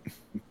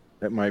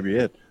 That might be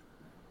it.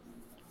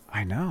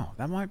 I know.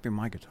 That might be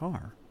my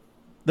guitar.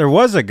 There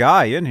was a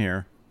guy in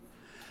here.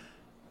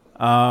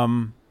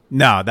 No,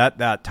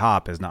 that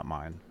top is not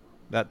mine.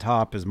 That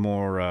top is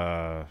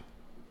more...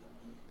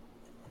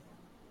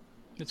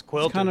 It's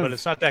quilted, kind of- but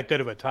it's not that good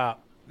of a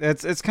top.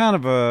 It's kind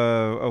of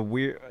a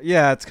weird.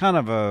 Yeah, it's kind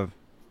of a.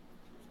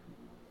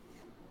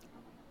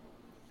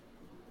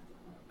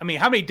 I mean,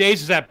 how many days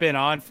has that been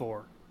on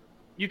for?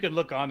 You could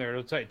look on there.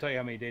 It'll tell you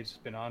how many days it's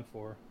been on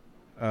for.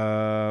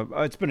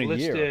 It's been a year.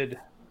 Listed.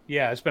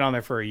 Yeah, it's been on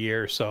there for a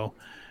year. So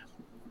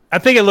I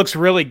think it looks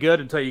really good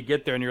until you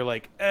get there and you're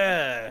like,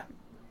 yeah,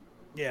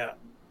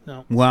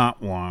 no. Wah,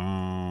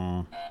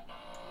 wah.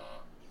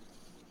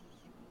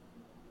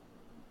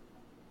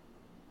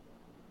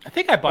 I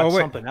think I bought Oh,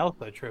 wait. something else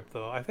that trip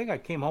though. I think I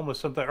came home with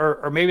something,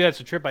 or maybe that's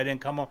a trip I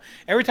didn't come home.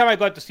 Every time I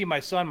go out to see my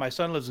son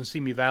lives in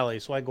Simi Valley,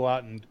 so I go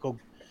out and go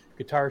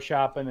guitar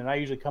shopping, and I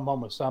usually come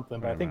home with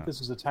something. But I think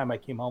this is the time I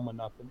came home with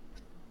nothing.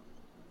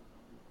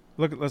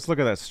 Let's look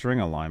at that string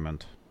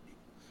alignment.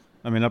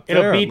 I mean, up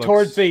It'll there be it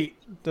towards the.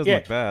 doesn't Yeah.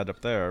 look bad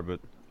up there, but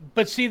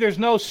But see, there's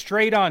no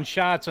straight on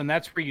shots, and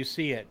that's where you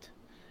see it.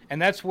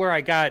 And that's where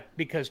I got,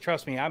 because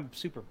trust me, I'm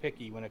super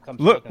picky when it comes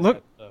to look looking at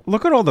that stuff.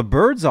 look at all the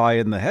bird's eye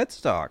in the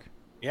headstock.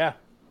 Yeah.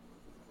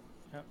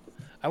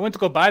 I went to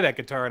go buy that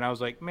guitar, and I was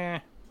like, meh.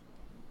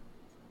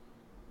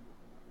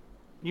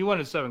 You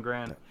wanted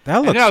 $7,000. That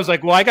And looks. then I was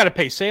like, well, I got to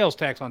pay sales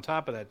tax on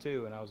top of that,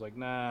 too. And I was like,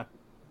 nah,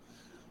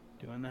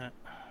 doing that.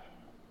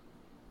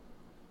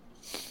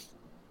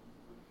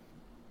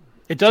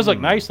 It does look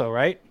nice, though,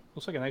 right?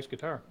 Looks like a nice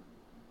guitar.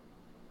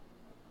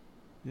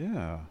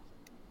 Yeah,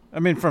 I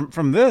mean,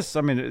 from this,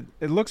 I mean,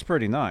 it looks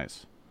pretty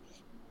nice.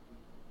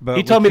 But He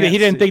we told me that he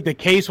can't didn't see- think the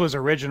case was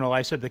original.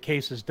 I said the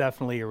case is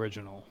definitely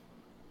original.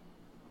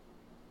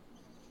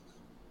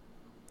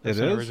 That's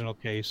It an is? original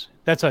case.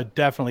 That's a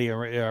definitely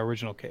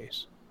original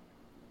case,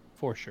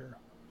 for sure.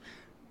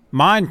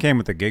 Mine came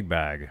with a gig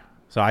bag,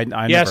 so I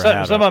Yeah, never some-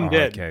 had some a of 'em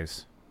hard did.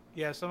 case.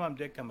 Yeah, some of them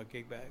did come with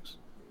gig bags.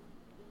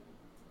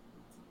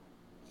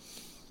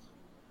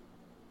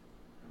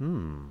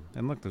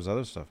 And look, there's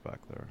other stuff back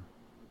there.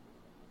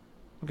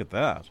 Look at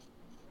that.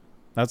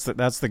 That's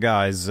the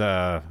guy's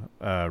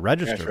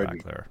register Cash back ready.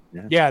 there.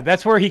 Yeah,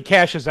 that's where he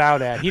cashes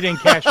out at. He didn't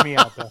cash me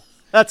out though.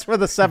 That's where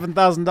the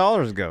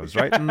 $7,000 goes,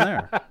 right in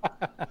there.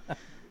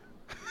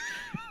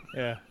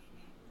 Yeah,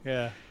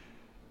 yeah.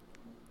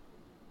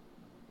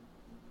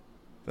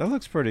 That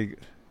looks pretty.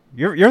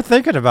 You're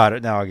thinking about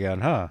it now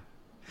again, huh?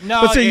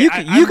 No, But see,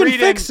 I'm you can reading-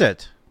 fix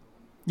it.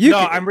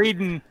 I'm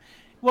reading.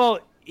 Well,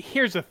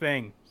 here's the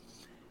thing.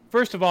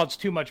 First of all, it's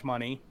too much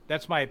money.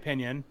 That's my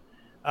opinion.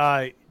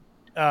 G.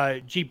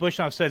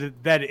 Bushnoff said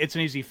that it's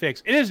an easy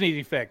fix. It is an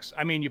easy fix.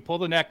 I mean, you pull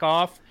the neck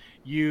off.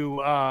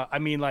 I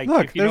mean, like,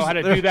 Look, if you know how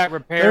to do that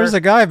repair. There's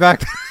a guy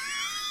back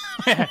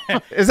there.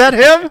 Is that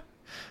him?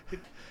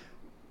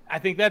 I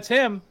think that's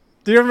him.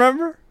 Do you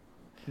remember?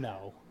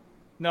 No,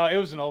 it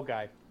was an old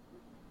guy.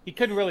 He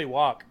couldn't really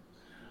walk.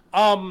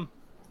 But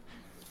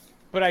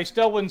I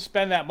still wouldn't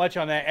spend that much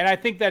on that. And I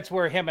think that's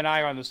where him and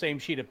I are on the same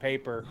sheet of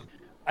paper.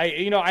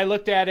 I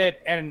looked at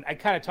it and I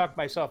kind of talked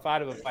myself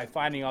out of it by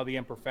finding all the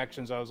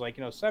imperfections. I was like,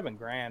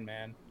 $7,000,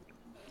 man.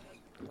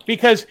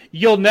 Because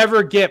you'll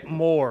never get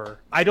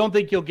more. I don't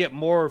think you'll get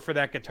more for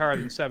that guitar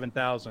than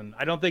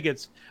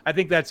 $7,000. I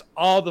think that's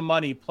all the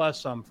money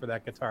plus some for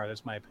that guitar.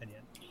 That's my opinion.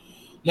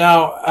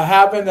 Now,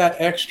 having that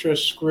extra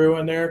screw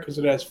in there, because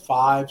it has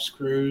 5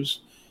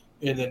 screws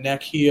in the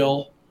neck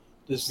heel,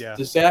 does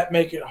that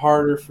make it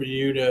harder for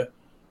you to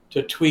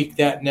tweak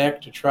that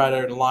neck to try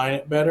to align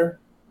it better?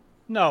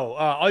 No,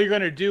 all you're going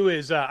to do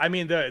is,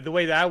 the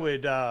way that I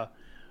would,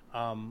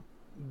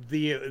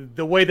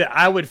 the way that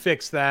I would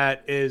fix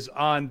that is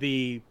on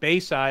the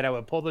bass side. I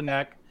would pull the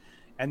neck,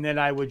 and then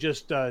I would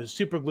just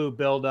super glue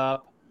build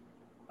up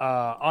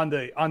on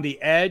the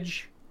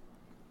edge,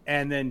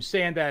 and then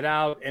sand that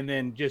out, and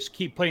then just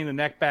keep putting the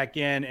neck back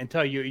in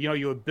until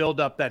you would build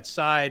up that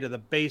side of the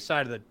bass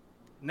side of the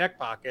neck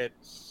pocket,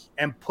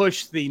 and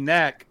push the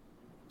neck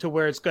to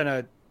where it's going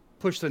to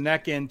push the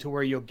neck in to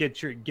where you'll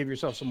give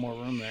yourself some more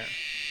room there.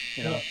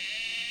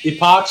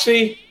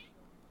 Epoxy?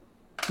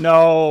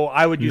 No,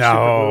 I would use super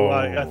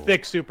glue, a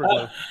thick super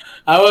glue.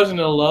 I wasn't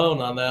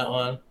alone on that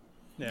one.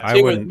 Yeah. I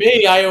See, wouldn't with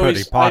me, I put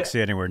always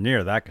epoxy anywhere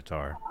near that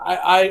guitar.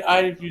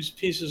 I use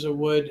pieces of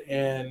wood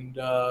and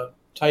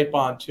type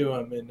on to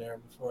them in there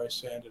before I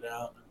sand it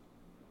out.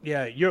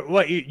 Yeah,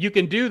 you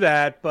can do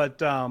that, but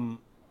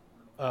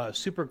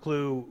super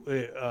glue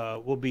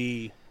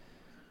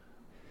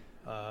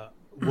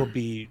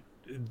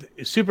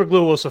super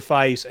glue will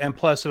suffice, and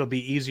plus it'll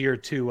be easier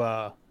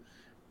to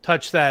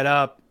touch that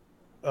up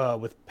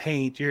with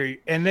paint.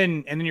 And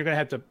then you're gonna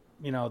have to,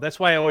 that's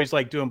why I always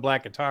like doing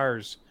black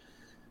guitars,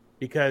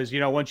 because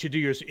once you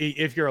do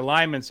if your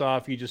alignment's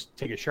off, you just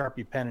take a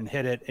Sharpie pen and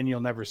hit it, and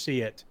you'll never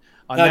see it.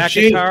 On that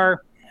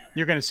guitar,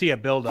 you're gonna see a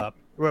buildup,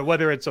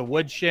 whether it's a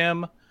wood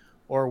shim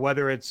or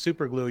whether it's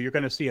super glue. You're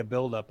gonna see a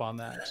buildup on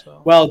that.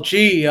 So Well,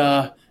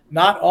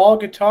 not all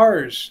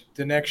guitars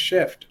the neck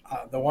shift.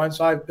 The ones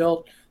I've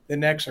built, the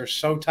necks are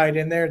so tight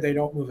in there they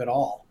don't move at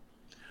all.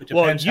 It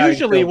depends how you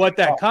usually build what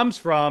the that guitar. comes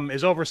from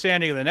is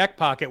oversanding of the neck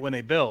pocket when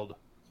they build.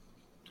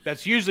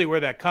 That's usually where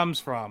that comes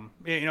from.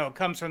 It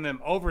comes from them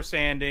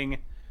oversanding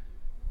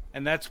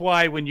And that's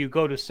why when you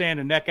go to sand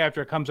a neck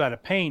after it comes out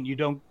of paint, you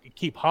don't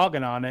keep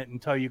hogging on it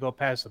until you go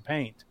past the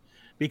paint,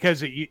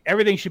 because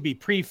everything should be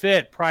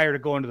pre-fit prior to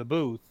going to the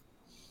booth.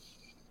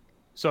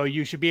 So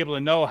you should be able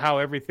to know how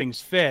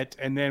everything's fit,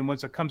 and then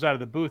once it comes out of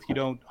the booth, you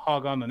don't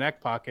hog on the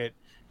neck pocket,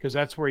 because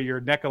that's where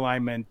your neck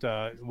alignment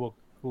will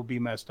be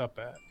messed up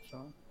at.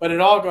 So. But it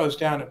all goes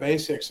down to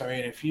basics. I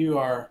mean, if you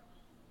are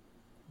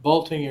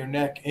bolting your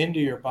neck into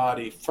your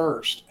body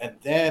first and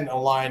then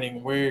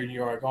aligning where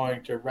you are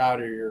going to route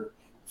your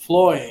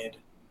Floyd,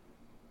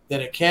 then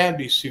it can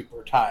be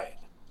super tight.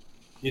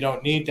 You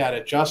don't need that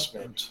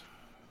adjustment.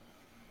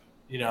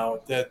 You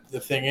know, the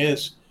thing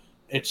is,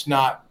 it's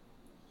not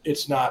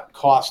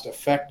cost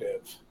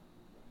effective,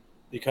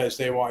 because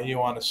you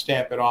want to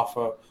stamp it off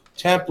a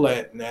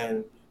template and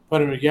then put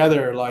them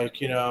together like,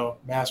 you know,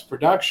 mass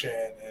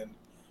production. And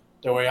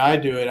the way I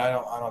do it, I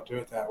don't do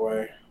it that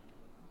way.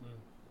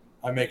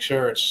 I make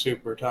sure it's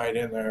super tight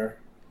in there.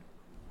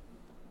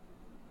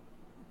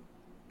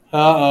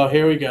 Uh-oh,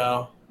 here we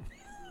go.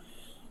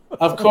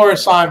 Of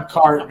course I'm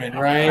Cartman,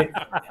 right?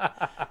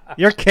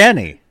 You're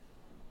Kenny.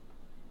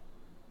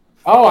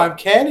 Oh, I'm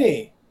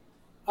Kenny.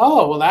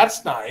 Oh, well,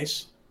 that's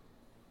nice.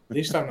 At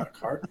least I'm not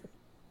Cartman.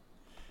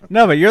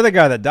 No, but you're the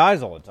guy that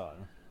dies all the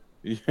time.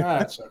 Yeah.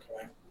 That's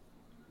okay.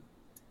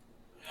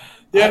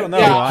 I don't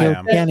know who I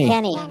am. Kenny.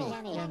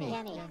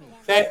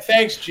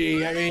 Thanks,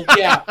 G. I mean,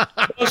 yeah,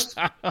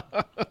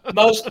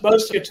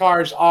 most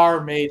guitars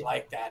are made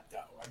like that, though.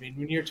 I mean,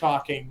 when you're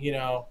talking, you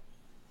know,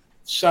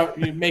 so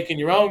you're making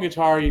your own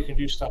guitar, you can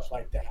do stuff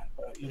like that.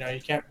 But you know,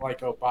 you can't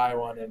like go buy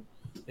one and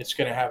it's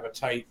going to have a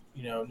tight,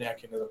 you know,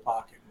 neck into the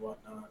pocket and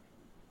whatnot.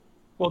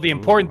 Well, the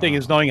important thing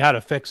is knowing how to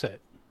fix it.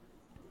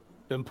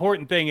 The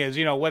important thing is,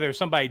 you know, whether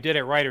somebody did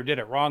it right or did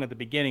it wrong at the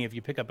beginning. If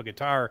you pick up a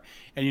guitar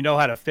and you know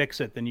how to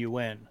fix it, then you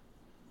win.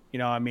 You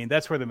know, I mean,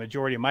 that's where the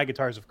majority of my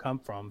guitars have come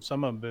from.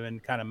 Some of them have been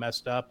kind of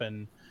messed up,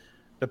 and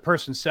the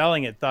person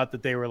selling it thought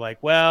that they were like,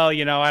 well,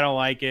 you know, I don't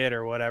like it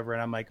or whatever.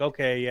 And I'm like,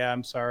 okay, yeah,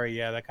 I'm sorry.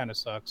 Yeah, that kind of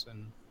sucks.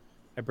 And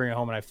I bring it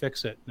home and I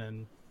fix it.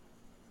 And,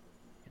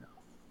 you know.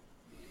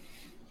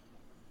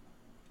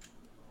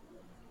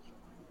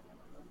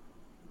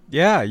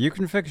 Yeah, you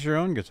can fix your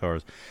own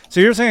guitars. So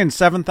you're saying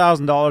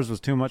 $7,000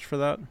 was too much for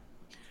that?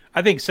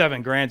 I think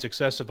 $7,000's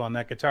excessive on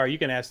that guitar. You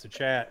can ask the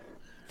chat.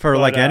 For But,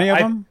 like any of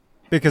them?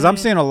 Because I'm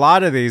seeing a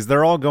lot of these.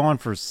 They're all going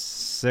for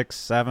 6,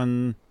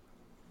 7.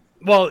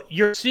 Well,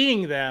 you're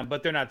seeing them,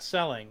 but they're not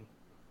selling.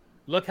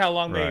 Look how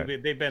long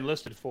Right. they've been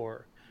listed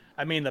for.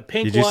 I mean, the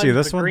pink Did you ones, see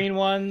this the one? green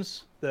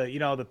ones,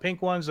 the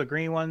pink ones, the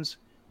green ones.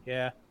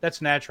 Yeah,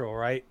 that's natural,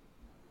 right?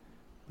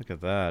 Look at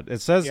that. It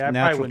says Yeah, I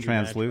probably natural wouldn't do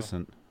natural.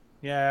 translucent.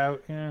 Yeah,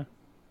 yeah.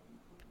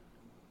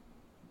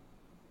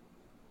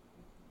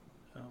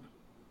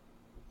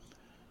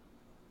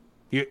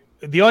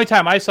 The only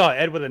time I saw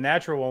Ed with a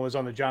natural one was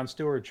on the Jon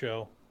Stewart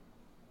show.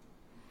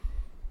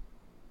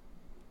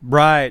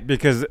 Right,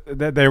 because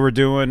they were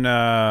doing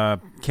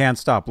Can't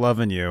Stop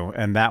Loving You,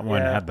 and that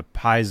one Yeah. had the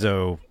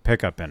piezo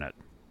pickup in it.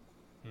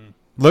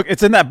 Look,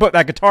 it's in that book,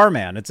 that Guitar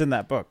Man. It's in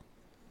that book.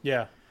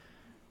 Yeah.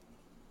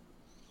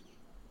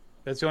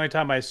 That's the only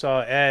time I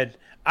saw Ed.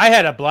 I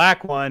had a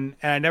black one,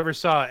 and I never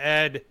saw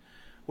Ed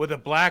with a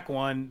black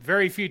one.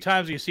 Very few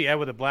times you see Ed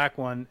with a black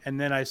one, and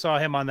then I saw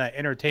him on that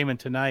Entertainment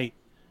Tonight.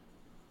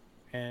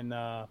 And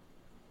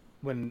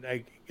when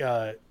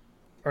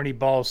Ernie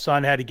Ball's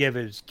son had to give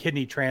his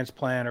kidney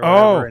transplant or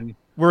whatever. And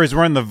where he's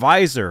wearing the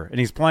visor, and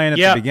he's playing at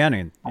Yeah. the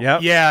beginning.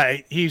 Yep. yeah,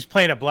 he's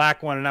playing a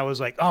black one, and I was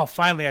like, oh,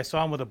 finally I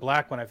saw him with a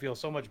black one. I feel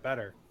so much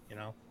better, you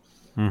know.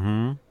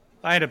 Mm-hmm.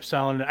 I ended up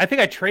selling it. I think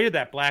I traded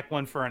that black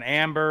one for an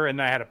amber,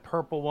 and I had a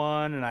purple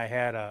one, and I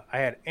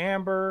had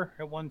amber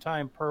at one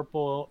time,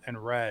 purple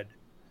and red,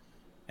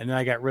 and then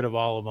I got rid of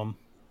all of them,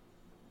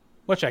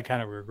 which I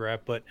kind of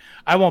regret. But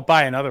I won't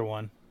buy another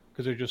one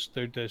because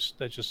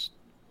that's just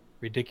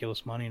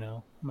ridiculous money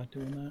now. I'm not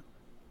doing that.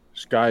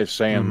 This guy's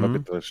saying, Mhm. look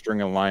at the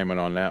string alignment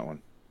on that one.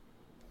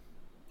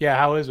 Yeah,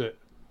 how is it?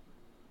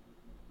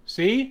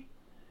 See,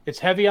 it's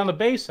heavy on the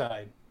bass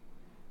side.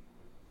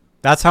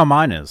 That's how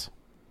mine is.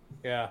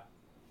 Yeah.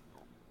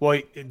 Well,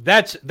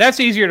 that's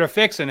easier to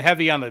fix than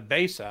heavy on the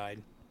bass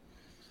side,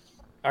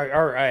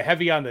 or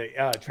heavy on the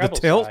treble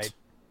tilt? side.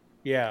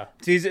 Yeah.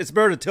 It's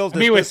better to tilt. I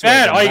mean, with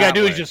that, all you gotta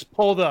do is just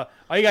pull the.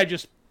 All you gotta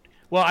just.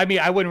 Well, I mean,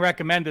 I wouldn't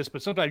recommend this,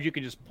 but sometimes you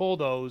can just pull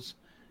those,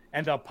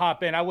 and they'll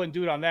pop in. I wouldn't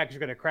do it on that because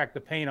you're gonna crack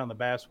the paint on the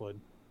basswood,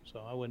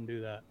 so I wouldn't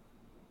do that.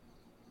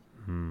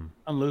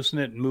 Unloosen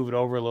it and move it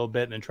over a little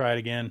bit, and then try it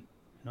again.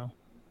 You know.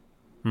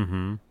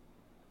 Mm-hmm.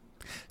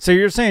 So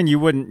you're saying you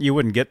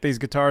wouldn't get these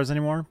guitars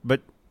anymore,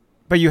 but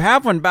you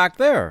have one back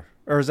there,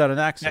 or is that an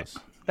Axis?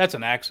 That's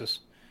an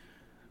Axis.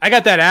 I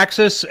got that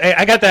Axis.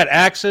 I got that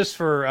Axis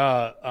for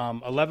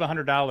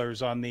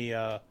 $1,100 on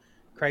the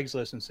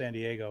Craigslist in San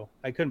Diego.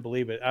 I couldn't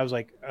believe it. I was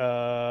like,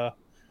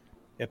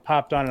 it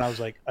popped on, and I was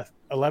like,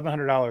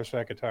 $1,100 for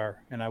that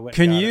guitar, and I went.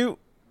 Can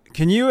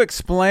you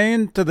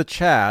explain to the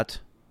chat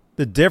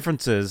the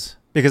differences?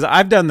 Because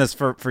I've done this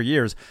for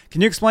years.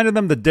 Can you explain to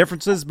them the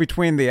differences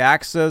between the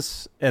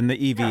Axis and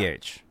the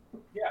EVH?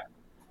 Yeah.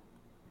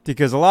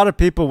 Because a lot of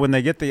people, when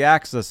they get the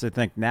Access, they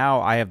think,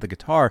 now I have the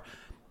guitar.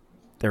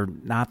 They're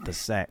not the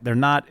same. They're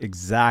not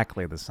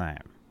exactly the same.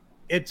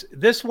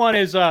 This one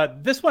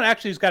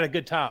actually has got a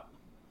good top,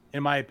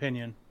 in my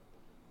opinion.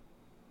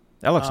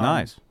 That looks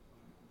nice.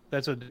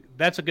 That's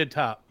a good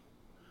top.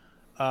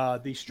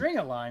 The string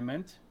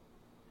alignment,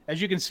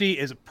 as you can see,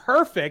 is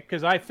perfect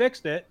because I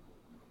fixed it.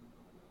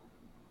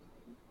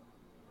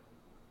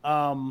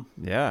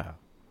 Yeah.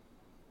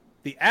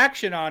 The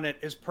action on it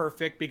is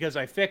perfect because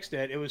I fixed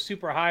it. It was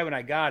super high when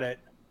I got it,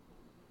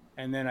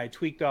 and then I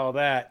tweaked all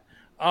that.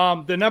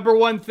 The number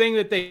one thing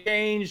that they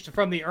changed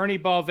from the Ernie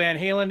Ball Van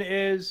Halen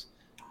is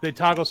the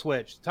toggle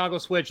switch. The toggle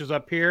switch is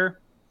up here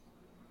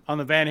on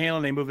the Van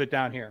Halen. They moved it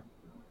down here.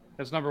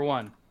 That's number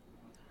one.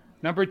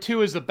 Number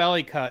two is the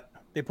belly cut.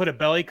 They put a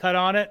belly cut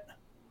on it,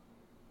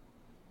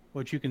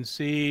 which you can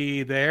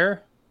see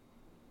there.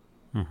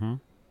 Mm-hmm.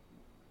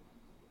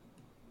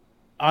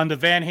 On the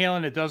Van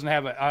Halen, it doesn't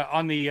have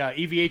on the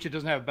EVH, it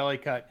doesn't have a belly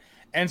cut.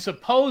 And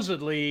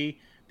supposedly,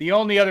 the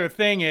only other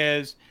thing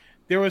is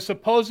there was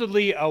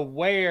supposedly a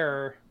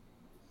wear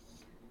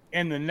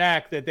in the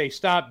neck that they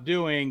stopped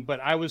doing, but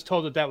I was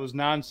told that was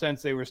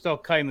nonsense. They were still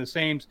cutting the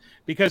same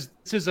because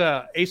this is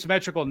a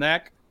asymmetrical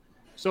neck,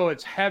 so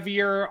it's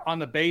heavier on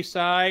the bass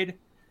side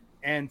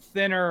and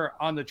thinner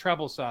on the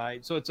treble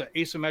side. So it's an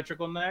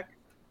asymmetrical neck.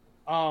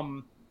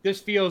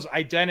 This feels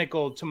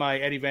identical to my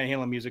Eddie Van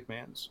Halen Music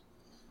Man's.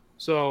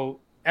 So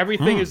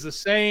everything is the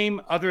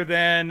same other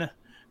than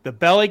the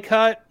belly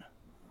cut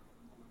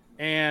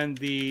and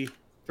the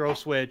throw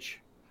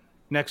switch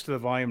next to the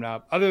volume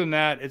knob. Other than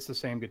that, it's the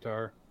same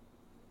guitar.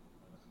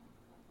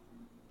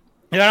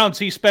 And I don't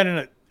see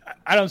spending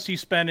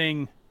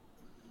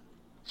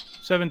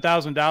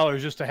 $7,000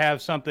 just to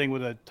have something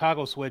with a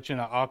toggle switch in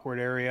an awkward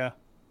area.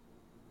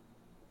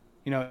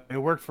 You know, it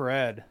worked for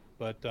Ed,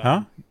 but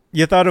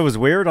You thought it was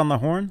weird on the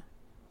horn?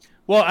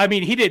 Well, I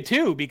mean, he did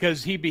too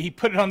because he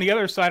put it on the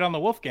other side on the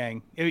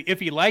Wolfgang. If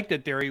he liked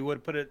it there, he would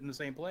have put it in the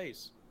same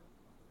place.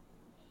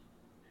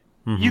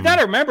 Mm-hmm. You got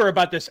to remember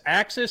about this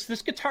Axis.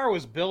 This guitar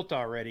was built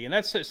already, and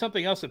that's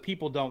something else that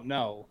people don't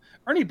know.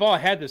 Ernie Ball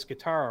had this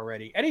guitar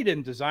already. Eddie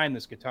didn't design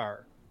this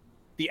guitar.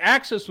 The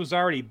Axis was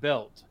already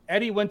built.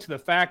 Eddie went to the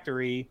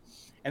factory,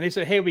 and they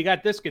said, "Hey, we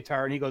got this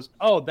guitar," and he goes,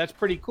 "Oh, that's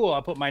pretty cool.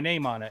 I'll put my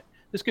name on it."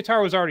 This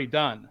guitar was already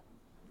done.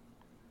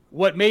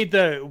 What made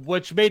the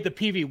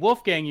PV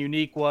Wolfgang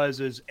unique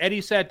is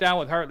Eddie sat down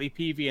with Hartley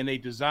Peavey and they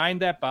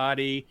designed that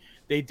body.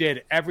 They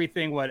did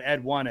everything what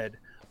Ed wanted.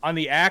 On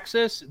the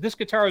Axis, this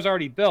guitar was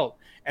already built,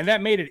 and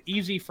that made it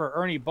easy for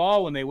Ernie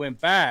Ball when they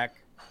went back.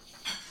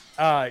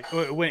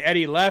 When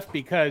Eddie left,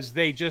 because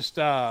they just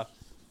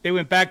they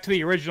went back to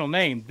the original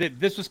name.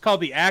 This was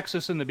called the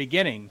Axis in the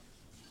beginning.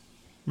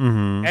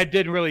 Mm-hmm. Ed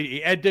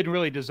didn't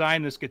really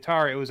design this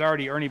guitar. It was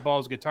already Ernie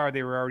Ball's guitar.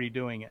 They were already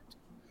doing it.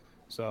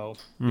 So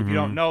if you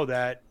don't know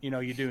that,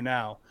 you do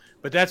now.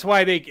 But that's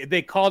why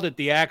they called it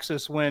the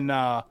Axis when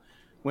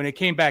it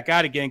came back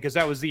out again, because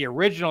that was the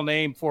original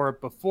name for it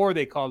before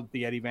they called it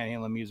the Eddie Van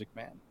Halen Music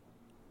Man.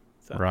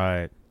 So.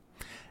 Right.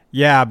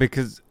 Yeah,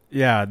 because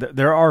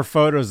there are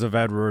photos of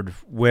Edward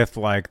with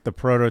like the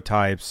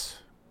prototypes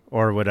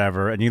or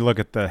whatever, and you look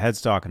at the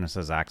headstock and it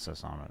says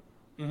Axis on it.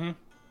 Mm-hmm.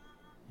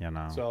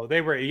 So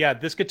they were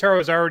this guitar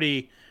was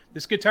already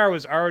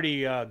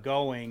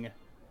going.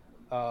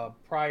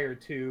 Prior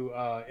to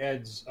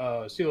Ed's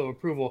seal of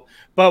approval.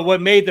 But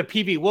what made the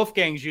PV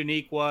Wolfgangs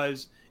unique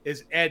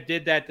is Ed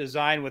did that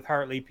design with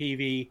Hartley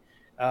Peavey.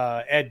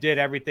 Ed did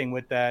everything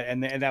with that,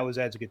 and that was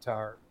Ed's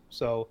guitar.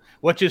 So,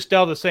 which is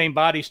still the same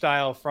body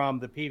style from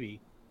the Peavey.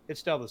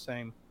 It's still the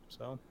same.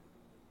 So,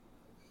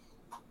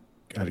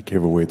 got to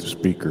give away the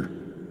speaker.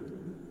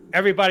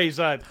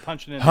 Everybody's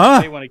punching in. Huh?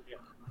 They want to.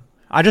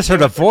 I just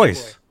heard a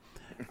voice.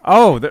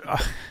 Oh,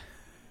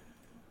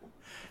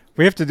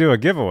 we have to do a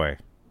giveaway.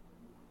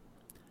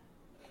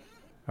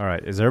 All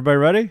right, is everybody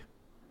ready?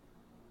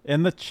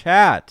 In the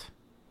chat.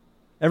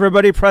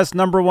 Everybody press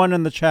number 1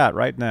 in the chat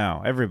right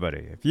now.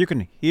 Everybody. If you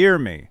can hear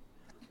me,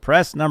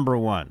 press number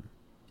 1.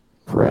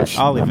 Press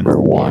number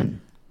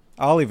 1.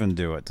 I'll even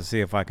do it to see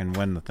if I can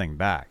win the thing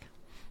back.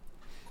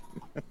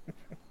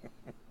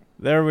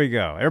 There we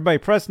go. Everybody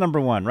press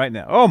number 1 right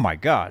now. Oh my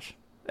gosh.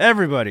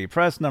 Everybody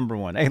press number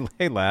 1.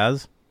 Hey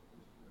Laz.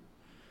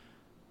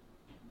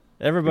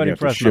 Everybody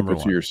press ship number it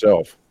 1. to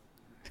yourself.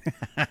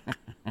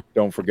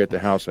 Don't forget the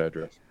house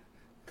address.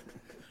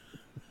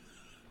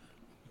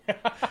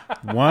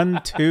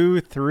 1,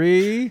 2,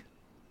 3.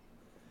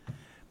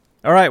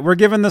 All right, we're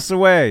giving this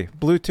away.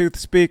 Bluetooth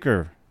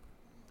speaker,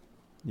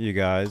 you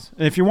guys.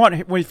 And if you want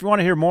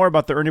to hear more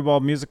about the Ernie Ball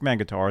Music Man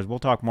guitars, we'll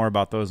talk more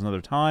about those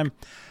another time.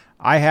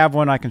 I have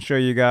one I can show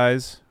you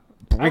guys.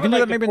 We can do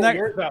that maybe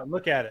next.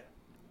 Look at it.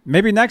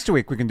 Maybe next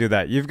week we can do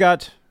that. You've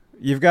got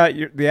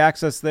the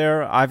Access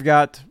there. I've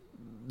got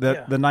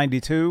the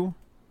 92.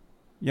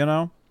 You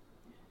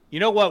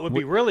know what would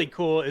be really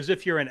cool is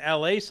if you're in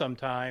LA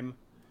sometime,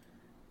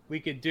 we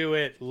could do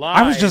it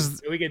live. I was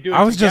just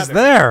together.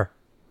 there.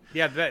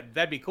 Yeah,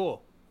 that'd be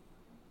cool.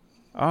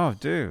 Oh,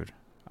 dude.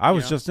 I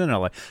was just in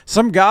LA.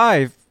 Some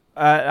guy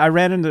I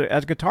ran into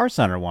at Guitar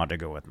Center, wanted to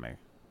go with me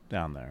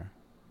down there,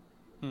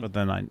 but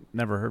then I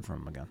never heard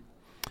from him again.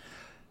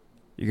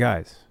 You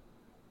guys,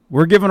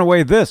 we're giving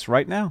away this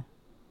right now.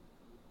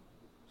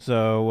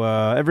 So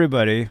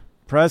everybody,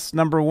 press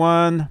number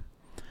 1.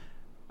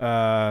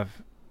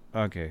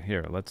 Okay,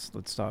 here, let's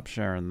stop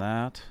sharing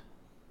that.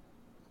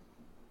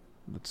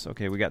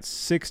 Okay, we got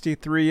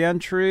 63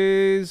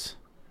 entries.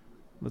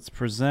 Let's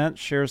present,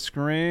 share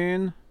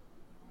screen.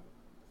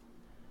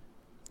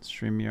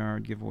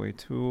 StreamYard giveaway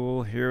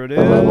tool. Here it is.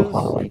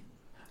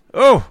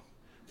 Oh!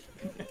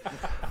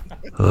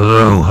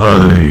 Hello,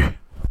 Holly.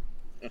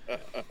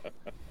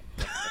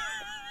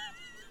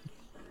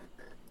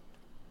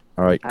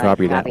 All right,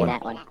 copy that one. All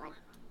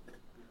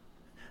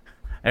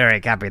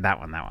right, copy that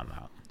one. How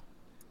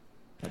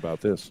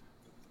about this?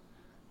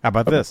 How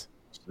about this?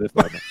 This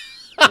button.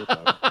 This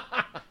button.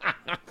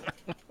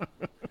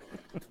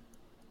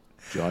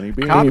 Johnny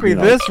B. Copy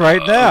this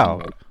right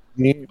now.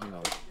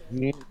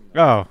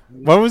 Oh,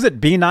 what was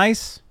it? Be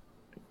nice?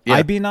 Yeah.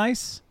 I be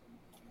nice?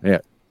 Yeah.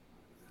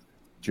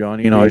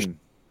 Johnny, now you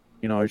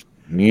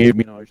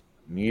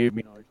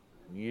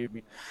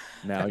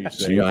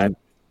say,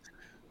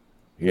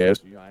 yes,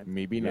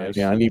 maybe nice.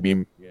 Johnny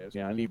Beam. Yes,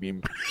 Johnny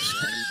Beam.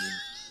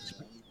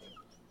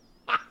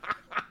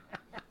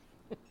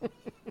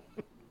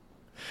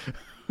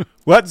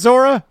 What,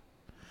 Zora?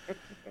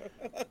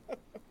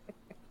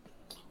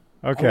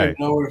 I Okay. don't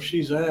know where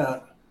she's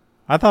at.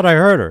 I thought I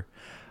heard her.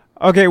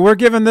 Okay, we're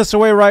giving this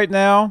away right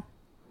now.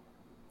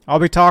 I'll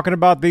be talking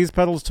about these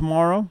pedals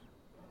tomorrow,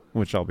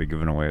 which I'll be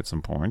giving away at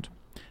some point.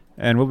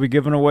 And we'll be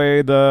giving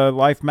away the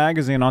Life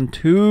magazine on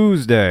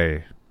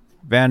Tuesday.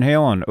 Van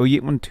Halen,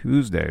 One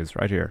Tuesdays,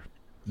 right here.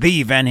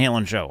 The Van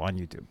Halen Show on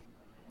YouTube.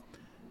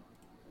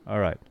 All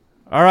right.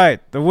 All right.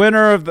 The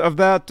winner of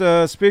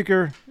that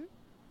speaker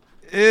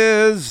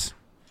is...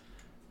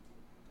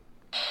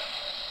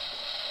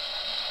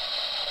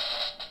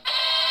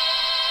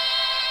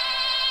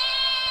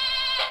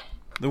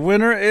 The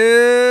winner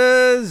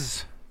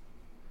is...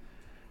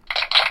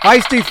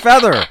 Feisty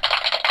Feather.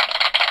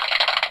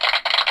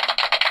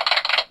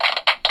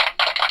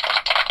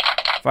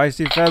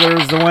 Feisty Feather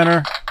is the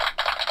winner.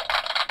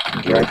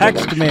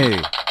 Text me.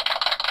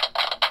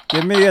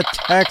 Give me a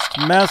text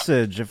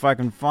message if I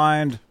can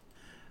find...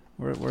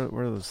 Where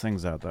are those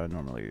things out that I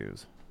normally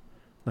use?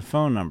 The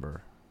phone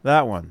number.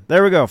 That one.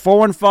 There we go.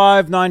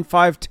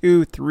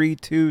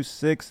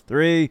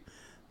 415-952-3263.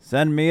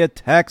 Send me a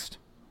text.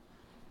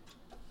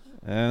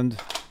 And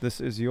this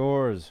is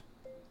yours.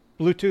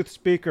 Bluetooth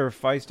speaker,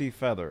 Feisty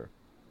Feather.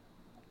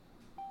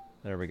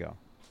 There we go.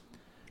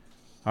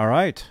 All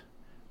right.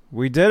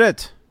 We did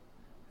it.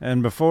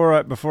 And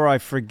before I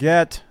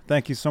forget,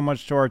 thank you so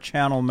much to our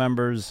channel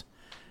members.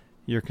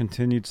 Your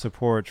continued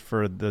support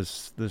for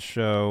this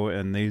show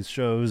and these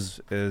shows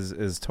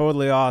is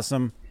totally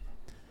awesome.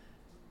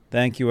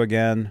 Thank you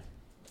again.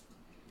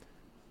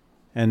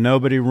 And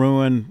nobody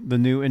ruin the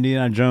new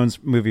Indiana Jones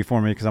movie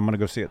for me because I'm going to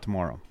go see it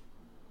tomorrow.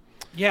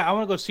 Yeah, I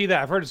want to go see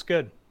that. I've heard it's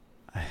good.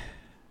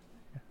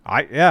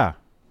 I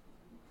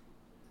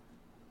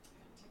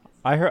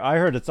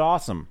heard it's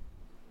awesome.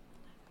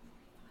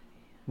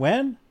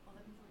 When?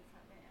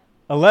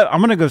 I'm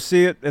going to go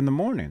see it in the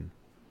morning.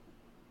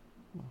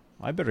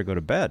 I better go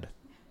to bed.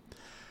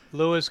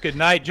 Lewis, good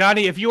night.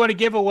 Johnny, if you want to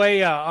give away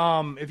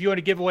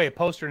a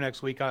poster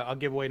next week, I'll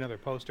give away another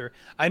poster.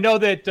 I know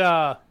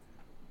that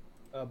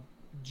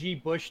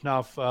G.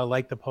 Bushnoff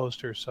liked the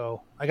poster,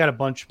 so I got a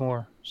bunch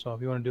more. So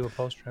if you want to do a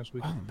poster next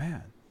week. Oh,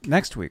 man.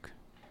 Next week.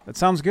 That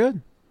sounds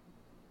good.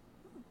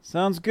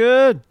 Sounds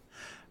good.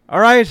 All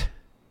right.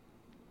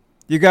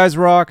 You guys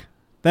rock.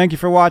 Thank you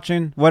for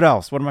watching. What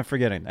else? What am I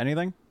forgetting?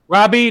 Anything?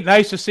 Robbie,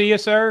 nice to see you,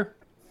 sir.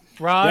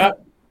 Ron?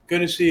 Yep. Good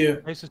to see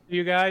you. Nice to see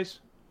you guys.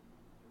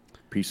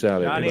 Peace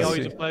out, Johnny, everybody.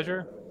 always a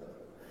pleasure.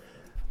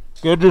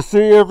 Good to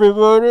see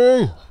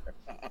everybody.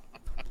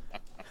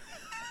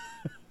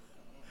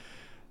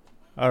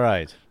 All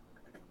right.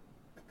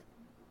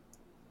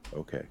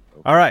 Okay.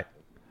 All right.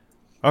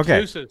 Okay.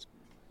 Deuces.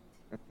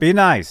 Be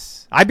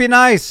nice. I be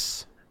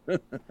nice.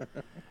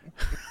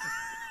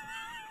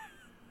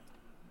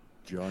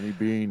 Johnny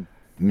Bean.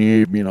 All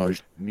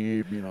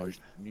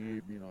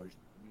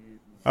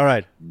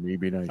right.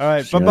 Maybe nice. All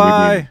right. Johnny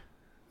Bye-bye.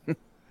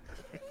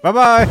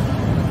 Bye-bye.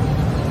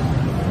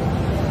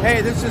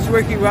 Hey, this is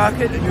Ricky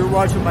Rocket, and you're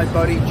watching my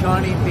buddy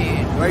Johnny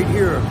Bean right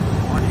here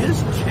on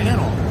his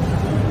channel.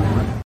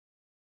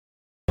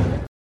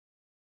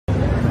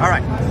 All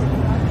right.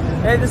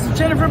 Hey, this is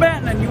Jennifer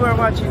Benton, and you are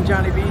watching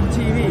Johnny Bean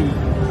TV.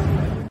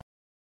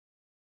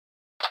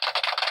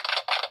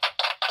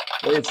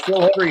 Hey, it's Phil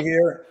Henry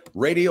here,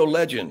 radio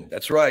legend.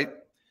 That's right.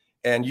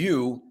 And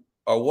you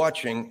are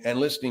watching and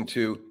listening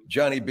to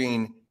Johnny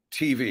Bean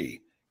TV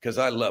because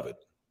I love it.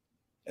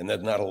 And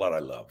there's not a lot I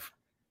love.